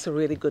 I think that's a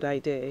really good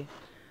idea.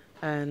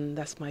 And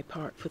that's my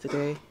part for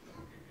today.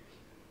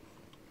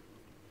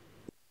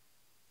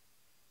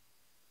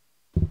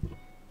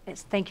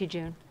 Yes, thank you,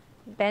 June.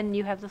 Ben,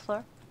 you have the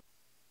floor.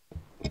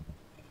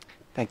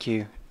 Thank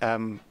you.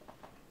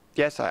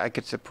 Yes, I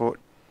could support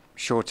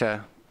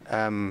shorter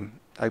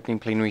opening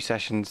plenary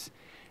sessions.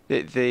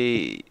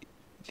 The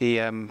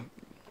idea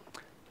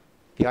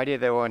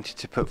that I wanted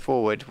to put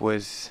forward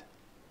was,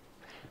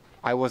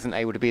 I wasn't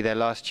able to be there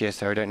last year,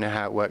 so I don't know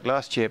how it worked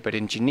last year, but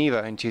in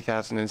Geneva in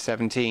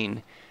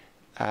 2017,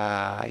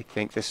 I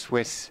think the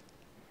Swiss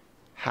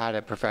had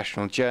a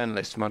professional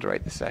journalist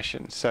moderate the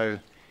session. So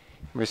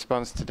in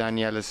response to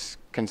Daniela's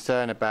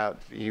concern about,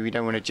 we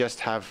don't want to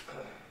just have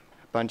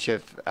a bunch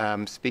of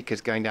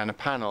speakers going down a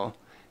panel,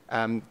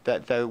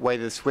 that the way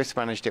the Swiss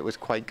managed it was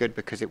quite good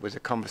because it was a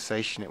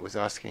conversation, it was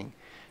asking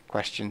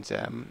questions.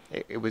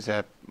 It was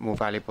a more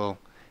valuable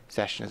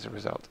session as a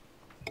result.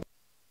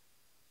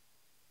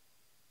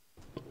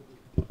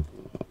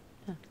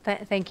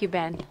 Thank you,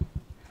 Ben.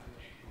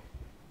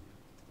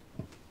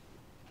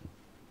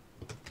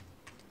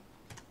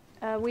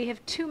 We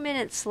have 2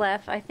 minutes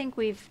left. I think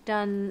we've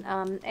done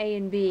A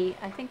and B.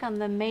 I think on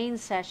the main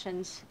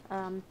sessions,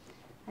 I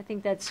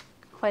think that's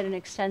quite an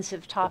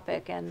extensive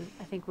topic, and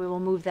I think we will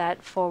move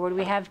that forward.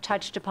 We have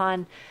touched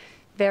upon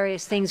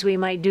various things we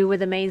might do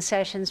with the main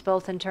sessions,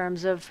 both in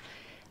terms of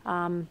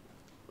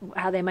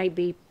how they might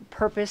be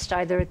purposed,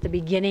 either at the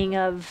beginning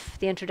of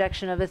the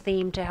introduction of a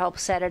theme to help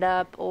set it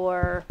up,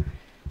 or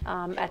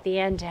at the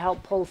end to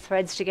help pull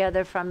threads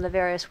together from the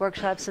various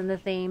workshops and the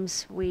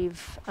themes.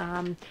 We've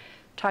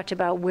talked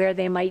about where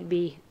they might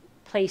be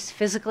placed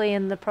physically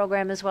in the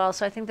program as well.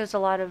 So I think there's a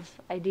lot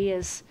of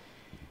ideas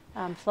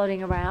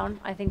floating around.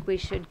 I think we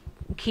should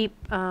keep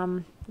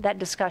that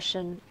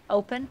discussion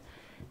open.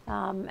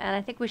 And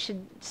I think we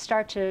should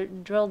start to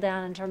drill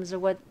down in terms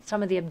of what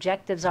some of the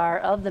objectives are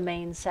of the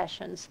main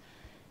sessions.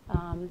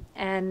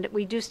 And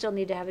we do still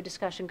need to have a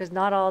discussion, because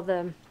not all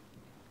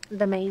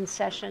the main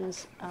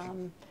sessions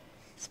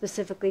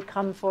specifically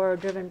come for or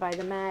driven by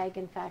the MAG.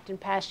 In fact, in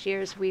past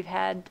years, we've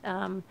had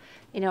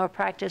a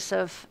practice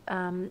of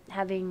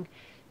having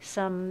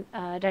some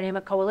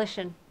dynamic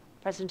coalition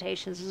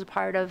presentations as a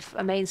part of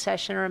a main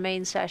session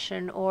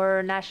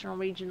or national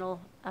regional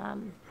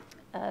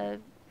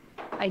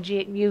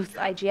youth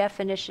IGF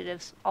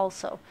initiatives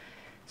also.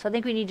 So I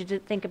think we need to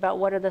think about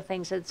what are the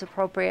things that's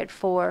appropriate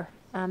for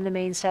the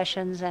main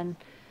sessions, and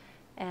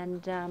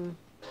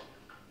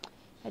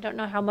I don't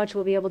know how much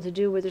we'll be able to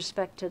do with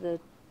respect to the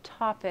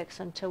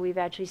topics until we've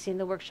actually seen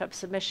the workshop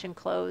submission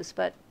close,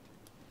 but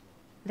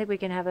I think we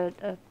can have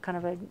a kind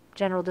of a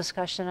general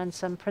discussion on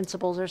some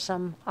principles or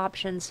some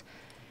options,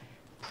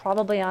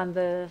 probably on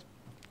the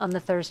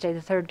Thursday,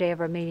 the third day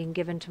of our meeting,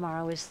 given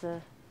tomorrow is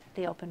the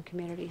open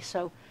community.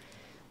 So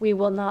we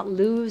will not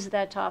lose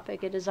that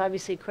topic. It is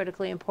obviously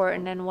critically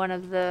important and one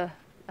of the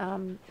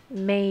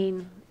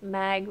main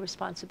MAG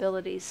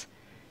responsibilities.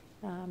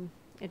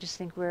 I just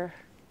think we're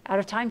out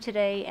of time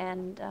today,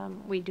 and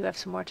we do have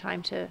some more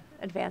time to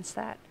advance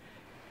that.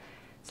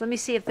 So let me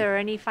see if there are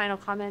any final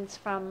comments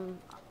from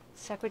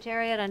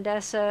Secretariat,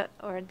 Andessa,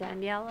 or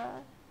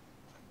Daniela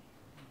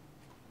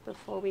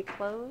before we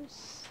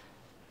close.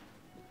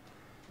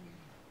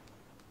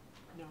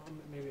 No,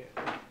 maybe.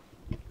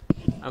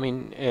 I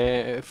mean,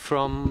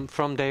 from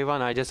day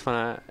one, I just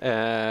want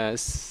to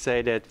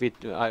say that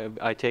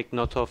I take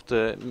note of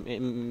the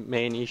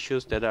main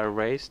issues that are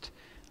raised.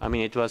 I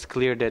mean, it was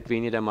clear that we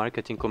need a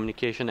marketing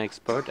communication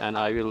expert, and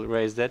I will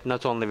raise that,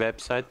 not only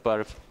website,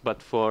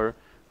 but for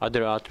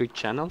other outreach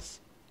channels.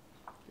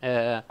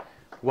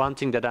 One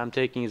thing that I'm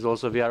taking is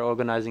also we are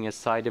organizing a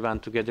side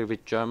event together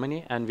with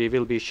Germany, and we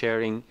will be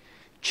sharing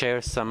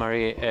chair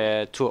summary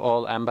to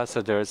all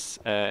ambassadors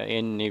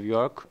in New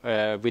York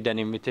with an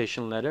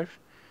invitation letter.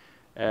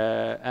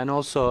 And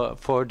also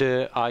for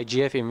the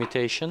IGF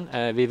invitation,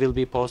 we will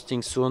be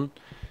posting soon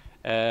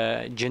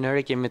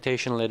generic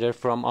invitation letter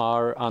from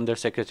our Under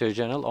Secretary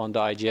General on the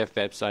IGF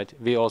website.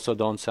 We also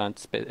don't send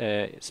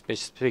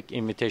specific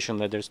invitation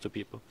letters to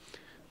people.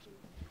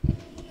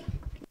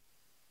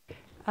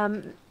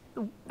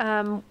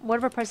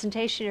 Whatever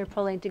presentation you're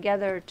pulling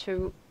together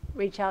to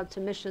reach out to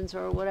missions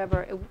or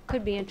whatever, it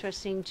could be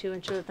interesting to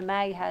ensure that the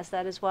MAG has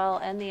that as well,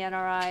 and the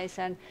NRIs,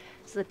 and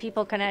so that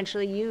people can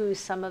actually use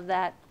some of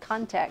that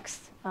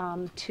context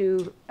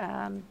to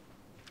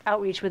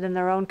outreach within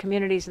their own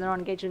communities and their own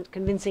engagement,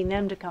 convincing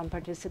them to come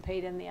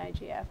participate in the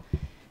IGF.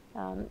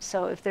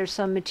 So if there's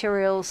some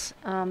materials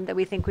that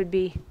we think could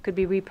be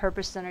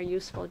repurposed and are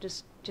useful,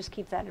 just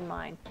keep that in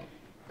mind.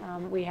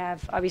 We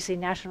have obviously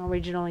national,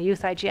 regional, and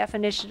youth IGF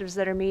initiatives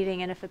that are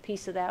meeting, and if a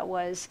piece of that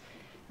was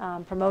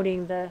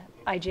promoting the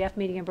IGF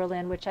meeting in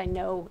Berlin, which I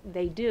know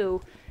they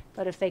do,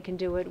 but if they can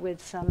do it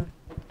with some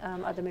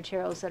other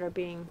materials that are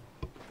being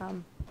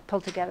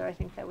pulled together, I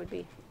think that would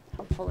be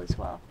helpful as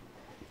well.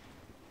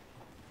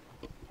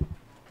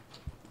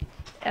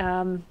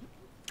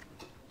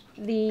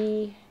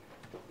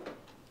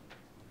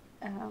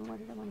 What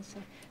did I want to say?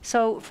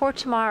 So for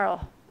tomorrow,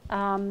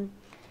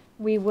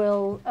 we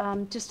will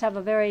just have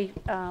a very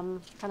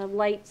kind of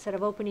light set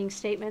of opening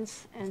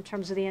statements in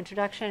terms of the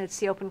introduction. It's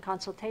the open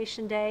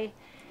consultation day.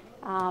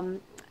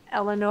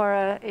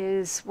 Eleonora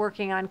is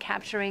working on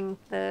capturing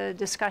the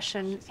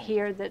discussion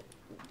here that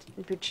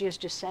she has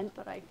just sent,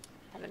 but I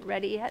haven't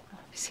read it yet.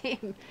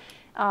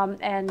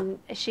 And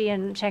she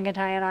and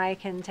Shanghai and I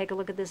can take a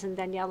look at this, and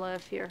Daniela,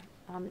 if you're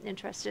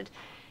interested,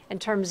 in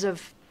terms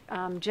of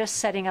just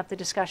setting up the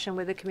discussion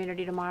with the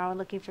community tomorrow and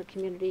looking for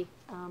community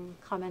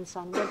comments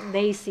on what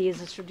they see as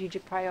the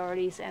strategic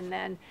priorities, and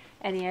then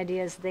any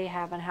ideas they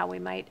have on how we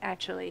might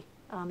actually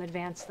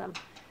advance them.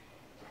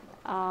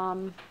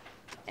 And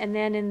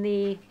then in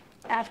the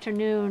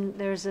afternoon,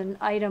 there's an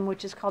item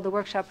which is called the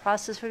workshop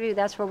process review.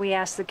 That's where we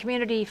ask the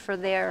community for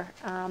their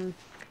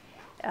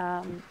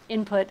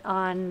input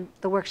on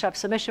the workshop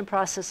submission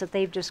process that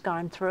they've just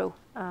gone through.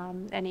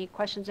 Any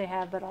questions they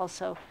have, but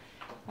also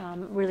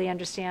really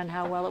understand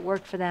how well it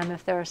worked for them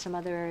if there are some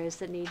other areas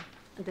that need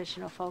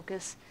additional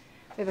focus.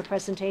 We have a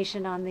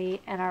presentation on the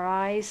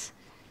NRIs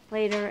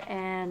later,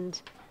 and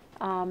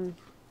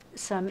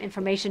some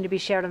information to be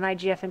shared on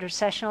IGF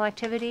intersessional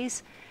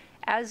activities.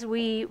 As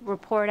we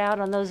report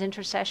out on those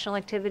intersessional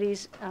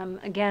activities,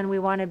 again, we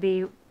want to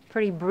be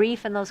pretty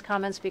brief in those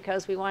comments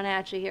because we want to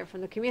actually hear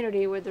from the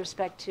community with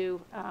respect to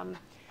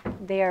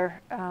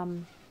their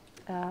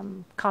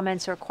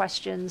comments or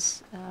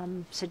questions,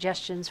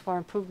 suggestions for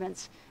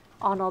improvements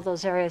on all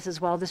those areas as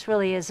well. This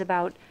really is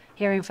about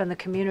hearing from the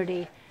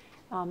community.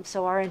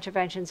 So our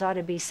interventions ought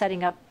to be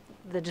setting up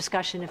the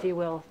discussion, if you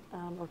will,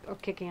 or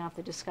kicking off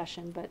the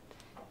discussion, but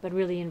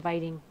really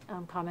inviting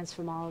comments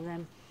from all of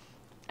them.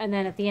 And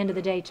then at the end of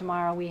the day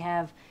tomorrow, we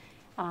have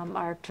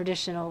our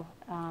traditional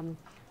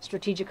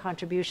strategic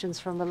contributions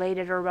from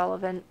related or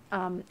relevant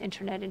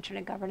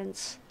internet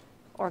governance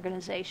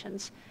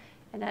organizations.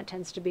 And that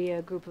tends to be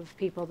a group of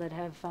people that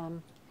have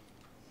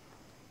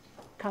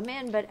come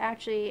in, but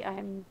actually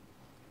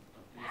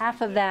half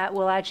of that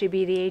will actually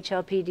be the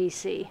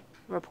HLPDC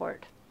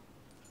report.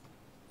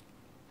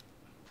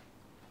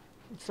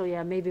 So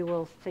yeah, maybe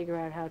we'll figure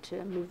out how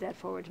to move that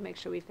forward to make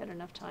sure we've got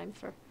enough time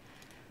for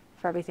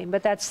everything.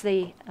 But that's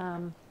the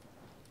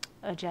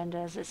agenda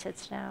as it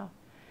sits now.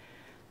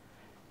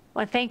 I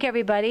want to thank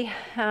everybody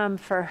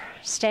for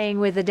staying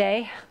with the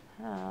day.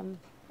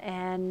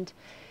 And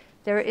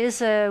there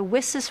is a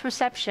WSIS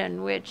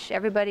reception, which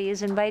everybody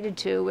is invited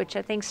to, which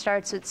I think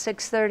starts at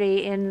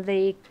 6:30 in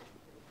the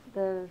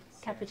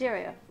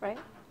cafeteria, right?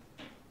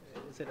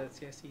 Is it at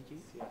CICG?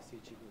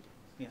 CICG.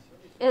 Yeah.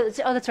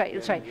 Oh, that's right.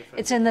 That's right.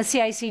 It's in the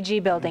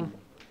CICG building.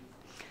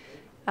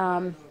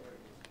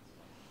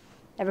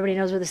 Everybody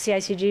knows where the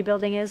CICG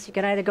building is. You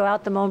can either go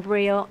out the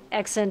Montbrio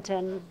exit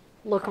and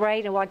look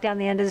right and walk down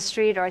the end of the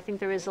street, or I think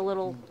there is a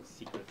little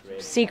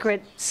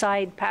secret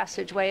side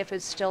passageway if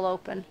it's still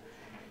open.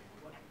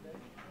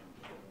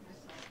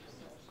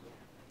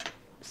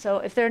 So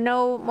if there are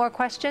no more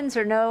questions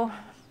or no,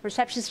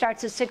 reception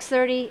starts at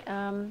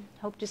 6:30.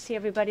 Hope to see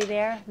everybody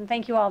there. And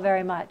thank you all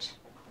very much.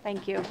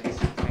 Thank you.